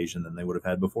magic evasion than they would have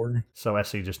had before. So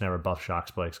SC just never buff Shock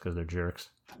Spikes because they're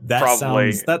jerks.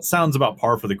 That sounds about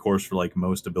par for the course for like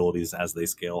most abilities as they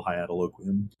scale High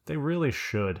Adoloquium. They really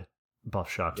should buff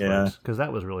Shock Spikes, because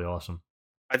that was really awesome.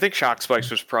 I think Shock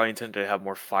Spikes was probably intended to have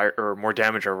more fire or more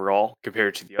damage overall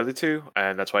compared to the other two,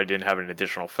 and that's why it didn't have an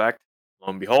additional effect. Lo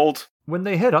and behold, when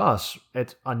they hit us,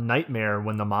 it's a nightmare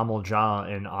when the Mammal Jaw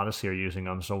and Odyssey are using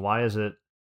them. So why is it?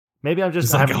 Maybe I'm just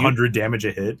it's like 100 damage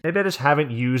a hit. Maybe I just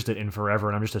haven't used it in forever,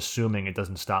 and I'm just assuming it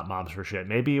doesn't stop mobs for shit.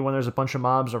 Maybe when there's a bunch of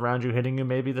mobs around you hitting you,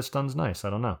 maybe the stun's nice.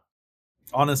 I don't know.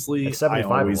 Honestly, I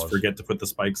always forget to put the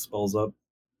spike spells up.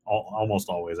 Almost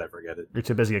always, I forget it. You're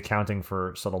too busy accounting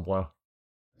for Subtle Blow.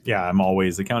 Yeah, I'm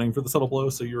always accounting for the Subtle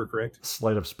Blow, so you were correct.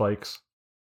 Sleight of Spikes.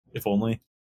 If only.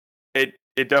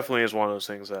 It definitely is one of those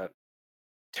things that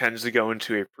tends to go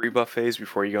into a pre-buff phase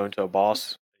before you go into a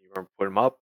boss. You want to put them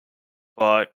up.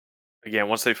 But again,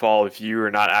 once they fall, if you are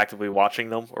not actively watching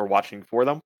them or watching for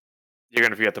them, you're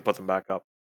going to forget to put them back up.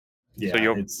 Yeah,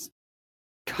 so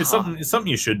it's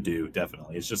something you should do,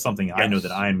 definitely. It's just something I know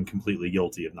that I'm completely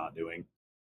guilty of not doing.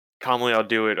 Commonly, I'll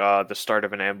do it the start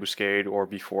of an ambuscade or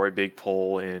before a big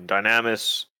pull in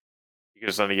Dynamis.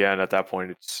 Because then again, at that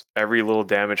point, it's every little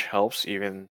damage helps,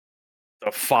 even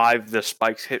the 5 the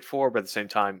spikes hit for, but at the same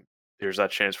time, there's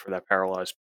that chance for that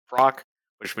paralyzed proc,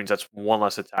 which means that's one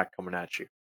less attack coming at you.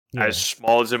 Yeah. As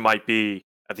small as it might be,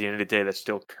 at the end of the day, that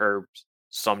still curbs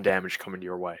some damage coming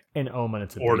your way. In Omen,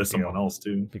 it's or to someone else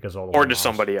too, because or to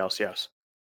somebody else, yes.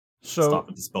 So stop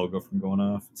the spell go from going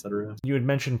off, etc. You had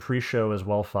mentioned pre-show as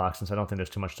well, Fox. Since I don't think there's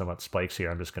too much to talk about spikes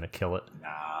here, I'm just gonna kill it.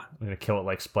 Nah, I'm gonna kill it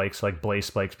like spikes, like Blaze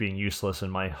Spikes being useless,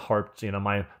 and my heart,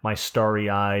 my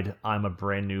starry-eyed, I'm a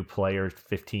brand new player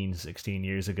 15, 16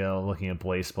 years ago, looking at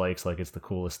Blaze Spikes like it's the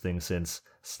coolest thing since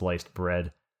sliced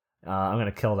bread. I'm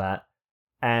gonna kill that.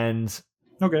 And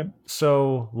okay,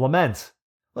 so Lament.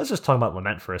 Let's just talk about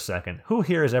Lament for a second. Who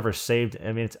here has ever saved...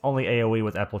 I mean, it's only AoE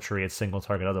with Apple Tree. It's single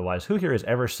target otherwise. Who here has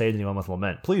ever saved anyone with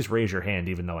Lament? Please raise your hand,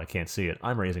 even though I can't see it.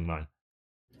 I'm raising mine.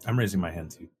 I'm raising my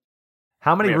hand, too.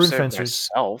 How many Rune Fencers...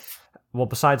 myself. Well,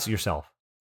 besides yourself.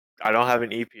 I don't have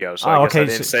an EPO, so I guess I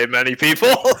didn't save many people.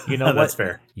 You know what? That's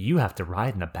fair. You have to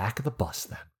ride in the back of the bus,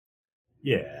 then.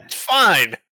 Yeah. It's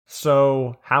fine.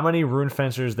 So, how many Rune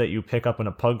Fencers that you pick up in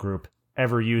a pug group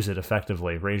ever use it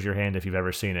effectively? Raise your hand if you've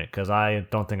ever seen it, because I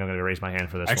don't think I'm going to raise my hand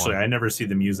for this Actually, one. I never see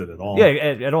them use it at all. Yeah,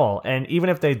 at all. And even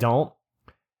if they don't,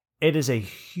 it is a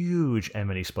huge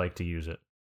enmity spike to use it.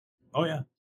 Oh, yeah.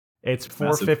 It's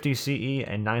 450 CE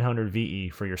and 900 VE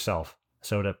for yourself.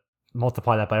 So to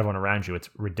multiply that by everyone around you, it's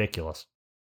ridiculous.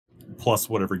 Plus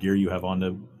whatever gear you have on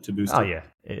to boost it. Oh, yeah.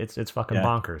 It's fucking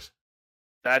bonkers.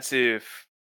 That's if...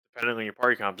 depending on your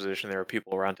party composition, there are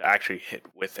people around to actually hit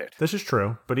with it. This is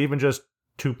true, but even just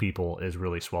 2 people is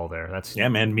really swell there. That's yeah,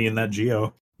 man, me and that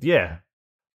Geo. Yeah,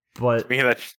 but you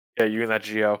and that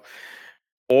Geo.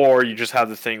 Or you just have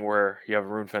the thing where you have a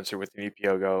Rune Fencer with an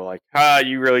EPO go like,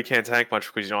 you really can't tank much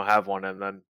because you don't have one, and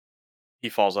then he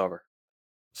falls over.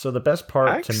 So the best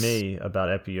part to Max? me about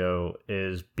Epio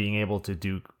is being able to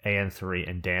do AN3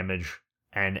 and damage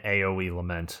and AoE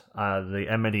Lament. The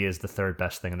Enmity is the third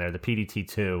best thing in there. The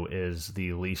PDT2 is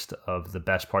the least of the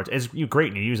best parts. It's great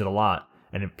and you use it a lot,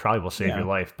 and it probably will save Yeah. your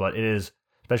life, but it is,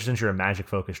 especially since you're a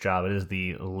magic-focused job, it is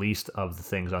the least of the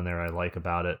things on there I like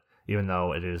about it, even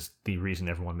though it is the reason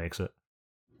everyone makes it.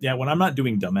 Yeah, when I'm not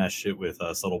doing dumbass shit with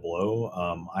Subtle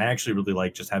Blow, I actually really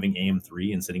like just having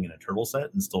AM3 and sitting in a turtle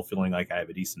set and still feeling like I have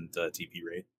a decent TP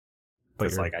rate. But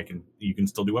Because like you can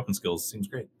still do weapon skills. Seems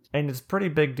great. And it's a pretty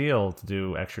big deal to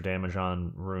do extra damage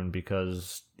on Rune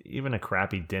because even a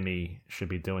crappy Dimmy should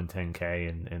be doing 10k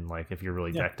and like if you're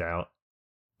really Yeah. decked out.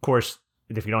 Of course,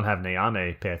 if you don't have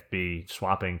Nayame Path B,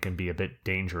 swapping can be a bit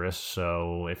dangerous.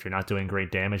 So if you're not doing great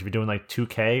damage, if you're doing like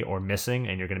 2k or missing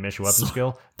and you're going to miss your weapon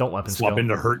skill, don't weapon Swap skill.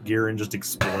 into hurt gear and just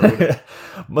explode.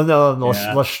 But no,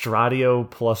 Yeah. Lestradio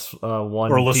plus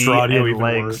 1 Or D Lestradio and even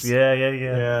legs. worse. Yeah.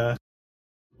 Yeah.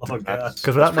 Oh god. That's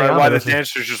 'Cause without probably why Nayame, the this is-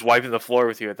 dancer's just wiping the floor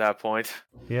with you at that point.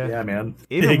 Yeah, man.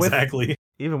 Even with- exactly.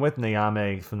 Even with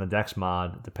Nayame from the Dex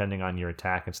mod, depending on your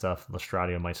attack and stuff,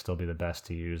 Lestradio might still be the best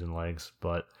to use in legs,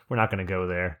 but we're not going to go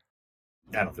there.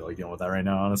 I don't feel like dealing with that right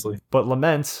now, honestly. But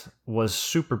Lament was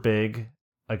super big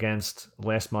against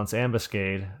last month's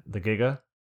Ambuscade, the Giga,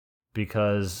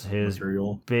 because his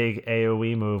Material. big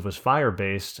AoE move was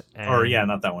fire-based. And Or yeah,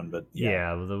 not that one, but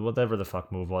whatever the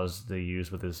fuck move was they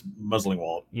used with his... Muzzling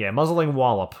Wall. Yeah, Muzzling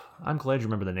Wallop. I'm glad you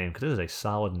remember the name, because it is a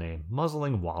solid name.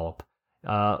 Muzzling Wallop.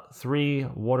 3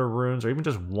 water runes, or even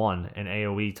just 1 in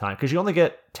AoE time, because you only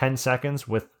get 10 seconds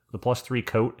with the plus 3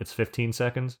 coat. It's 15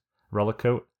 seconds, relic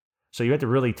coat. So you had to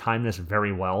really time this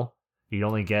very well. You'd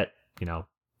only get, a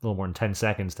little more than 10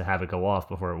 seconds to have it go off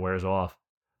before it wears off.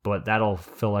 But that'll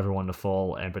fill everyone to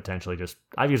full and potentially just...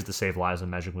 I've used it to save lives in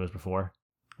magic moves before.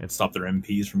 Stop their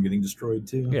MPs from getting destroyed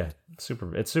too. Yeah, it's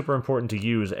super important to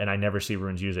use, and I never see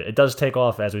runes use it. It does take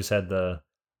off, as we said, the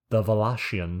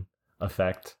Valachian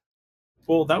effect.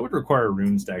 Well, that would require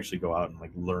runes to actually go out and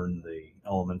like learn the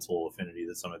elemental affinity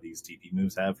that some of these TP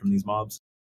moves have from these mobs,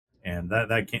 and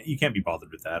you can't be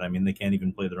bothered with that. I mean, they can't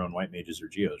even play their own white mages or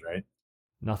geos, right?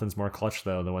 Nothing's more clutch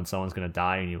though than when someone's gonna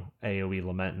die and you AoE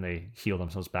lament and they heal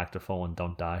themselves back to full and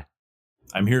don't die.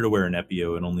 I'm here to wear an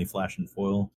Epio and only flash and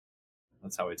foil.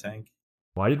 That's how I tank.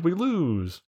 Why did we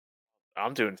lose?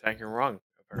 I'm doing tanking wrong.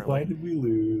 Apparently. Why did we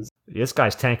lose? This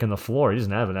guy's tanking the floor. He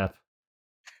doesn't have an Ep.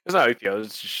 It's not EPO,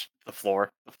 it's just the floor.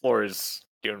 The floor is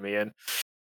doing me in.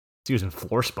 He's using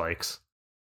floor spikes.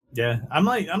 Yeah, I'm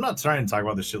not trying to talk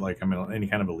about this shit like I'm any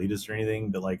kind of elitist or anything,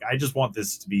 but like I just want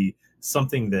this to be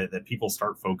something that people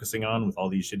start focusing on with all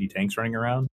these shitty tanks running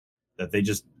around, that they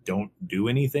just don't do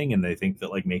anything and they think that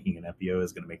like making an Epio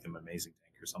is going to make them an amazing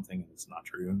tank or something, and it's not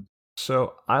true.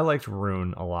 So I liked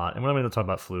Rune a lot, and we're not going to talk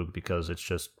about Flug because it's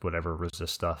just whatever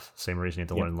resist stuff. Same reason you have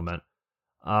to learn Lament.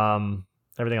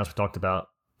 Everything else we talked about,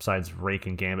 besides Rake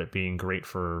and Gambit being great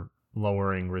for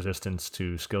lowering resistance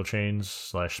to skill chains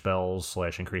 / spells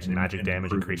 / increasing magic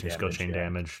damage, increasing skill chain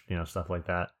damage, stuff like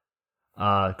that.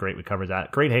 Great, we covered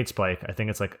that. Great hate spike. I think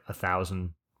it's like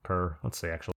 1,000 per. Let's see,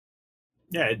 actually.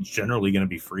 Yeah, it's generally going to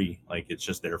be free. Like it's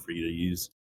just there for you to use,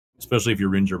 especially if your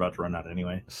runes are about to run out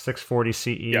anyway. 640 CE,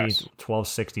 Yes.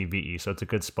 1260 VE. So it's a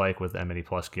good spike with Enmity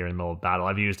plus gear in the middle of battle.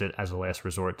 I've used it as a last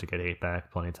resort to get hate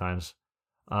back plenty of times.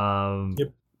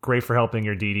 Yep. Great for helping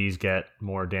your DDs get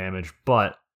more damage,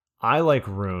 but I like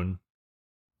Rune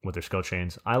with their skill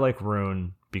chains. I like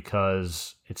Rune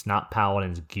because it's not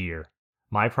Paladin's gear.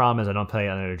 My problem is I don't play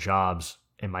any other jobs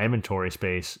in my inventory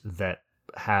space that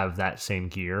have that same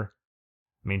gear.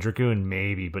 I mean, Dragoon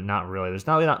maybe, but not really. There's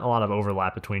not a lot of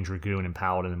overlap between Dragoon and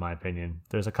Paladin, in my opinion.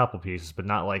 There's a couple pieces, but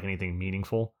not like anything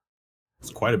meaningful.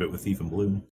 It's quite a bit with Thief and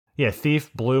Blue. Yeah,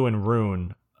 Thief, Blue, and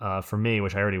Rune for me,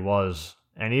 which I already was.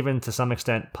 And even to some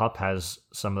extent, Pup has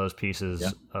some of those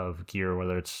pieces of gear,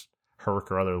 whether it's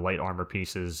Herc or other light armor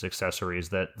pieces, accessories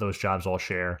that those jobs all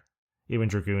share. Even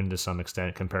Dragoon to some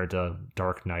extent compared to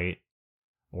Dark Knight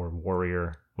or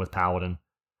Warrior with Paladin.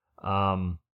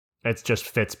 It just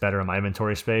fits better in my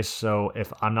inventory space. So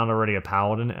if I'm not already a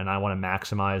Paladin and I want to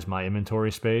maximize my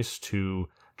inventory space to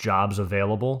jobs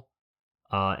available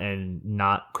and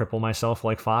not cripple myself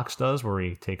like Fox does, where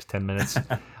he takes 10 minutes.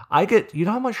 I get,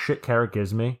 how much shit Carrot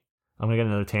gives me? I'm going to get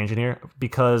another tangent here.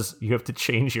 Because you have to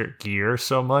change your gear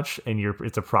so much and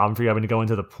it's a problem for you having to go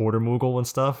into the Porter Moogle and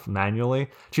stuff manually.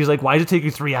 She's like, why does it take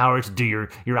you 3 hours to do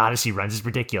your Odyssey runs? It's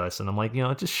ridiculous. And I'm like,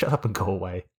 just shut up and go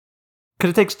away. Because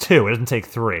it takes 2. It doesn't take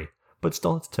 3. But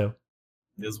still, it's 2.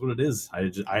 It is what it is. I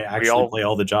actually play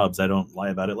all the jobs. I don't lie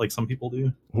about it like some people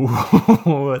do.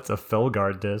 Ooh, that's a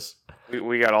Felgard diss.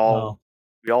 We got all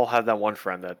we all have that one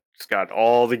friend that's got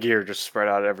all the gear just spread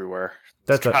out everywhere. It's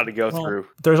That's got to go well, through.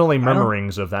 There's only I don't-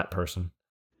 murmurings of that person.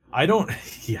 I don't,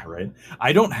 yeah, right.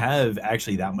 I don't have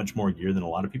actually that much more gear than a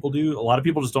lot of people do. A lot of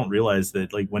people just don't realize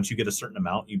that, like, once you get a certain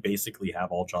amount, you basically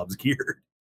have all jobs geared.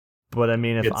 But I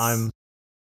mean, if It's-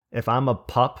 I'm a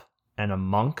pup and a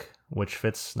monk, which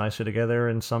fits nicely together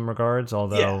in some regards,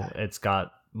 although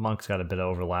monk's got a bit of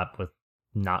overlap with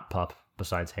not pup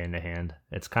besides hand to hand.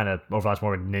 It's kind of overlaps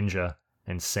more with ninja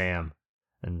and Sam,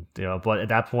 and But at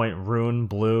that point, rune,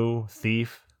 blue,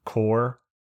 thief, core.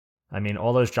 I mean,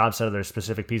 all those jobs that are their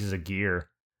specific pieces of gear,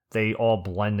 they all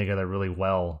blend together really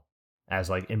well as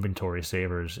like inventory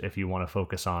savers if you want to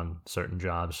focus on certain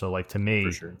jobs. So like to me,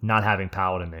 For sure. not having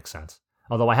paladin makes sense.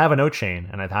 Although I have an O chain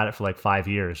and I've had it for like 5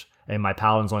 years, and my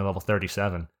paladin's only level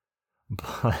 37.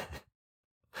 But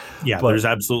Yeah, But- there's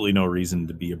absolutely no reason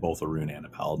to be both a rune and a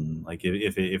paladin. Like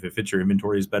if it fits your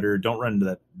inventories better, don't run into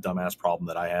that dumbass problem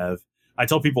that I have. I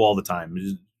tell people all the time,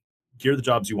 just gear the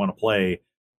jobs you want to play.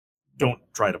 Don't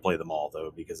try to play them all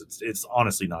though, because it's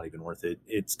honestly not even worth it.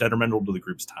 It's detrimental to the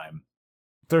group's time.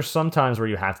 there's some times where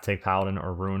you have to take paladin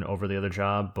or rune over the other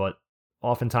job, but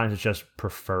oftentimes it's just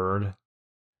preferred.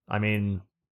 I mean,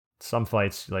 some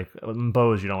fights like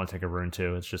bows, you don't want to take a rune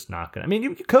to. It's just not gonna. I mean,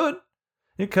 you could,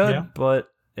 Yeah. but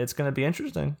it's gonna be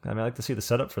interesting. I mean, I like to see the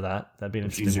setup for that. That'd be an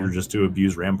It's interesting. easier one. just to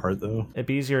abuse Rampart though. It'd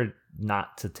be easier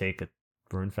not to take a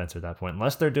rune fence at that point,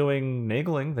 unless they're doing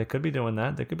nagling. They could be doing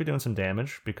that. They could be doing some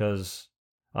damage because.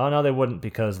 Oh no, they wouldn't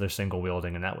because they're single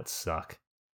wielding, and that would suck.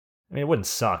 I mean, it wouldn't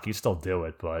suck. You'd still do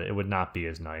it, but it would not be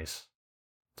as nice.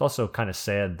 It's also kind of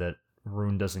sad that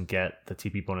Rune doesn't get the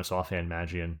TP bonus offhand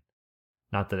Magian.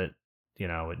 Not that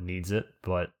it needs it,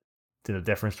 but the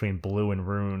difference between Blue and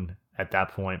Rune at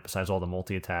that point, besides all the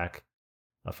multi-attack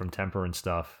from Temper and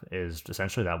stuff, is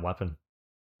essentially that weapon.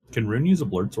 Can Rune use a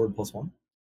blurred sword +1?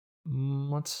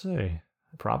 Let's see.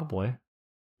 Probably.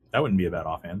 That wouldn't be a bad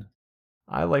offhand.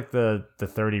 I like the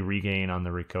 30 regain on the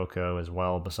Rikoko as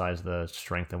well, besides the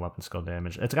strength and weapon skill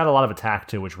damage. It's got a lot of attack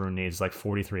too, which Rune needs, like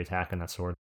 43 attack in that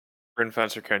sword. Rune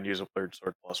Fencer can use a blurred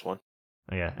sword +1.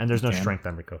 Yeah, and there's no You can. strength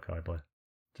on Rikoko, I believe.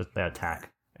 Just that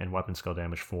attack and weapon skill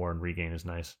damage 4 and regain is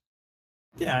nice.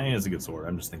 Yeah, I mean, it's a good sword.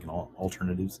 I'm just thinking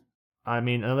alternatives. I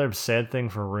mean, another sad thing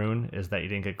for Rune is that you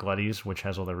didn't get Gleddy's, which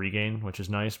has all the regain, which is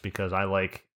nice because I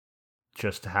like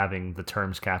just having the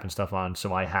terms cap and stuff on,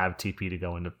 so I have TP to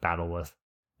go into battle with.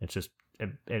 It's just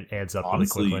it adds up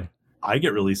Honestly, really quickly. I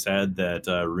get really sad that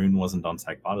Rune wasn't on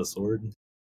Sakbata's sword.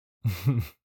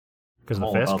 Because of I'm the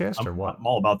all fast about- cast or what? I'm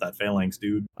all about that phalanx,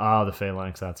 dude. Oh, the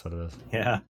phalanx, that's what it is.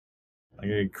 Yeah. I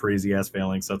get crazy ass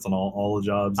phalanx sets on all the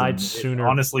jobs. I'd and sooner-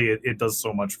 honestly, it does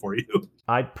so much for you.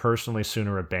 I'd personally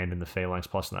sooner abandon the phalanx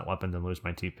plus in that weapon than lose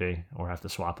my TP or have to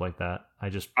swap like that.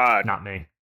 Not me.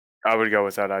 I would go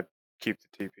with that. I'd keep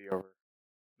the TP over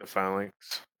the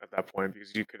phalanx at that point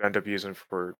because you could end up using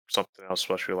for something else,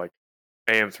 especially like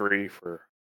AM3 for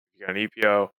you got an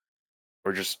EPO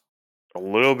or just a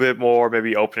little bit more,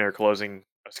 maybe opening or closing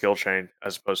a skill chain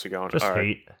as opposed to going Just all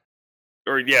right. hate.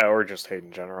 or just hate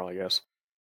in general, I guess.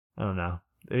 I don't know.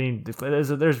 I mean, there's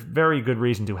very good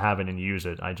reason to have it and use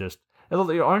it.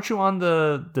 Aren't you on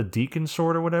the Deacon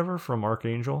sword or whatever from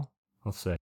Archangel? Let's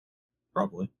see.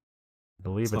 Probably. I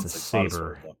believe not it's a Sakbata's saber.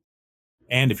 sword, though.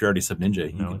 And if you're already sub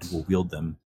ninja, you No, can it's- dual wield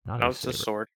them. Not No, a it's saber. a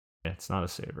sword. Yeah, it's not a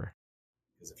saber.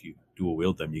 Because if you dual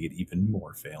wield them, you get even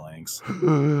more phalanx.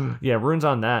 Yeah, runes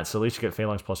on that, so at least you get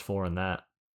phalanx +4 in that.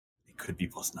 It could be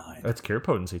 +9. That's cure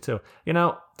potency too.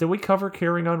 Did we cover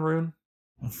curing on rune?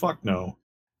 Fuck no.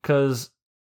 Because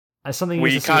something you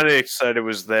We used to see- kind of said it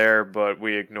was there, but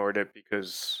we ignored it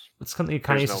because It's something you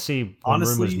kind of There's used to see when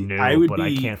Honestly, Rune was new, I would but I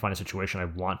be- can't find a situation I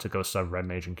want to go sub Red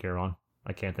Mage and Cure on.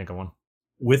 I can't think of one.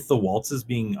 With the waltzes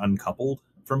being uncoupled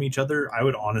from each other, I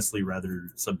would honestly rather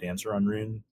sub Dancer on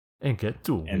Rune And get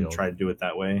dual and wield. try to do it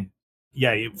that way.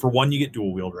 Yeah, for one, you get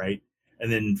dual wield, right?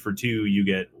 And then for two, you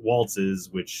get waltzes,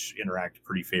 which interact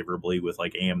pretty favorably with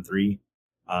like AM3.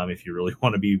 If you really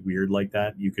want to be weird like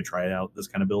that, you could try out this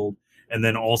kind of build. And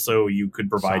then also you could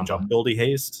provide Samba. jump ability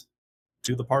haste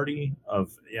to the party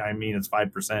it's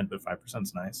 5%, but 5%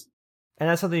 is nice. And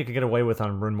that's something you can get away with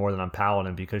on Rune more than on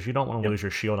Paladin because you don't want to Yep. lose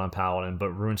your shield on Paladin, but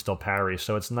Rune still parries.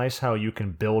 So it's nice how you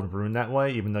can build Rune that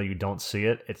way, even though you don't see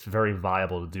it. It's very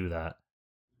viable to do that.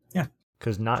 Yeah.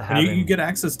 Because not And having you get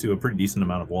access to a pretty decent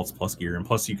amount of Waltz Plus gear, and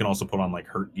plus you can also put on like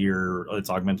hurt gear. It's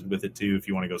augmented with it too if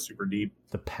you want to go super deep.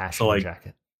 the passion so, like,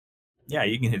 jacket. Yeah,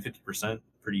 you can hit 50%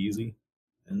 pretty easy,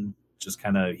 and just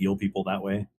kind of heal people that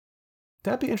way.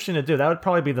 That'd be interesting to do. That would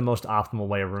probably be the most optimal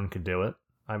way a Rune could do it,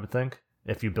 I would think,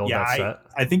 if you build Yeah, that set.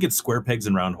 I think it's square pegs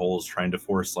and round holes trying to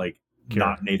force like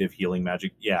not native healing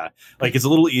magic. Yeah, like it's a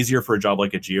little easier for a job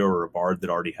like a Geo or a Bard that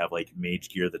already have like mage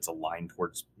gear that's aligned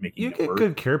towards making You it get work.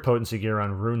 good cure potency gear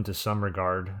on Rune to some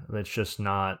regard. It's just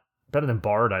not better than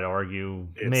Bard, I'd argue.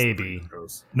 It's Maybe. pretty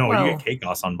gross. No, Well- you get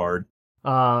Chaos on Bard.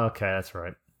 Okay, that's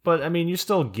right. But I mean, you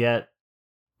still get.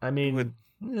 I mean, Would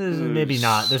maybe lose-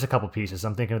 not. There's a couple pieces.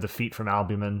 I'm thinking of the feet from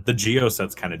Albumin, The Geo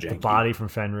set's kind of the janky, body from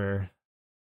Fenrir.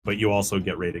 but you also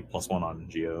get rated +1 on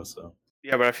Geo. So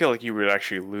Yeah, but I feel like you would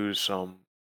actually lose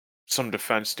some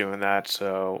defense doing that.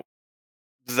 So,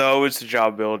 though it's a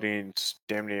job building, it's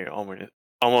damn near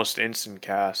almost instant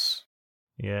cast.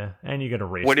 Yeah, and you get a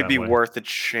race. Would it that be way. worth the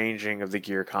changing of the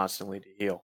gear constantly to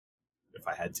heal? if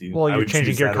I had to, Well, I you're would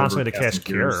changing choose gear that over constantly to casting cast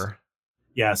cures. Cure.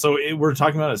 Yeah, so we're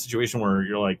talking about a situation where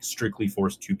you're like strictly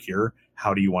forced to cure.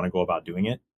 How do you want to go about doing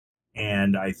it?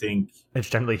 And I think It's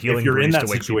generally healing. if you're in breeze that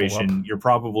to wake people up. situation, you're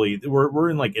probably we're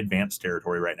in like advanced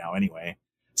territory right now anyway.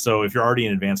 So if you're already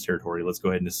in advanced territory, let's go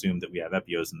ahead and assume that we have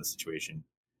Epios in this situation,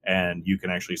 and you can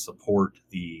actually support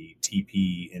the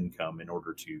TP income in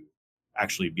order to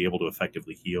actually be able to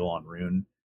effectively heal on Rune.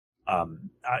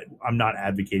 I'm not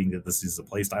advocating that this is a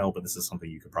playstyle, but this is something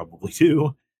you could probably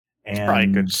do. And It's probably a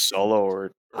good solo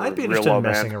or I'd be real interested low in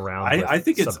man. messing around. I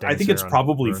think it's Subdancer on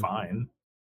probably Rune. fine.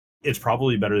 It's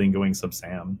probably better than going sub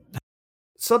Sam.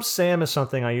 Sub Sam is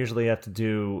something I usually have to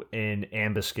do in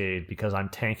Ambuscade because I'm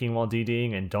tanking while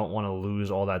DDing and don't want to lose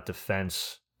all that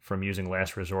defense from using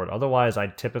Last Resort. Otherwise, I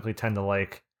typically tend to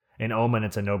like in Omen.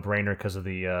 It's a no-brainer because of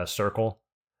the circle,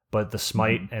 but the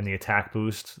smite and the attack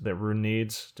boost that Rune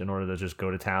needs in order to just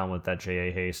go to town with that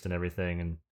JA haste and everything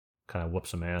and kind of whoop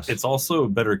some ass. It's also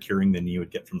better curing than you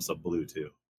would get from sub blue too.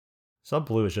 Sub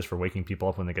Blue is just for waking people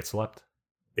up when they get slept.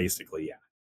 Basically, yeah.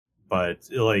 But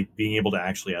like being able to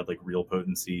actually add like real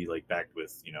potency, like backed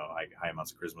with high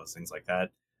amounts of charisma, things like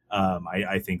that.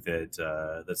 I think that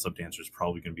that Subdancer is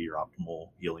probably going to be your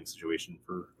optimal healing situation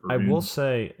for I Rune. will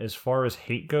say, as far as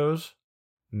hate goes,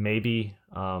 maybe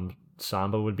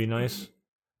Samba would be nice,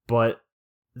 but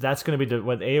that's going to be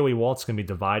with AoE Walt's going to be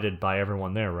divided by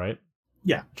everyone there, right?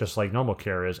 Yeah. Just like normal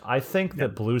cure is. I think Yeah.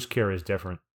 that Blue's cure is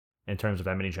different in terms of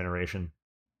enemy generation.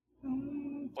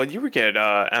 Well, you would get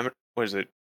what is it?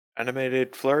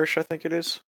 Animated flourish, I think it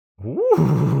is.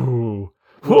 Ooh,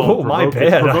 Well, my Provoke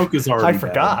is- bad. Provoke is already I bad.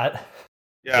 forgot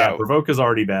Yeah, Provoke is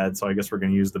already bad, so I guess we're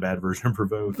going to use the bad version of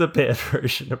Provoke. the bad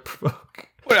version of Provoke.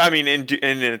 But I mean, in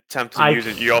an attempt to use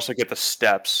it, you also get the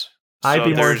steps. I'd So be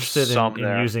more there's interested some in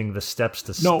there. using the steps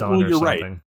to No, stun well, or you're right.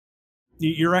 something.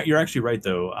 You're right. You're actually right,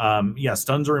 though. Yeah,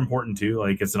 stuns are important too.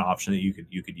 Like it's an option that you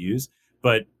could use,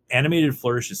 but animated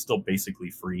flourish is still basically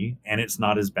free, and it's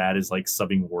not as bad as like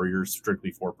subbing warrior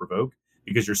strictly for provoke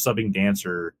because you're subbing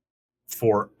dancer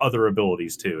for other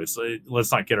abilities too. It's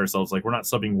let's not kid ourselves. Like we're not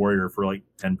subbing warrior for like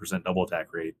 10% double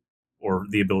attack rate or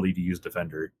the ability to use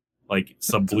defender. Like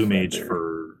sub blue mage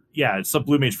for it's sub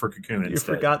blue mage for cocoon. You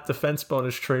instead. forgot defense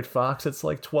bonus trade Fox. It's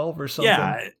like 12 or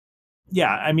something. Yeah.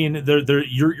 I mean,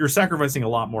 you're sacrificing a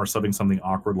lot more subbing something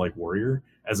awkward like warrior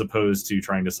as opposed to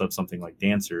trying to sub something like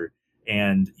dancer.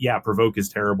 And yeah, provoke is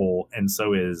terrible, and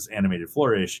so is animated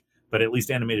flourish. But at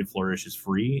least animated flourish is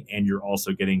free, and you're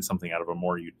also getting something out of a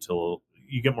more You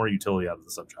get more utility out of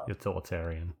the sub job.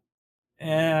 Utilitarian.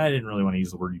 I didn't really want to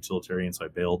use the word utilitarian, so I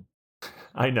bailed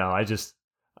I know.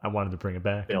 I wanted to bring it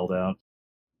back. out.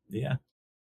 Yeah,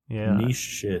 Yeah. niche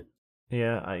shit.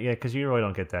 Yeah, because you really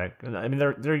don't get that. I mean,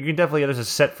 there you can definitely there's a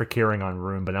set for curing on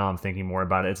Rune, but now I'm thinking more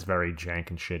about it. It's very jank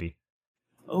and shitty.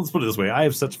 Well, let's put it this way: I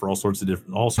have sets for all sorts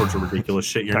of ridiculous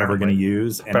shit you're never going to Apparently.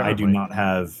 use, and I do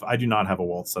Apparently. not have a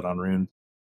waltz set on Rune.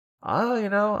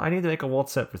 I need to make a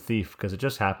waltz set for Thief because it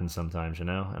just happens sometimes, and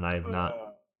I've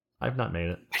not made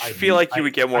it. I feel like you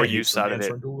would get more I hate use out of Subdancer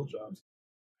it. on dual jobs.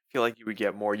 I feel like you would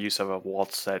get more use of a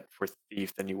waltz set for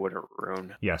Thief than you would a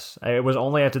Rune. Yes, it was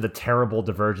only after the terrible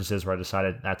divergences where I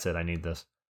decided that's it. I need this.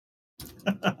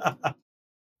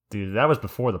 Dude, that was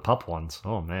before the pup ones.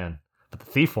 Oh man, but the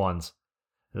Thief ones.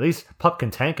 At least pup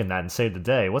can tank in that and save the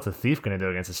day. What's a Thief gonna do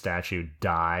against a statue?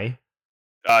 Die.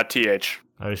 TH.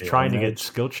 I was Alien trying to get Edge.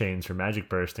 skill chains for magic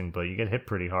bursting, but you get hit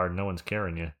pretty hard. No one's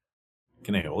carrying you.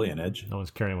 Can Aeolian Edge? No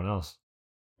one's carrying anyone else.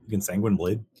 You can Sanguine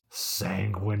Blade.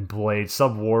 Sanguine Blade,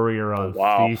 Sub Warrior on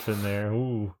wow. Thief in there.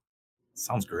 Ooh.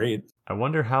 Sounds great. I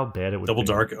wonder how bad it would Double be.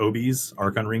 Dark Obies,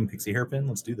 Archon Ring, Pixie Hairpin.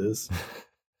 Let's do this.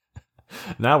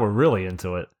 Now we're really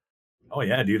into it. Oh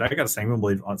yeah, dude. I got a Sanguine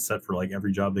Blade on set for like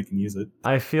every job that can use it.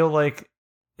 I feel like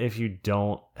if you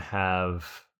don't have,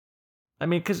 I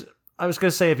mean, because I was gonna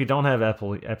say if you don't have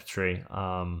epitry,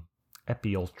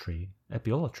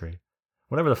 epiolatry,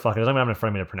 whatever the fuck it is. I'm having in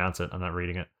front of me to pronounce it. I'm not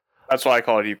reading it. That's why I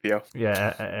call it EPO.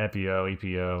 Yeah, EPO,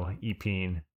 EPO,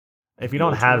 EPine. If you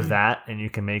don't have Military? that and you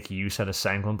can make use out of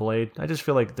Sanguine Blade, I just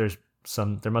feel like there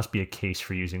must be a case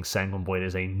for using Sanguine Blade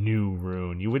as a new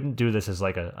rune. You wouldn't do this as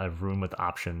like a rune with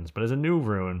options, but as a new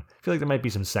rune, I feel like there might be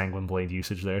some Sanguine Blade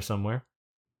usage there somewhere.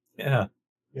 Yeah.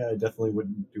 Yeah, I definitely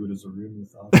wouldn't do it as a rune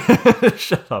with options.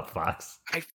 Shut up, Fox.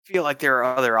 I feel like there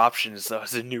are other options though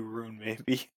as a new rune,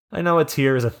 maybe. I know a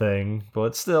tier is a thing,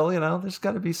 but still, there's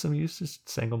got to be some use. Just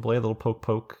Sanguine Blade, a little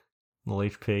poke, little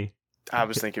HP. I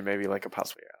was thinking maybe like a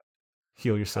possibly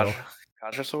Heal yourself.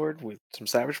 Kaja sword with some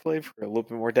Savage Blade for a little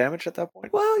bit more damage at that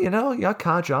point. Well, you got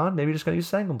Kaja on. Maybe you just gotta use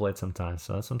Sanguine Blade sometimes.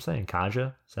 So that's what I'm saying.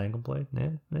 Kaja, Sanguine Blade,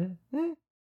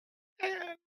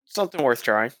 Something worth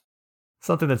trying.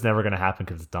 Something that's never gonna happen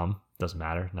because it's dumb. Doesn't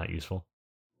matter. Not useful.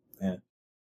 Yeah.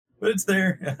 But it's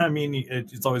there. I mean,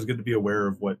 it's always good to be aware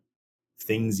of what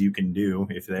things you can do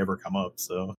if they ever come up.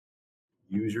 So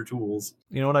use your tools.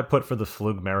 You know what I put for the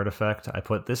Flug merit effect? I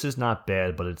put this is not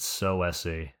bad, but it's so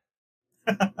SE.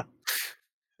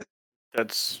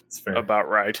 That's fair. about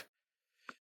right.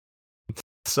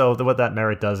 So what that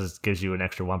merit does is gives you an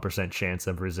extra 1% chance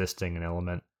of resisting an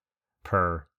element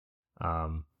per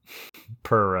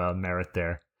merit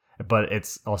there, but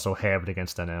it's also halved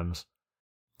against NMs.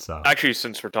 So Actually,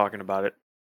 since we're talking about it,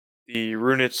 the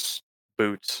Runit's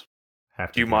boots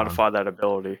have to do be modify that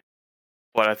ability.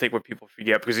 But I think what people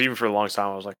forget, because even for a long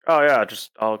time I was like, oh yeah,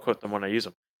 I'll equip them when I use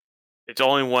them. It's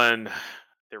only when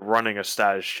they're running a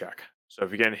status check. So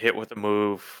if you're getting hit with a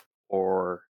move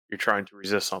or you're trying to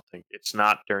resist something, it's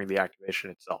not during the activation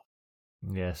itself.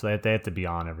 Yeah, so they have to be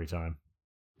on every time.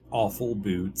 Awful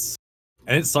boots.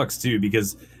 And it sucks too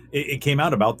because it came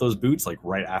out about those boots like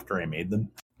right after I made them.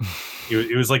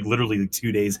 It was like literally like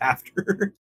 2 days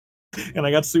after. And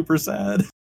I got super sad.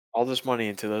 All this money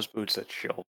into those boots that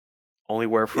she'll only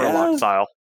wear for a lock style.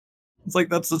 It's like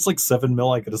that's like 7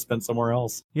 mil I could have spent somewhere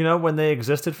else. When they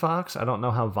existed, Fox, I don't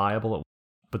know how viable it was,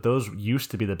 but those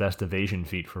used to be the best evasion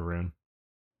feat for Rune.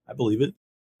 I believe it.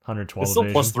 112 It's still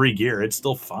evasion. +3 gear. It's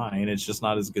still fine. It's just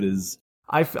not as good as...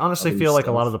 I honestly feel like a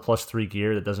stuff. lot of the +3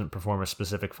 gear that doesn't perform a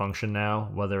specific function now,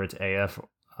 whether it's AF,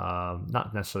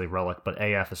 not necessarily Relic, but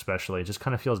AF especially, it just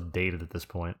kind of feels dated at this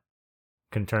point.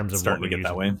 In terms It's of what starting we're to get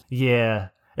using. that way. Yeah,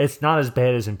 it's not as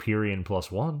bad as Empyrean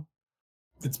 +1.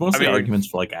 It's mostly arguments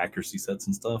for like accuracy sets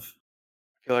and stuff.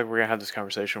 I feel like we're gonna have this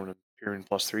conversation when Empyrean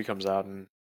 +3 comes out, and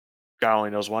God only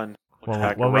knows when.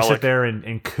 When we sit there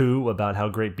and coo about how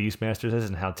great Beastmasters is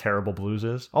and how terrible Blues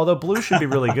is. Although Blues should be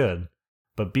really good.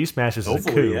 But Beastmasters is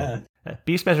a coup. Yeah.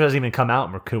 Beastmasters hasn't even come out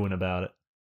and we're cooing about it.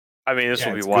 I mean, this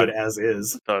will be what? Good as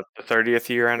is. The 30th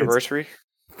year anniversary?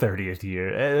 30th year.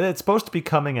 It's supposed to be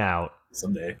coming out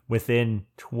someday. Within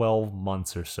 12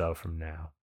 months or so from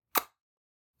now.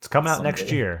 It's coming out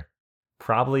next year.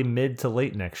 Probably mid to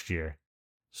late next year.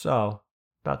 So,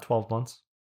 about 12 months.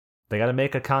 They got to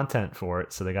make a content for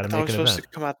it, so they got to make an event. It was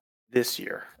supposed to come out this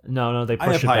year. No, they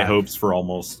push it back. I have high hopes for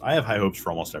almost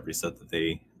every set that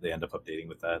they end up updating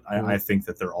with that. I think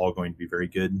that they're all going to be very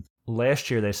good. Last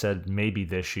year they said maybe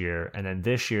this year, and then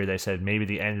this year they said maybe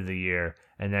the end of the year,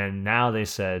 and then now they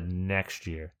said next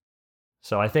year.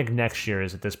 So I think next year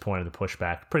is at this point of the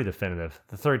pushback pretty definitive.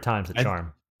 The third time's the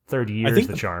charm. 30 years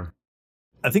the charm.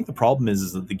 I think the problem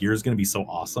is that the gear is going to be so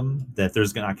awesome that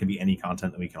there's not going to be any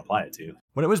content that we can apply it to.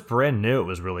 When it was brand new, it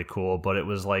was really cool, but it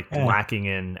was like lacking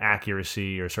in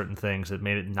accuracy or certain things that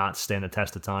made it not stand the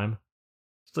test of time.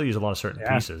 Still use a lot of certain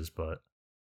pieces, but...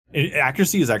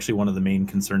 Accuracy is actually one of the main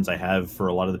concerns I have for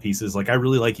a lot of the pieces. Like, I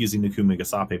really like using Nakuma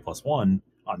Gasape +1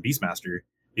 on Beastmaster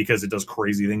because it does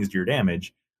crazy things to your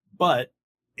damage, but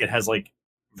it has like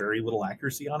very little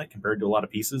accuracy on it compared to a lot of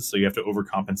pieces, so you have to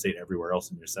overcompensate everywhere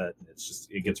else in your set, and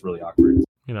it gets really awkward.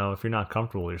 If you're not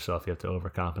comfortable with yourself, you have to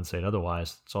overcompensate.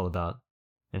 Otherwise, it's all about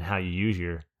and how you use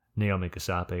your Naomi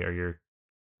Gasape or your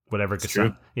whatever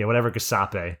Gasape. Yeah, whatever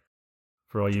Gasape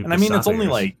for all you. And I mean, it's only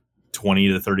like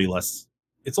 20 to 30 less.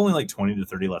 It's only like 20 to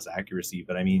 30 less accuracy,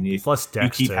 but I mean, if you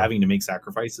keep having to make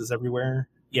sacrifices everywhere,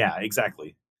 yeah,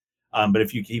 exactly. But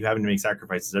if you keep having to make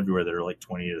sacrifices everywhere that are like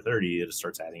 20 to 30, it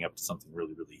starts adding up to something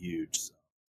really, really huge. So.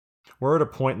 We're at a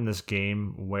point in this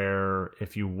game where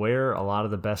if you wear a lot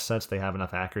of the best sets, they have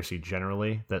enough accuracy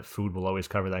generally that food will always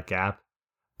cover that gap.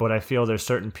 But I feel there's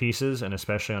certain pieces, and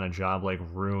especially on a job like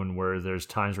Rune, where there's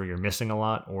times where you're missing a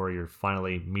lot or you're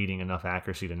finally meeting enough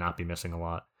accuracy to not be missing a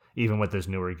lot, even with this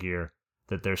newer gear,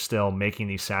 that they're still making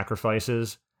these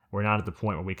sacrifices. We're not at the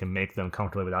point where we can make them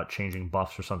comfortably without changing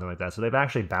buffs or something like that. So they've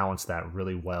actually balanced that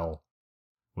really well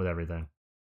with everything.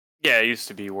 Yeah, it used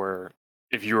to be where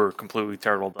if you were completely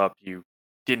turtled up, you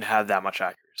didn't have that much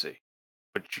accuracy.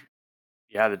 But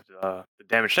you had the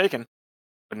damage taken,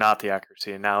 but not the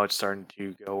accuracy. And now it's starting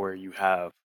to go where you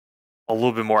have a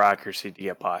little bit more accuracy to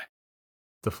get by.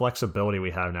 The flexibility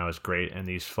we have now is great, and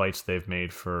these fights they've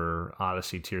made for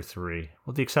Odyssey Tier 3,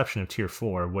 with the exception of Tier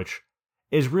 4, which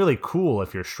is really cool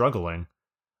if you're struggling,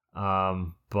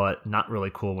 but not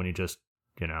really cool when you just,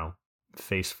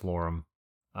 face floor them.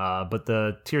 But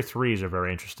the Tier 3s are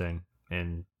very interesting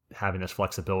in having this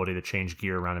flexibility to change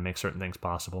gear around and make certain things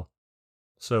possible.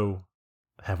 So,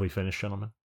 have we finished, gentlemen?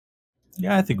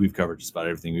 Yeah, I think we've covered just about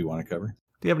everything we want to cover.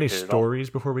 Do you have any stories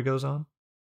before we goes on?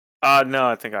 No,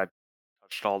 I think I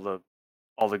touched all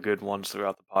the good ones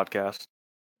throughout the podcast.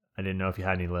 I didn't know if you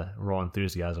had any raw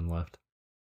enthusiasm left.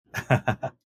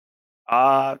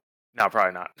 No,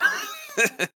 probably not.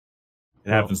 It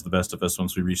happens to the best of us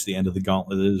once we reach the end of the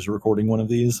gauntlet that is recording one of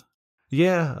these.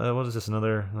 Yeah, what is this,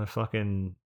 another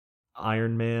fucking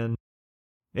Iron Man?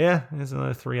 Yeah, it's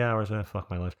another 3 hours. Fuck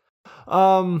my life.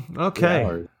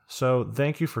 Okay. So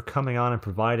thank you for coming on and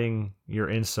providing your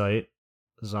insight,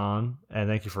 Zahn, and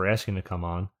thank you for asking to come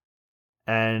on.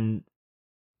 And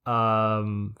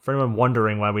for anyone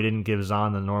wondering why we didn't give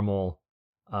Zahn the normal,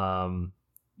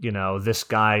 this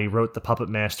guy wrote the Puppet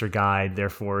Master guide,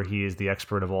 therefore he is the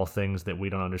expert of all things that we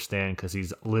don't understand because he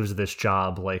lives this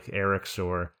job like Eric's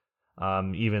or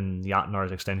even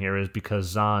Yatnar's extent here, is because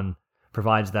Zahn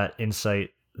provides that insight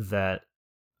that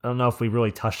I don't know if we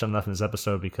really touched on enough in this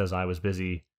episode because I was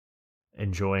busy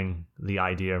enjoying the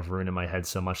idea of Rune in my head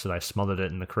so much that I smothered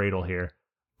it in the cradle here.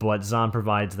 But Zahn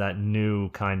provides that new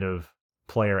kind of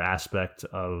player aspect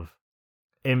of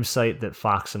insight that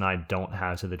Fox and I don't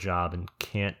have to the job and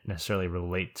can't necessarily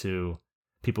relate to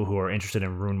people who are interested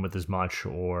in Rune with as much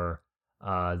or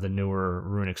the newer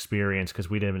Rune experience, because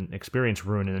we didn't experience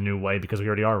Rune in a new way because we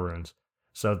already are Runes.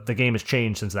 So the game has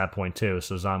changed since that point too,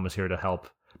 so Zahn was here to help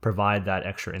provide that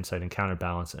extra insight and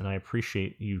counterbalance, and I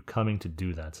appreciate you coming to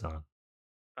do that, Zahn.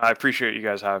 I appreciate you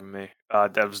guys having me.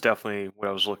 That was definitely what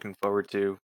I was looking forward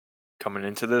to coming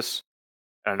into this.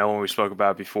 And I know when we spoke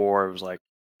about it before, it was like,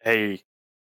 hey,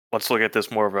 let's look at this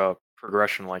more of a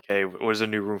progression. Like, hey, what does a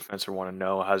new Rune Fencer want to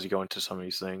know? How's he go into some of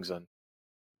these things? And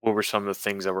what were some of the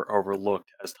things that were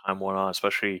overlooked as time went on,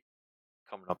 especially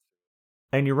coming up?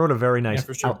 And you wrote a very nice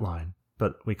outline,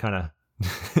 but we kind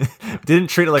of didn't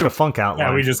treat it like a Funk outline.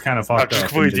 Yeah, we just kind of fucked up.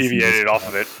 Completely deviated off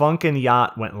of it. Funk and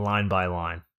Yacht went line by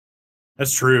line.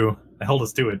 That's true. They held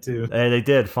us to it, too. They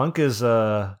did. Funk is,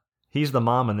 he's the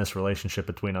mom in this relationship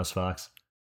between us, Fox.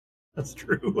 That's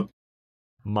true.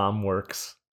 Mom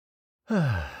works.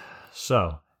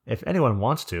 So, if anyone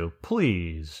wants to,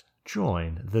 please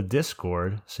join the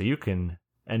Discord so you can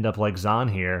end up like Zahn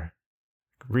here,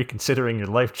 reconsidering your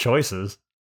life choices.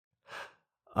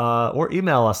 Or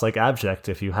email us like Abject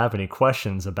if you have any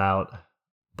questions about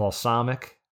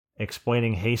Balsamic,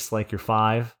 explaining haste like you're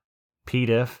 5,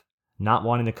 PDIF, not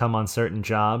wanting to come on certain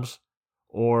jobs,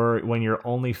 or when your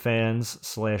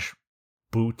OnlyFans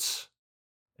 / boots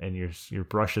and your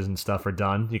brushes and stuff are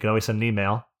done, you can always send an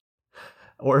email.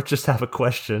 Or just have a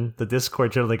question. The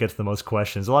Discord generally gets the most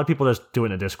questions. A lot of people just do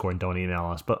it in the Discord and don't email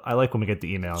us, but I like when we get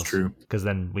the emails. That's true. Because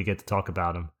then we get to talk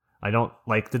about them. I don't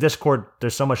like the Discord.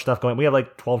 There's so much stuff going. We have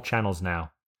like 12 channels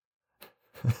now.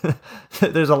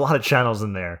 There's a lot of channels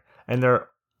in there, and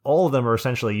all of them are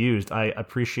essentially used. I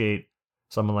appreciate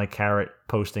someone like Carrot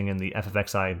posting in the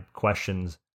FFXI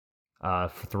questions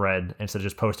thread instead of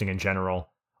just posting in general,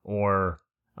 or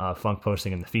Funk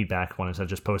posting in the feedback one instead of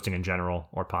just posting in general,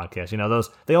 or podcast.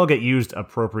 Those they all get used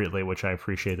appropriately, which I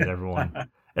appreciate that everyone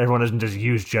doesn't just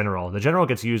use general. The general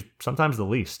gets used sometimes the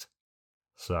least.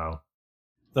 So.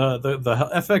 The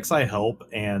FXI help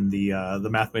and the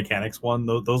math mechanics one,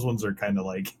 those ones are kind of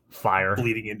like fire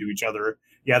bleeding into each other.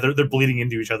 Yeah, they're bleeding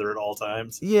into each other at all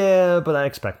times. Yeah, but I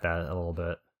expect that a little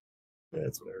bit. Yeah,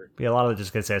 it's whatever. Yeah, a lot of it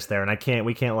just gets asked there, and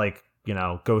we can't like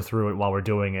go through it while we're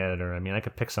doing it, or I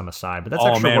could pick some aside, but that's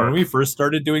extra work. When we first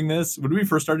started doing this,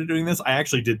 I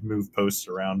actually did move posts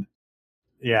around.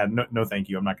 Yeah, no, thank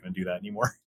you. I'm not going to do that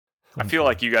anymore. I feel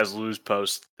like you guys lose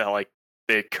posts that like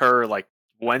they occur like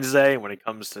Wednesday when it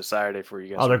comes to Saturday for you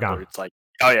guys. Oh, they're gone. It's like,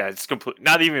 oh yeah, it's complete.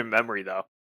 Not even memory though.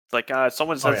 It's like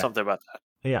someone said something about that.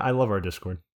 Yeah, I love our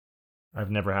Discord. I've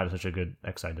never had such a good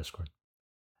XI Discord.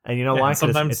 And you know why?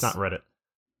 Because it's not Reddit.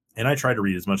 And I try to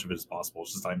read as much of it as possible.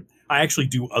 It's just I actually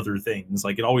do other things.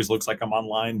 Like it always looks like I'm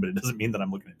online, but it doesn't mean that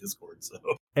I'm looking at Discord. So.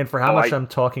 And for how much I'm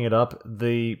talking it up,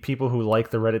 the people who like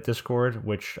the Reddit Discord,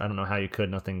 which I don't know how you could,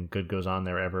 nothing good goes on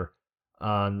there ever.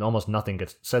 Almost nothing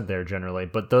gets said there generally,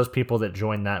 but those people that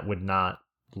join that would not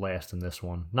last in this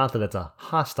one. Not that it's a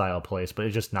hostile place, but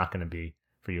it's just not going to be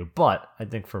for you. But I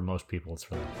think for most people, it's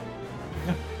for them.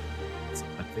 Yeah.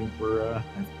 I think we're.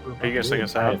 Are you guys sing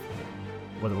us out?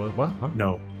 What? Huh?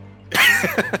 No.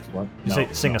 What? You say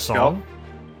sing a song?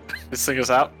 Just sing us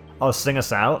out. Oh, sing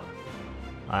us out?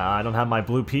 I don't have my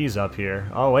blue peas up here.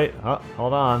 Oh, wait. Oh,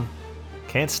 hold on.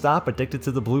 Can't stop, addicted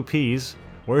to the blue peas.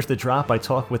 Where's the drop? I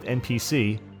talk with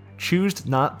NPC. Choose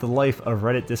not the life of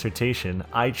Reddit dissertation.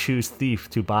 I choose thief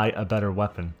to buy a better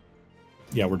weapon.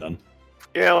 Yeah, we're done.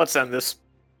 Yeah, let's end this.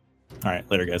 All right,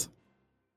 later, guys.